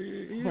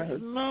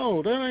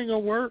 No, that ain't gonna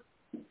work.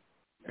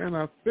 And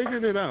I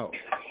figured it out.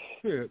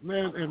 Shit,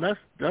 man, and that's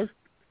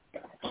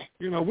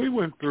we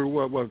went through,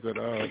 what was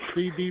it,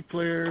 CD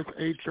players,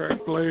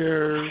 8-track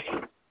players,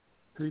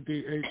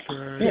 CD,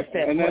 8-track.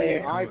 And then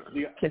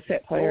the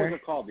cassette player. What was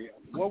it called?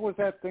 What was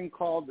that thing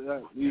called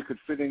you could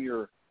fit in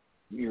your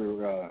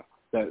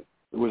that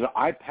it was an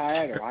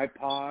iPad or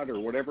iPod or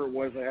whatever it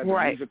was that had the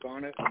music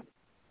on it?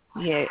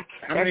 Yeah.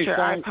 How many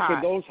songs iPod.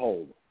 could those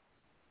hold?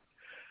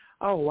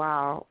 Oh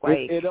wow!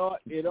 It all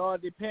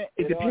depends.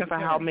 It depends on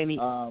how many.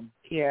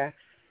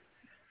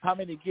 How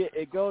many gig?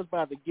 It goes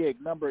by the gig,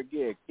 number of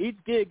gigs. Each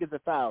gig is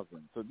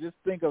 1,000. So just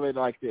think of it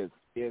like this: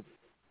 if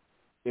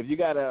you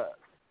got a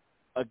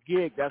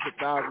gig, that's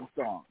 1,000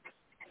 songs.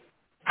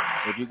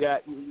 If you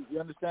got, you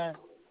understand?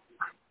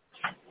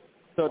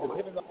 So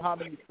depending on how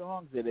many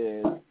songs it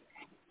is,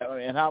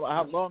 and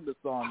how long the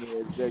song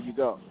is, there you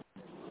go.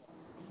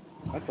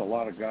 That's a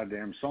lot of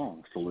goddamn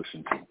songs to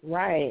listen to.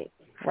 Right.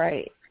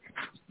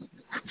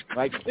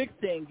 Like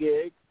 16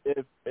 gigs,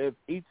 if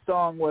each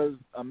song was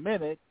a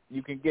minute,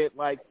 you can get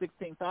like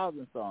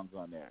 16,000 songs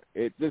on there.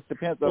 It just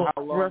depends on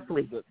how long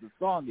the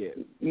song is.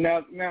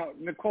 Now,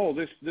 Nicole,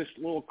 this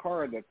little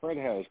card that Fred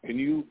has,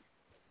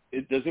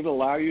 does it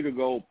allow you to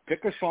go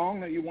pick a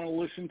song that you want to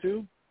listen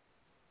to?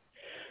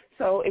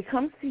 So it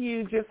comes to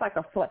you just like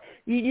a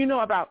you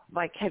know about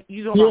like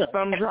about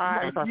thumb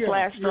drives or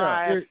flash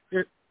drives,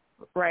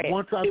 right?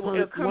 Once I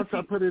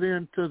put it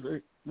in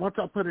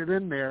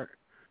there,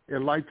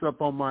 it lights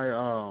up on my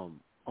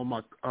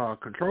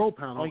control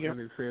panel, and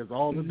it says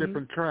all the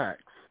different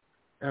tracks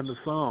and the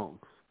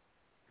songs.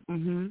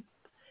 Mm-hmm.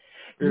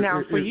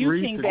 Now for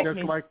you, King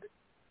Beckman, for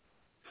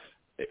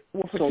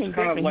King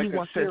Beckman, he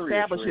wants to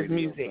establish his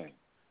music.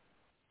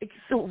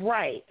 So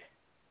right.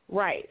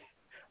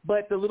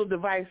 But the little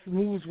device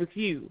moves with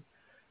you,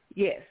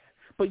 yes.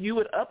 But you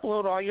would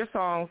upload all your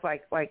songs,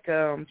 like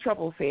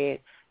Trouble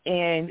said,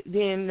 and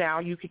then now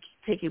you could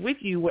take it with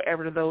you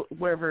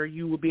wherever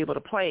you will be able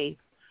to play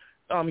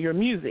your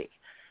music.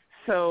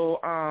 So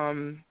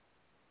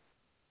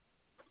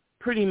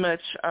pretty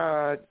much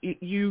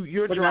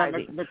you're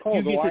driving. Now,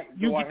 Nicole,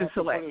 you get to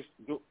select.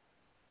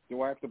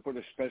 Do I have to put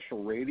a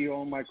special radio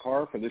on my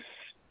car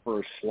for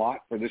a slot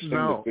for this thing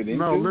to fit into?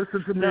 No,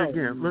 listen to me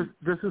again.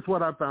 This is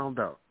what I found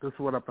out.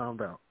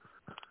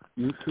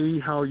 You see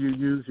how you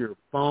use your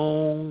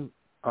phone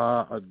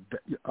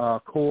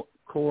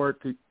cord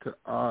in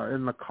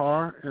the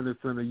car, and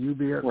it's in a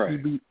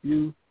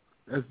USB.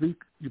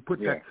 You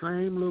put that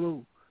same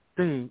little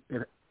thing,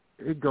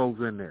 it goes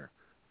in there.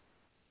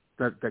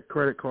 That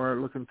credit card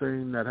looking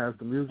thing that has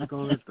the music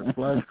on it, the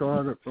flash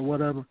card or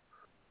whatever.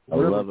 I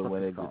love it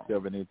when they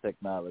discover new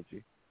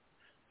technology.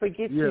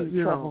 Forget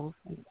Trouble.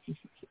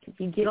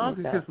 Y'all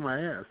can kiss my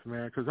ass,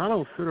 man, because I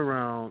don't sit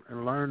around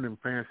and learn them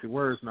fancy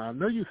words. Now, I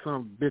know you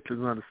some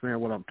bitches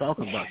understand what I'm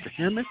talking about. You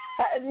hear me?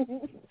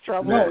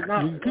 Trouble.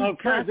 No,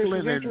 Fred, this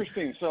is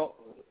interesting. So,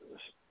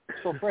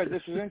 Fred,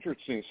 this is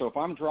interesting. So if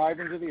I'm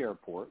driving to the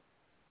airport,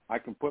 I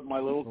can put my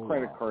little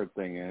credit card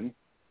thing in.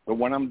 But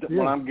when I'm going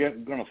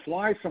to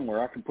fly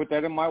somewhere, I can put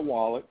that in my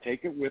wallet,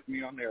 take it with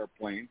me on the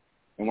airplane,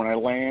 and when I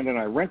land and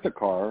I rent a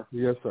car,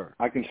 yes, sir,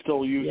 I can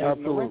still use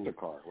it to rent a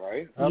car,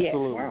 right?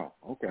 Absolutely. Wow.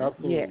 Okay.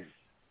 Absolutely. Yes.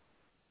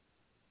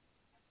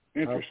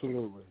 Interesting.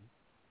 Absolutely.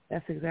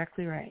 That's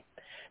exactly right.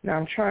 Now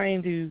I'm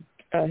trying to.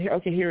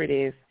 Here it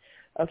is.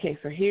 Okay,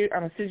 so here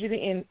I'm gonna send you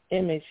the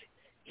image,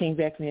 King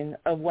Beckman,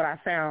 of what I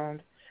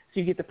found, so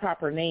you get the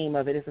proper name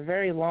of it. It's a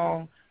very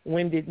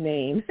long-winded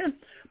name,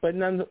 but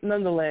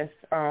nonetheless,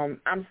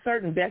 I'm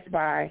certain Best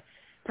Buy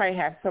probably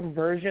have some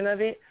version of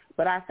it,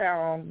 but I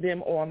found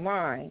them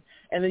online.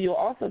 And then you'll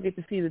also get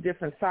to see the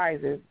different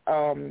sizes,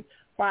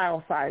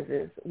 file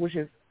sizes, which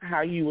is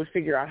how you would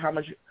figure out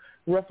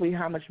roughly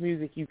how much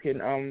music you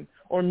can,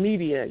 or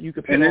media you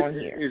could put on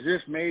here. Is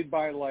this made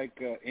by like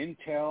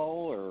Intel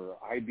or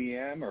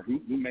IBM, or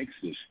who makes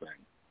this thing?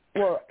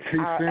 Well,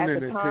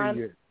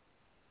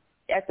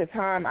 at the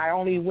time, I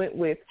only went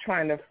with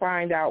trying to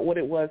find out what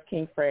it was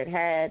King Fred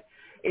had,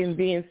 and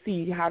then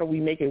see how do we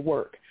make it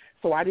work.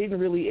 So I didn't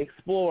really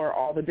explore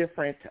all the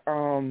different,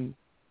 who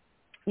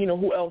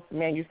else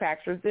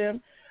manufactures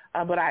them.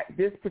 But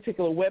this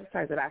particular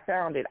website that I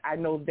found it, I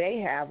know they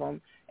have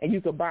them, and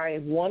you could buy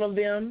one of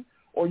them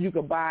or you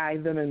could buy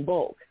them in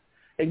bulk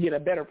and get a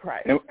better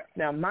price.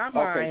 Now, my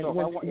mind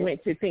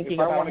went to thinking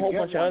about a whole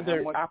bunch of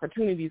other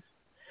opportunities.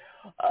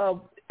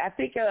 I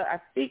think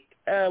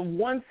 $173,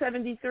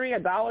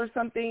 $1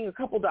 something, a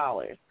couple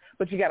dollars,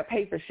 but you got to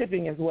pay for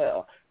shipping as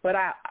well. But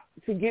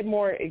to get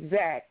more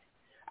exact,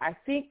 I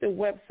think the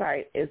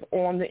website is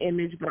on the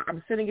image, but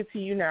I'm sending it to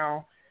you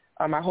now.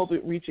 I hope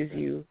it reaches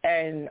you.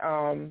 And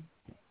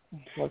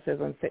it says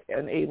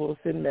unable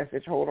to send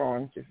message. Hold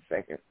on just a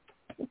second.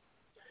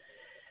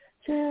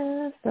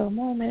 Just a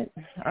moment.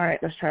 All right,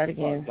 let's try it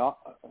again.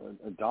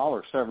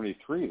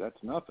 $1.73.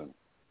 That's nothing.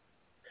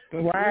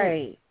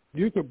 Right.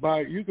 You could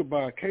buy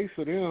a case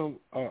of them,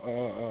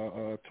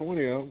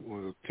 20 of them,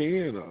 or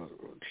 10, or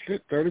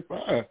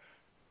 35.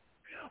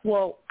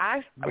 Well,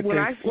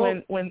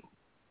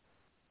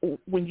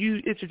 when you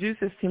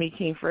introduced this to me,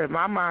 King Fred,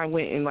 my mind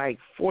went in like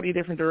 40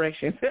 different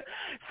directions.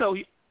 So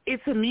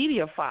it's a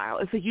media file.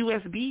 It's a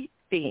USB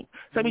thing.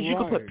 So that means you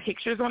could put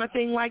pictures on a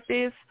thing like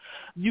this.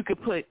 You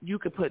could put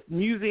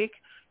music.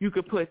 You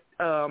could put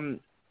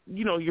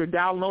your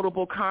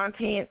downloadable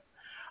content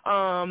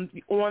on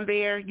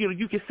there.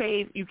 You could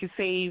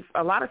save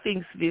a lot of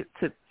things to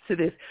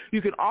this.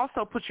 You can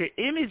also put your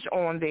image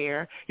on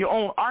there, your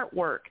own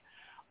artwork.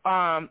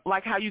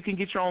 Like how you can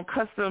get your own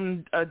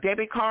custom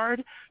debit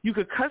card. You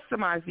could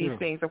customize these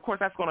things. Of course,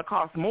 that's going to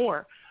cost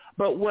more.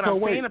 But what I'm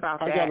saying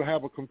about that... I got to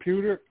have a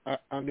computer.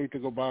 I need to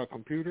go buy a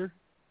computer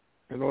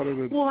in order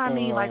to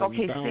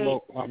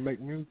download,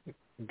 make music,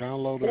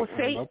 download it and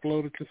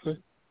upload it, you say?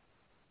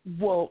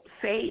 Well,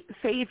 say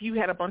if you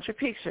had a bunch of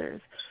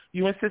pictures.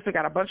 You and sister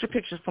got a bunch of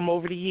pictures from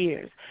over the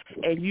years,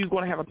 and you're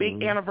going to have a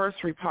big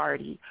anniversary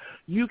party.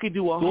 You could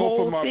do a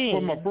whole thing.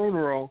 For my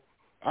funeral...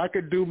 I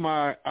could do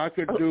my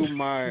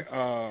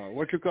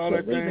what you call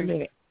that thing? Wait a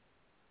minute.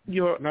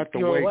 not the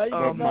weight,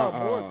 but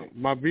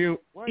my view.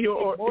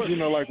 You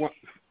know, like what?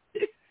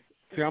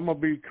 See, I'm gonna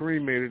be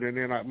cremated, and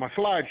then my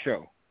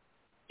slideshow.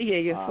 Yeah,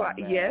 your slide.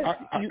 Yes,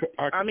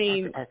 I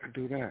mean, I could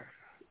do that.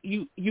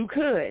 You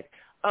could.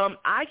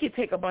 I could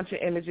take a bunch of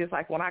images,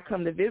 like when I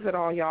come to visit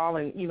all y'all,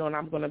 and and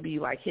I'm gonna be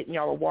like hitting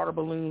y'all with water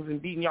balloons and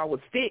beating y'all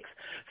with sticks.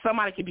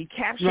 Somebody could be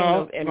capturing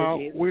those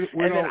images,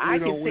 and then I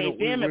can save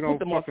them and put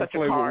them on such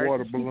a card. With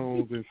water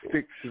balloons and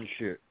sticks and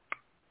shit.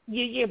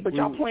 Yeah, but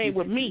y'all playing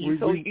with me,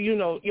 so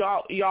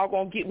y'all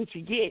gonna get what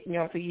you get. You know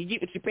what I'm saying? You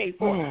get what you pay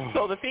for.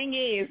 So the thing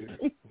is,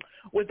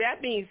 with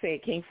that being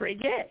said, King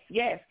Fred,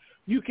 yes,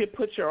 you could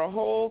put your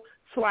whole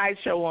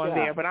slideshow on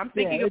there. But I'm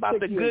thinking about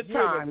the good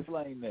times.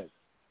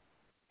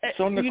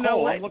 So Nicole, you know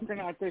what? I'm looking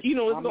at this.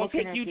 It's I'm going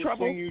to take you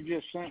trouble. Thing you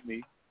just sent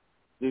me.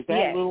 Does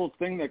that little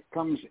thing that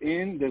comes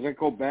in? Does it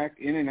go back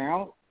in and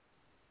out?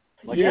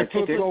 Like it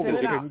goes over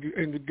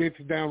and it gets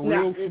down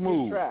real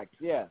smooth.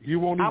 Yeah.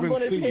 You won't even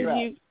see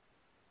it.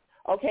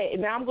 Okay,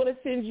 now I'm going to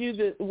send you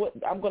the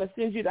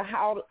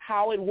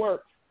how it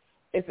works.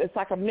 It's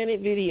like a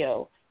minute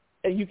video,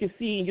 and you can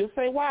see. You'll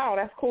say, "Wow,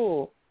 that's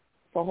cool."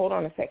 So hold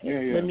on a second.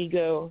 Yeah. Let me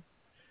go.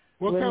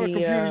 What kind of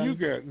computer you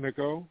got,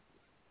 Nicole?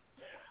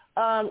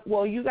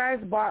 Well, you guys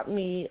bought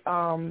me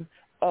a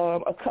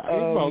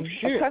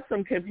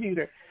custom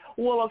computer.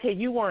 Well, okay,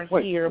 you weren't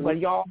here, but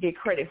y'all get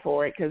credit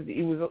for it because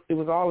it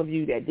was all of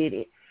you that did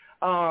it.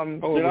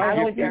 Did I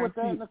help you with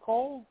that,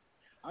 Nicole?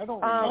 I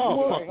don't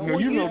remember. No,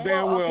 you know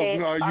damn well okay,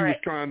 you was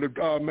trying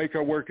to make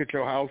her work at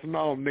your house.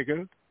 No,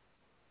 nigga.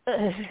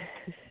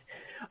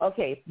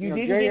 Okay, you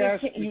didn't Jay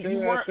get it.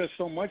 You asked us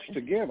so much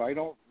to give. I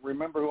don't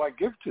remember who I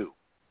give to.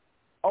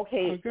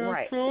 Okay,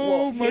 right. So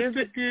well, here's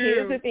the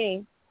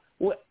thing.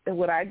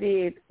 What I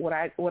did, what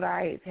I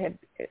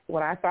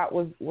thought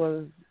was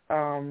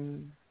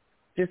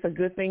just a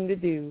good thing to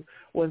do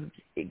was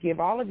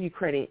give all of you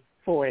credit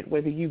for it,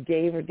 whether you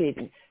gave or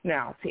didn't.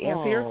 Now, to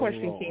answer your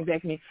question, King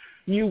Beckman,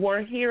 you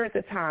weren't here at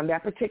the time.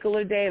 That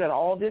particular day that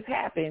all this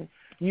happened,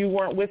 you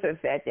weren't with us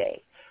that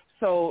day.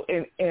 So,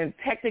 and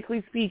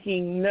technically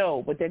speaking,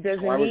 no, but that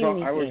doesn't mean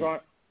anything.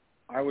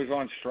 I was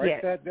on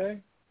strike that day?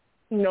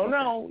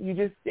 No, you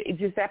just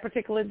that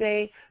particular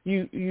day,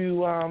 you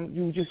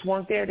just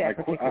weren't there that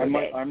particular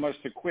day. I must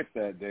have quit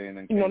that day and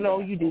then No,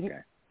 back. you didn't.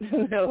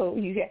 Okay. No,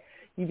 you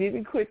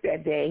didn't quit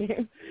that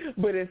day,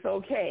 but it's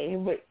okay.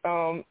 But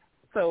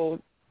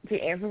so to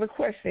answer the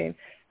question,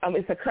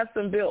 it's a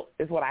custom built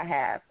is what I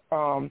have,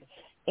 and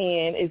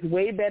it's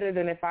way better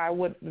than if I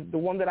would the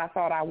one that I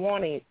thought I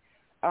wanted.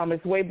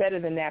 It's way better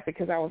than that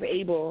because I was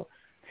able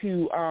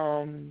to.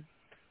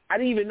 I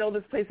didn't even know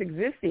this place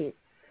existed.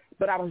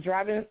 But I was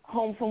driving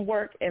home from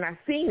work, and I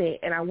seen it,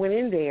 and I went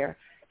in there,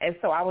 and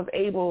so I was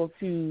able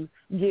to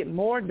get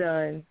more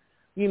done,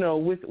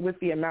 with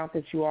the amount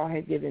that you all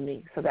had given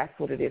me. So that's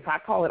what it is. I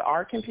call it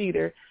our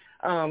computer.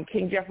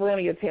 King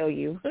Jefferoni will tell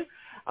you.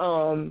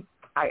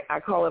 I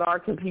call it our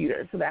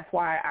computer. So that's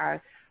why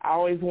I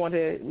always want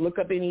to look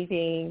up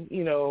anything,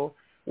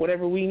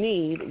 whatever we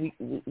need,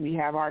 we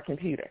have our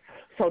computer.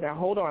 So now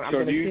hold on. I'm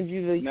going to send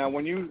you the. Now,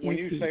 when you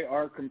say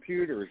our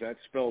computer, is that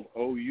spelled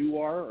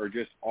O-U-R or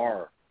just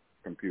our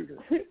computer?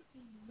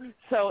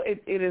 So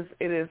it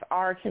is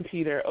our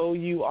computer,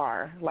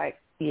 O-U-R, like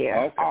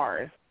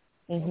ours.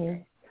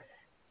 Okay.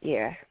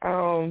 Yeah.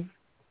 Now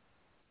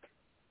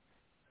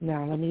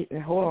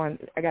hold on.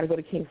 I got to go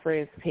to King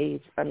Fred's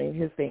page. I mean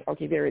his thing.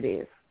 Okay, there it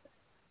is.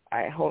 All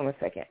right, hold on a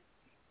second.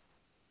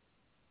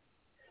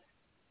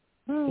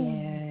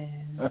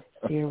 And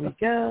here we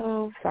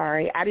go.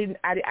 Sorry,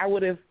 I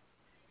would have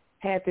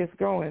had this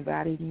going, but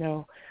I didn't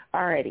know.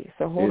 Alrighty,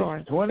 so hold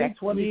on.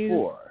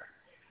 2024.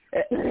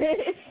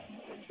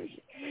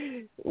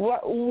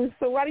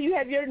 So why do you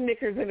have your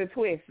knickers in a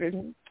twist?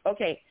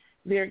 Okay,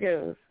 there it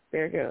goes.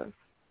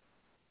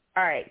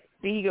 All right,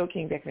 there you go,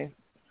 King Beckman.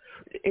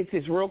 It's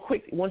just real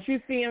quick. Once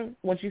you see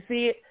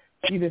it,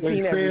 you've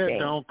seen everything.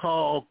 Don't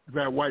call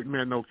that white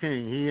man no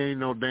king. He ain't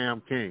no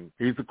damn king.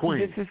 He's a queen.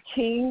 This is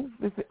king.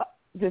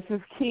 This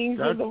is King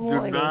for the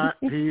morning.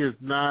 He is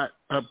not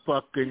a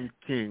fucking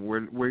king.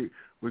 We're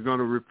going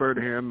to refer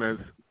to him as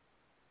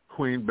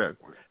Queen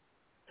Beckman.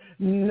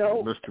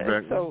 No, Mr.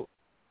 Beckman.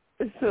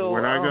 So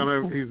we're not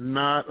gonna. He's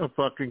not a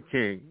fucking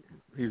king.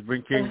 He's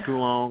been king too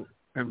long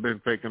and been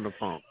faking the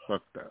funk.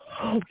 Fuck that.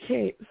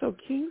 Okay, so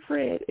King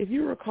Fred, if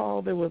you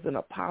recall, there was an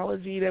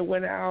apology that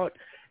went out.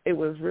 It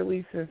was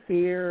really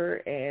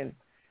sincere and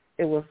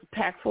it was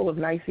packed full of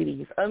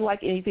niceties, unlike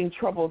anything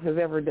Troubles has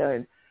ever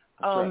done.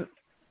 Right.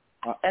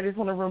 I just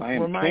want to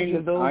remind you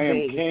of those days. I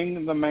am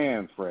King the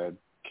Man, Fred.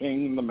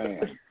 King the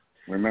Man.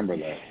 Remember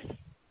that.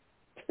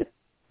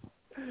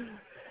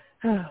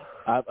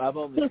 I've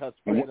only cussed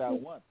Fred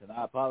out once, and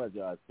I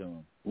apologize to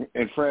him.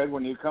 And Fred,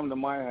 when you come to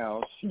my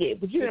house,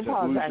 but you didn't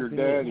apologize to me. It's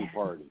a Who's Your Daddy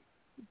party.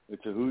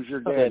 It's a Who's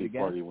Your Daddy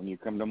party when you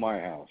come to my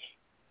house.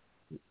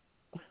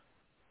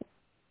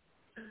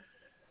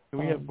 Do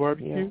we have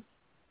barbecue?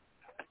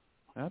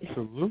 Yeah.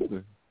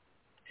 Absolutely.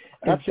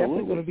 It's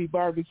definitely going to be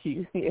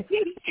barbecue.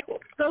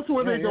 That's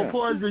when they go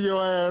poison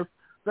your ass.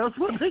 That's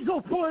when they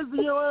go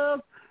poison your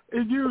ass.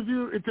 and use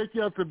you and take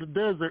you out to the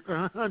desert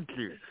and hunt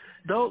you.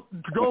 Don't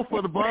go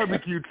for the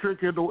barbecue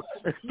trick and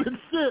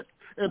sit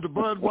at the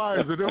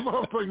Budweiser. Them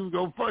motherfuckers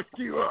gonna fuck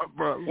you up,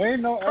 bro.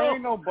 Ain't no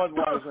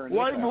Budweiser in this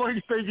White boy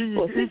thinking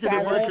he can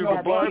invite you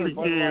to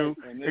barbecue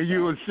and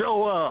you will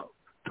show up.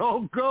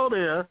 Don't go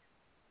there.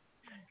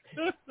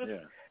 Yeah.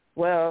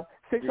 Well,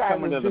 Six You're Eyes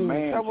coming is to the doomed.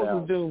 man's Troubles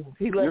house. is doomed.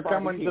 He left You're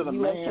coming barbecue. to the He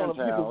left man's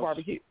people's house.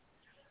 barbecue.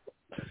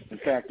 In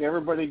fact,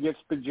 everybody gets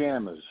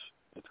pajamas.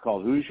 It's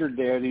called Who's Your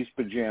Daddy's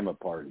Pajama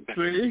Party.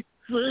 See?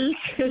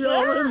 He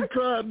already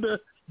trying to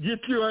get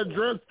you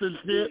undressed and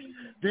shit.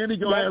 Then he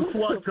gonna have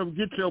SWAT come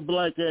get your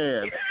black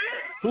ass.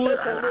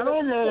 I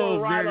don't know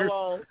those right niggas.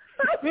 along.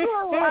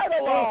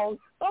 Right along.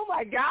 Oh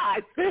my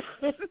God.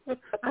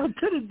 I'm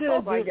to the desert.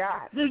 Oh my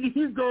God. Nigga,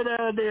 you go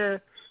down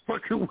there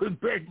fucking with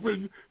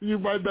Beckman, you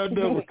might not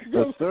know.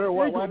 Yes, sir.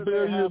 Why gonna do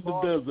bury they you have in the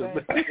all the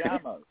desert. same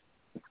pajamas?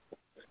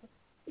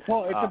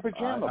 Well, it's a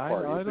pajama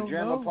party. I A don't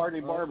pajama know. party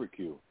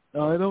barbecue.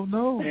 I don't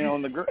know. You know,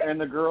 and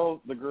the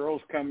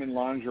girls come in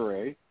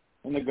lingerie,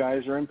 and the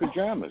guys are in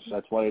pajamas.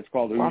 That's why it's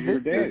called Who's Your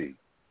Daddy.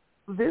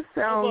 This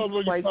sounds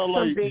like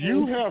something.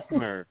 Hugh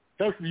Hefner.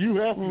 That's Hugh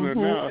Hefner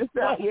now.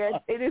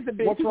 It is a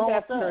bit What's wrong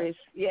with that? Hefnerish.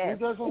 Yes.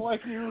 Who doesn't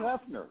like Hugh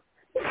Hefner?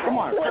 Come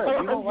on,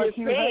 Fred. You don't like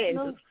Hugh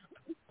Hefner?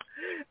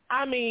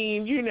 I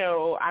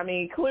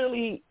mean,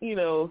 clearly,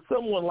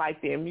 someone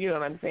liked him. You know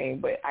what I'm saying?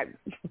 But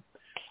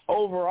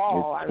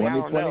overall, I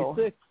don't know.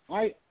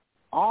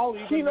 I'll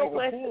even make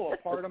a pool a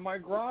part of my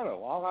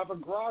grotto. I'll have a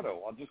grotto.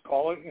 I'll just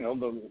call it,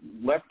 the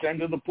left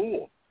end of the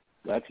pool.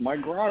 That's my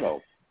grotto.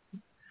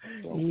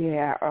 So.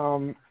 Yeah.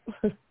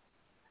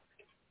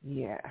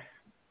 Yeah.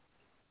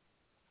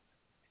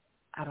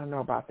 I don't know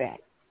about that.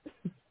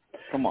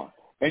 Come on.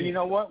 And you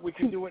know what? We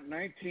can do it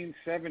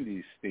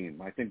 1970s theme.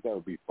 I think that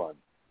would be fun.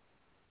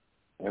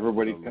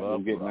 Everybody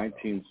can get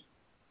 19.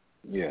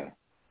 Yeah.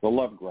 The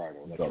Love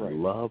Grotto. That's right.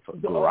 Love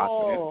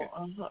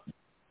Grotto.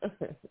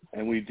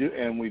 And we do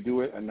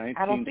it in 1970s.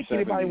 I don't think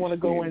anybody want to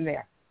go in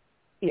there.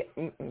 Yeah.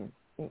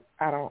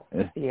 I don't.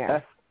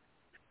 Yeah.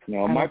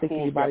 No, my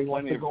pool's got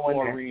plenty of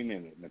chlorine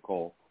in it,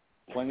 Nicole.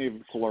 Plenty of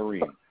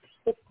chlorine.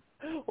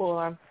 Well,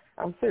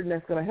 I'm certain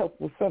that's going to help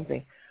with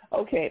something.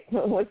 Okay,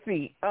 let's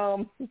see.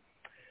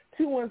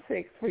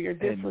 216 for your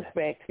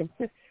disrespect.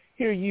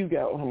 Here you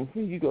go.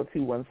 Here you go,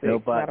 216.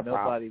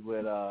 Nobody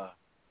would.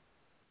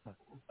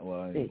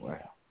 Well, anyway.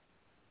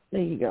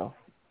 There you go.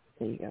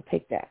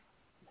 Take that.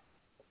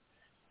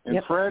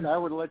 And Fred, I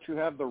would let you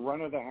have the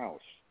run of the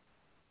house.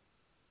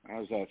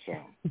 How's that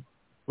sound?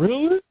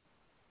 Really?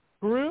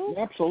 For real?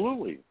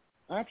 Absolutely.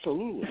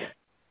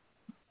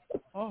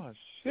 Oh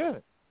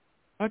shit!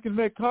 I can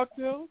make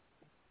cocktails.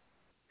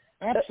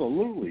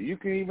 Absolutely. You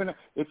can even,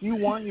 if you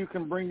want, you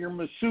can bring your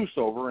masseuse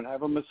over and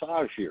have a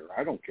massage here.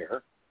 I don't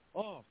care.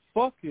 Oh,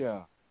 fuck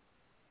yeah.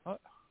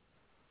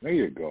 There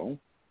you go.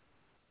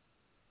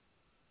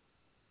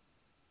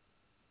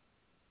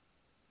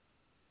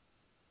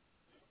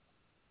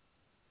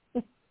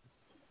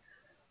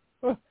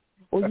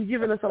 Well, you're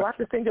giving us a lot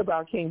to think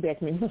about, King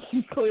Beckman,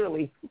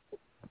 clearly.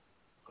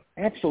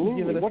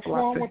 Absolutely. What's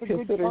wrong with a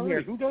good party?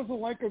 Here. Who doesn't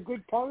like a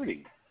good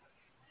party?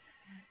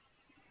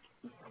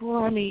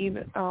 Well, I mean,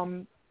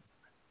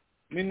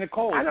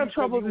 Nicole, I know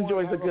Troubles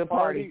enjoys a good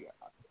party.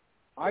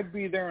 I'd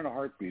be there in a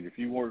heartbeat. If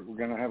you were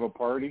going to have a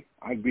party,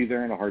 I'd be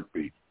there in a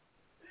heartbeat.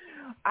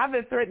 I've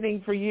been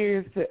threatening for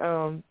years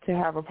to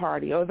have a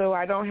party, although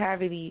I don't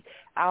have any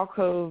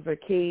alcoves or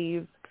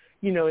caves.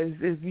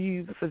 As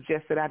you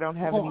suggested, I don't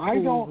have any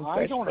pools.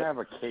 I don't have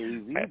a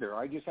cave either.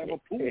 I just have a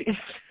pool.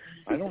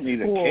 I don't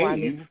need a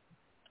cave.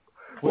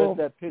 Where's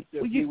that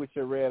picture of you with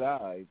your red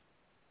eyes?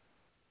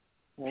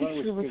 Well,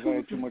 that was because I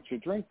had too much to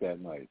drink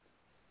that night.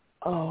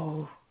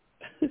 Oh.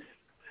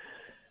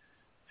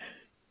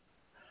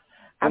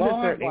 I've been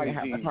threatening to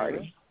have a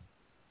party.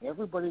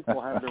 Everybody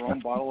will have their own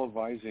bottle of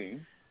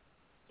Visine.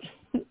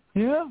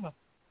 Yeah.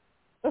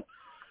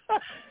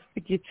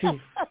 Get you.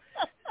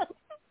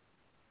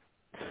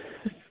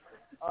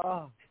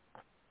 Oh,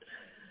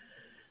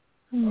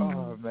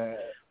 man.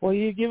 Well,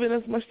 you're giving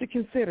us much to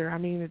consider. I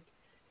mean,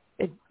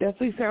 it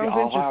definitely sounds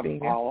interesting.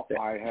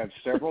 I have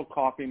several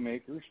coffee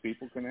makers.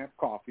 People can have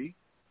coffee.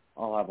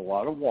 I'll have a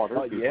lot of water.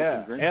 Oh, People yeah.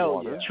 can drink Hell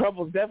water. yeah.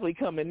 Trouble's definitely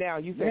coming now.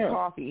 You said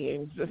coffee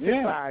and just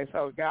size.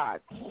 Oh, God.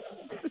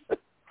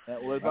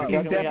 What about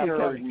can we have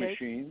coffee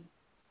machine?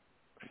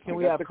 Can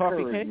we have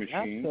coffee cake?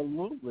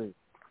 Machine.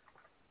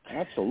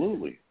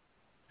 Absolutely.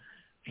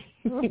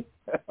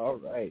 All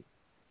right.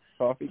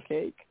 Coffee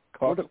cake?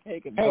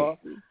 Coffee and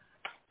coffee?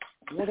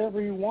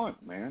 Whatever you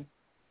want, man.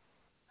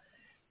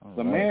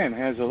 The man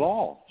has it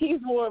all. He's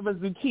more of a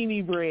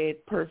zucchini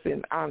bread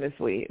person,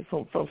 honestly,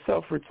 from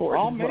self-report.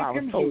 I'll make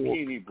him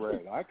zucchini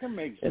bread. I can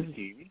make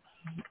zucchini.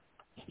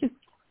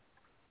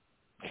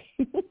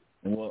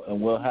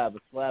 and we'll have a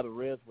slab of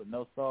ribs with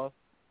no sauce?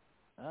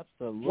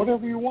 Absolutely.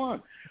 Whatever you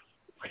want.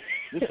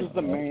 This is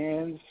the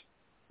man's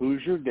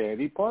Who's Your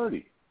Daddy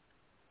party.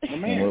 The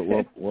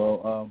man.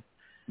 We'll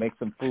make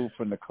some food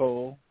for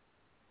Nicole.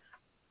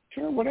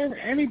 Sure, whatever.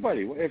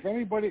 Anybody. If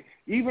anybody,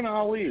 even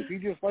Ali, if he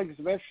just likes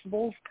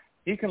vegetables,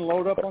 He can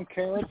load up on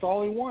carrots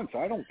all he wants.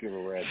 I don't give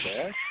a rat's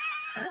ass.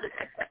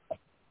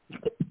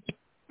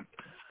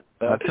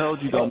 I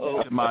told you don't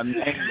mention my name,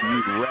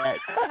 you rat.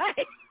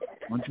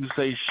 Don't you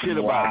say shit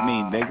about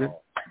me, nigga.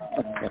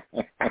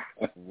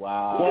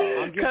 Wow.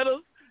 Well,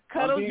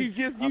 Cuddles, he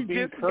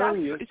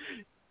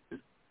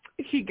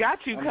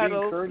got you,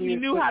 Cuddles. He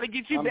knew how to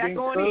get you back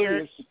on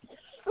here.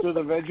 To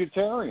the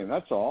vegetarian,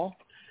 that's all.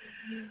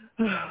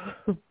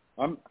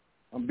 I'm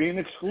being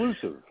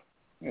exclusive,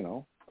 you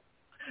know.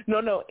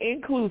 No,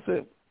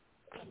 inclusive.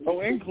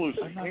 Oh,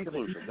 inclusive.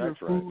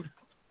 That's right.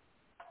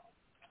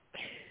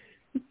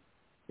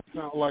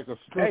 Sound like a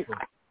stripper.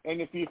 Hey,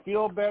 and if you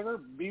feel better,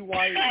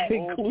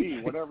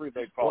 BYOB, whatever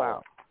they call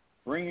it.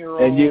 Bring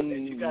your and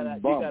own you gotta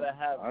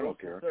have I don't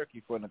care.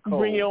 Turkey for Nicole.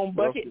 Bring your own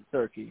bucket. Roasted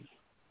turkey.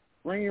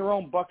 Bring your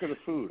own bucket of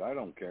food. I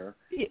don't care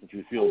if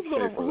you feel safer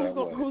that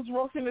way. Who's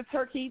roasting the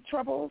turkey,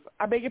 Troubles?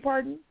 I beg your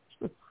pardon?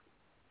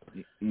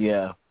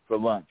 Yeah, for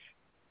lunch.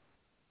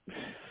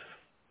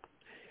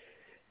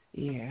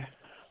 Yeah.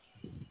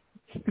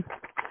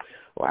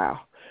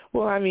 Wow.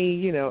 Well, I mean,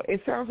 you know,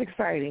 it sounds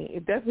exciting.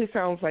 It definitely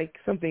sounds like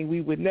something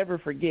we would never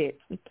forget.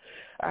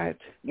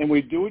 And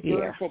we do it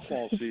during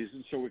football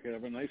season so we can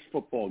have a nice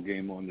football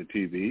game on the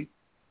TV.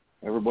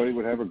 Everybody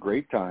would have a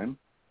great time.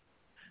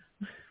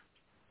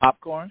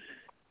 Popcorn?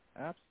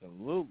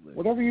 Absolutely.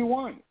 Whatever you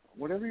want.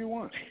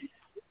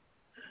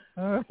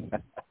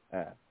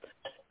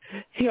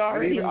 He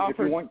already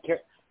offered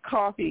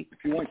coffee.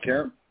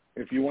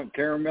 If you want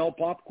caramel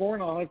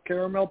popcorn, I'll have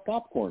caramel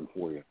popcorn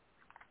for you.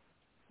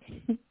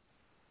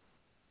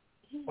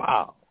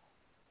 Wow.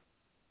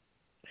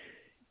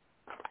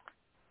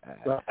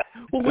 Well,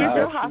 where's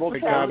your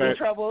hospitality,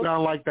 Trouble?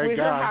 Sound like that where's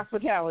guy. Your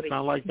hospitality?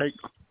 Sound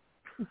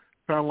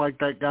like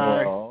that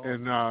guy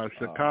in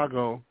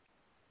Chicago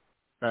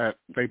that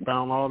they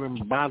found all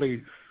them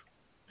bodies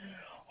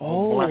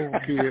of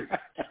black kids.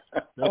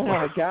 Oh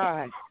my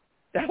God,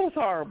 that was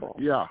horrible.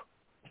 Yeah,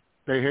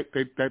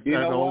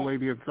 that old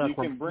lady in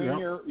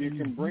Sacramento. You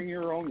can bring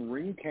your own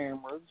Ring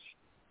cameras,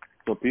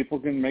 so people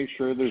can make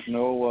sure there's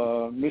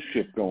no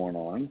mischief going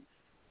on.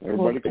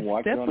 Everybody can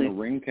watch it on the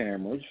Ring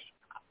cameras.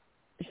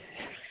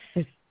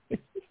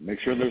 Make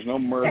sure there's no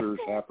murders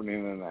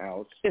happening in the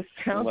house. It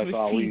sounds unless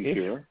Ali's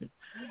here.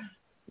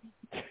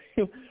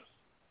 So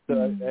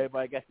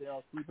everybody got their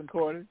own sleeping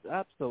quarters?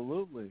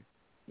 Absolutely.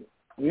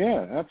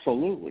 Yeah,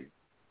 absolutely.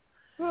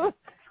 It's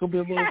gonna be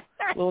a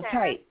little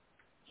tight.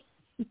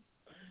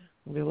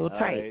 It'll be a little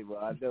tight. Right,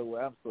 well, I know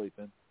where I'm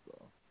sleeping. So.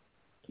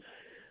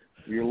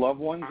 Your loved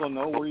ones will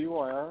know where you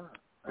are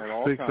at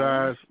all 6 times.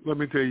 Eyes. Let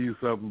me tell you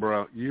something,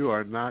 bro. You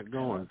are not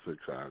going 6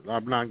 Eyes.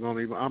 I'm not going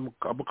to even. I'm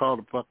gonna call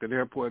the fucking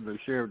airport and the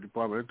sheriff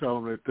department and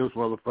tell them that this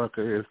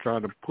motherfucker is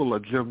trying to pull a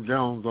Jim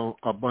Jones on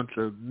a bunch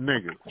of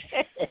niggas.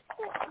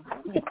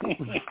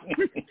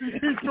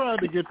 He's trying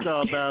to get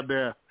y'all down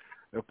there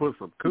and put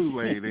some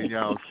Kool-Aid in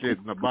y'all shit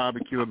and the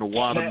barbecue and the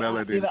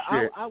watermelon and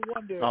shit. I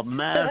wonder.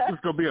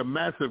 It's gonna be a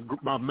mass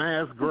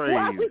grave.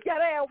 Why we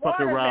gotta have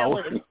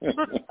watermelon?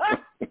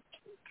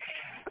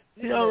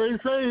 You know, they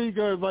say he's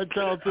going to invite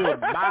y'all to a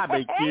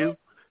barbecue.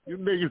 You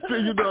niggas say,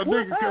 a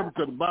nigga coming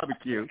to the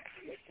barbecue.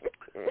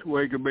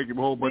 Where he can make him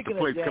a whole bunch of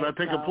plates. Can I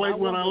take a plate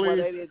when I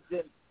leave?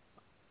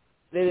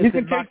 You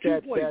can take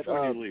 2 plates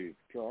when you leave,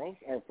 Charles.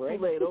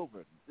 Laid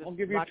over. I'll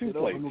give you 2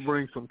 plates. I'm going to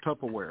bring some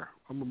Tupperware.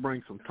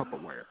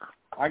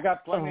 I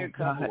got plenty of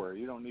Tupperware.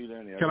 You don't need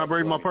any. Can I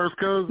bring my first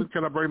cousin?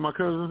 Can I bring my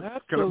cousin?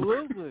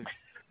 Absolutely.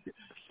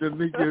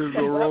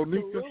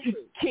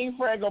 King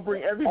Frank gonna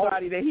bring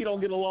everybody that he don't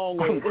get along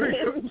with.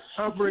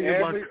 I'm bringing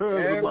my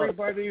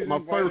cousin, my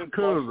first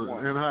cousin,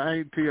 and her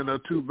auntie and her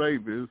 2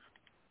 babies.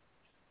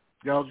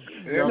 Y'all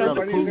got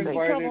a pool?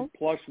 Invited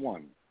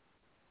 +1.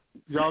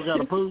 Y'all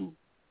got a pool?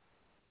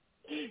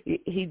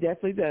 He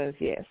definitely does.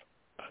 Yes.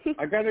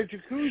 I got a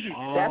jacuzzi.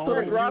 That's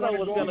where Grotto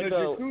was gonna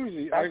go.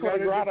 That's where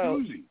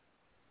Grotto.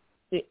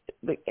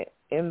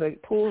 In the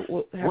pool.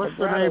 What's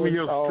the name of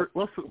your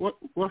what's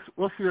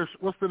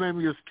the name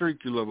of your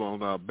street you live on,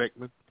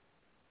 Beckman?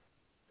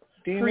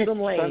 Phoenix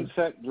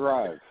Sunset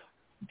Drive.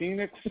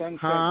 Phoenix Sunset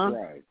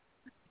Drive.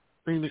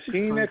 Phoenix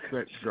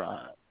Sunset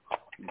Drive.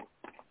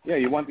 Yeah,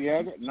 you want the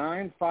address?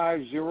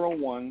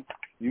 9501.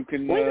 You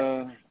can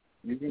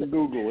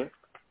Google it.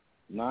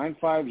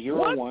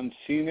 9501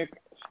 Scenic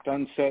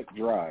Sunset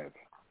Drive.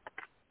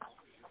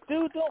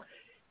 Dude, don't.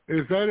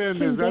 Is that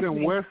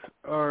in West,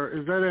 or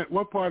is that in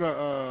what part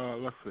of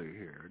let's see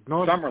here,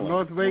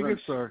 North Vegas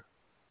or?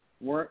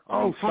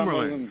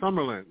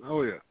 Summerlin.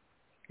 Oh yeah.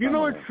 You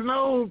know it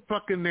snowed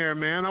fucking there,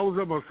 man. I was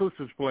at my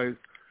sister's place,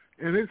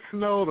 and it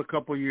snowed a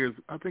couple of years.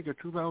 I think in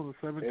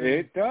 2017.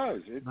 It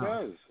does.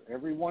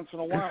 Every once in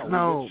a while, we get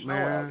snow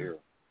out here.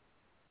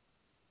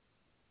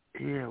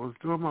 Yeah, it was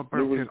during my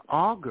birthday in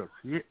August.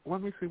 Yeah,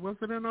 let me see. Was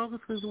it in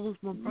August? Because it was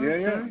my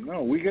birthday. Yeah.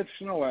 No, we get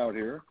snow out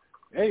here.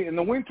 Hey, in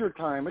the winter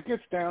time, it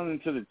gets down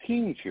into the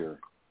teens here.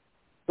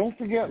 Don't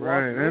forget,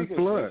 right, Las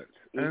Vegas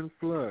and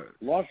floods.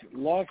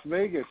 Las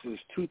Vegas is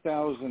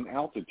 2,000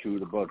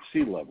 altitude above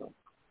sea level,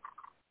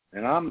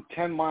 and I'm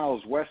 10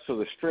 miles west of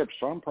the Strip,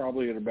 so I'm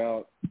probably at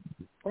about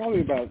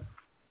Probably about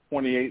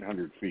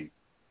 2,800 feet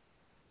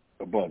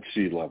above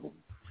sea level.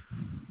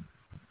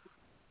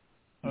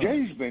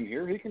 Jay's been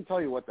here. He can tell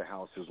you what the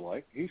house is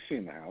like. He's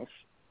seen the house.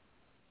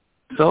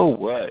 So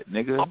what,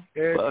 nigga?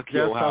 It's Fuck just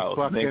your house, a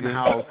fucking nigga.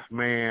 house,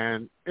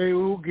 man.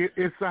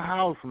 It's a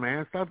house,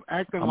 man. Stop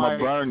acting I'm like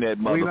gonna burn that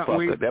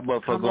motherfucker. That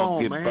motherfucker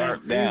gonna get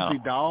burnt down.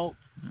 Easy, dog.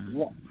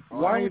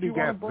 Why would you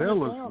got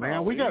villas,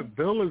 man? We got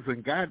villas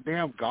and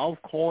goddamn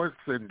golf courts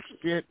and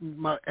shit.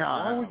 And why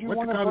would you what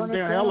want to call burn them it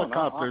damn down?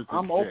 helicopters?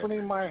 I'm and shit.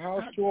 opening my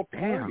house to a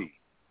party.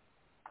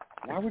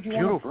 Why would you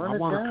want to burn it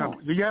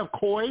down? Do you have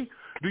koi?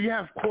 Do you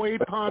have koi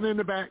pond in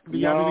the back? Do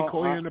you have any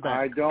koi in the back?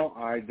 I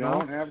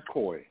don't have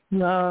koi.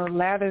 No,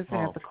 Ladders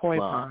has the koi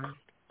pond.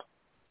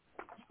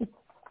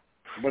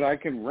 But I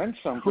can rent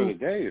some for the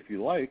day if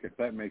you like, if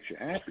that makes you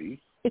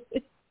happy.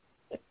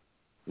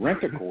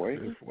 Rent a koi.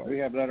 We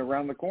have that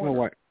around the corner. Oh,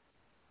 what?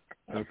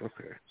 That's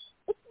okay.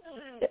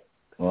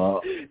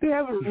 Well, they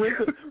have a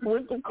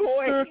rent a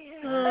koi.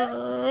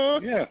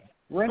 Yeah,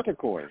 rent a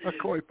koi. A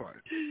koi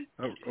pond.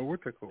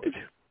 What's a koi?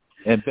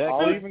 And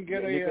I'll even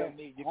get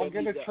I'll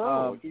get a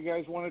turtle. If you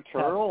guys want a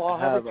turtle, I'll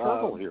have a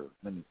turtle here.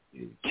 Let me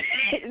see.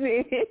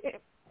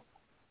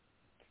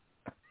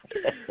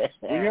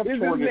 We have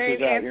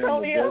tortoises out here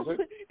in the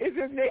desert. Is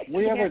his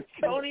name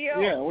Antonio?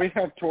 Yeah, we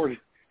have tortoise.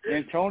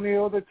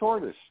 Antonio the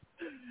tortoise.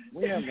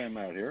 We have them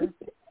out here.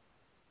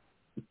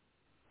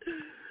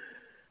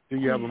 Do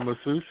you have a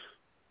masseuse?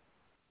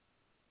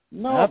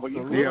 No, but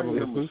you can have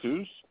a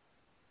masseuse.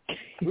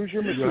 Who's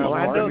your masseuse? Well,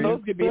 I know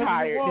those could be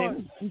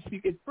hired.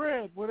 You get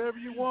bread, whatever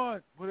you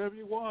want.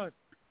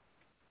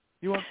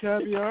 You want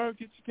caviar?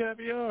 Get your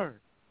caviar.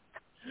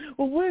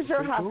 Well, where's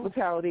your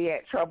hospitality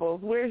at,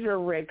 Troubles? Where's your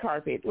red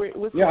carpet?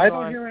 What's I going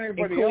don't on hear in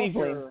anybody else Cleveland?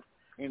 here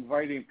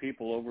inviting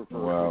people over for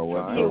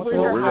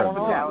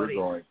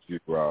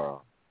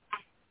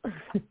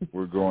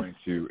we're going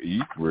to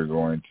eat. We're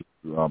going to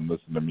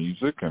listen to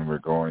music, and we're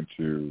going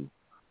to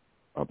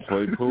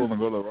play pool and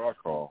go to the rock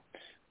hall.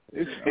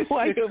 Are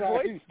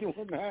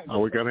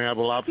we going to have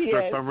a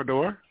lobster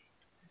thermidor?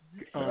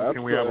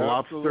 Can we have a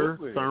lobster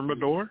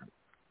thermidor?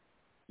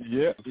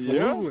 Yeah.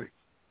 Absolutely.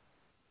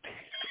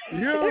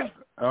 Yeah,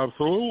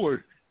 absolutely.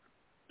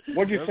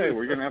 What'd you say?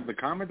 We're going to have the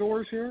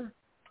Commodores here?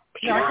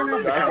 Yeah, I can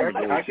have the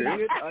Commodores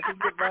here. I can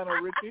get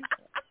Lionel Richie.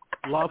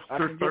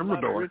 Lobster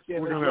thermidor.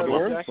 We're going to have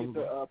lobster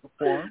to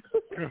perform.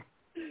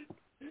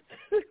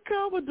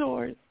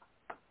 Commodores.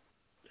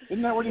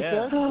 Isn't that what he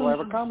said? We'll have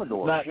a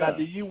Commodore. Now,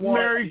 do you want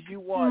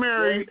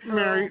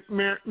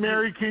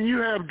Mary, can you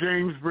have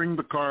James bring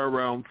the car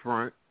around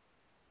front?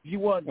 You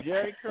want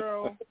Jerry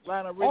Curl,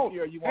 Lionel Richie,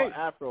 or you want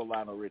Afro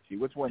Lionel Richie?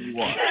 Which one you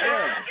want?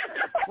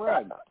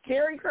 Fred.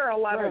 Jerry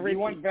Curl, Lionel Richie. You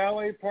want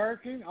valet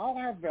parking? I'll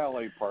have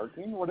valet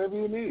parking. Whatever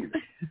you need.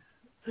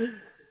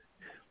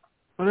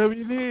 Whatever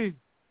you need.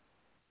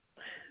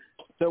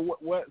 So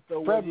what?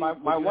 So Fred,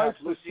 my wife's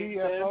the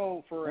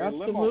CFO for a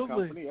limo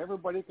company.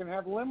 Everybody can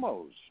have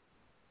limos.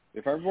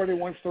 If everybody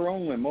wants their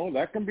own limo,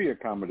 that can be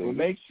accommodated. Well,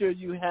 make sure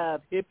you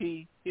have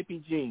hippie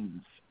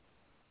jeans.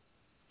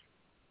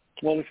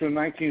 Well, it's a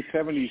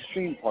 1970s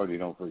theme party,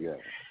 don't forget.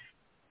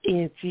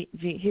 Yeah,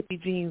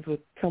 hippie jeans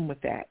would come with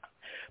that.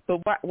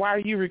 But why are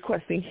you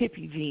requesting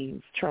hippie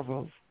jeans,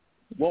 Troubles?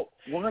 Well,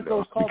 weren't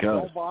those called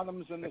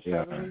bell-bottoms in the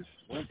 70s?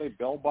 Weren't they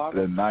bell-bottoms?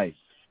 They're nice.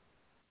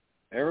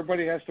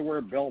 Everybody has to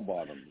wear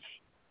bell-bottoms.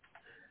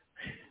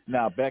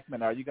 Now,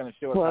 Beckman, are you going to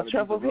show us how to do the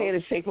Troubles' head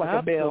is shaped like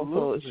a bell,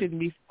 so it shouldn't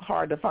be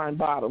hard to find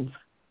bottoms.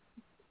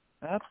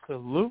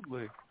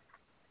 Absolutely.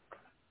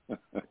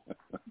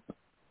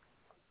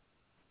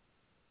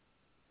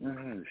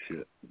 Oh,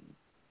 shit.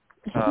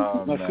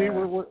 Oh, now, see,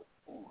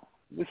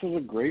 this is a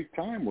great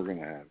time we're going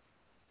to have.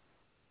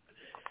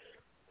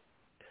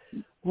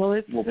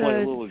 Well, we'll play a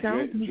little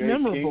J.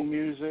 King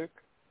music.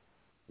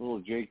 A little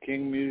J.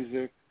 King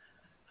music.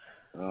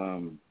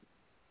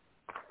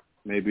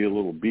 Maybe a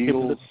little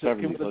Beatles.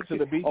 Can we listen to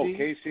the Bee Gees?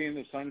 Casey and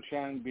the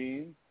Sunshine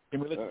Bean.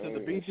 Can we listen to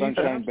the Bee Gees?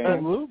 Sunshine Band.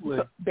 Absolutely.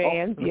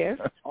 Band, yes.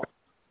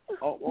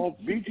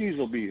 Bee Gees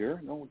will be here.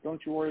 No,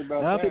 don't you worry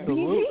about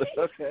Absolutely.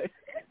 Okay.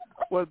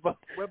 What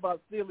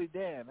about Steely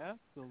Dan?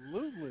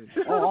 Absolutely.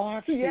 I'll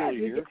have Steely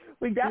here.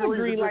 We got a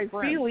green light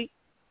Steely.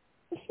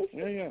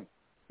 Yeah.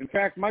 In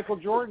fact, Michael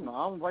Jordan.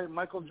 I'll invite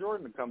Michael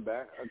Jordan to come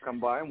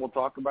by, and we'll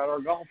talk about our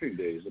golfing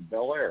days at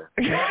Bel Air.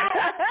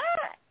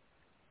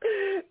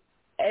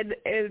 And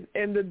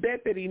the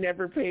debt that he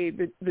never paid,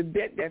 the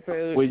debt that's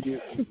owed. Would you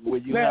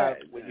have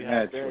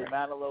Barry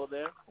Manilow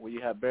there? Will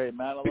you have Barry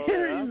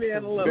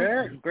Manilow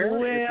there?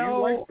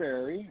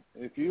 Barry,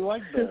 if you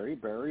like Barry,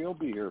 Barry will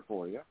be here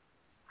for you.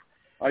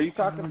 Are you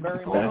talking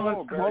Barry Manilow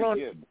or Barry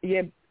Gibb?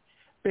 Yeah,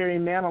 Barry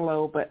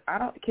Manilow, but I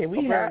don't think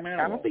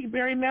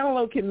Barry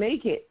Manilow can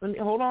make it.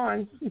 Hold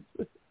on.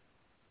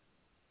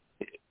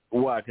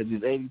 Why? Because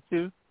he's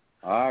 82.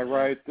 I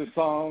write the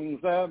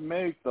songs that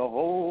make the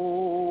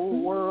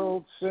whole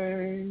world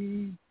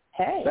sing.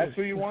 Hey. That's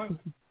who you want?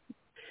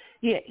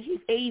 Yeah, he's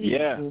 80.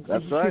 Yeah,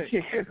 that's right.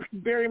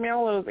 Barry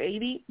Manilow is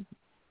 80. Is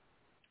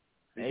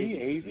he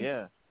 80?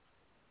 Yeah.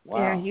 Wow.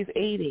 Yeah, he's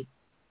 80.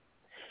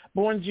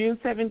 Born June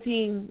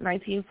 17,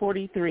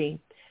 1943.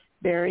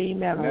 Barry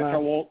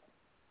Manilow.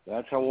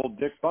 That's how old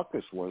Dick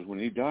Butkus was when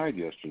he died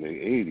yesterday,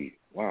 80.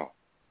 Wow.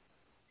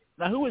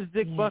 Now, who is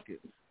Dick Butkus?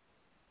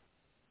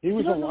 He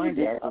was a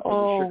linebacker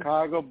for the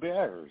Chicago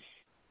Bears.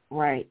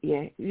 Right,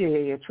 yeah.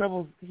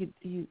 Trouble,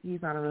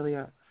 he's not really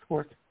a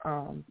sports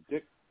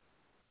Dick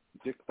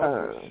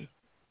Butkus.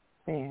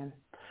 Fan.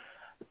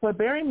 But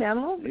Barry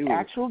Manilow's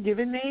actual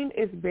given name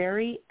is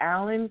Barry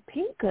Allen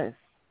Pincus.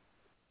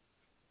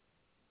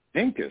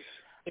 Pincus?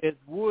 Is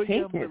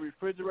William the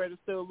refrigerator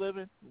still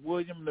living?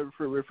 William the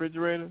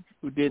refrigerator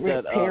who did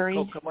that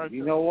Coke commercial?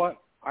 You know what?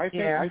 I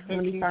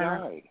think he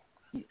died.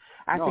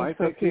 I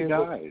think he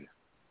died.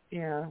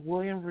 Yeah,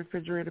 William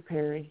Refrigerator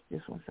Perry.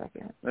 Just one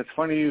second. That's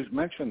funny you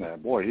mentioned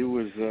that. Boy, he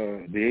was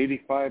the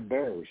 85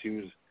 Bears. He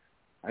was.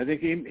 I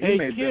think he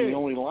may have been the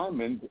only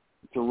lineman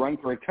to run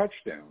for a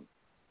touchdown.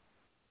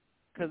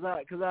 Cause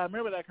I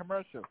remember that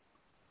commercial.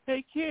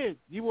 Hey kid,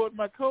 you want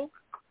my Coke?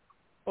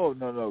 Oh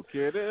no,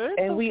 kid.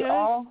 And we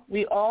all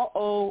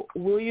owe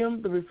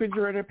William the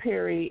Refrigerator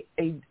Perry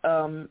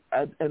an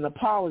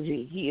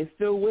apology. He is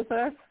still with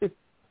us.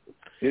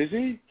 Is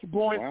he?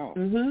 Born, wow.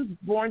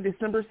 Born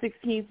December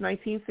 16th,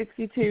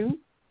 1962.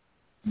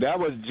 That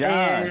was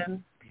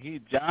John.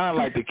 John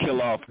liked to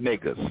kill off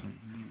niggas.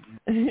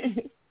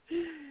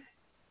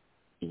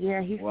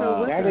 Yeah, he's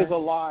still with us. That is a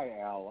lie,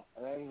 Al.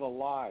 That is a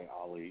lie,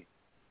 Ali.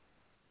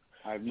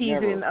 He's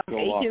in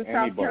Aiken,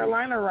 South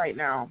Carolina right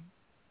now.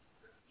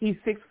 He's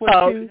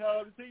 6'2".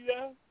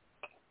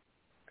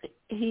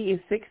 He is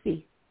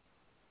 60.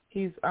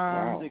 He's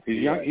wow.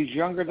 He's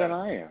younger than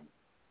I am.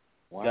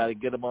 Wow. Got to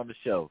get him on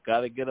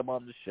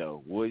the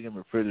show. William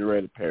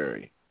Refrigerator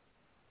Perry.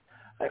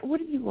 What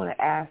do you want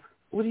to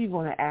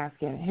ask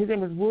him? His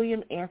name is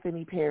William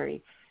Anthony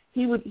Perry.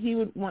 He would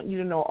want you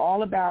to know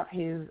all about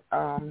his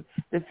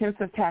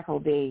defensive tackle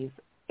days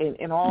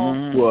and all.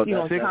 Well,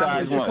 six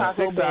guys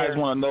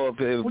want to know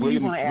if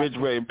William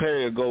Refrigerator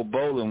Perry will go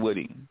bowling with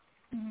him.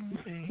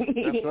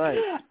 That's right.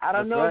 I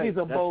don't know if he's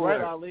a bowler.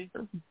 That's right, Ali.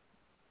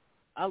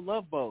 I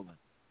love bowling.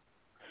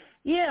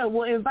 Yeah,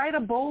 well, invite a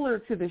bowler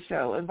to the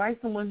show.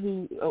 Invite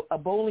someone a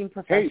bowling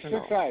professional. Hey,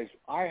 Six Eyes,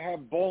 I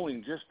have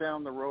bowling just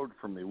down the road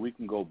from me. We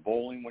can go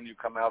bowling when you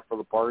come out for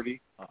the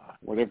party.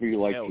 Whatever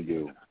you like to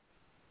do.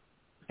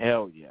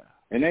 Hell yeah.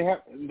 And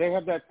they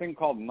have that thing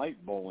called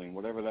night bowling,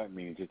 whatever that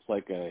means. It's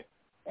like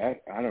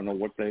I don't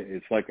know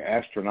it's like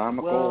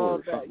astronomical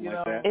or something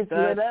like that. It's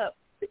lit up.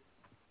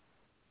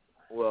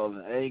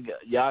 Well,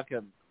 y'all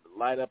can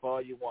light up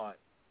all you want.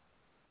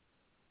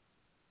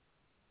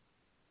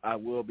 I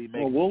will be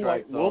making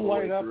strikes all the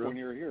way light up through. when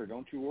you're here.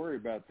 Don't you worry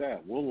about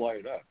that. We'll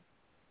light up.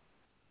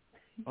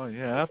 Oh,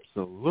 yeah,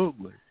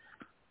 absolutely.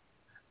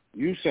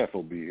 Yusef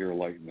will be here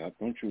lighting up.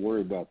 Don't you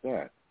worry about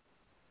that.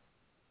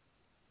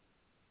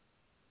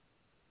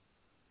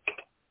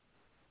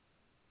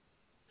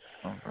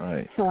 All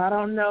right. So I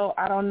don't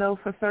know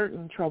for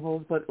certain,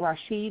 Troubles, but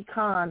Rashid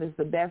Khan is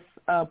the best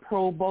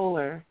pro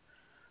bowler,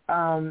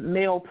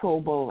 male pro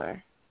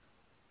bowler.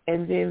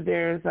 And then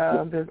there's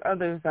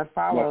others that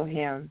follow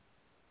him.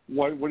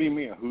 What do you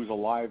mean? Who's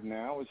alive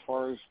now as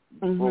far as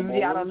pro bowlers?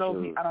 Yeah, I don't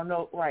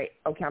know. Right.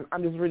 Okay,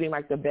 I'm just reading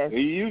like the best. It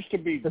used to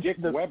be Dick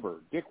Weber.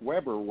 Dick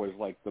Weber was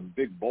like the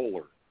big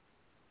bowler.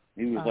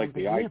 He was like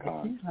the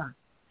icon.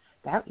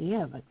 But he's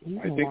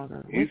no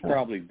longer. He's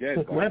probably dead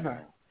Dick by Weber.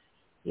 now.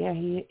 Yeah,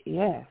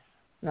 yes.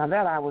 Now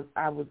that I was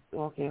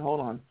okay. Hold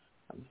on.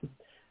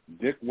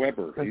 Dick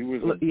Weber. He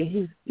was.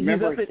 He's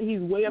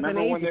way up in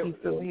age. He's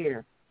still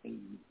here.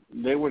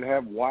 They would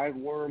have Wide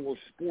World of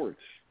Sports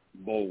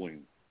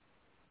bowling.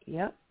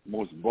 Yep.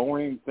 Most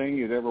boring thing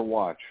you'd ever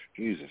watch.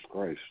 Jesus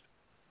Christ.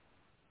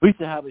 We used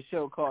to have a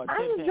show called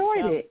I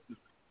enjoyed it.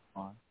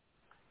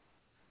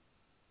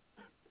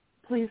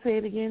 Please say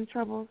it again,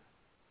 Troubles.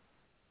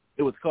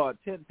 It was called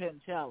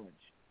 10-Pin Challenge.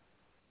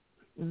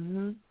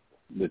 Mhm.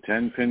 The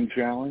 10-Pin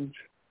Challenge?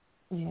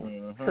 Yeah.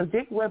 Mm-hmm. So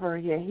Dick Weber,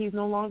 he's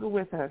no longer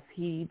with us.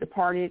 He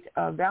departed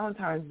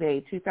Valentine's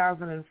Day,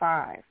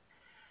 2005.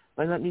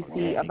 But let me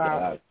see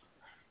about.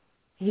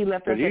 He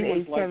left us at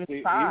age 75.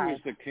 He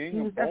was the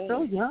king of bowling. That's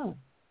so young.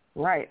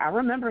 Right. I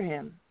remember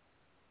him.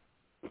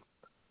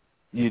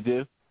 You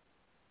do?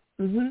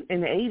 In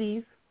the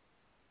 80s.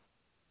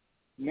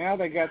 Now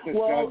they got this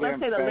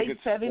let's say the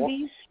late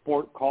 70s.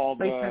 Sport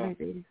called late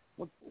 70s.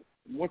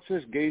 What's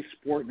this gay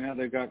sport now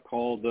they got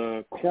called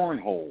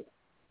cornhole?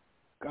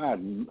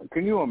 God,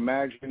 can you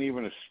imagine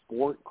even a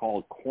sport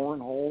called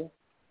cornhole?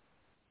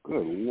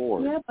 Good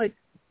Lord. Yeah, but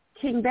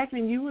King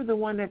Beckman, you were the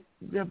one that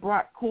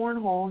brought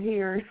cornhole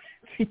here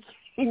to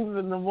Kings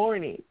in the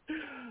Morning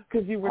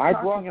because you were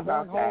talking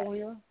about that.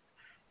 Here?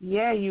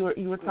 Yeah, you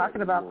were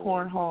talking about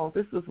cornhole.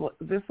 This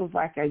was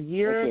like a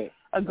year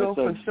ago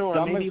for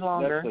sure, maybe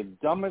longer. That's the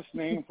dumbest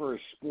name for a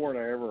sport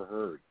I ever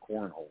heard.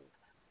 Cornhole.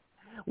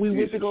 We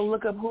went to go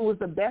look up who was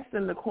the best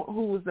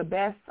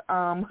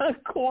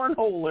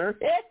cornholer.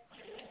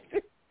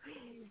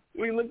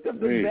 We looked up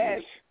the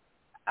best.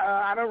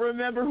 I don't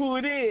remember who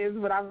it is,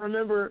 but I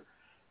remember.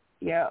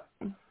 Yeah.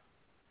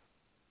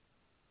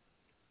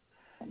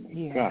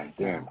 God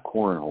damn,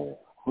 cornhole.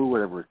 Who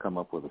would ever come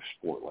up with a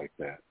sport like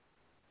that?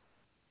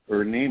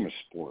 Or name a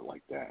sport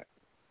like that?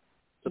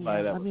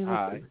 Somebody that was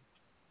high.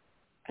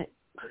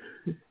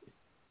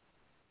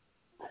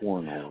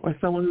 Cornhole. Or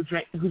someone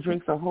who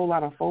drinks a whole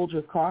lot of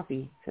Folgers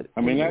coffee.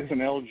 I mean, that's an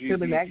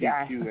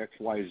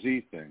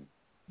LGBTQXYZ thing.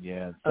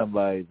 Yeah,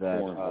 somebody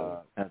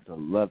that has to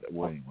love it.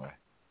 Well, anyway.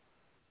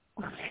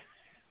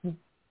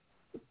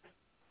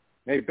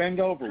 Hey, bend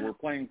over. We're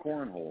playing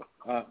cornhole.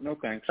 No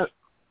thanks.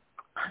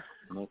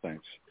 No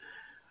thanks.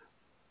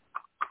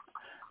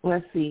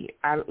 Let's see.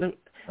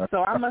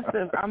 So I must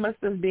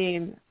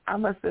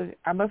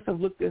have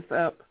looked this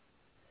up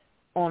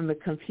on the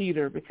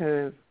computer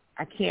because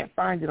I can't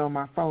find it on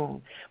my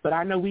phone. But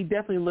I know we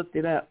definitely looked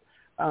it up.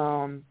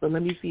 But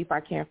let me see if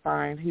I can't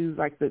find who's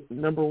like the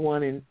number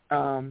one in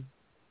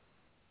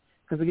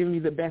because they're giving me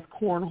the best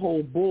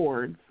cornhole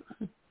boards.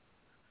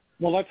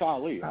 Well, that's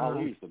Ali.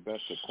 Ali's the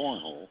best at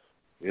cornhole,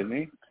 isn't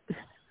he?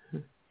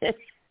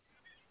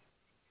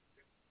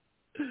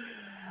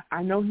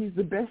 I know he's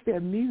the best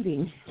at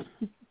muting.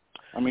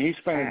 I mean, he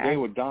spent a day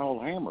with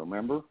Donald Hammer,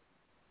 remember?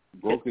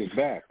 Broke his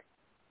back.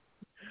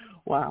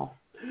 Wow.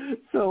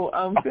 So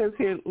says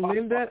here,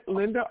 Linda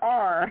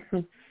R.,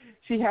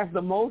 she has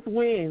the most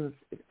wins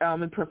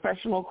in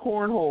professional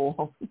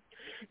cornhole.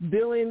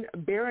 Dylan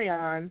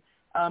Barrion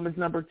is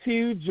number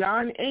 2.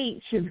 John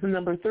H. is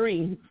number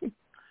 3.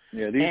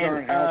 Yeah, these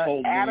aren't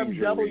household Adam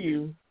names. Adam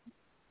W.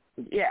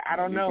 Yeah, I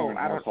don't know. These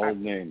aren't household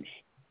names.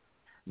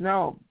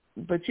 No,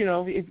 but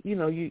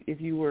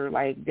if you were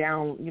like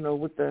down,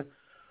 with the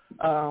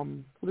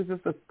what is this?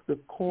 The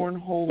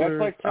cornholers. That's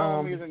like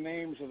telling me the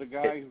names of the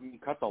guy who can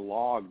cut the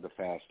log the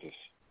fastest.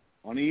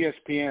 On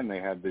ESPN, they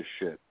have this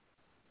shit.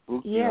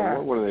 Yeah.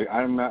 What are they?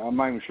 I'm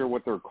not even sure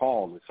what they're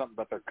called. It's something,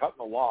 but they're cutting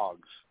the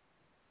logs.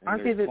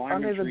 Aren't they the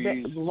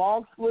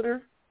log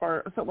splitter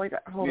or something like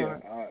that? Hold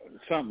on.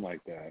 Something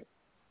like that.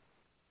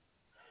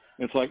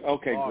 It's like,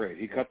 okay, great.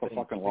 He cut the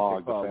fucking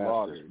log the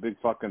fastest. Big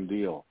fucking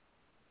deal.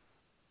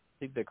 I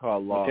think they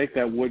call logs. Take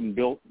that wood and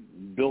build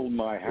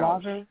my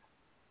house. Loggers?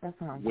 That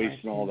sounds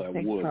wasting all that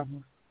wood. Let's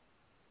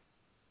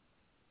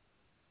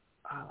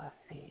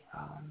see.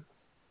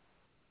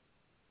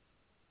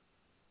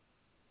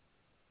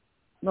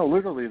 No,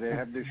 literally, they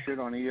have this shit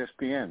on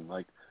ESPN.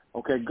 Like,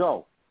 okay,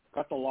 go.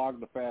 Cut the log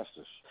the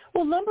fastest.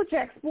 Well,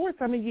 lumberjack sports,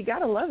 I mean, you got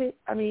to love it.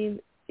 I mean,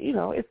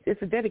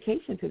 it's a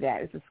dedication to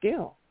that. It's a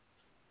skill.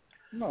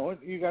 No,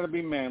 you got to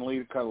be manly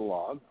to cut a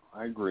log.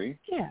 I agree.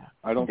 Yeah.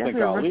 I don't think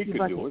Ali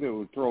could do it. It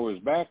would throw his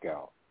back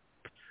out.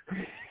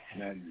 And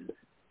then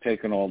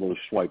taking all those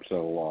swipes at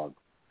a log.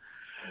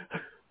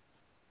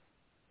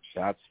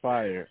 Shots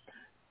fired.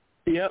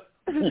 Yep.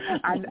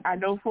 I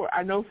know for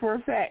a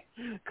fact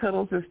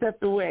Cuddles has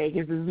stepped away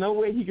because there's no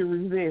way he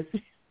can resist.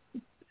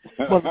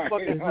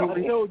 Motherfucker,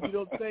 I told you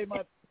don't say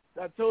my.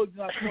 I told you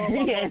not to call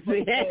my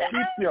Keep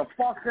your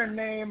fucking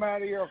name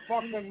out of your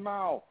fucking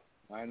mouth.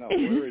 I know.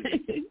 Where is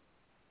he?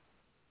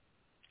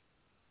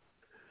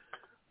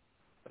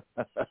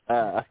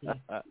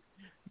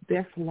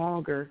 Best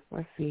logger.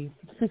 Let's see.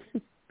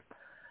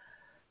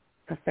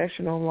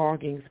 Professional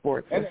logging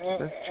sports. Let's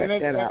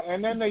check that out.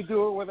 And then they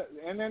do it with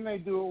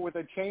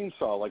a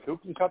chainsaw. Like, who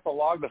can cut the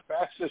log the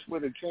fastest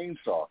with a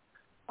chainsaw?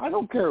 I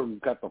don't care who can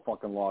cut the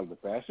fucking log the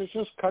fastest.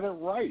 Just cut it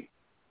right,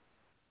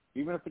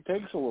 even if it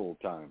takes a little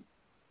time.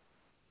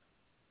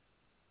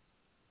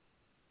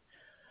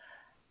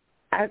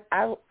 I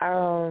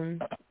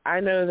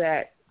know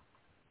that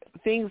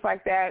things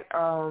like that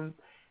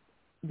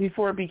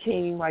before it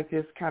became like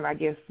this kind of, I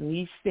guess,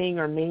 niche thing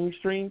or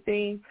mainstream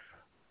thing.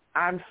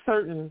 I'm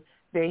certain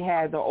they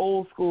had the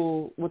old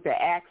school with the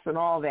axe and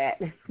all that,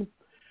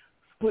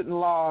 splitting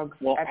logs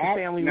at the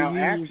family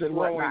reunions and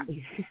whatnot.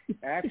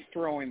 Axe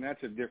throwing,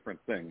 that's a different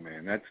thing,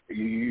 man. That's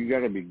you got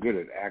to be good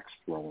at axe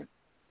throwing.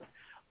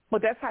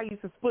 But that's how you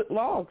used to split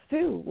logs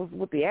too, was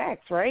with the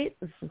axe, right?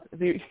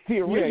 The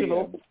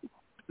original,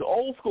 the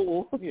old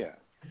school. Yeah.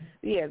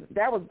 Yeah,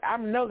 I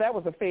know that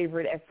was a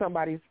favorite at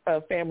somebody's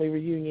family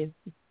reunion.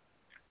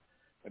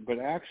 But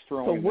axe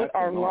throwing. So what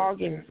are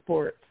logging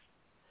sports?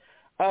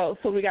 Oh,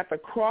 so we got the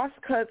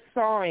cross-cut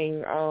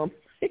sawing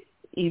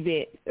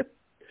event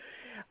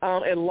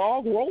and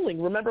log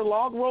rolling. Remember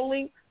log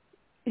rolling?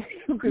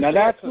 Now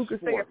that's a sport. Who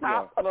could stay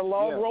atop of the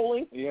log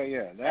rolling?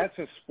 Yeah, that's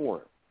a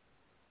sport.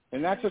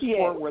 And that's a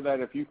sport where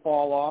that if you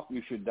fall off,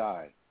 you should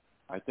die.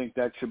 I think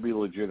that should be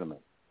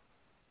legitimate.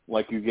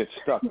 Like you get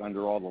stuck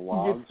under all the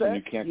logs and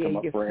you can't come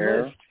up for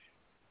air.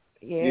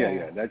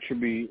 Yeah, that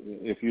should be,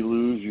 if you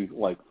lose, you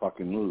like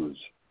fucking lose.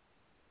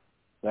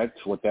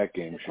 That's what that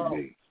game should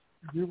be.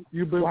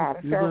 You've been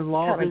log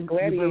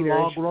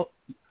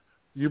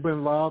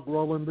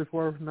rolling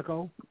before,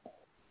 Nicole?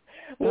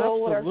 Well,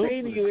 what I'm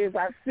saying to you is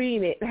I've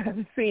seen it.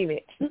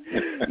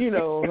 You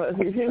know,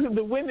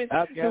 the women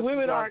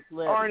aren't.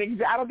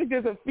 I don't think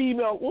there's a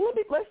female. Well,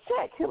 let's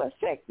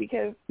check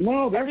because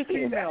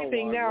everything is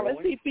everything now.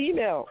 Let's see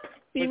female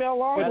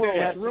log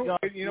rolling.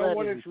 You know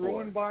what it's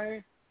ruined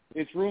by?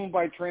 It's ruined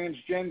by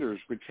transgenders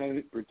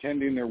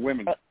pretending they're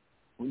women.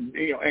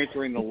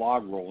 entering the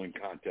log rolling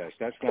contest.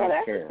 That's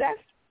not fair.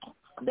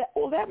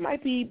 That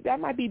might be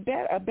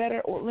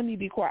better. Or let me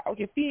be quiet.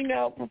 Okay,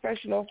 female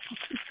professional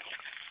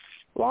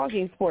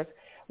logging sports.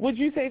 Would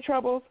you say,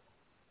 Troubles?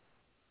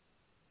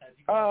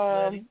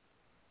 I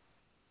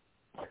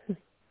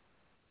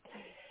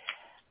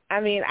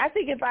mean, I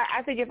think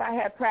if I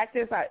had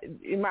practice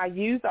in my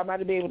youth, I might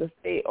have been able to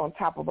stay on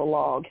top of a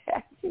log.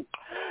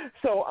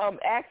 So,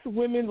 Axe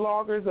Women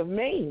Loggers of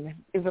Maine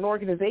is an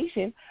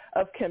organization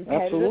of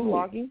competitive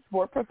logging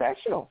sport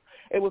professionals.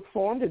 It was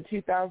formed in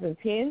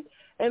 2010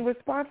 in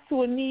response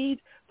to a need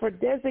for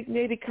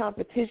designated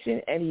competition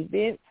and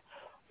events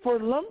for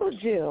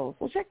lumberjills.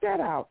 Well, check that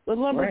out. The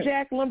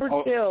lumberjack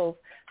lumberjills.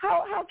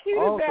 How cute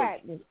is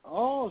that?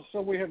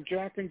 So we have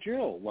Jack and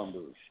Jill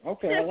lumbers.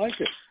 Okay, I like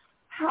it.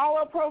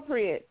 How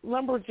appropriate,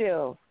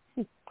 lumberjills.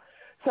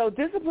 So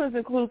disciplines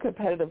include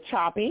competitive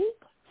chopping,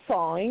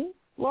 sawing,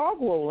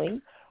 log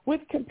rolling,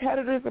 with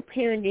competitors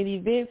appearing in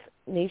events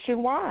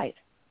nationwide.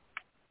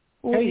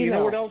 Hey, you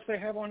know what else they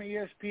have on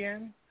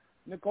ESPN,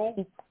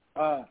 Nicole?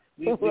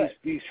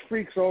 These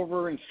freaks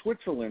over in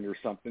Switzerland or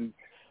something,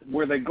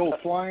 where they go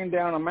flying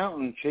down a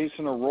mountain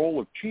chasing a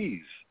roll of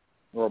cheese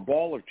or a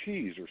ball of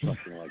cheese or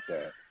something like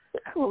that.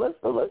 Well, let's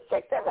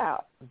check that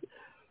out.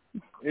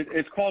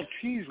 It's called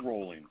cheese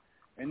rolling.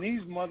 And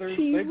these mothers,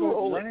 they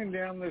go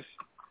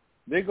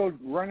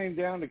running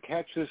down to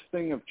catch this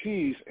thing of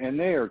cheese, and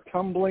they are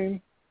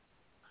tumbling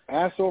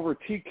ass over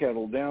tea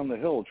kettle down the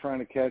hill trying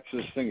to catch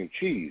this thing of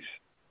cheese.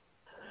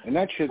 And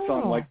that shit's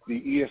on like the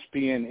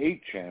ESPN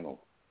 8 channel,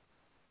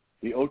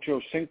 the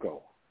Ocho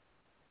Cinco.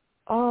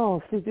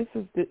 Oh, see, this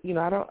is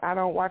I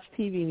don't watch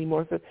TV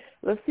anymore. So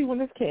let's see when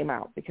this came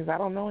out because I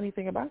don't know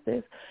anything about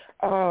this.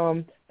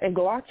 In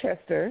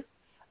Gloucester,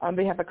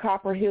 they have the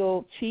Copper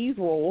Hill Cheese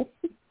Roll.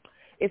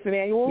 It's an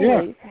annual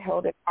race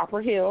held at Copper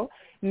Hill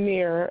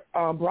near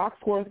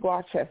Broxworth,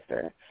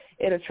 Gloucester.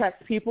 It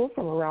attracts people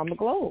from around the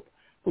globe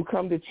who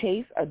come to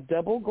chase a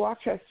double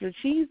Gloucester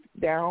cheese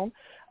down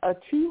a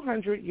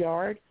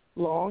 200-yard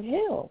long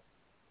hill.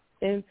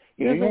 And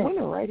here's the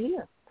winner right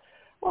here.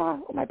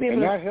 Well, I might be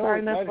able to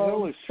sign up. That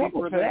hill is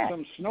steeper than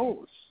some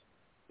snows.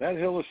 That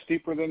hill is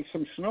steeper than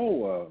some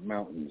snow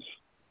mountains.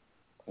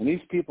 And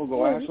these people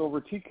go ass over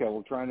tea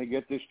kettle trying to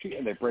get this cheese.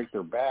 And they break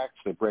their backs,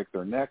 they break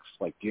their necks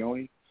like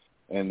Gioni.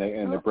 And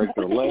they break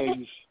their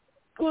legs.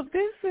 Well,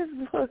 this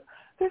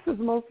is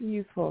most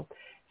useful.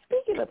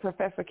 Speaking of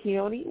Professor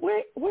Keone, where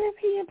is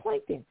he in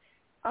Plankton?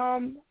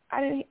 I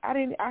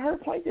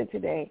heard Plankton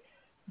today,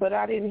 but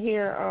I didn't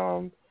hear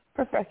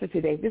Professor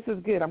today. This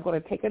is good. I'm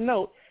going to take a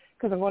note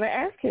because I'm going to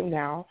ask him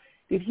now.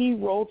 Did he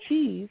roll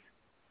cheese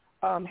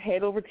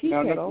head over tea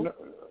kettle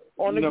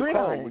on the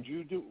gridiron? Would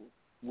you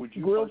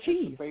grilled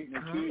participate in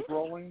a cheese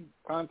rolling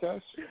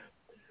contest?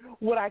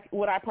 Would I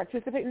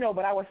participate? No,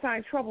 but I would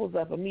sign Troubles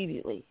up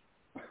immediately.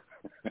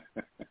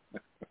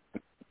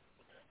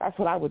 That's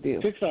what I would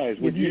do. 6 Eyes,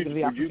 would you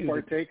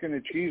partake in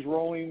a cheese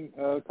rolling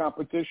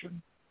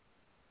competition?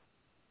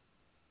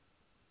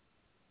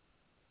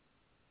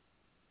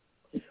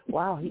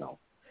 Wow,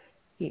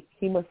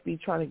 he must be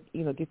trying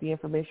to get the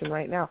information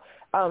right now.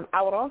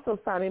 I would also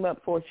sign him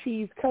up for a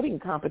cheese cutting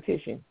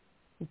competition.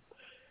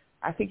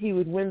 I think he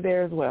would win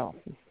there as well.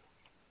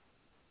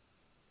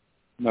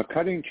 Now,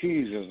 cutting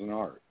cheese is an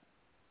art.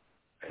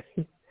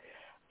 That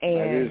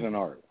is an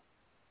art.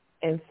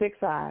 And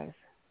 6 Eyes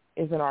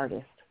is an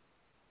artist.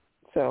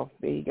 So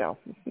there you go.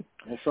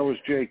 Well, so is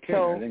Jay King.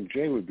 I think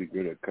Jay would be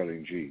good at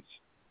cutting cheese.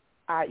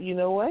 You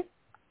know what?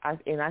 I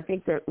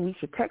think that we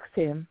should text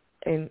him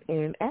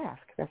and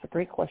ask. That's a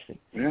great question.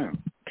 Yeah.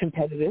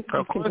 Competitive.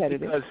 Of course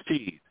competitive. He cuts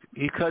cheese.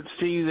 He cuts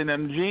cheese in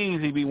them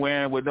jeans he be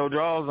wearing with no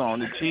drawers on.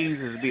 The cheese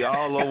is be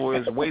all over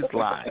his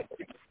waistline.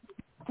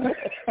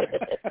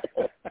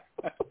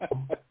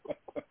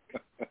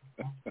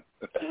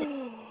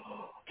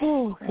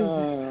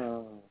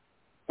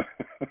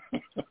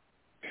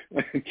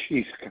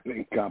 Cheese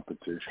cutting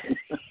competition.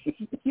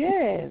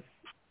 Yes.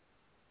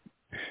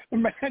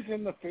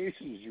 Imagine the faces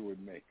you would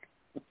make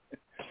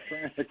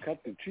trying to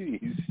cut the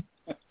cheese.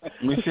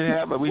 We should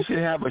have a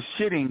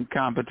shitting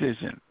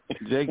competition.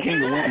 Jay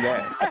King will win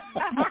that.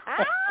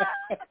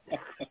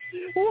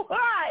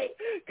 Why?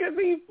 Because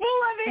he's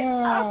full of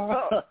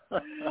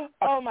it.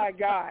 Oh my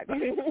God.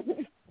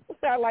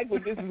 I like where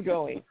this is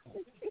going.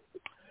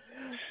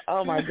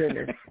 Oh my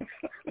goodness.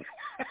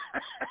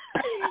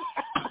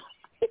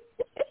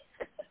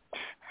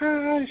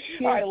 Oh,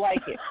 shit. I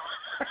like it.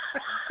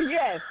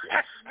 Yes,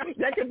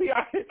 that could be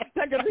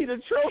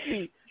the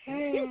trophy.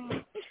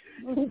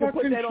 We can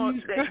put that on.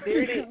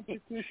 There it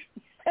is.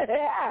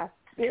 Yeah,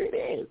 there it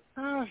is.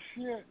 Oh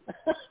shit.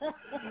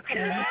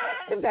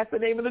 That's the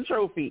name of the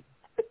trophy.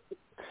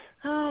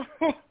 That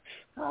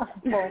was as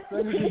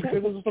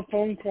good as the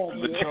phone call.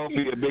 The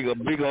trophy, a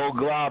big old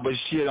glob of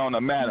shit on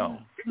the mantle.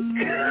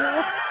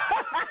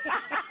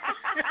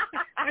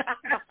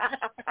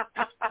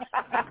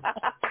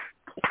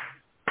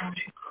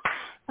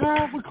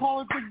 We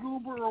call it the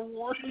Goober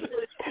Award.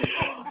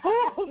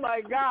 Oh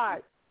my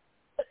God.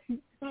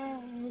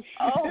 Oh,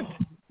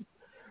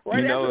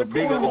 Right you know, after a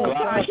big old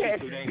glass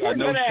podcast, it ain't got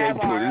no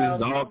shape to it. This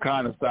is all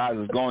kind of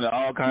sizes going to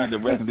all kinds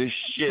of directions. This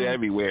shit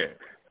everywhere.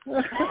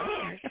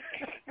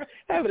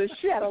 Having a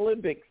shit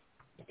Olympics.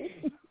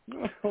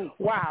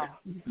 Wow.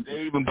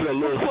 They even put a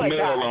little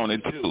smell on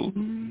it too.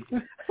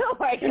 Oh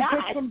my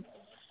God.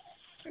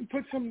 And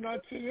put some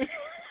nuts in it.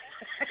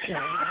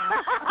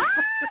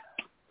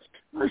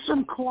 Or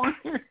some corn.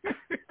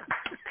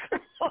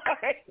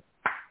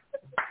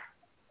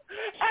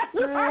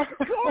 After our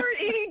corn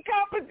eating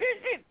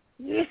competition.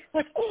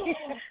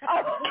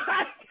 Oh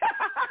my God.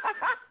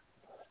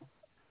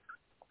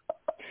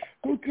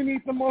 Who can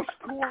eat the most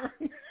corn?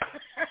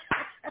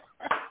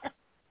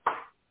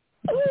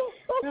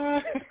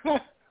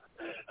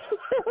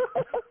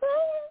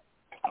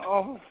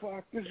 Oh,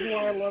 fuck. This is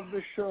why I love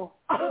this show.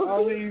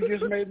 Ali, you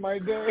just made my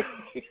day.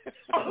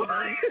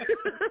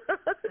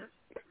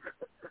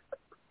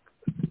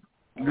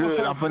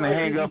 Good. I'm finna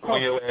hang up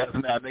on your ass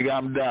now, nigga.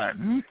 I'm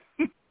done.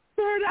 You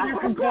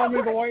can call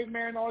me the white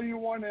man all you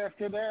want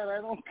after that.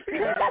 I don't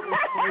care.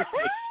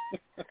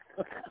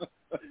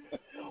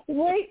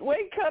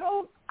 Wait,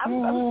 Cuddle.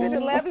 I'm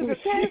sitting laughing to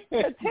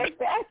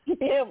text asking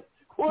him,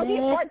 will he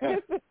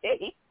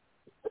participate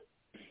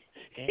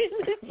in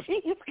the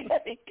cheese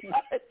cutting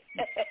contest?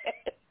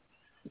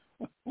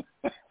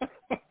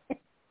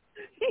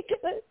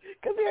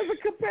 Because he has a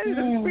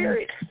competitive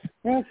spirit.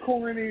 Well,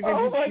 corny.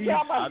 Oh my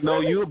God, I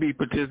know you'll be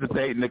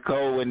participating,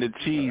 Nicole, in the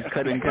cheese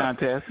cutting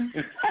contest.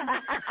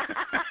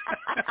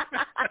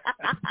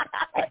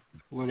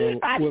 What a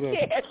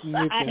snippet.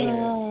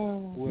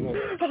 What a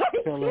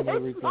telling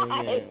everything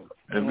else.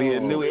 It'll be a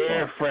new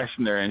air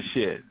freshener and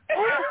shit.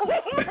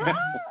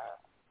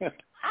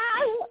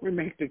 We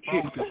make the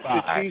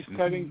cheese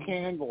cutting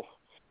candle.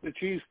 The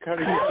cheese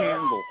cutting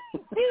candle.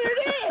 Here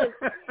it is.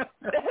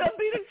 That'll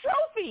be the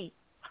trophy.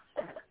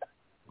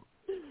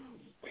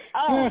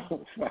 Oh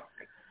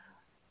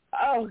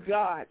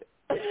God.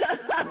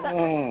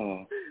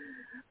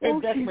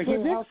 And Beckman,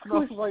 your house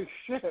smells like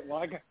shit. Well,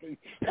 I got the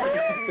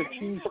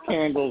cheese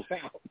candles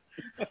out.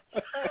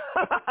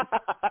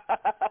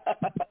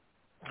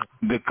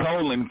 The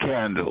colon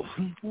candles.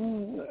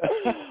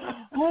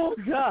 Oh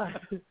God.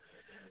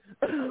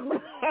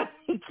 Oh my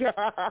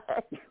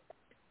God.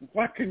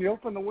 What, can you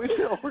open the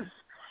windows?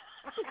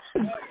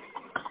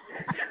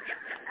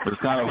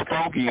 It's kind of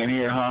funky in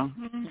here, huh?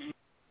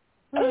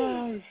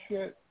 Oh,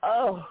 shit.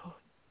 Oh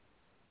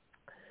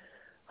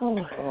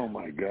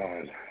my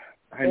God.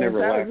 I never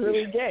laughed.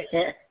 Really gay.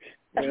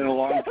 In a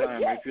long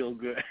time. I feel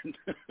good.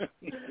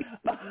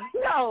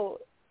 No,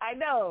 I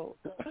know.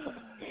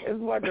 It's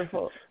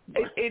wonderful.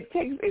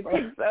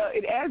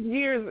 It adds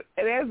years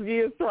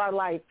to our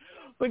life.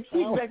 But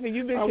Keith Beckman,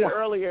 you mentioned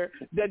earlier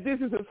that this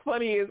is as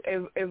funny as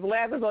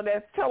laughing on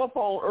that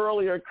telephone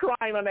earlier,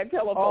 crying on that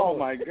telephone. Oh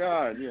my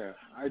God, yeah.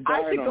 I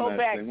died should on go that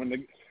back.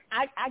 thing.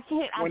 I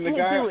can't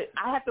do it.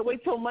 I have to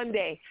wait till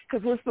Monday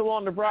because we're still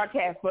on the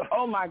broadcast. But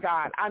oh my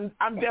God, I'm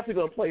definitely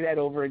gonna play that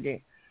over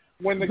again.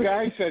 When the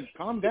guy said,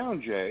 "Calm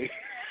down, Jay."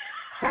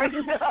 I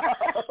know.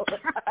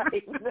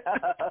 He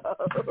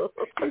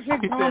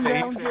said, "Calm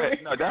down, Jay."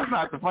 No, that's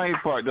not the funny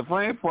part. The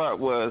funny part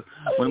was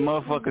when the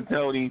motherfucker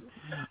told him,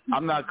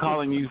 "I'm not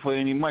calling you for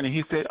any money."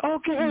 He said,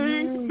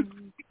 "Okay."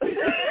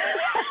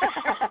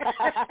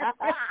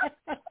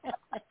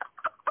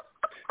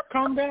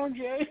 Calm down,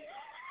 Jay.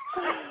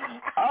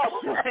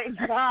 Oh my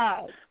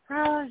God.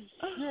 Oh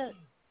shit.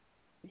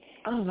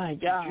 Oh my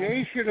God.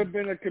 Jay should have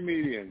been a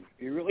comedian.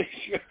 He really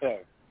should have.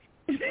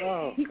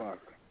 Oh fuck.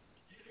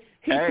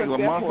 Hey,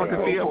 when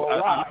motherfuckers see an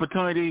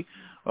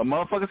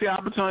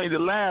opportunity to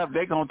laugh,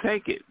 they gonna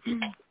take it.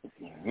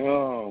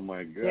 Oh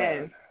my God.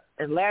 Yes.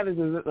 And laugh is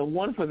the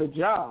one for the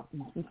job.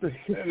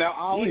 Now,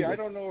 Ali, I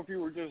don't know if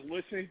you were just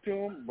listening to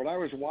him, but I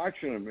was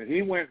watching him, and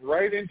he went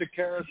right into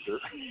character.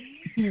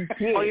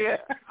 Oh, yeah.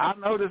 I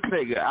know this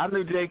nigga. I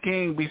knew J.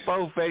 King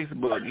before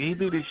Facebook. He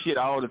do this shit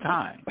all the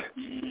time.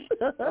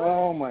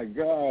 Oh, my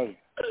God.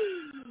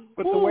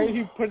 But the way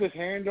he put his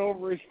hand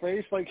over his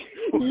face, like he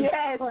was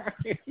crying.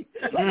 Like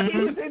he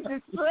was in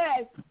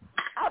distress.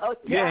 Oh,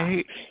 yeah,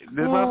 this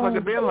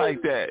motherfucker been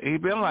like that. He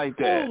been like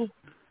that.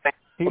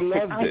 He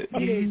loves it.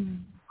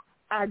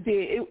 I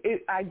did.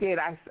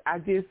 I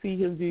did see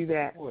him do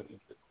that. Oh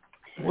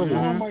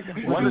my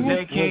God. One of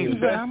J. King's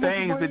best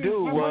things to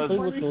do was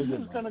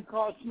gonna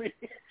cost me.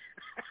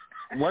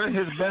 One of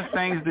his best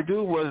things to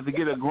do was to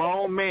get a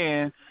grown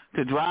man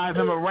to drive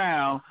him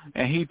around,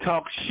 and he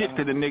talked shit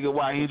to the nigga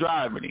while he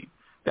driving him.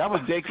 That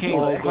was J.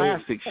 King's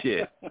classic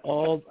shit.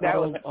 That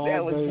was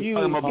you.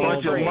 I'm a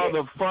bunch of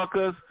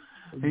motherfuckers.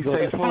 He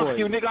say, "Fuck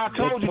you, nigga! I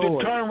told you to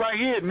turn right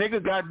here,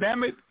 nigga! God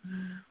damn it!"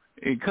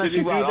 He cuts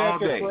you out all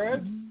day.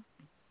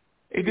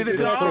 He did it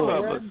to all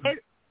of us.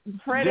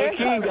 J.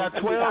 King got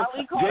 12.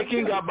 J.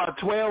 King got about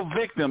 12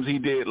 victims. He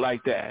did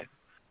like that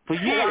for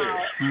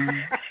years.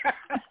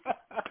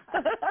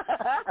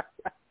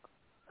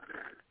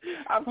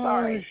 I'm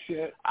sorry. Oh,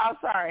 shit. I'm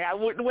sorry.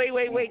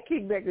 Wait,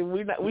 King Beckman.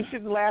 We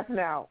shouldn't laugh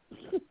now.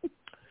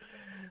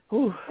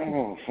 Oh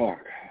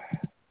fuck.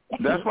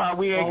 That's why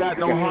we ain't got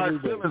no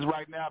hard feelings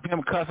right now of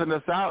him cussing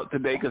us out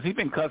today, because he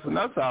been cussing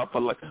us out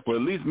for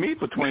at least me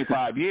for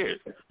 25 years.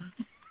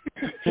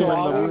 So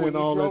when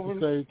all at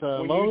the same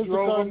time. When you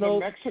drove him to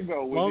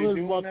Mexico, was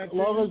he doing that too?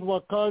 Long as my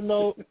car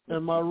note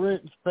and my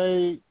rent's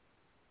paid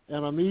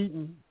and I'm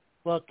eating,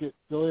 fuck it.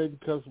 Go ahead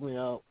and cuss me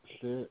out.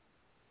 Shit.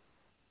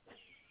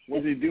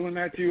 Was he doing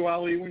that to you,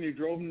 Ali, when you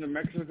drove him to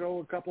Mexico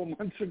a couple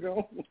months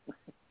ago?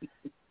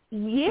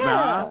 Yeah.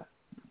 Nah.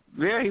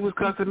 Yeah, he was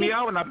cussing me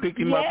out when I picked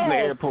him up from the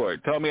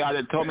airport. Told me I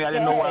didn't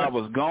know where I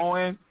was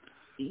going.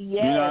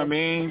 Yes. You know what I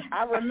mean?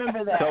 I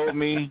remember that. Told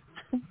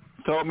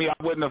me I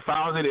wouldn't have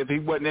found it if he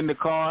wasn't in the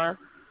car.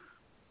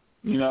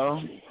 You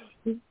know?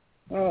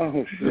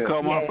 Oh, shit.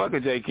 Call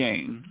motherfucker J.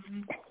 King.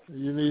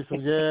 You need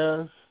some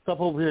gas? Stop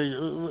over here.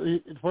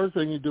 The first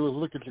thing you do is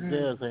look at your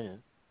gas hand.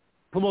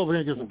 Come over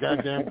here and get some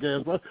goddamn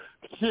gas.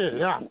 Shit,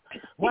 yeah.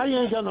 Why you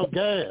ain't got no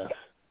gas?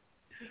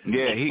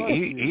 Yeah,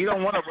 he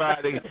don't want to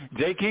ride.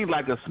 J. King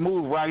like a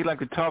smooth ride. He like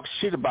to talk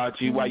shit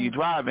about you while you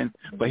driving,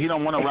 but he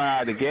don't want to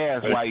ride the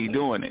gas while you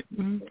doing it.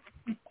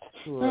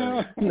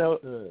 No.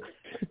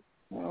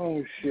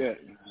 Oh,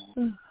 shit.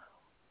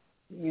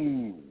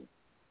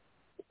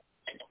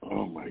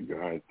 Oh, my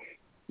God.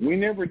 We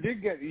never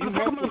did get... You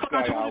met this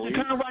guy, Ali.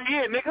 Turn right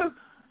here, nigga.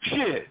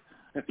 Shit.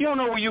 You don't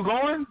know where you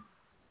going?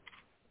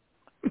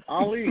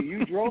 Ali,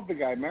 you drove the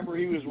guy. Remember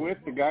he was with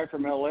the guy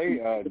from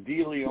L.A.,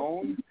 D.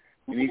 Leon?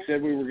 And he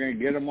said we were going to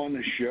get him on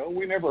the show.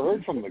 We never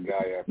heard from the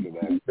guy after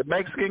that. The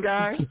Mexican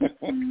guy?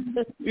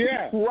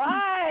 Yeah.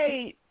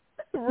 Right.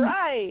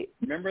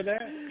 Remember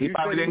that? He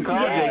probably didn't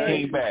call J.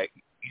 King back.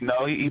 You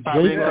know, he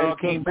probably didn't call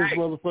King back. His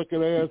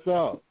motherfucking ass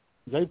out.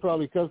 They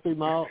probably cussed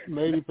him out,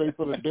 made him pay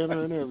for the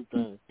dinner and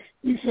everything.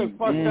 He said,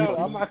 fuck that,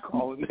 I'm not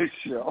calling this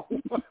show.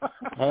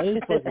 I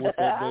ain't fucking with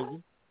that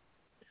baby.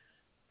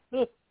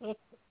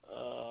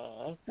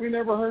 We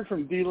never heard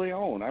from D.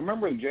 Leon. I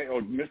remember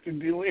Mr.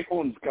 D.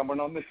 Leon's coming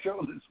on the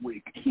show this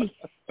week.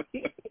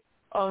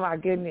 Oh my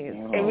goodness!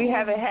 Oh. And we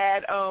haven't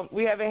had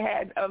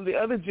the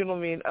other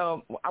gentleman.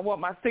 I want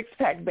my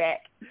 6-pack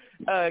back.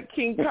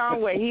 King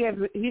Conway.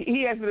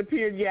 He hasn't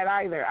appeared yet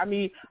either. I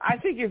mean, I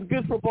think it's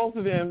good for both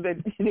of them that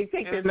they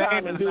take their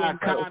time and do it.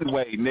 It's not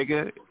Conway,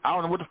 nigga. I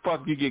don't know what the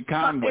fuck you get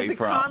Conway is it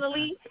from.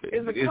 Connolly?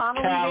 Is it it's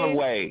Connolly?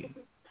 Calloway.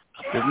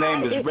 His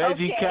name is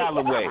Reggie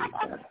Calloway.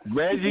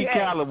 Reggie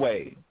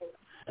Calloway.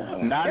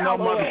 Not no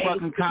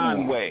motherfucking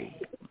Conway.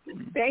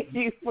 Thank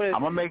you for.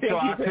 I'm gonna make sure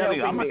I tell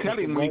you. I'm gonna tell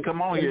him when you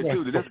come on here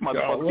too that this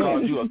motherfucker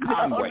called you a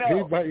Conway.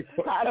 No.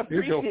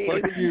 He gonna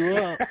fuck you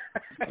up.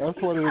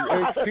 That's one of the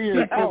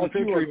XP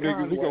penitentiary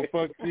niggas. He gonna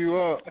fuck you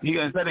up. He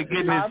instead of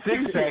getting his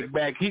 6-pack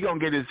back, he gonna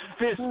get his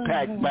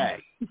 5th-pack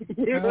back.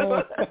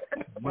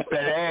 With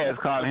that ass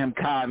calling him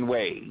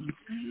Conway.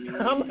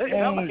 I'm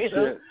gonna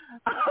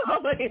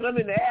hit him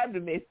in the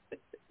abdomen.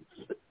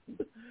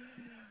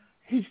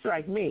 He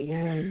strike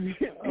me.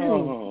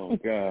 Oh,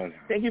 God.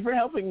 Thank you for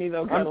helping me,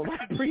 though, Colonel.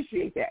 I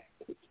appreciate that.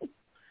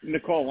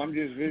 Nicole, I'm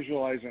just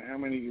visualizing how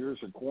many ears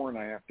of corn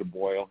I have to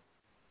boil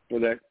for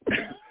that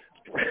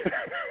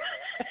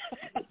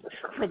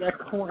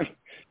corn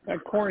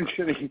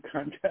shitting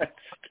contest.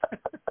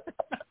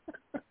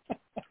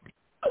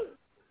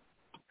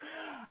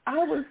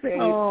 I would say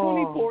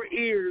 24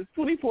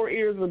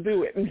 ears will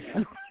do it.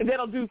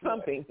 That'll do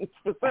something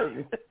for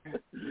certain.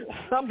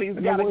 Something's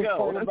got to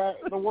go.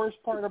 The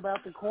worst part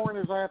about the corn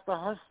is I have to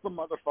husk the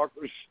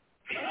motherfuckers.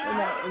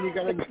 And you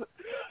got to go.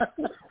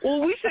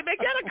 Well, we should make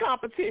that a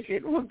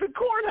competition with the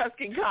corn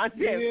husking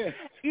contest. Yeah.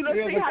 See how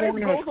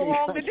this goes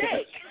along the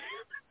day.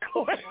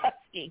 Corn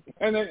husking.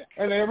 And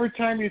then every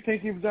time you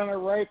think you've done it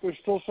right, there's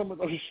still some of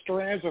those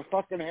strands of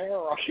fucking hair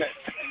on it.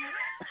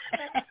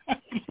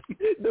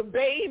 The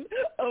bane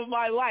of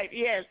my life,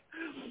 yes.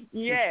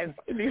 In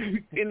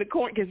the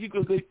corn, because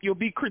you'll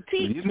be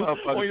critiqued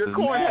on your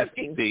corn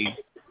husking.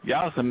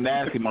 Y'all some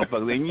nasty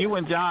motherfuckers. And you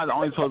and John are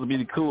only supposed to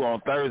be cool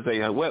on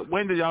Thursday.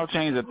 When did y'all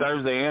change to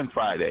Thursday and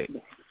Friday?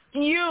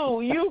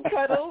 You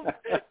Cuddles,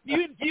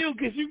 you,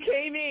 because you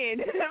came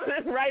in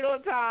right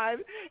on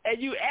time,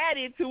 and you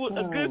added to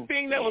a good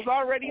thing that was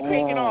already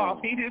taken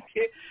off.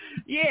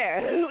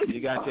 You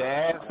got your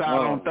ass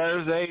out on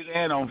Thursdays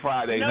and on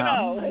Fridays,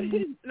 No,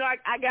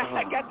 I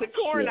got the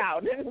corn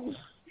out.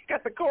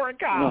 Got the corn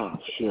cob. Oh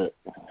shit!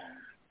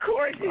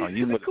 Corn,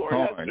 the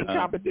corn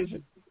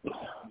competition.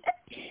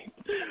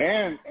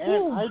 And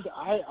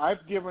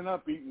I've given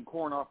up eating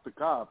corn off the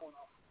cob.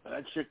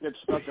 That shit gets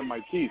stuck in my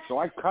teeth, so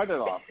I cut it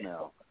off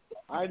now.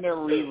 I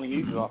never even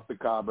eat it off the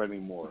cob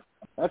anymore.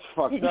 That's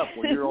fucked up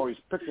when you're always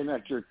picking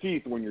at your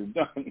teeth when you're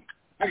done. This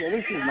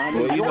is not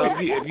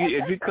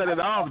if you cut it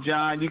off,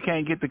 John, you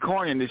can't get the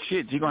corn in the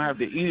shit. You're going to have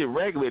to eat it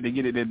regularly to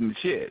get it in the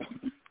shit.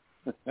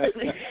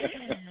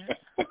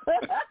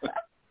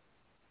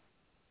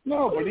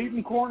 No, but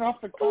eating corn off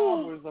the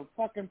cob was a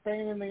fucking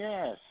pain in the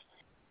ass.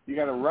 You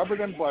got to rub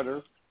it in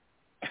butter,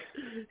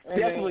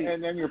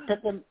 and then you're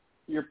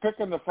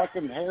picking the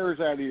fucking hairs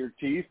out of your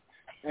teeth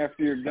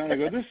after you're done. I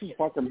go, this is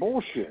fucking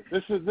bullshit.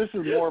 This is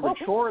more of a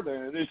chore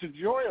than it is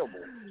enjoyable.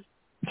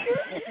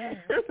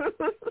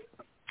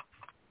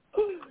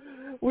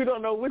 We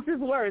don't know which is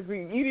worse,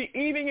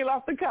 eating it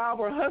off the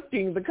cob or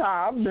husking the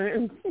cob.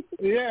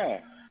 Yeah.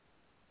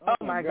 Oh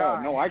my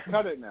God. No, I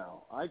cut it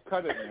now. I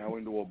cut it now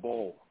into a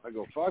bowl. I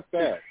go, fuck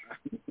that.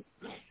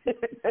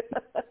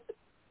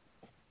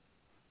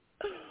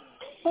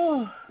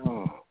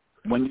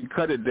 When you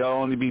cut it,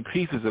 there'll only be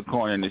pieces of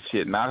corn in the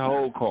shit, not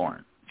whole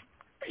corn.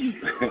 You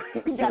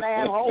gotta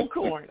have whole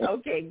corn.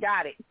 Okay,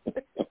 got it.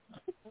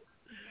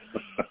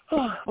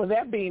 Well,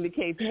 that being the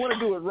case, you want to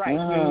do it right.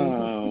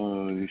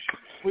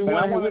 We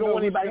don't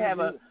want anybody to have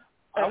an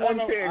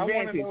unfair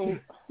advantage.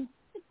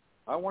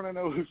 I want to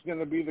know who's going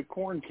to be the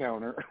corn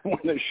counter when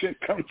the shit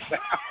comes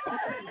out.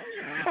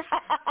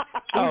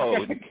 Who's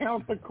going to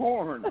count the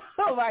corn?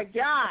 Oh, my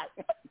God.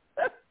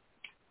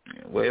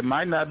 Well, it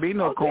might not be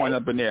no corn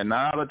up in there.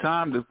 Not all the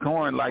time does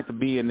corn like to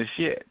be in the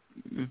shit.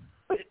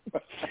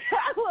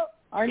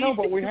 I know,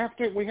 but we have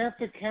to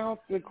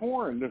count the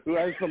corn. Who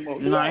has the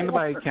most? No, ain't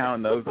nobody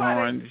counting no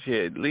corn.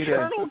 Shit, leave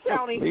that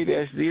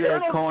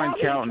corn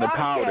counting the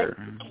powder.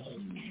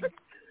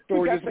 So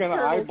we're just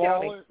gonna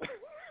eyeball it.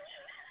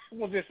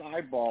 We'll just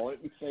eyeball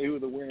it and say who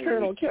the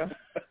winner is.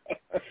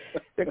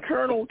 The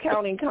kernel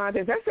counting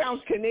contest. That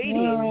sounds Canadian.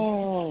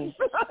 Oh,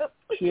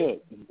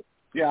 shit.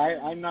 Yeah,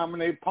 I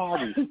nominate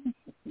Potty,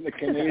 the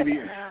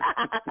Canadian.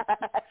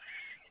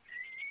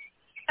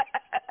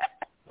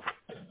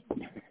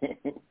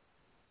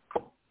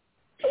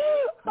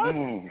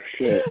 Oh,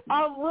 shit.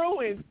 I'm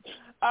ruined.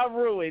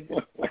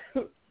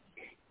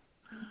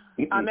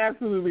 I'm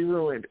absolutely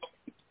ruined.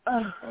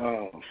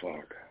 Oh,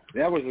 fuck.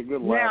 That was a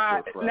good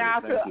laugh for Friday.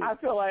 Now I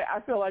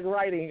feel like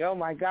writing. Oh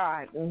my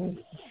God.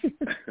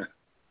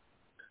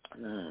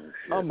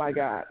 Oh my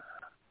God.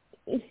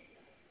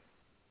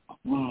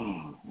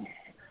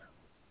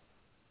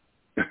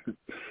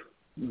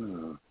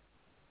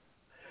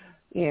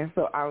 Yeah,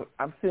 so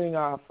I'm sending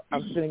off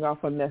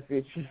a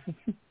message.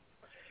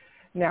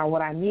 Now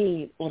what I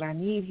need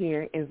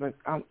here is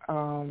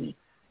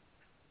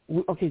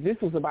okay, this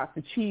was about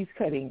the cheese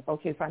cutting.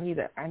 Okay, so I need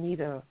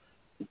a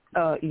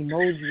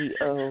emoji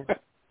of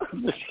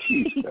the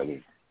cheese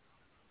cutting.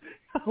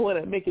 I want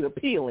to make it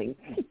appealing.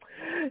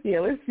 Yeah,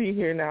 let's see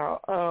here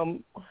now.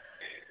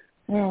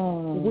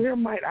 Where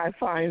might I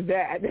find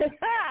that?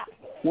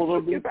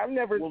 I've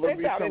never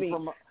sent out any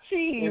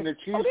cheese. In the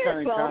cheese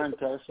cutting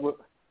contest,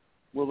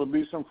 will there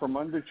be some from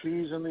under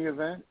cheese in the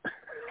event?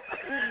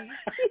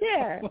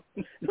 Yeah,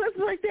 let's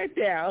write that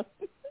down.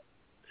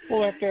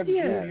 We'll have to have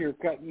Drew here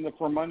cutting the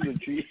from under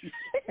cheese.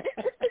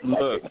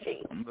 Look,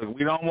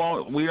 we don't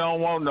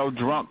want no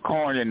drunk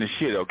corn in the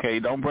shit. Okay,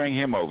 don't bring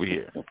him over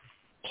here.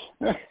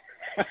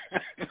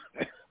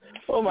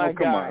 Oh my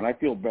God! Come on, I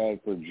feel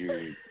bad for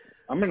Jude.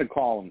 I'm going to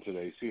call him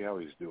today, see how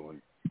he's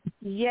doing.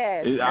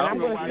 Yes, and I'm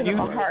going to send him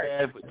a heart.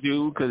 Bad for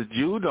Jude because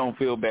Jude don't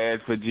feel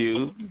bad for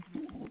Jude.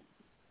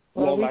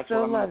 Well, that's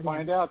what I'm going to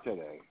find out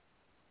today.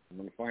 I'm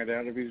going to find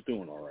out if he's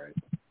doing all right.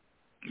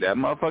 That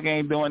motherfucker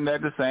ain't doing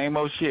that the same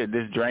old shit.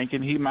 This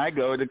drinking, he might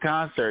go to the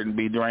concert and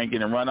be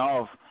drinking and run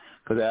off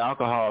because that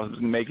alcohol is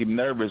make him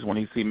nervous when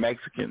he see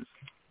Mexicans.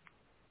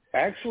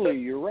 Actually,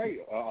 you're right,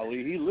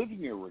 Ali. He lives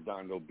near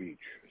Redondo Beach,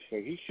 so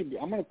he should be.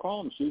 I'm going to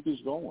call him, see if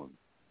he's going.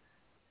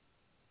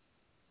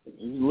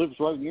 He lives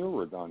right near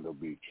Redondo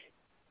Beach.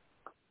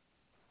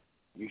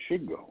 He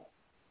should go.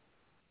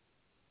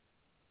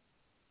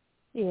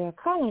 Yeah,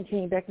 call him,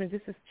 King Beckman.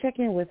 Just check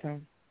in with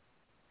him.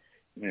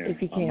 Yeah,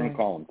 if you can. I'm going to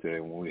call him today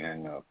when we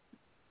hang up.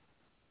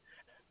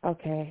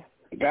 Okay.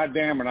 God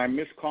damn it, I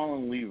miss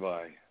calling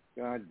Levi.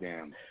 God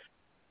damn.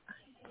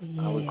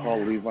 Yeah. I would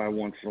call Levi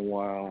once in a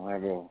while,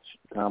 have a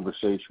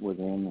conversation with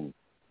him, and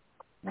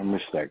I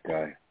miss that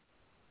guy.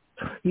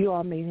 You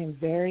all made him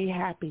very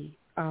happy,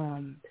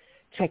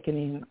 checking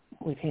in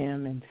with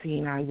him and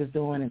seeing how he was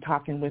doing and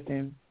talking with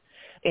him.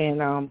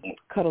 And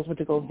Cuddles went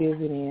to go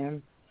visit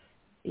him.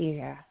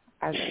 Yeah.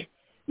 I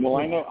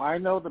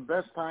know the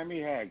best time he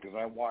had because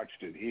I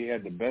watched it. He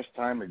had the best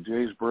time at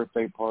Jay's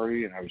birthday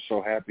party, and I was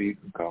so happy he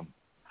could come.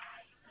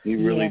 He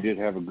really did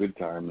have a good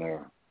time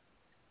there.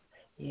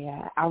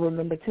 Yeah, I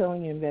remember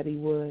telling him that he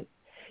would,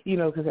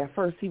 because at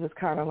first he was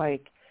kind of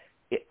like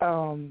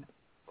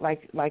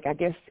I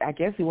guess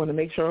he wanted to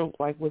make sure,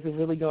 like, was it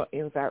really going?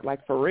 Is that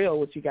like for real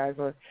what you guys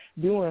are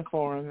doing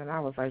for him? And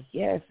I was like,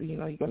 yes,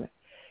 you're gonna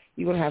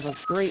have a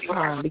great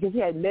time because he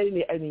hadn't met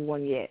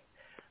anyone yet.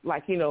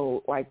 Person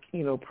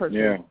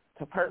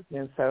to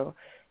person. So,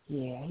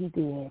 yeah, he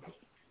did.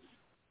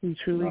 He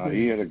truly did.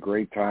 He had a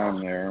great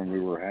time there, and we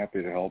were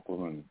happy to help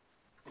him. And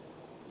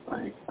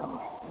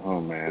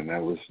oh man,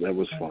 that was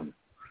fun.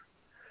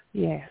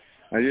 Yes.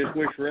 I just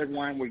wish Red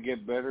Wine would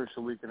get better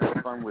so we can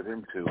have fun with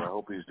him too. I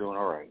hope he's doing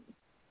all right.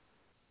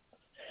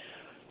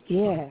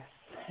 Yes.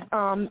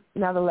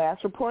 Now the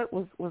last report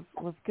was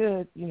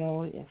good.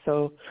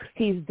 So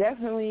he's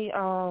definitely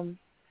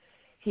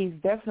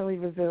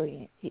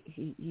resilient.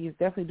 He's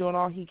definitely doing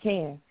all he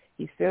can.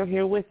 He's still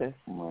here with us.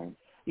 Right.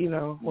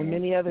 When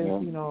many others,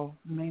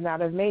 may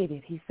not have made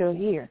it, he's still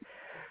here.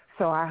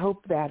 So I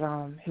hope that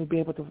he'll be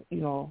able to,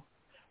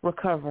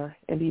 recover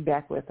and be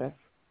back with us.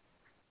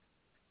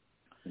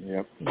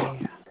 Yep. Yeah.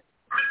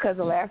 because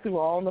the last we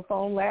were all on the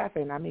phone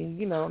laughing. I mean,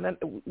 you know,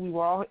 we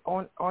were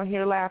all on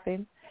here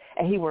laughing,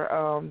 and he were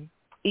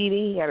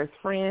eating. He had his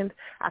friend.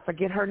 I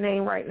forget her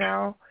name right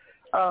now,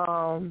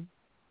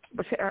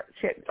 but she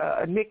had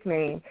a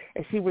nickname,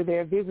 and she was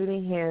there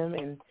visiting him,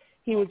 and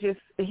he was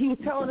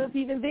telling us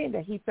even then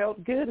that he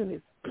felt good in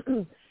his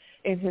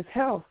in his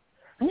health.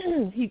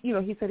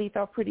 He said he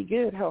felt pretty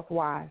good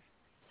health-wise.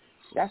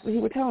 That's what he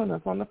was telling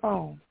us on the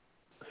phone.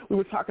 We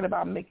were talking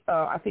about,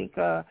 I think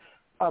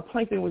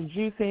Plankton was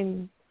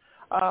juicing,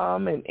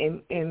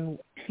 and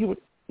we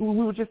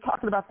were just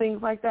talking about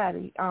things like that.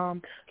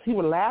 He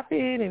was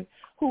laughing, and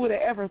who would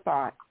have ever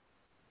thought?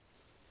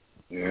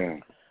 Yeah.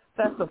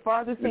 That's the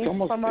farthest thing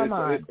from my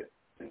mind.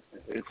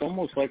 It's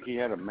almost like he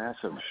had a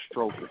massive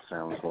stroke, it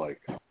sounds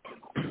like.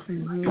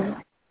 Mm-hmm.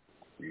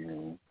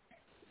 Yeah.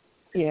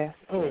 Yes.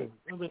 Hey,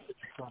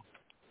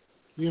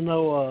 you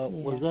know,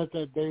 was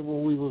that day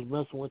when we was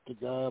messing with the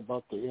guy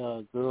about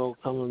the girl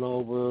coming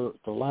over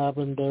to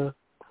Lavender?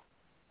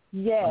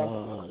 Yes.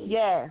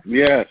 Yes.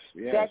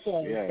 That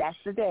day. Yes. That's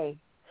the day.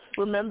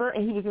 Remember?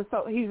 And he was just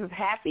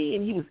happy,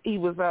 and he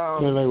was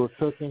and they were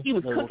cooking. He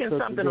was cooking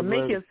something or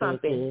making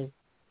something.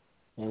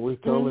 And we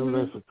told him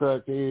that's a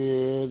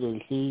crackhead,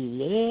 and she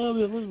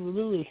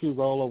was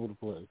all over the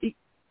place.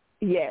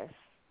 Yes.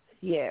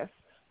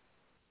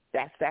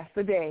 That's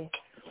the day.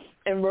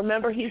 And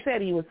remember, he said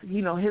he was,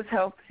 you know, his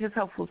health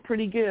was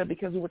pretty good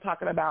because we were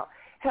talking about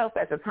health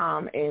at the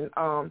time, and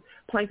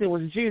Plankton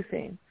was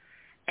juicing,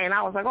 and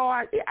I was like,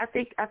 I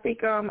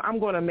think I'm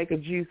going to make a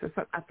juice or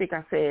something. I think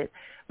I said,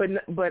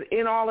 but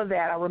in all of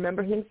that, I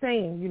remember him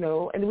saying, you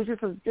know, and it was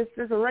just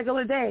a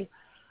regular day,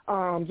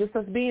 just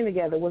us being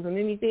together. Wasn't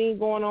anything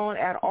going on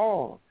at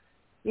all.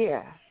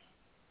 Yeah.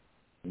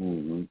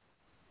 Mm-hmm.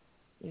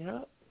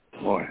 Yeah.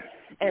 Boy,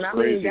 and I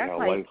crazy mean that's how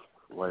like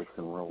life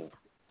can roll.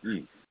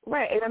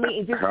 Right, and I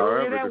mean just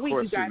earlier that week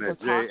you guys were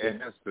talking.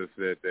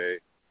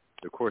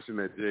 The question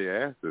that Jay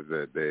asked us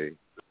that day,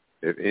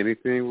 if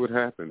anything would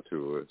happen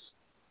to us,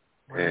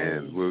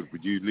 and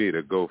would you need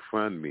a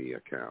GoFundMe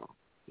account?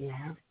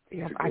 Yeah.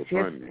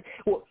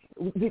 Well,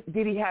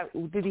 did he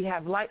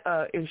have like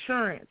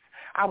insurance?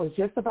 I was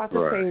just about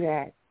to say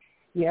that.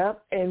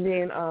 Yep, and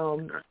then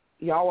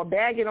y'all were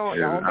bagging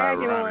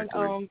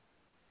on.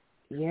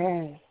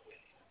 Yes.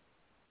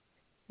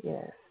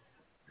 Yeah.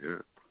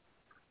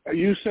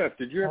 Yusef,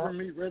 did you ever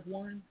meet Red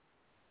Wine?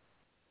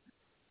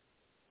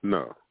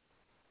 No.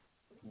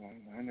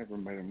 I never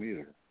met him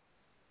either.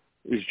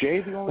 Is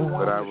Jay the only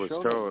one? But I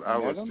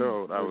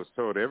was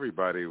told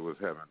everybody was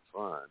having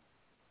fun,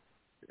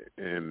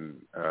 and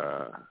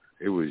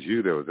it was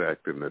you that was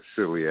acting a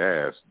silly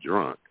ass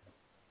drunk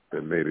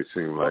that made it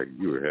seem like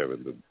you were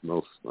having the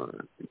most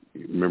fun.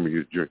 Remember, you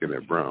was drinking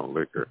that brown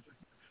liquor.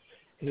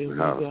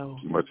 How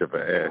much of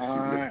an ass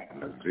you made in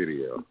that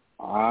video.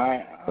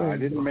 I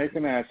didn't make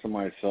an ass of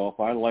myself.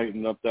 I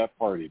lightened up that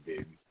party,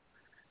 baby.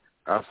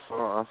 I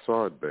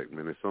saw it,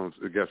 Beckman.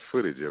 It got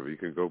footage of it. You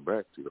can go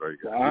back to it.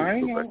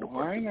 I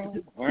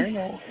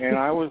know. And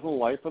I was the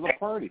life of the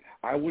party.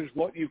 I was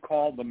what you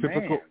call the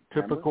man.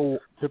 Typical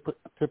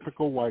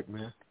white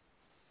man.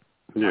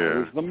 Yeah. I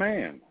was the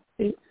man.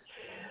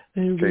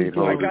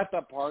 I got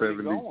the party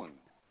going.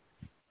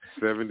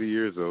 70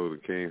 years old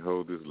and can't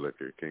hold his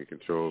liquor, can't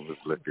control his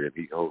liquor, and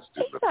he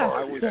hosted the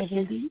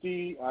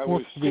party. I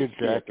was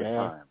 60 at the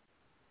time.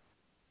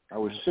 I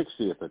was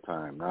 60 at the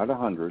time, not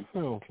 100.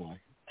 Okay.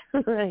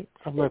 Right.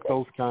 I've met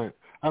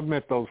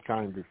those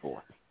kind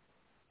before.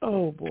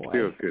 Oh boy.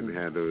 Still couldn't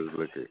handle his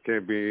liquor.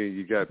 Can't be.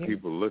 You got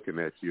people looking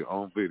at you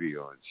on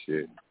video and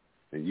shit,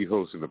 and you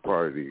hosting the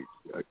party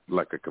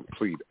like a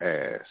complete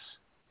ass.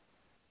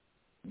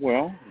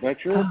 Well,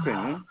 that's your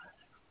opinion.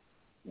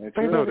 That's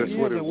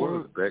what it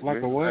was, Beckman.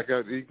 Like a what?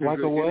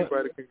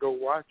 Anybody can go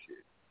watch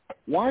it.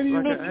 Why do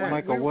you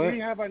like a what? We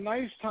have a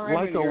nice time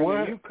like in here,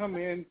 what? and you come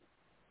in,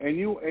 and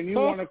you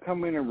want to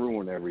come in and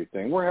ruin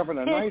everything. We're having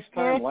a nice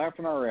time,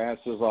 laughing our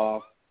asses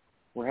off.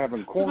 We're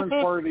having corn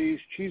parties,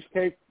 cheese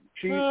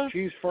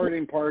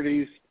farting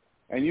parties,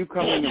 and you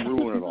come in and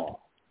ruin it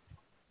all.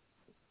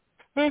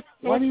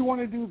 Why do you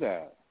want to do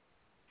that?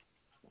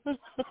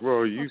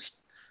 Well,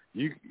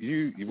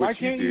 why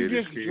can't you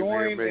just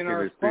join in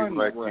our fun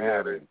that we're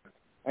having?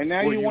 And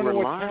now you want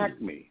to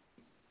attack me.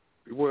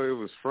 Well, it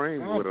was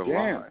framed with a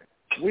lie.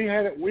 We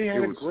had a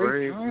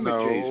great time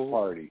at Jay's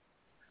party.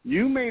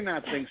 You may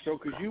not think so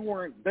because you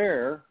weren't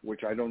there,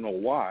 which I don't know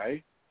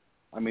why.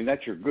 I mean,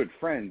 that's your good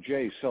friend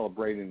Jay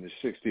celebrating his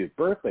 60th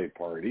birthday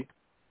party.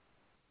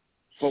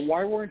 But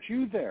why weren't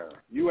you there?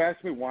 You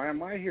asked me, why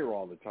am I here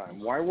all the time?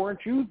 Why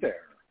weren't you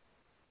there?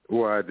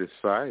 Well, I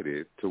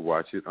decided to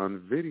watch it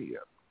on video.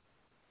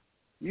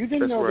 You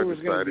didn't know there was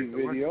going to be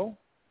video.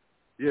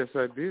 Yes,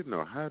 I did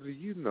know. How do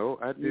you know?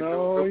 I didn't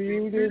know. No,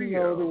 you didn't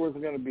know there was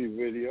going to be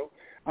video.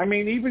 I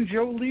mean, even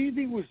Joe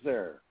Levy was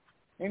there,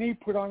 and he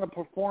put on a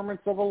performance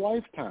of a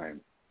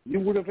lifetime. You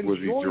would have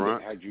enjoyed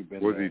it had you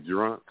been there. Was he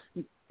drunk?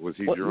 Was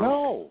he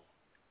drunk?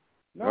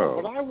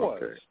 No, but I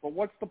was. Okay. But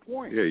what's the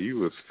point? Yeah, you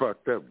was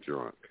fucked up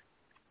drunk.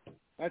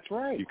 That's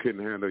right. You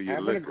couldn't handle your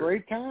liquor. liquor. Having a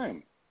great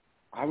time.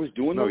 I was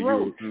doing no, the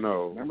road.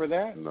 Remember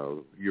that?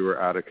 No, you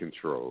were out of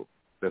control.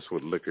 That's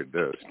what liquor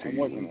does to you.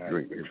 I wasn't out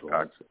of control.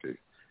 Intoxicated.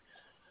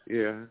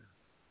 Yeah.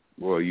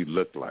 Well, you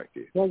looked like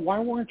it. Well, why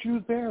weren't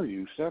you there,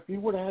 Yusef?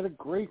 You would have had a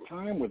great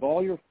time with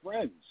all your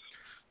friends.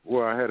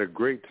 Well, I had a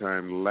great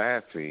time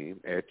laughing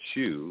at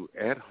you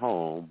at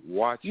home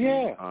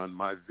watching on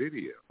my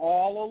video.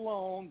 All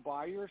alone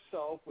by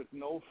yourself with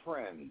no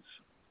friends.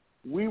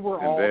 We were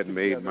and all that together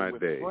made my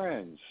with day.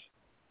 friends.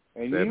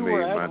 And that you made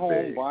were at my home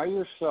day. by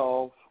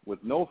yourself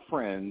with no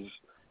friends,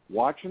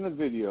 watching the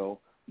video,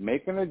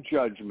 making a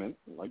judgment,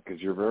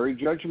 because you're very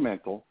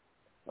judgmental,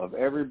 of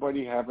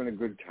everybody having a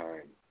good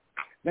time.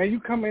 Now you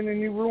come in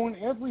and you ruin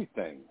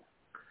everything.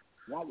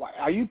 Why?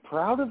 Are you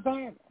proud of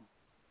that?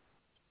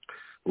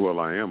 Well,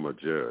 I am a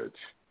judge,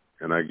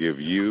 and I give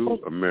you,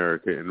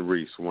 America, and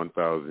Reese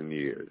 1,000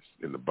 years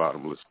in the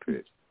bottomless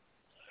pit.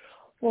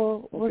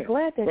 Well, we're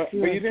glad that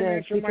you're a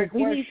judge because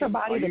we need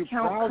somebody to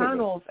count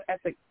kernels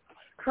at the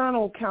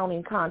kernel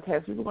counting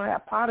contest. We were going to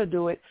have Potter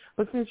do it,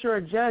 but since you're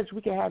a judge,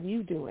 we can have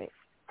you do it.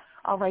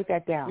 I'll write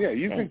that down. Yeah,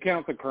 you can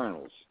count the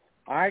kernels.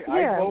 I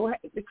vote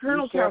the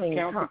kernel counting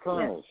count the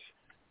kernels.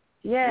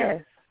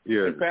 Yes.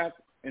 Yeah.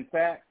 In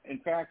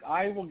fact,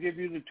 I will give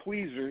you the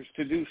tweezers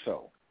to do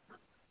so.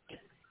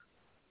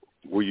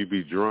 Will you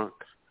be drunk?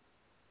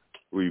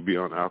 Will you be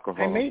on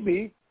alcohol? I may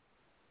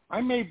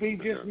be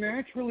just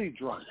naturally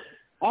drunk,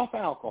 off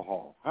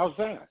alcohol. How's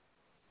that?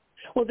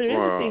 Well, there is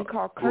a thing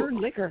called kern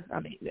liquor.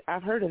 I mean,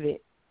 I've heard of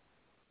it.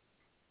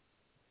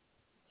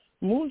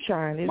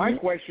 Moonshine, isn't My it?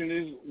 question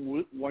is,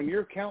 when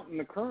you're counting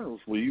the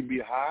kernels, will you be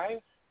high?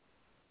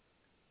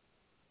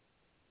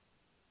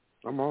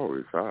 I'm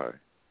always high.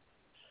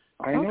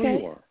 I know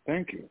you are.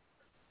 Thank you.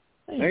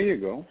 There you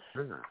go.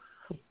 Yeah.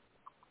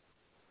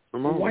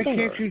 Why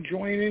can't you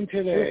join in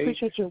today? It's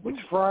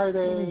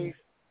Friday.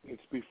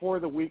 It's before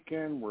the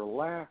weekend. We're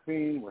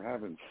laughing. We're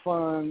having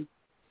fun.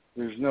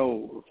 There's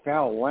no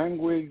foul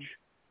language.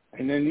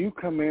 And then you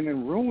come in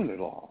and ruin it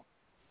all.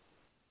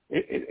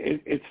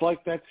 It's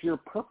like that's your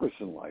purpose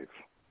in life.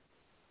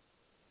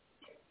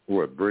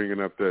 What,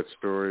 bringing up that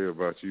story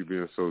about you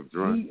being so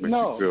drunk makes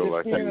you feel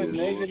like being a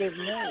negative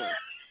Nelly.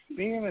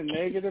 Being a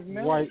negative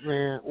Nelly. White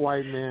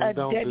man,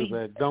 don't do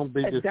that. Don't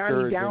be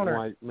discouraging,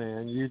 white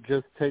man. You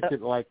just take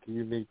it like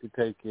you need to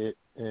take it,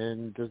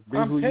 and just be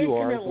who you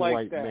are as a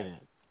white man.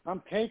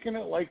 I'm taking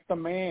it like the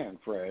man,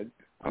 Fred.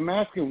 I'm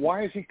asking,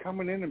 why is he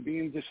coming in and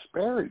being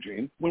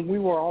disparaging when we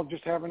were all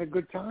just having a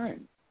good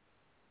time?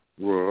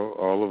 Well,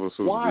 all of us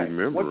was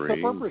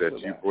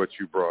remembering what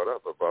you brought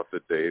up about the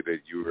day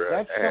that you were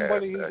That's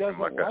somebody who doesn't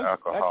like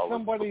that's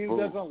somebody who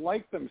doesn't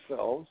like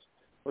themselves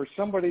or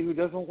somebody who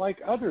doesn't like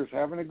others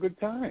having a good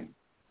time.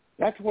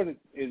 That's what it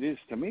is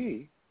to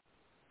me.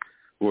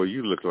 Well,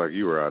 you look like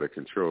you were out of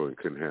control and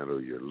couldn't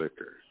handle your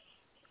liquor.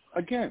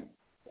 Again,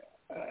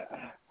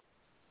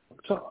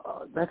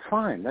 that's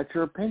fine. That's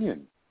your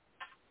opinion.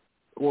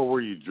 Well,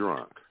 were you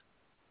drunk?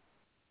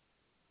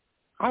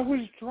 I was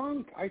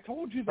drunk. I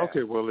told you that.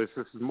 Okay, well, this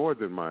is more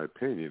than my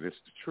opinion. It's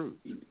the truth.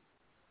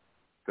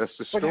 That's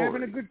the story. But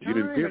having a good time you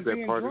didn't give and that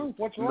being party. drunk,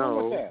 what's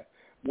wrong with that?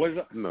 Was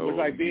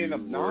I being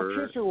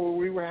obnoxious or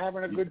we were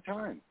having a good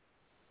time?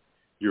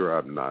 You're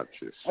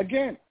obnoxious.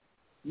 Again,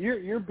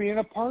 you're being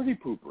a party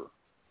pooper.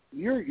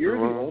 You're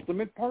the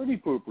ultimate party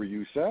pooper,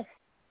 Yusef.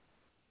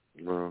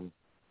 Well,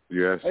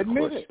 you asked a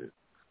question.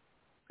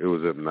 It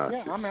was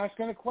obnoxious. Yeah, I'm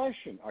asking a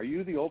question. Are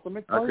you the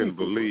ultimate party pooper? I couldn't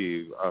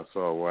believe I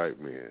saw a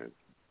white man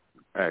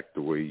act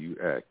the way you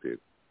acted,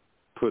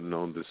 putting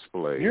on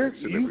display.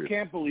 You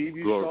can't believe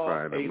you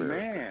saw a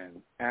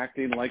man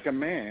acting like a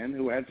man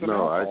who had some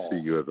alcohol. I see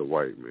you as a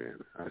white man.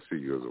 I see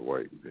you as a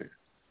white man.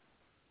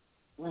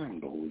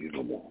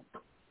 Unbelievable.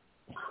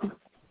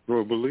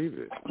 Well, believe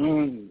it.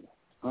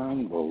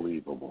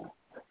 Unbelievable.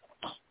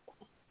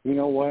 You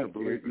know what?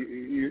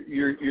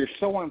 You're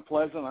so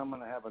unpleasant, I'm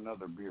going to have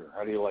another beer.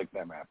 How do you like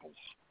them apples?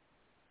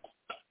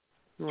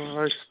 Well,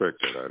 I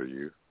expect that out of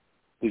you.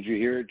 Did you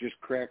hear it just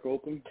crack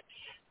open?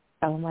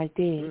 I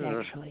did,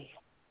 actually.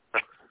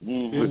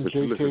 Didn't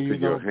Jay tell you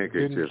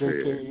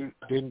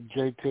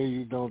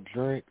don't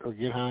drink or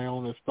get high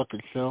on this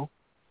fucking show?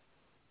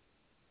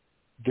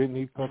 Didn't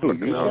he fucking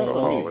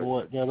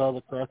tell that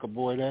other cracker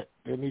boy that?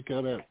 Didn't he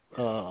tell that?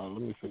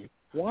 Let me see.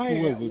 Why?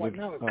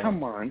 No,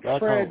 come on,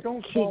 Fred.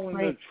 Don't fall in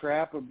the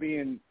trap of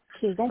being.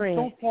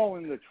 Don't fall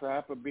in the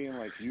trap of being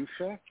like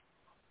Yusef.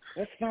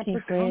 That's not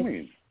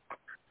becoming.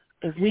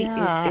 If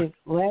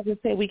Lazarus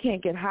said we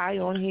can't get high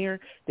on here,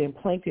 then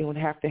Plankton would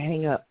have to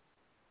hang up.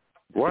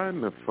 Why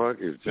in the fuck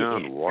is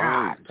John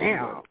whining so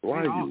much?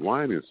 Why are you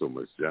whining so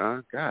much,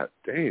 John? God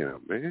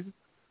damn, man.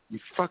 You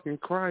fucking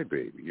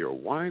crybaby. You're a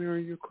whiner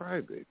and you're a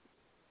crybaby.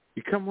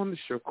 You come on the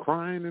show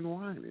crying and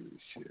whining and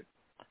shit.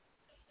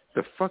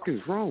 The fuck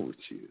is wrong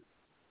with you?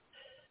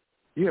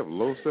 You have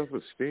low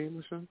self-esteem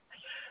or something?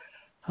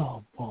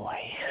 Oh, boy.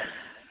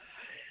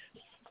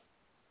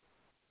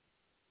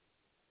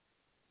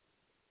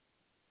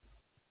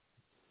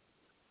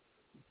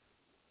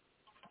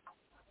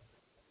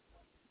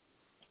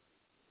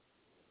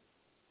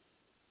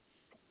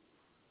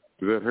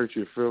 Does that hurt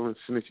your feelings,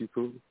 Snitchy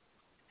Poo?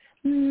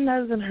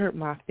 Doesn't hurt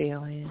my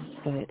feelings,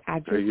 but I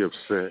just... Are you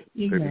upset that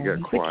you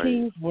got quiet? It's a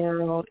king's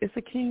world. It's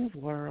a king's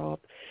world.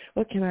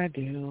 What can I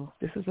do?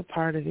 This is a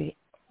part of it.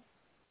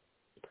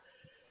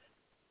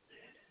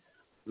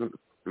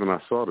 When I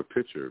saw the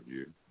picture of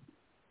you.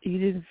 You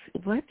didn't...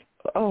 What?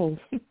 Oh.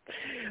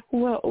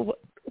 Well,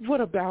 what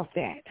about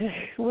that?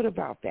 What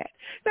about that?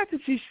 Not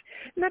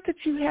that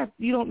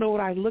you don't know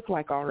what I look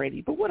like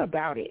already, but what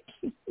about it?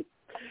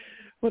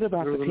 What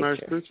about the picture? It was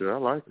a nice picture. I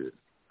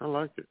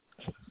like it.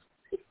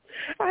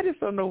 I just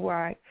don't know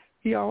why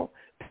y'all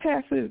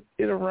passing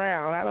it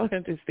around. I don't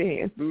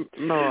understand.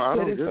 No, I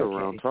don't get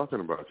around talking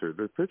about you.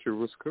 The picture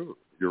was cool.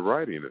 Your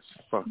writing is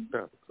fucked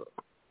up. So.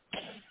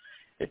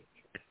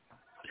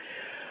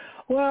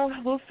 Well,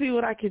 we'll see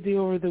what I can do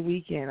over the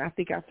weekend. I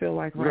think I feel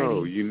like writing.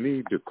 No, you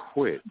need to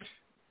quit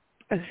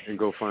and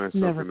go find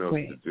something else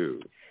to do.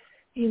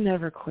 You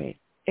never quit.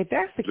 If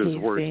that's the case,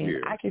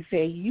 then I can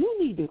say you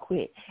need to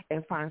quit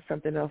and find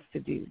something else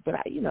to do. But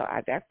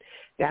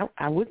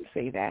I wouldn't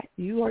say that.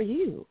 You are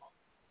you.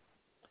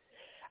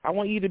 I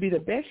want you to be the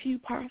best you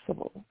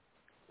possible.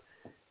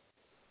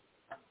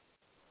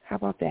 How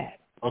about that?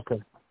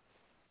 Okay.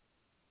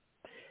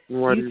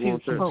 Why do you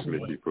want that,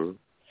 Snippy Poo?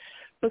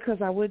 Because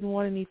I wouldn't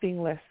want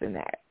anything less than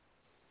that.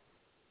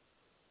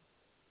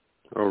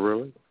 Oh,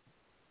 really?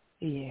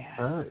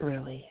 Yeah,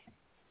 really.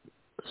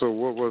 So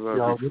what was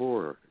I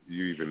before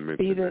you even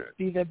mentioned that?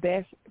 Be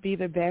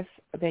the best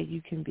that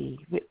you can be.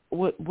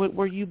 What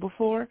were you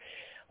before?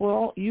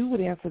 Well, you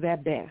would answer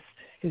that best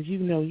because you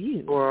know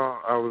you.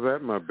 Well, I was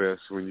at my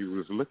best when you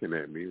was looking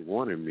at me,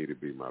 wanting me to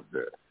be my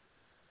best.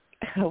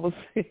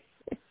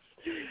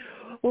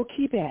 Well,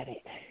 keep at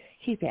it.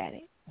 Keep at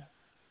it.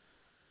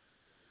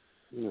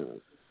 Yeah.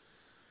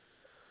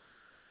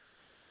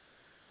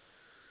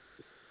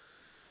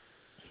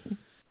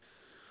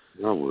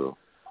 I will.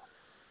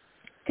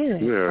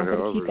 Good. Yeah, I'm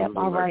going to keep at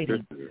my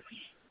writing.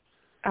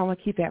 I want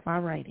to keep at my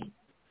writing.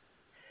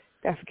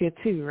 That's good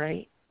too,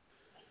 right?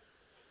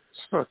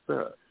 Fuck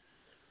that.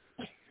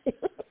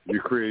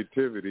 Your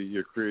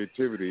creativity.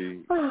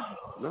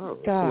 No,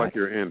 it's like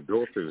your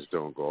endorphins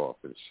don't go off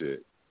and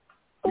shit.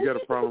 You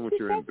got a problem with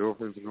your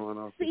endorphins going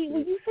off? See,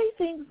 when you say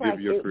things like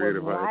it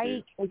was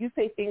like, when you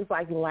say things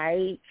like,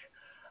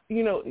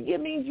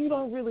 it means you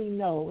don't really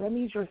know. That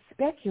means you're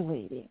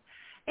speculating.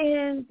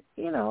 And,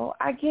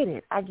 I get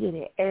it.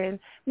 And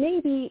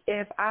maybe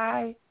if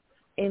I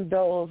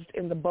indulged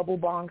in the Bubble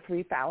Bong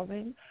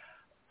 3000,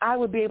 I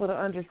would be able to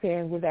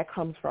understand where that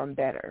comes from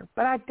better.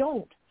 But I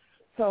don't.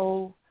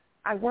 So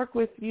I work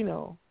with,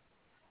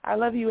 I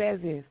love you as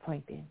is,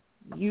 Plankton.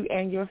 You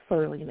and your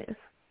surliness.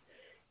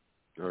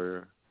 Oh,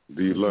 yeah.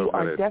 Do you love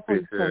how that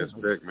bitch-ass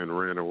Beckman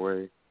ran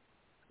away?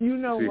 You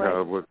know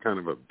what? What kind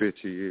of a bitch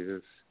he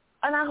is?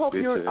 And I hope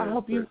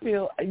you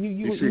feel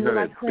you see how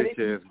like that credit.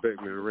 Bitch-ass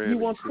Beckman ran. You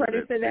want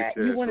credit for that?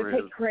 You want to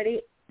take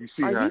credit? You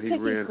see how he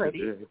ran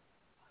today?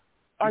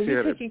 Are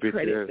you taking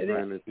credit for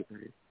that?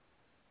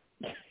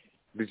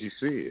 Did you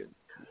see it?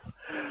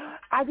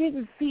 I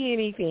didn't see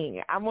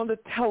anything. I'm on the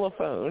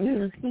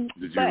telephone.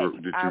 Did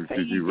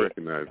you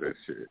recognize that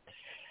shit?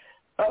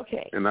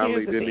 Okay. And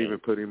Ali didn't even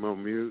put him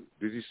on mute.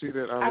 Did you see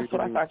that? Ali That's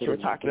what I thought you were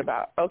talking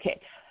about. Okay.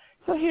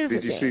 So here's the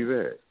thing.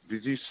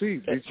 Did you see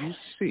that? Did you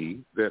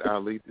see that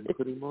Ali didn't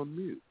put him on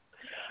mute?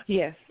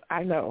 Yes,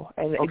 I know.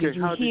 And okay, did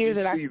you hear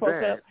that I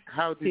spoke up?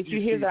 How did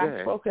you hear see that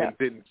I spoke up? And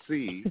didn't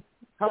see?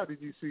 How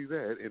did you see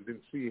that and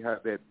didn't see how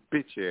that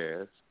bitch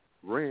ass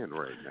ran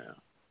right now?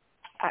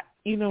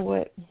 You know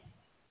what?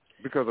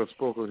 Because I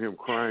spoke of him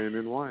crying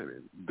and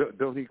whining.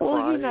 Don't he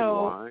cry and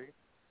whine?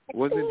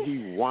 Wasn't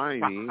he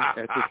whining at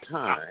the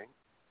time?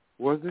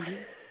 Wasn't he?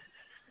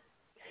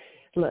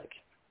 Look,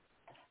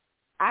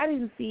 I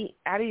didn't see.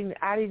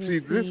 See,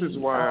 this is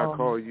why I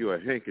call you a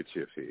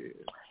handkerchief head.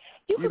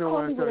 You can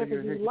call me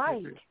whatever you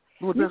like.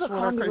 Well, that's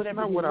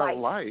what I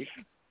like.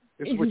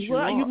 It's what you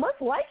want. You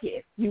must like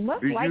it. You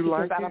must like it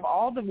because out of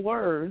all the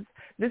words,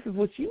 this is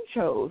what you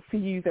chose to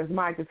use as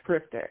my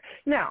descriptor.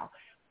 Now,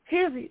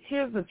 here's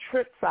the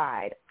trip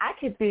side. I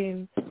could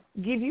then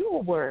give you a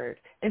word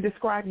and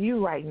describe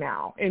you right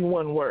now in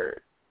one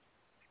word.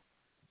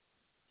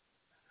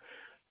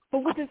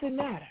 But what does it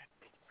matter?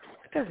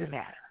 It doesn't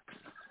matter.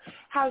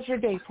 How's your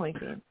day,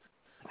 Plankton?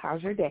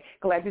 How's your day?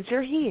 Glad that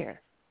you're here.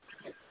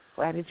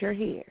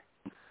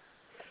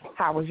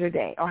 How was your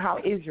day? Or how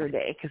is your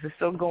day? Because it's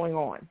still going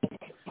on.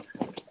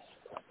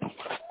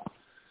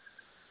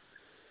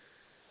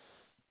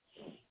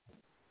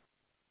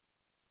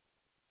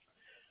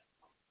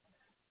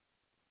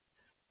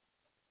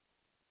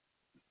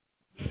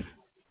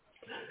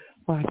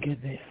 My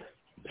goodness.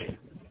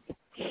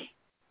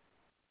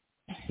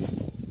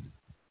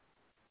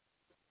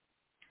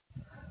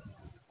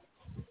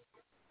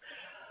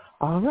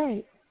 All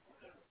right.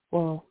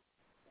 Well,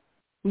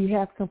 we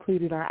have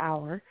completed our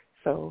hour,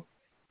 so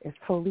it's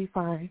totally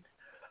fine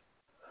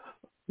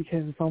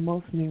because it's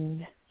almost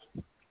noon.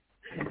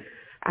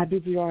 I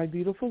bid you all a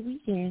beautiful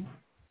weekend.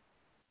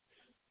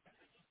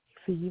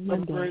 See you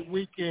Monday. Have a great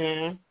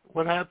weekend.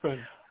 What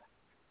happened?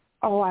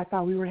 Oh, I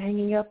thought we were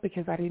hanging up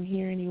because I didn't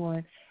hear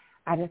anyone.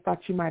 I just thought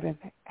you might have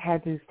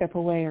had to step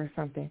away or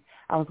something.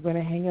 I was going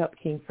to hang up,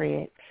 King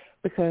Fred,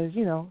 because,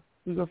 you know,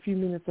 we were a few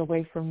minutes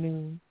away from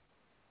noon.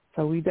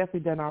 So we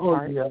definitely done our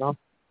part. Yeah.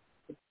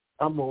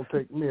 I'm going to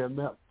take me a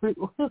nap,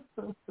 too.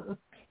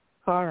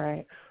 All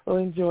right. Well,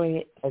 enjoy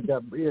it. I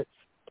got it.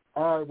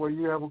 All right. Well,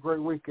 you have a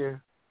great weekend.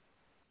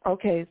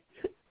 Okay.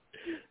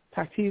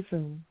 Talk to you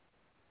soon.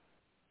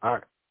 All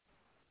right.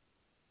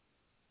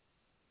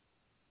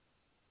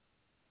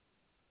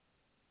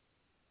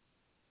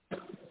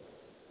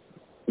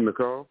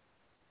 Nicole?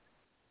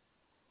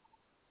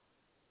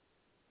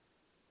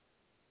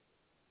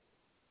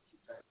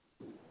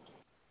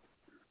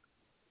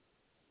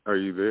 Are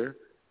you there?